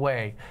find a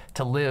way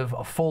to live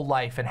a full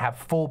life and have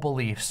full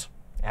beliefs.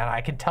 And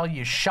I can tell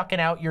you, shucking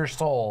out your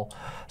soul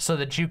so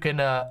that you can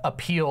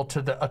appeal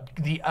to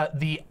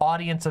the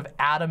audience of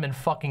Adam and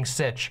fucking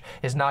Sitch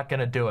is not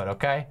gonna do it,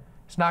 okay?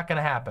 It's not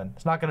gonna happen.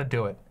 It's not gonna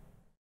do it.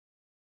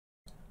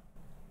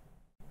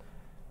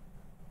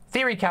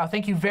 Theory Cow,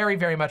 thank you very,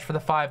 very much for the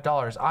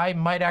 $5. I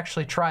might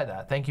actually try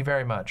that. Thank you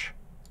very much.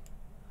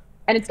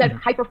 And instead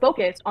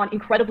hyper-focus on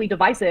incredibly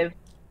divisive,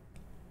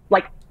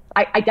 like,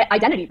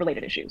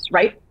 identity-related issues,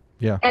 right?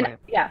 Yeah. And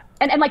yeah,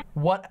 and like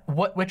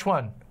which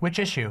one? Which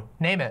issue?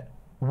 Name it.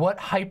 What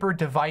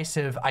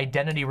hyper-divisive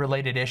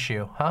identity-related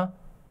issue, huh?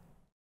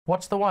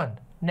 What's the one?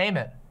 Name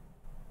it.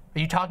 Are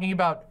you talking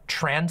about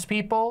trans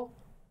people?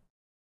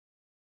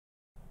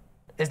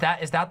 Is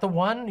that the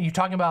one? Are you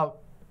talking about?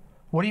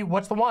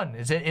 What's the one?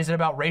 Is it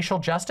about racial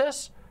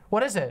justice?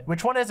 What is it?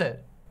 Which one is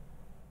it?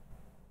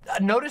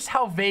 Notice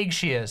how vague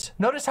she is.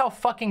 Notice how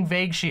fucking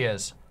vague she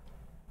is.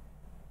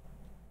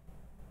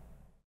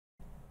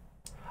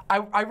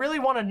 I really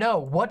want to know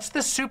what's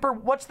the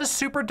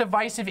super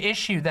divisive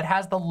issue that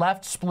has the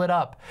left split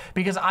up,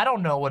 because I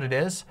don't know what it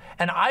is.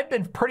 And I've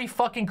been pretty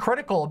fucking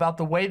critical about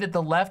the way that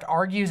the left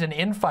argues in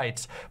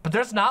infights, but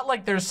there's not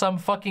like there's some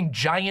fucking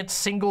giant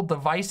single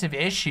divisive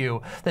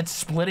issue that's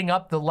splitting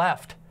up the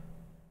left.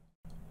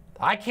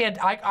 I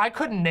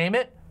couldn't name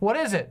it. What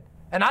is it?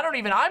 And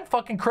I'm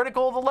fucking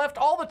critical of the left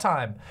all the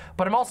time,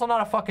 but I'm also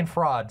not a fucking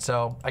fraud,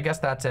 so I guess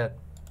that's it.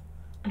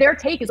 Their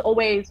take is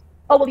always,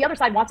 oh, well, the other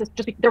side wants us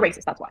they're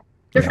racist, that's why.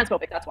 They're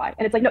transphobic, that's why.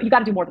 And it's like, no, you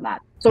gotta do more than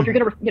that. So if you're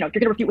gonna, if you're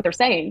gonna refute what they're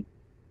saying,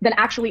 than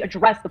actually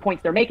address the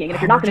points they're making. And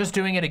if you're We're not just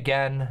doing it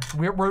again.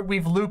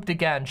 We've looped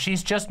again.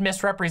 She's just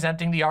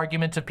misrepresenting the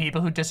arguments of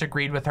people who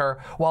disagreed with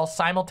her while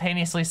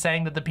simultaneously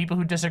saying that the people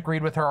who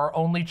disagreed with her are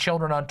only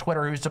children on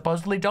Twitter who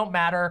supposedly don't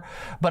matter,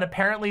 but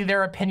apparently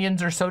their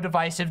opinions are so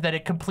divisive that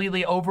it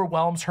completely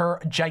overwhelms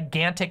her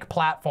gigantic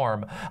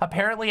platform.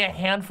 Apparently a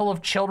handful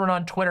of children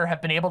on Twitter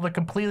have been able to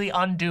completely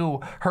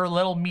undo her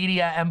little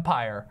media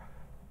empire.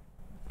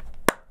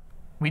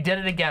 We did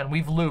it again.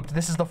 We've looped.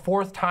 This is the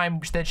 4th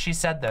time that she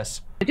said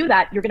this. to do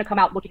that, you're going to come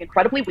out looking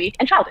incredibly weak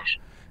and childish.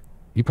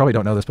 You probably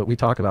don't know this, but we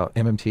talk about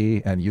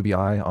MMT and UBI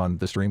on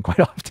the stream quite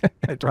often.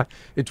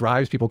 It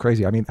drives people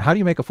crazy. I mean, how do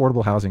you make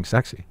affordable housing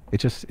sexy?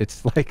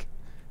 It's like,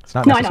 it's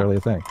not necessarily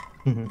a thing.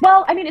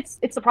 Well, I mean, it's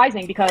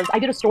surprising because I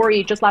did a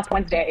story just last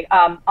Wednesday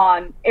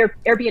on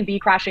Airbnb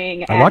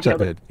crashing. I watched that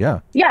vid, yeah.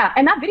 Yeah,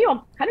 and that video,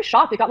 I'm kind of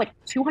shocked. It got like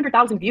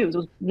 200,000 views. It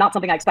was not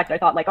something I expected. I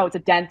thought like, oh, it's a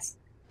dense,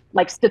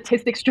 like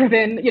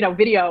statistics-driven,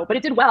 video, but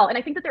it did well. And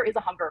I think that there is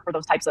a hunger for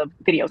those types of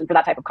videos and for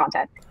that type of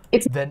content.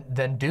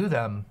 Then do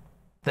them.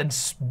 Then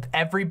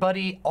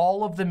everybody,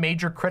 all of the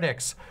major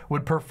critics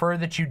would prefer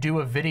that you do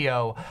a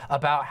video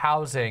about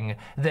housing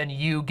than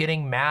you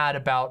getting mad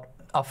about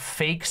a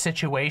fake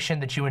situation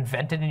that you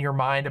invented in your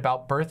mind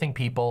about birthing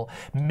people,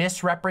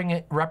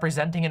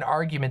 misrepresenting an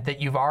argument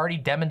that you've already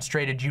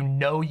demonstrated you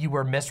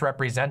were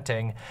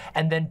misrepresenting,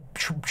 and then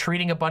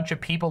treating a bunch of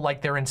people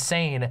like they're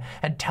insane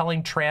and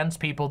telling trans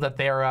people that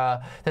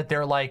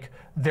they're like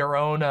their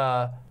own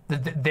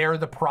they're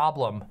the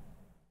problem.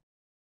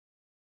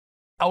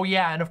 Oh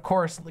yeah, and of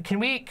course, can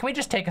we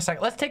just take a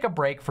second? Let's take a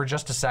break for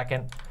just a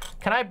second.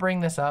 Can I bring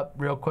this up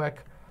real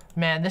quick?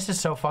 Man, this is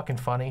so fucking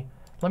funny.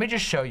 Let me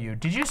just show you.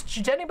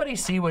 Did anybody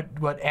see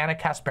what Anna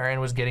Kasparian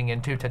was getting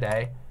into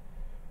today?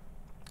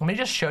 Let me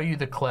just show you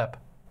the clip.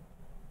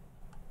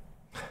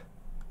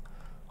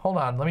 Hold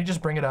on, let me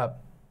just bring it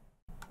up.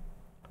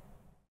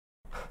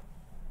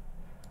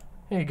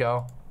 Here you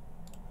go.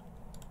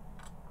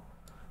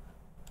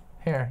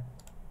 Here.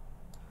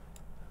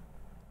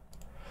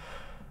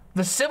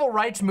 The civil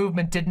rights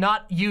movement did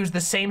not use the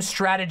same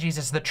strategies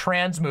as the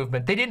trans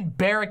movement. They didn't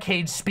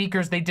barricade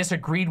speakers they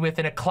disagreed with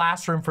in a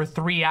classroom for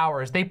 3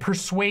 hours. They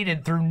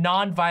persuaded through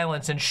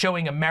nonviolence and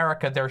showing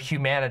America their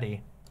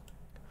humanity.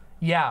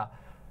 Yeah,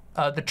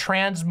 the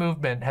trans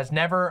movement has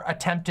never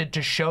attempted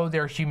to show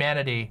their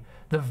humanity.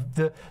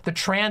 The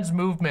trans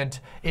movement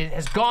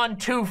has gone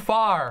too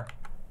far.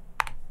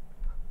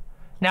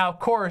 Now, of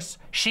course,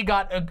 she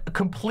got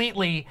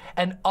completely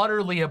and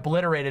utterly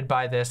obliterated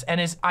by this,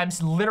 and I'm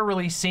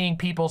literally seeing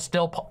people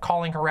still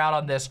calling her out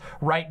on this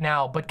right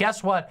now. But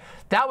guess what?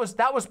 That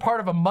was part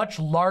of a much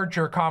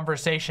larger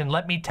conversation,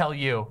 let me tell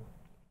you.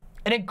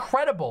 An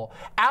incredible,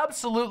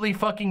 absolutely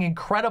fucking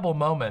incredible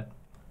moment.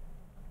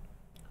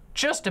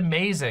 Just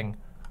amazing.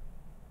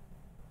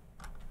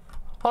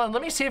 Hold on,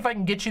 let me see if I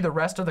can get you the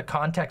rest of the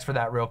context for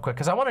that real quick,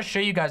 because I want to show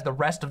you guys the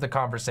rest of the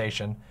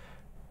conversation.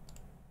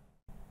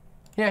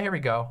 Yeah, here we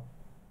go.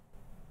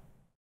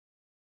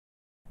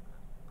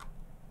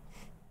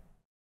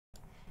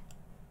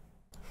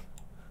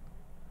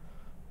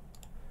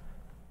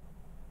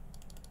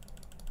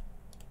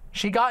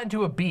 She got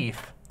into a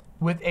beef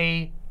with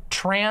a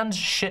trans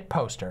shit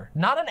poster,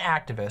 not an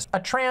activist, a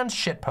trans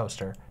shit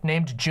poster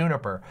named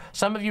Juniper.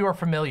 Some of you are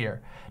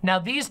familiar. Now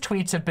these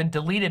tweets have been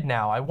deleted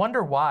now. I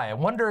wonder why. I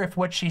wonder if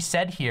what she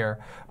said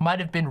here might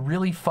have been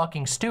really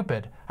fucking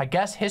stupid. I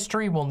guess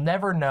history will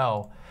never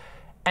know.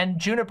 And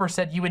Juniper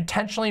said, "You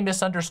intentionally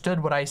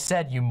misunderstood what I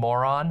said, you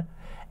moron."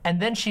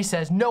 And then she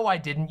says, "No, I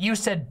didn't. You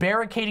said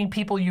barricading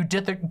people you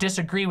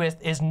disagree with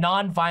is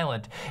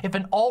non-violent. If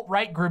an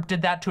alt-right group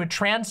did that to a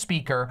trans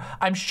speaker,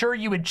 I'm sure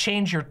you would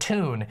change your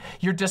tune.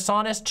 You're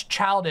dishonest,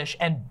 childish,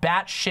 and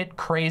batshit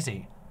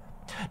crazy."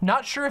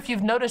 Not sure if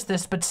you've noticed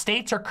this, but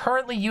states are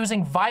currently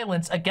using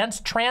violence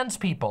against trans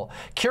people.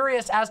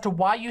 Curious as to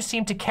why you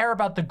seem to care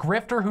about the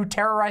grifter who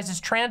terrorizes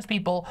trans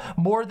people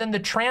more than the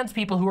trans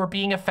people who are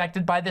being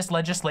affected by this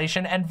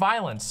legislation and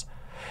violence.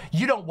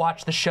 You don't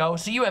watch the show,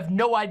 so you have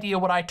no idea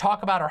what I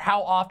talk about or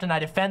how often I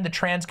defend the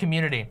trans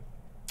community.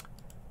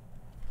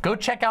 Go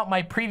check out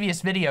my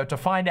previous video to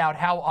find out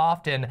how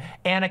often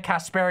Anna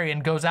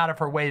Kasparian goes out of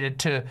her way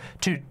to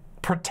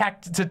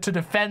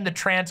defend the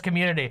trans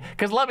community.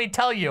 Because let me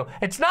tell you,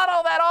 it's not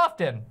all that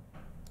often.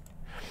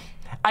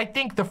 I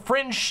think the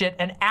fringe shit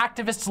and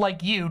activists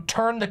like you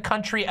turn the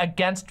country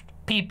against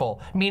people,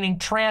 meaning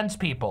trans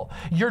people.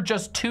 You're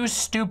just too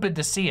stupid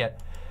to see it.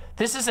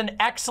 This is an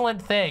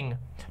excellent thing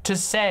to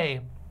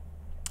say.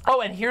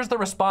 Oh, and here's the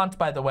response,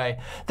 by the way.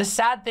 The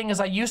sad thing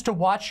is I used to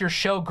watch your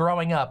show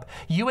growing up.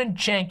 You and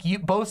Cenk, you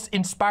both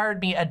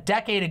inspired me a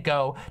decade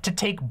ago to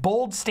take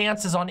bold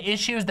stances on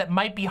issues that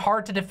might be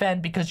hard to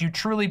defend because you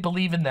truly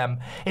believe in them.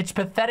 It's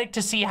pathetic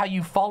to see how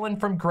you've fallen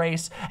from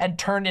grace and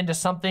turned into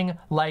something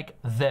like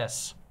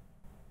this.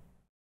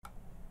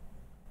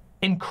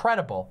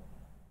 Incredible.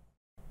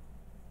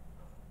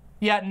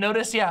 Yeah,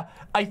 notice, yeah,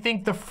 I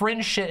think the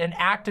fringe shit and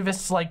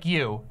activists like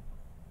you,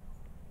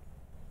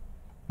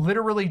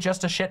 literally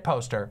just a shit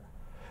poster,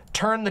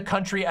 turn the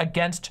country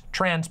against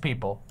trans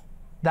people.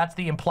 That's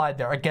the implied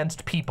there,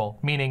 against people,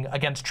 meaning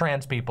against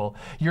trans people.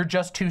 You're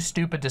just too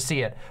stupid to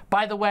see it.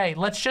 By the way,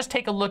 let's just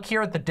take a look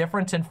here at the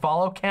difference in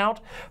follow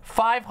count.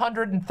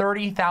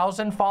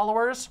 530,000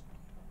 followers,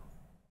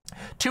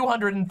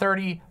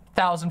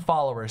 230,000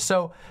 followers.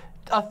 So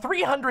a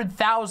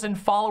 300,000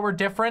 follower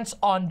difference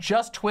on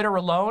just Twitter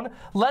alone,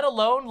 let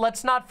alone,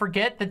 let's not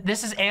forget that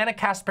this is Anna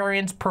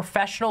Kasparian's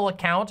professional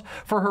account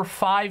for her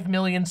 5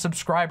 million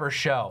subscriber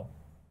show.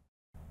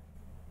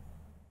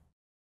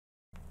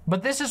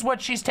 But this is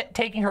what she's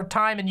taking her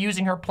time and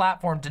using her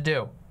platform to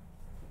do.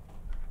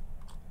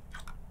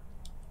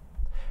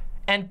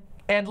 And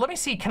let me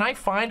see, can I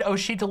find, oh,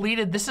 she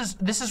deleted, this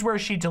is where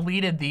she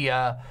deleted the,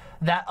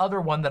 that other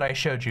one that I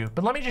showed you.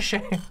 But let me just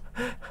show you,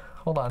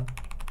 hold on.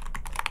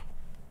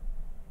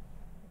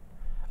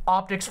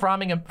 Optics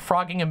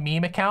frogging a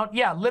meme account.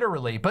 Yeah,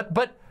 literally,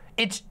 but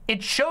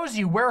it shows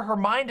you where her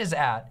mind is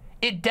at.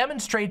 It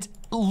demonstrates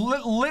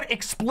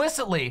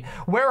explicitly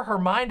where her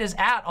mind is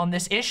at on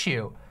this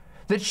issue.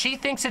 That she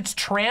thinks it's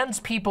trans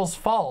people's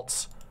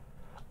faults,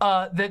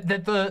 that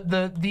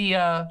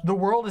the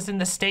world is in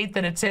the state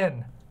that it's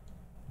in.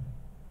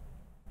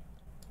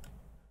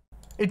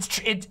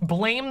 It's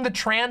blame the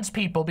trans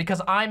people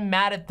because I'm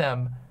mad at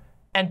them,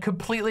 and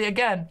completely,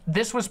 again,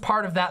 this was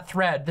part of that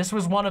thread. This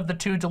was one of the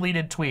 2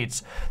 deleted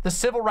tweets. The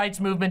civil rights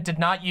movement did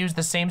not use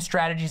the same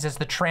strategies as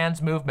the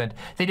trans movement.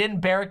 They didn't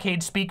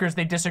barricade speakers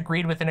they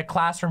disagreed with in a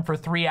classroom for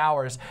 3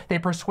 hours. They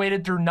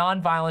persuaded through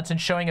nonviolence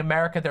and showing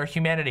America their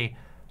humanity.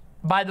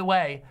 By the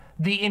way,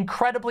 the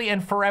incredibly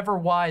and forever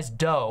wise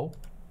Doe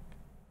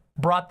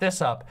brought this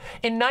up.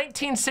 In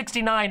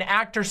 1969,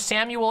 actor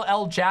Samuel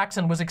L.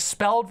 Jackson was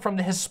expelled from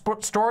the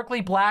historically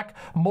black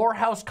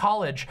Morehouse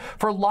College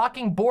for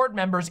locking board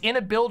members in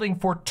a building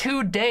for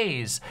 2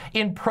 days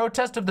in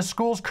protest of the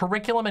school's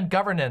curriculum and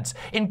governance.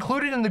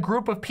 Included in the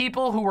group of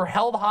people who were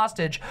held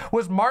hostage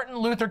was Martin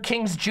Luther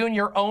King's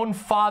Jr. own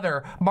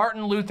father,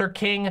 Martin Luther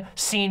King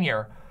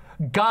Sr.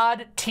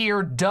 God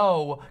tier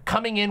Doe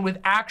coming in with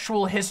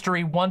actual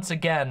history once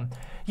again.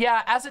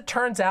 Yeah, as it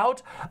turns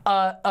out,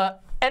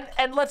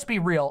 and let's be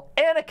real,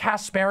 Anna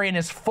Kasparian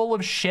is full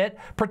of shit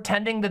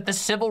pretending that the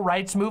civil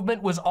rights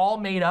movement was all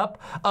made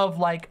up of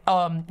like,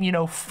 you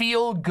know,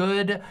 feel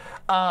good,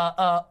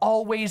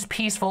 always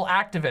peaceful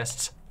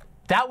activists.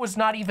 That was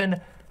not even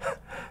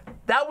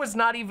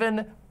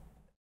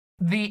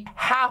the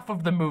half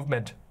of the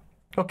movement,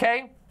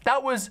 okay?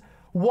 That was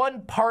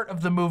one part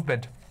of the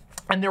movement.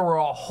 And there were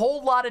a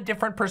whole lot of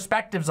different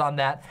perspectives on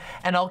that.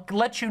 And I'll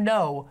let you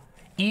know,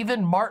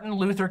 even Martin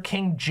Luther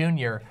King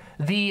Jr.,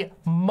 the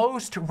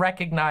most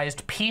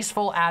recognized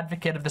peaceful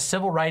advocate of the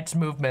civil rights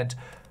movement,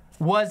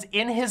 was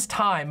in his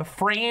time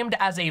framed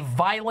as a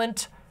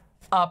violent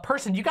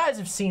person. You guys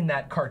have seen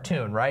that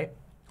cartoon, right?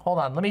 Hold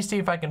on, let me see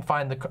if I can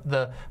find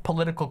the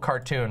political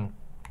cartoon.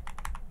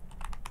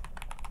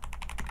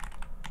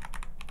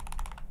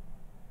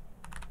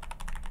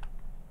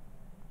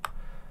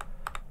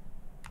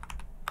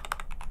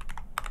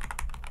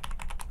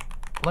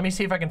 Let me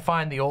see if I can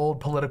find the old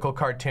political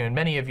cartoon.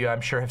 Many of you,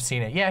 I'm sure, have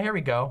seen it. Yeah, here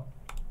we go.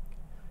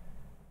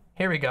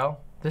 Here we go.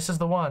 This is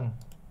the one.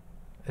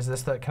 Is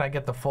this the, can I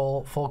get the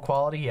full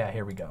quality? Yeah,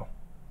 here we go.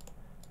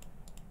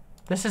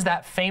 This is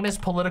that famous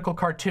political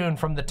cartoon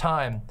from the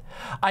time.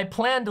 I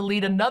plan to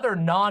lead another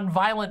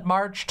non-violent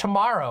march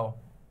tomorrow.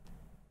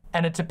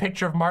 And it's a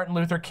picture of Martin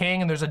Luther King,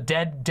 and there's a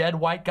dead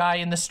white guy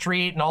in the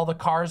street, and all the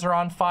cars are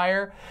on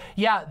fire.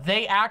 Yeah,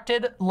 they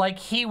acted like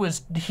he was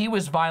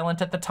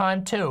violent at the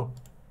time too.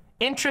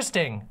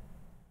 Interesting.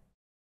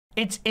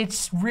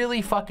 It's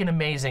really fucking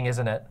amazing,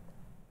 isn't it?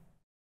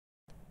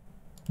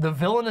 The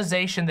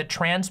villainization that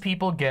trans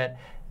people get,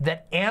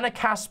 that Anna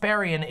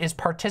Kasparian is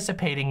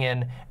participating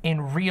in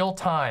real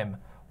time,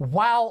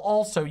 while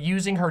also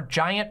using her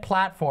giant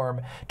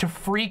platform to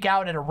freak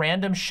out at a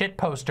random shit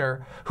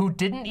poster who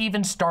didn't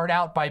even start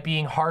out by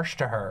being harsh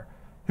to her,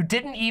 who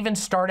didn't even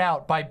start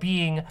out by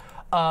being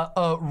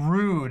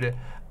rude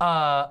to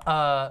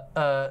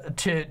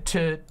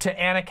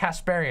Anna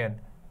Kasparian.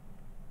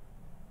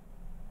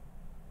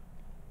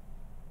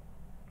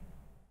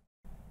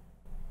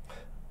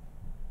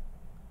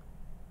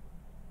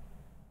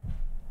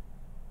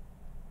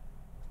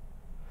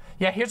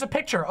 Yeah, here's a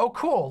picture. Oh,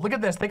 cool. Look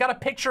at this. They got a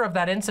picture of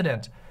that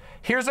incident.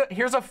 Here's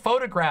a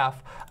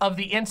photograph of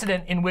the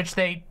incident in which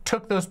they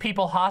took those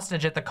people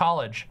hostage at the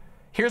college.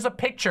 Here's a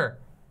picture.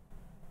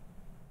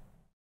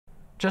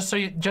 Just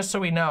so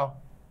we know.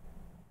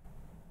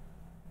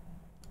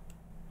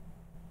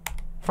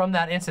 From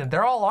that incident.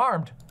 They're all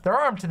armed. They're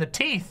armed to the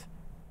teeth.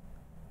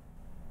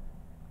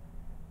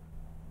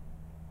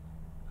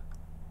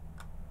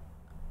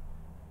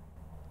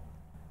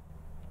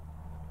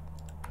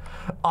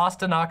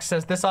 Austinox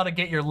says, this ought to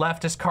get your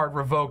leftist card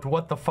revoked.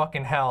 What the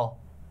fucking hell?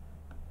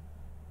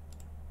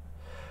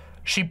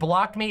 She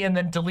blocked me and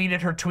then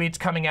deleted her tweets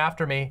coming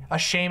after me. A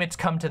shame it's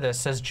come to this,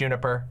 says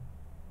Juniper.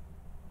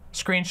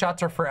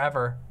 Screenshots are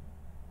forever.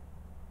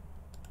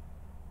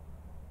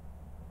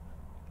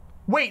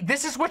 Wait,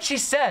 this is what she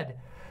said.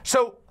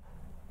 So,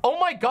 oh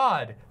my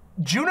God,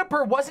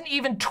 Juniper wasn't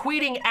even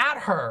tweeting at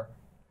her.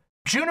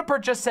 Juniper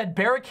just said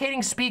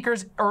barricading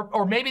speakers,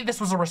 or maybe this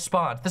was a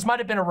response. This might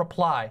have been a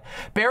reply.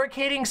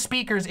 Barricading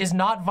speakers is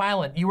not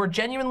violent. You are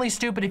genuinely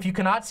stupid if you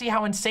cannot see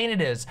how insane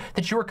it is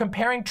that you are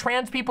comparing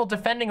trans people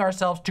defending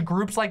ourselves to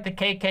groups like the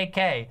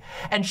KKK.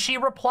 And she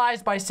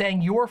replies by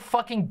saying, you're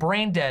fucking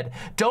brain dead.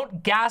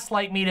 Don't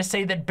gaslight me to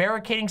say that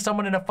barricading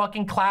someone in a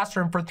fucking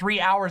classroom for 3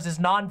 hours is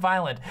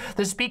non-violent.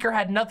 The speaker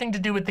had nothing to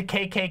do with the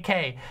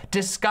KKK.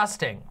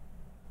 Disgusting.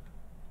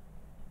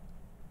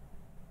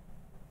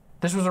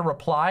 This was a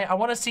reply. I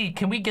want to see,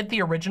 can we get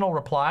the original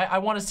reply? I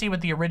want to see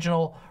what the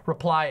original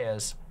reply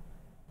is.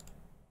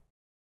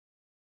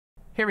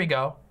 Here we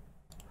go.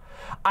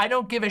 I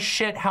don't give a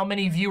shit how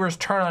many viewers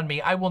turn on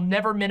me. I will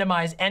never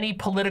minimize any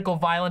political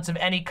violence of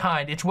any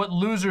kind. It's what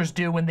losers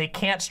do when they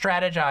can't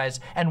strategize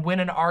and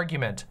win an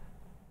argument.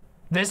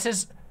 This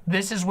is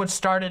what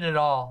started it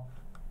all.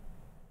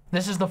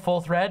 This is the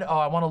full thread. Oh,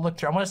 I want to look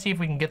through. I want to see if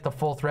we can get the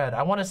full thread.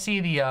 I want to see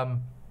the,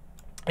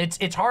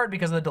 it's hard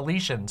because of the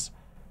deletions.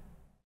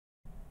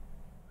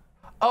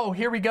 Oh,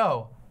 here we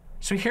go.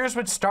 So here's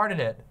what started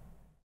it.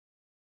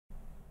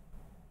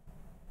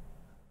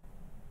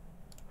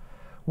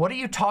 What are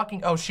you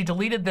talking? Oh, she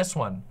deleted this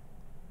one.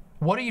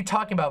 What are you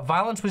talking about?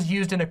 Violence was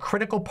used in a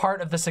critical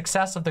part of the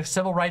success of the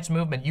civil rights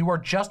movement. You are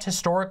just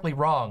historically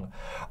wrong.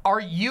 Are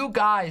you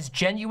guys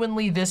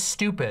genuinely this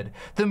stupid?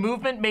 The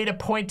movement made a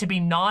point to be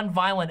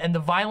non-violent, and the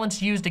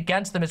violence used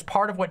against them is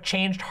part of what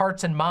changed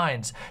hearts and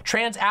minds.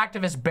 Trans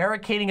activists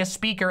barricading a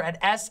speaker at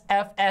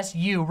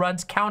SFSU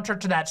runs counter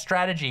to that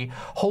strategy.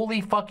 Holy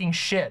fucking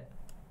shit.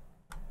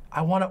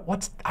 I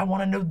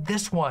wanna know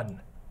this one.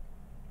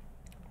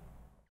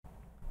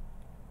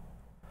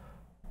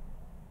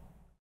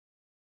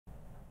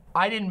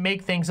 I didn't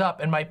make things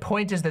up, and my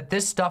point is that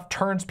this stuff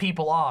turns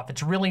people off.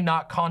 It's really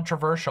not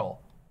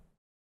controversial.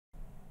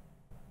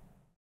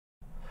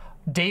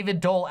 David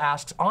Dole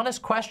asks,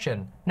 honest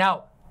question.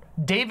 Now,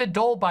 David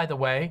Dole, by the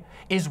way,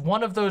 is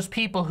one of those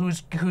people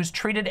who's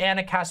treated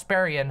Anna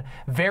Kasparian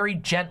very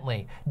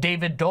gently.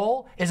 David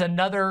Dole is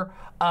another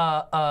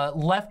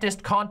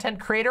leftist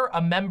content creator,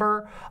 a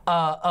member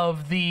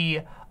of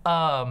the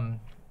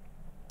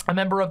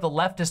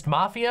leftist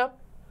mafia.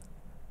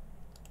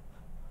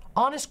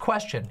 Honest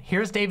question.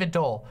 Here's David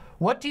Dole.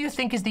 What do you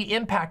think is the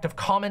impact of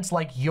comments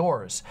like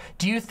yours?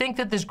 Do you think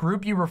that this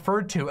group you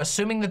referred to,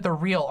 assuming that they're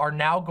real, are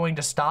now going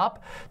to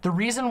stop? The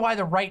reason why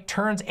the right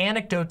turns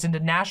anecdotes into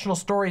national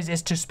stories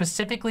is to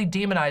specifically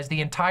demonize the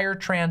entire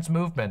trans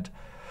movement.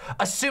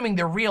 Assuming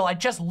they're real, I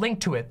just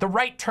linked to it. The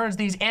right turns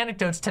these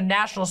anecdotes to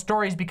national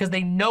stories because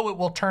they know it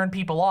will turn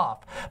people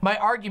off. My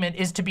argument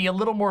is to be a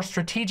little more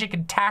strategic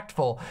and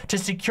tactful to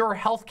secure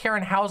healthcare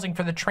and housing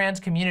for the trans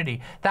community.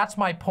 That's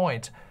my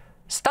point.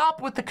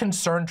 Stop with the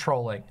concern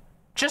trolling.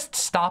 Just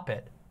stop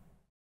it.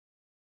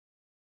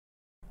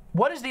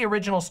 What is the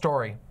original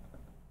story?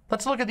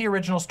 Let's look at the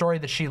original story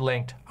that she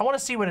linked. I want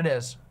to see what it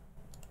is.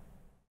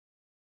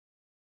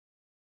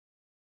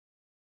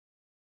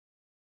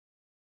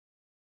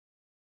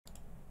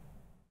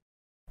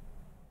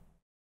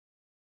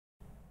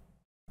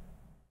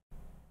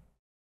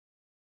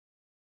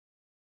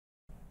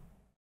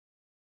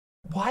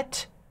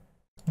 What?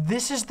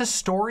 This is the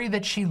story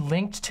that she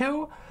linked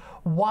to?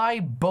 Why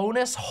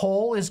bonus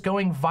hole is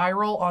going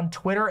viral on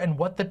Twitter and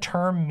what the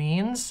term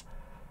means?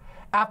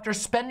 After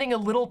spending a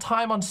little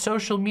time on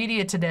social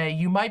media today,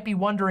 you might be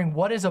wondering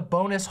what is a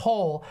bonus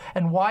hole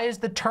and why is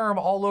the term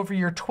all over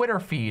your Twitter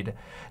feed?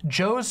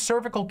 Joe's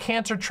Cervical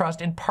Cancer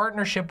Trust, in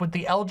partnership with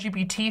the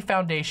LGBT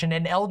Foundation,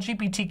 an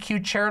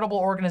LGBTQ charitable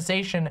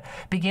organization,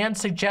 began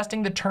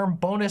suggesting the term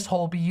bonus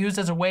hole be used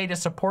as a way to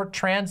support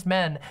trans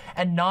men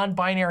and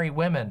non-binary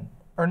women,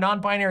 or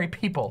non-binary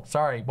people.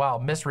 Sorry, wow,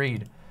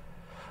 misread.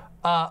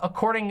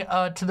 According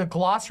to the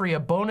glossary, a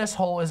bonus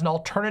hole is an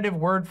alternative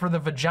word for the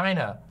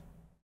vagina.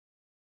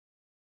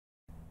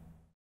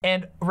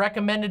 And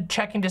recommended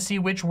checking to see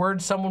which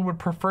word someone would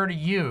prefer to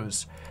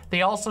use.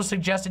 They also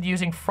suggested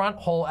using front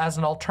hole as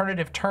an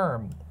alternative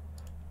term.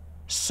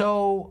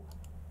 So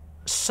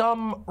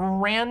some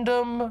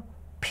random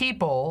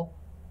people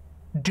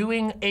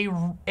doing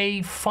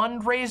a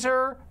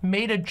fundraiser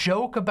made a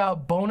joke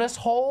about bonus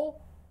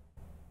hole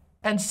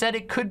and said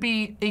it could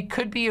be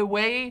a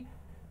way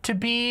to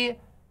be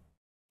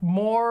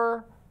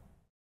more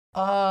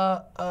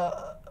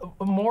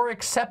more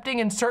accepting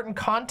in certain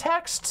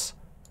contexts?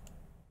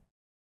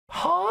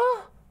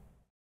 Huh?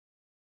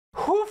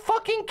 Who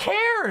fucking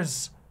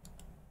cares?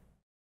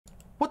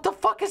 What the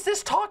fuck is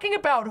this talking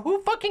about?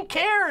 Who fucking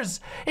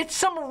cares? It's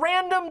some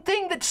random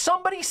thing that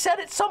somebody said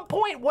at some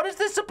point. What is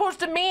this supposed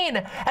to mean?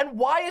 And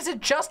why is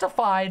it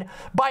justified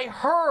by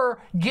her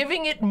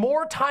giving it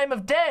more time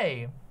of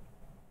day?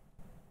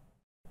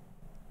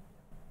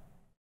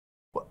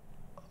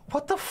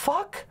 What the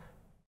fuck?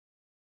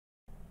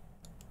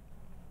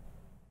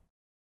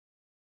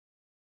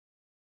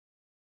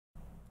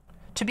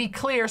 To be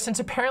clear, since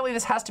apparently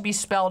this has to be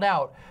spelled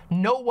out,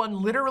 no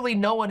one, literally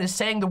no one, is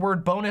saying the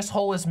word bonus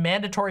hole is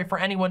mandatory for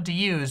anyone to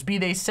use, be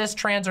they cis,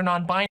 trans, or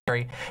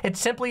non-binary. It's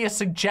simply a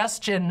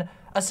suggestion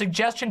a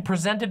suggestion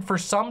presented for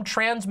some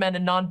trans men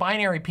and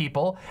non-binary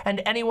people,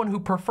 and anyone who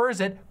prefers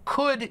it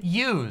could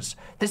use.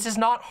 This is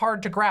not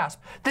hard to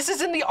grasp. This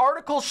is in the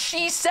article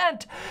she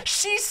sent.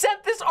 She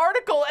sent this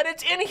article and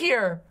it's in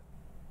here.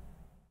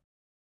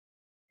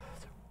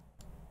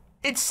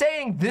 It's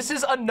saying this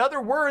is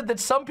another word that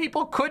some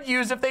people could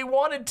use if they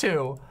wanted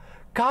to.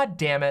 God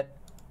damn it.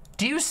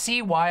 Do you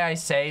see why I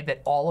say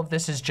that all of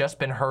this has just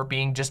been her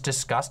being just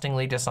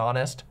disgustingly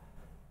dishonest?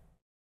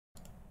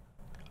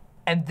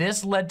 And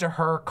this led to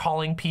her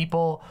calling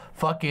people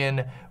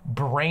fucking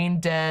brain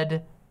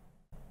dead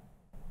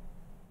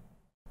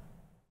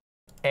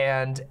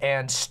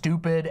and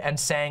stupid, and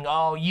saying,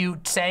 oh,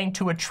 you saying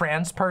to a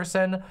trans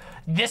person,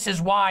 this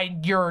is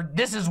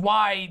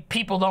why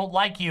people don't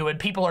like you and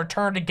people are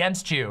turned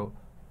against you.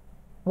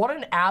 What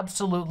an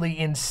absolutely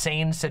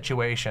insane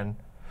situation.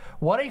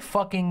 What a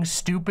fucking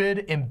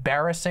stupid,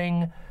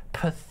 embarrassing,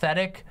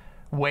 pathetic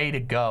way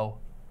to go.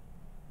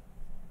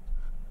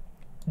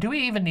 Do we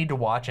even need to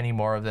watch any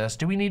more of this?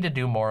 Do we need to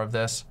do more of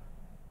this?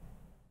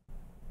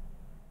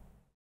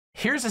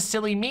 Here's a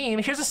silly meme.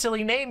 Here's a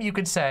silly name you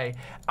could say.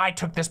 I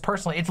took this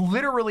personally. It's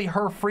literally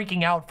her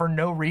freaking out for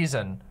no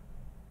reason.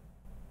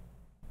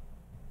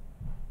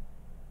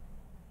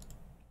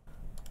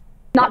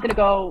 Not gonna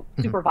go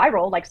super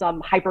viral like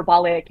some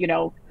hyperbolic, you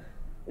know,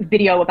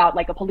 video about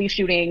like a police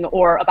shooting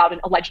or about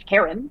an alleged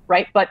Karen,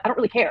 right? But I don't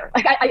really care.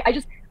 Like I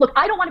just, look,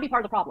 I don't want to be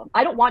part of the problem.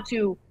 I don't want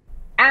to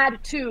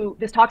add to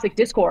this toxic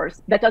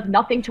discourse that does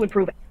nothing to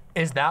improve it.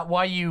 Is that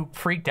why you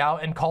freaked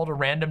out and called a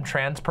random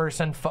trans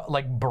person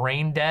like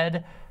brain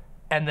dead,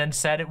 and then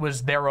said it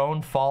was their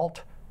own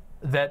fault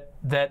that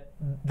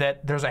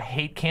there's a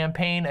hate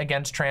campaign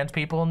against trans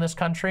people in this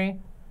country?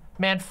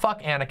 Man,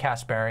 fuck Anna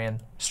Kasparian.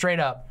 Straight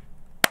up.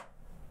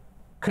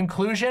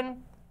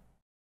 Conclusion?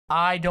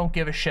 I don't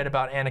give a shit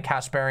about Anna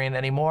Kasparian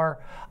anymore.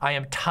 I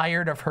am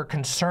tired of her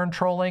concern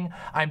trolling.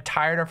 I'm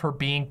tired of her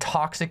being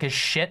toxic as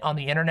shit on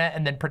the internet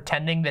and then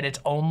pretending that it's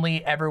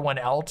only everyone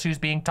else who's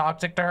being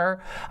toxic to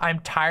her. I'm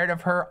tired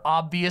of her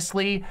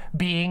obviously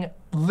being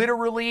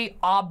literally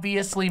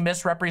obviously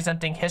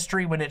misrepresenting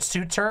history when it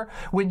suits her,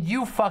 when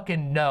you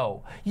fucking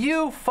know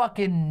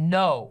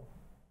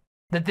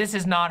that this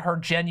is not her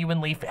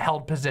genuinely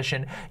held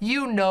position.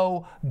 You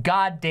know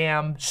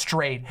goddamn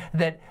straight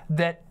that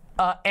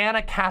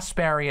Anna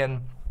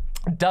Kasparian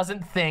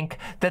doesn't think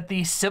that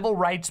the civil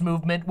rights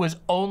movement was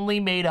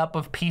only made up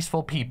of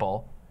peaceful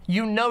people.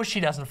 You know she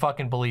doesn't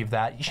fucking believe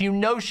that. You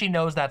know she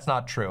knows that's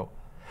not true.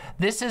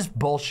 This is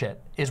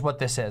bullshit, is what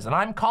this is. And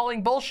I'm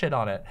calling bullshit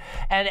on it.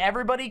 And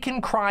everybody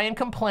can cry and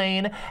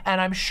complain. And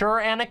I'm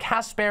sure Anna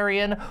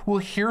Kasparian will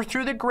hear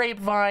through the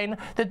grapevine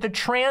that the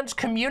trans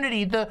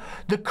community, the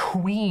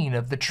queen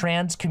of the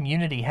trans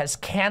community, has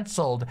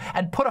canceled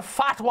and put a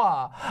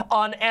fatwa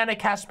on Anna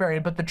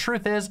Kasparian. But the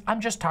truth is,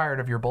 I'm just tired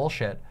of your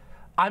bullshit.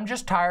 I'm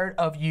just tired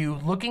of you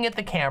looking at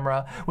the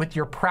camera with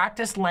your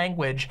practiced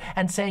language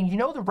and saying, you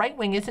know, the right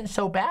wing isn't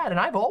so bad. And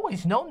I've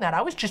always known that.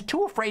 I was just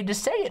too afraid to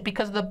say it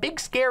because of the big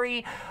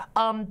scary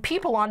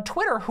people on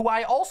Twitter who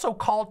I also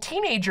call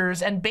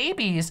teenagers and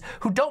babies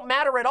who don't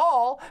matter at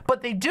all,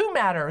 but they do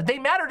matter. They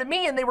matter to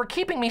me, and they were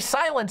keeping me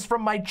silenced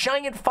from my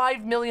giant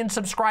 5 million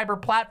subscriber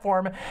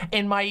platform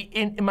in my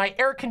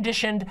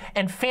air-conditioned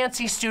and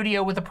fancy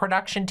studio with a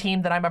production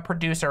team that I'm a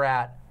producer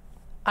at.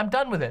 I'm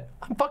done with it.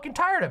 I'm fucking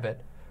tired of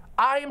it.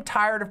 I am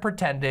tired of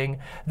pretending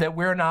that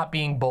we're not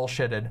being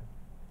bullshitted.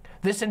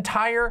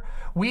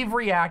 We've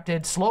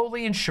reacted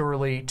slowly and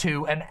surely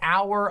to an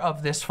hour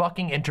of this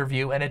fucking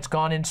interview, and it's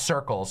gone in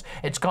circles.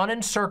 It's gone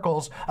in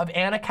circles of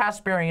Anna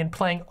Kasparian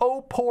playing,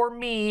 oh, poor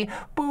me,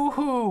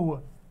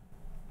 boo-hoo.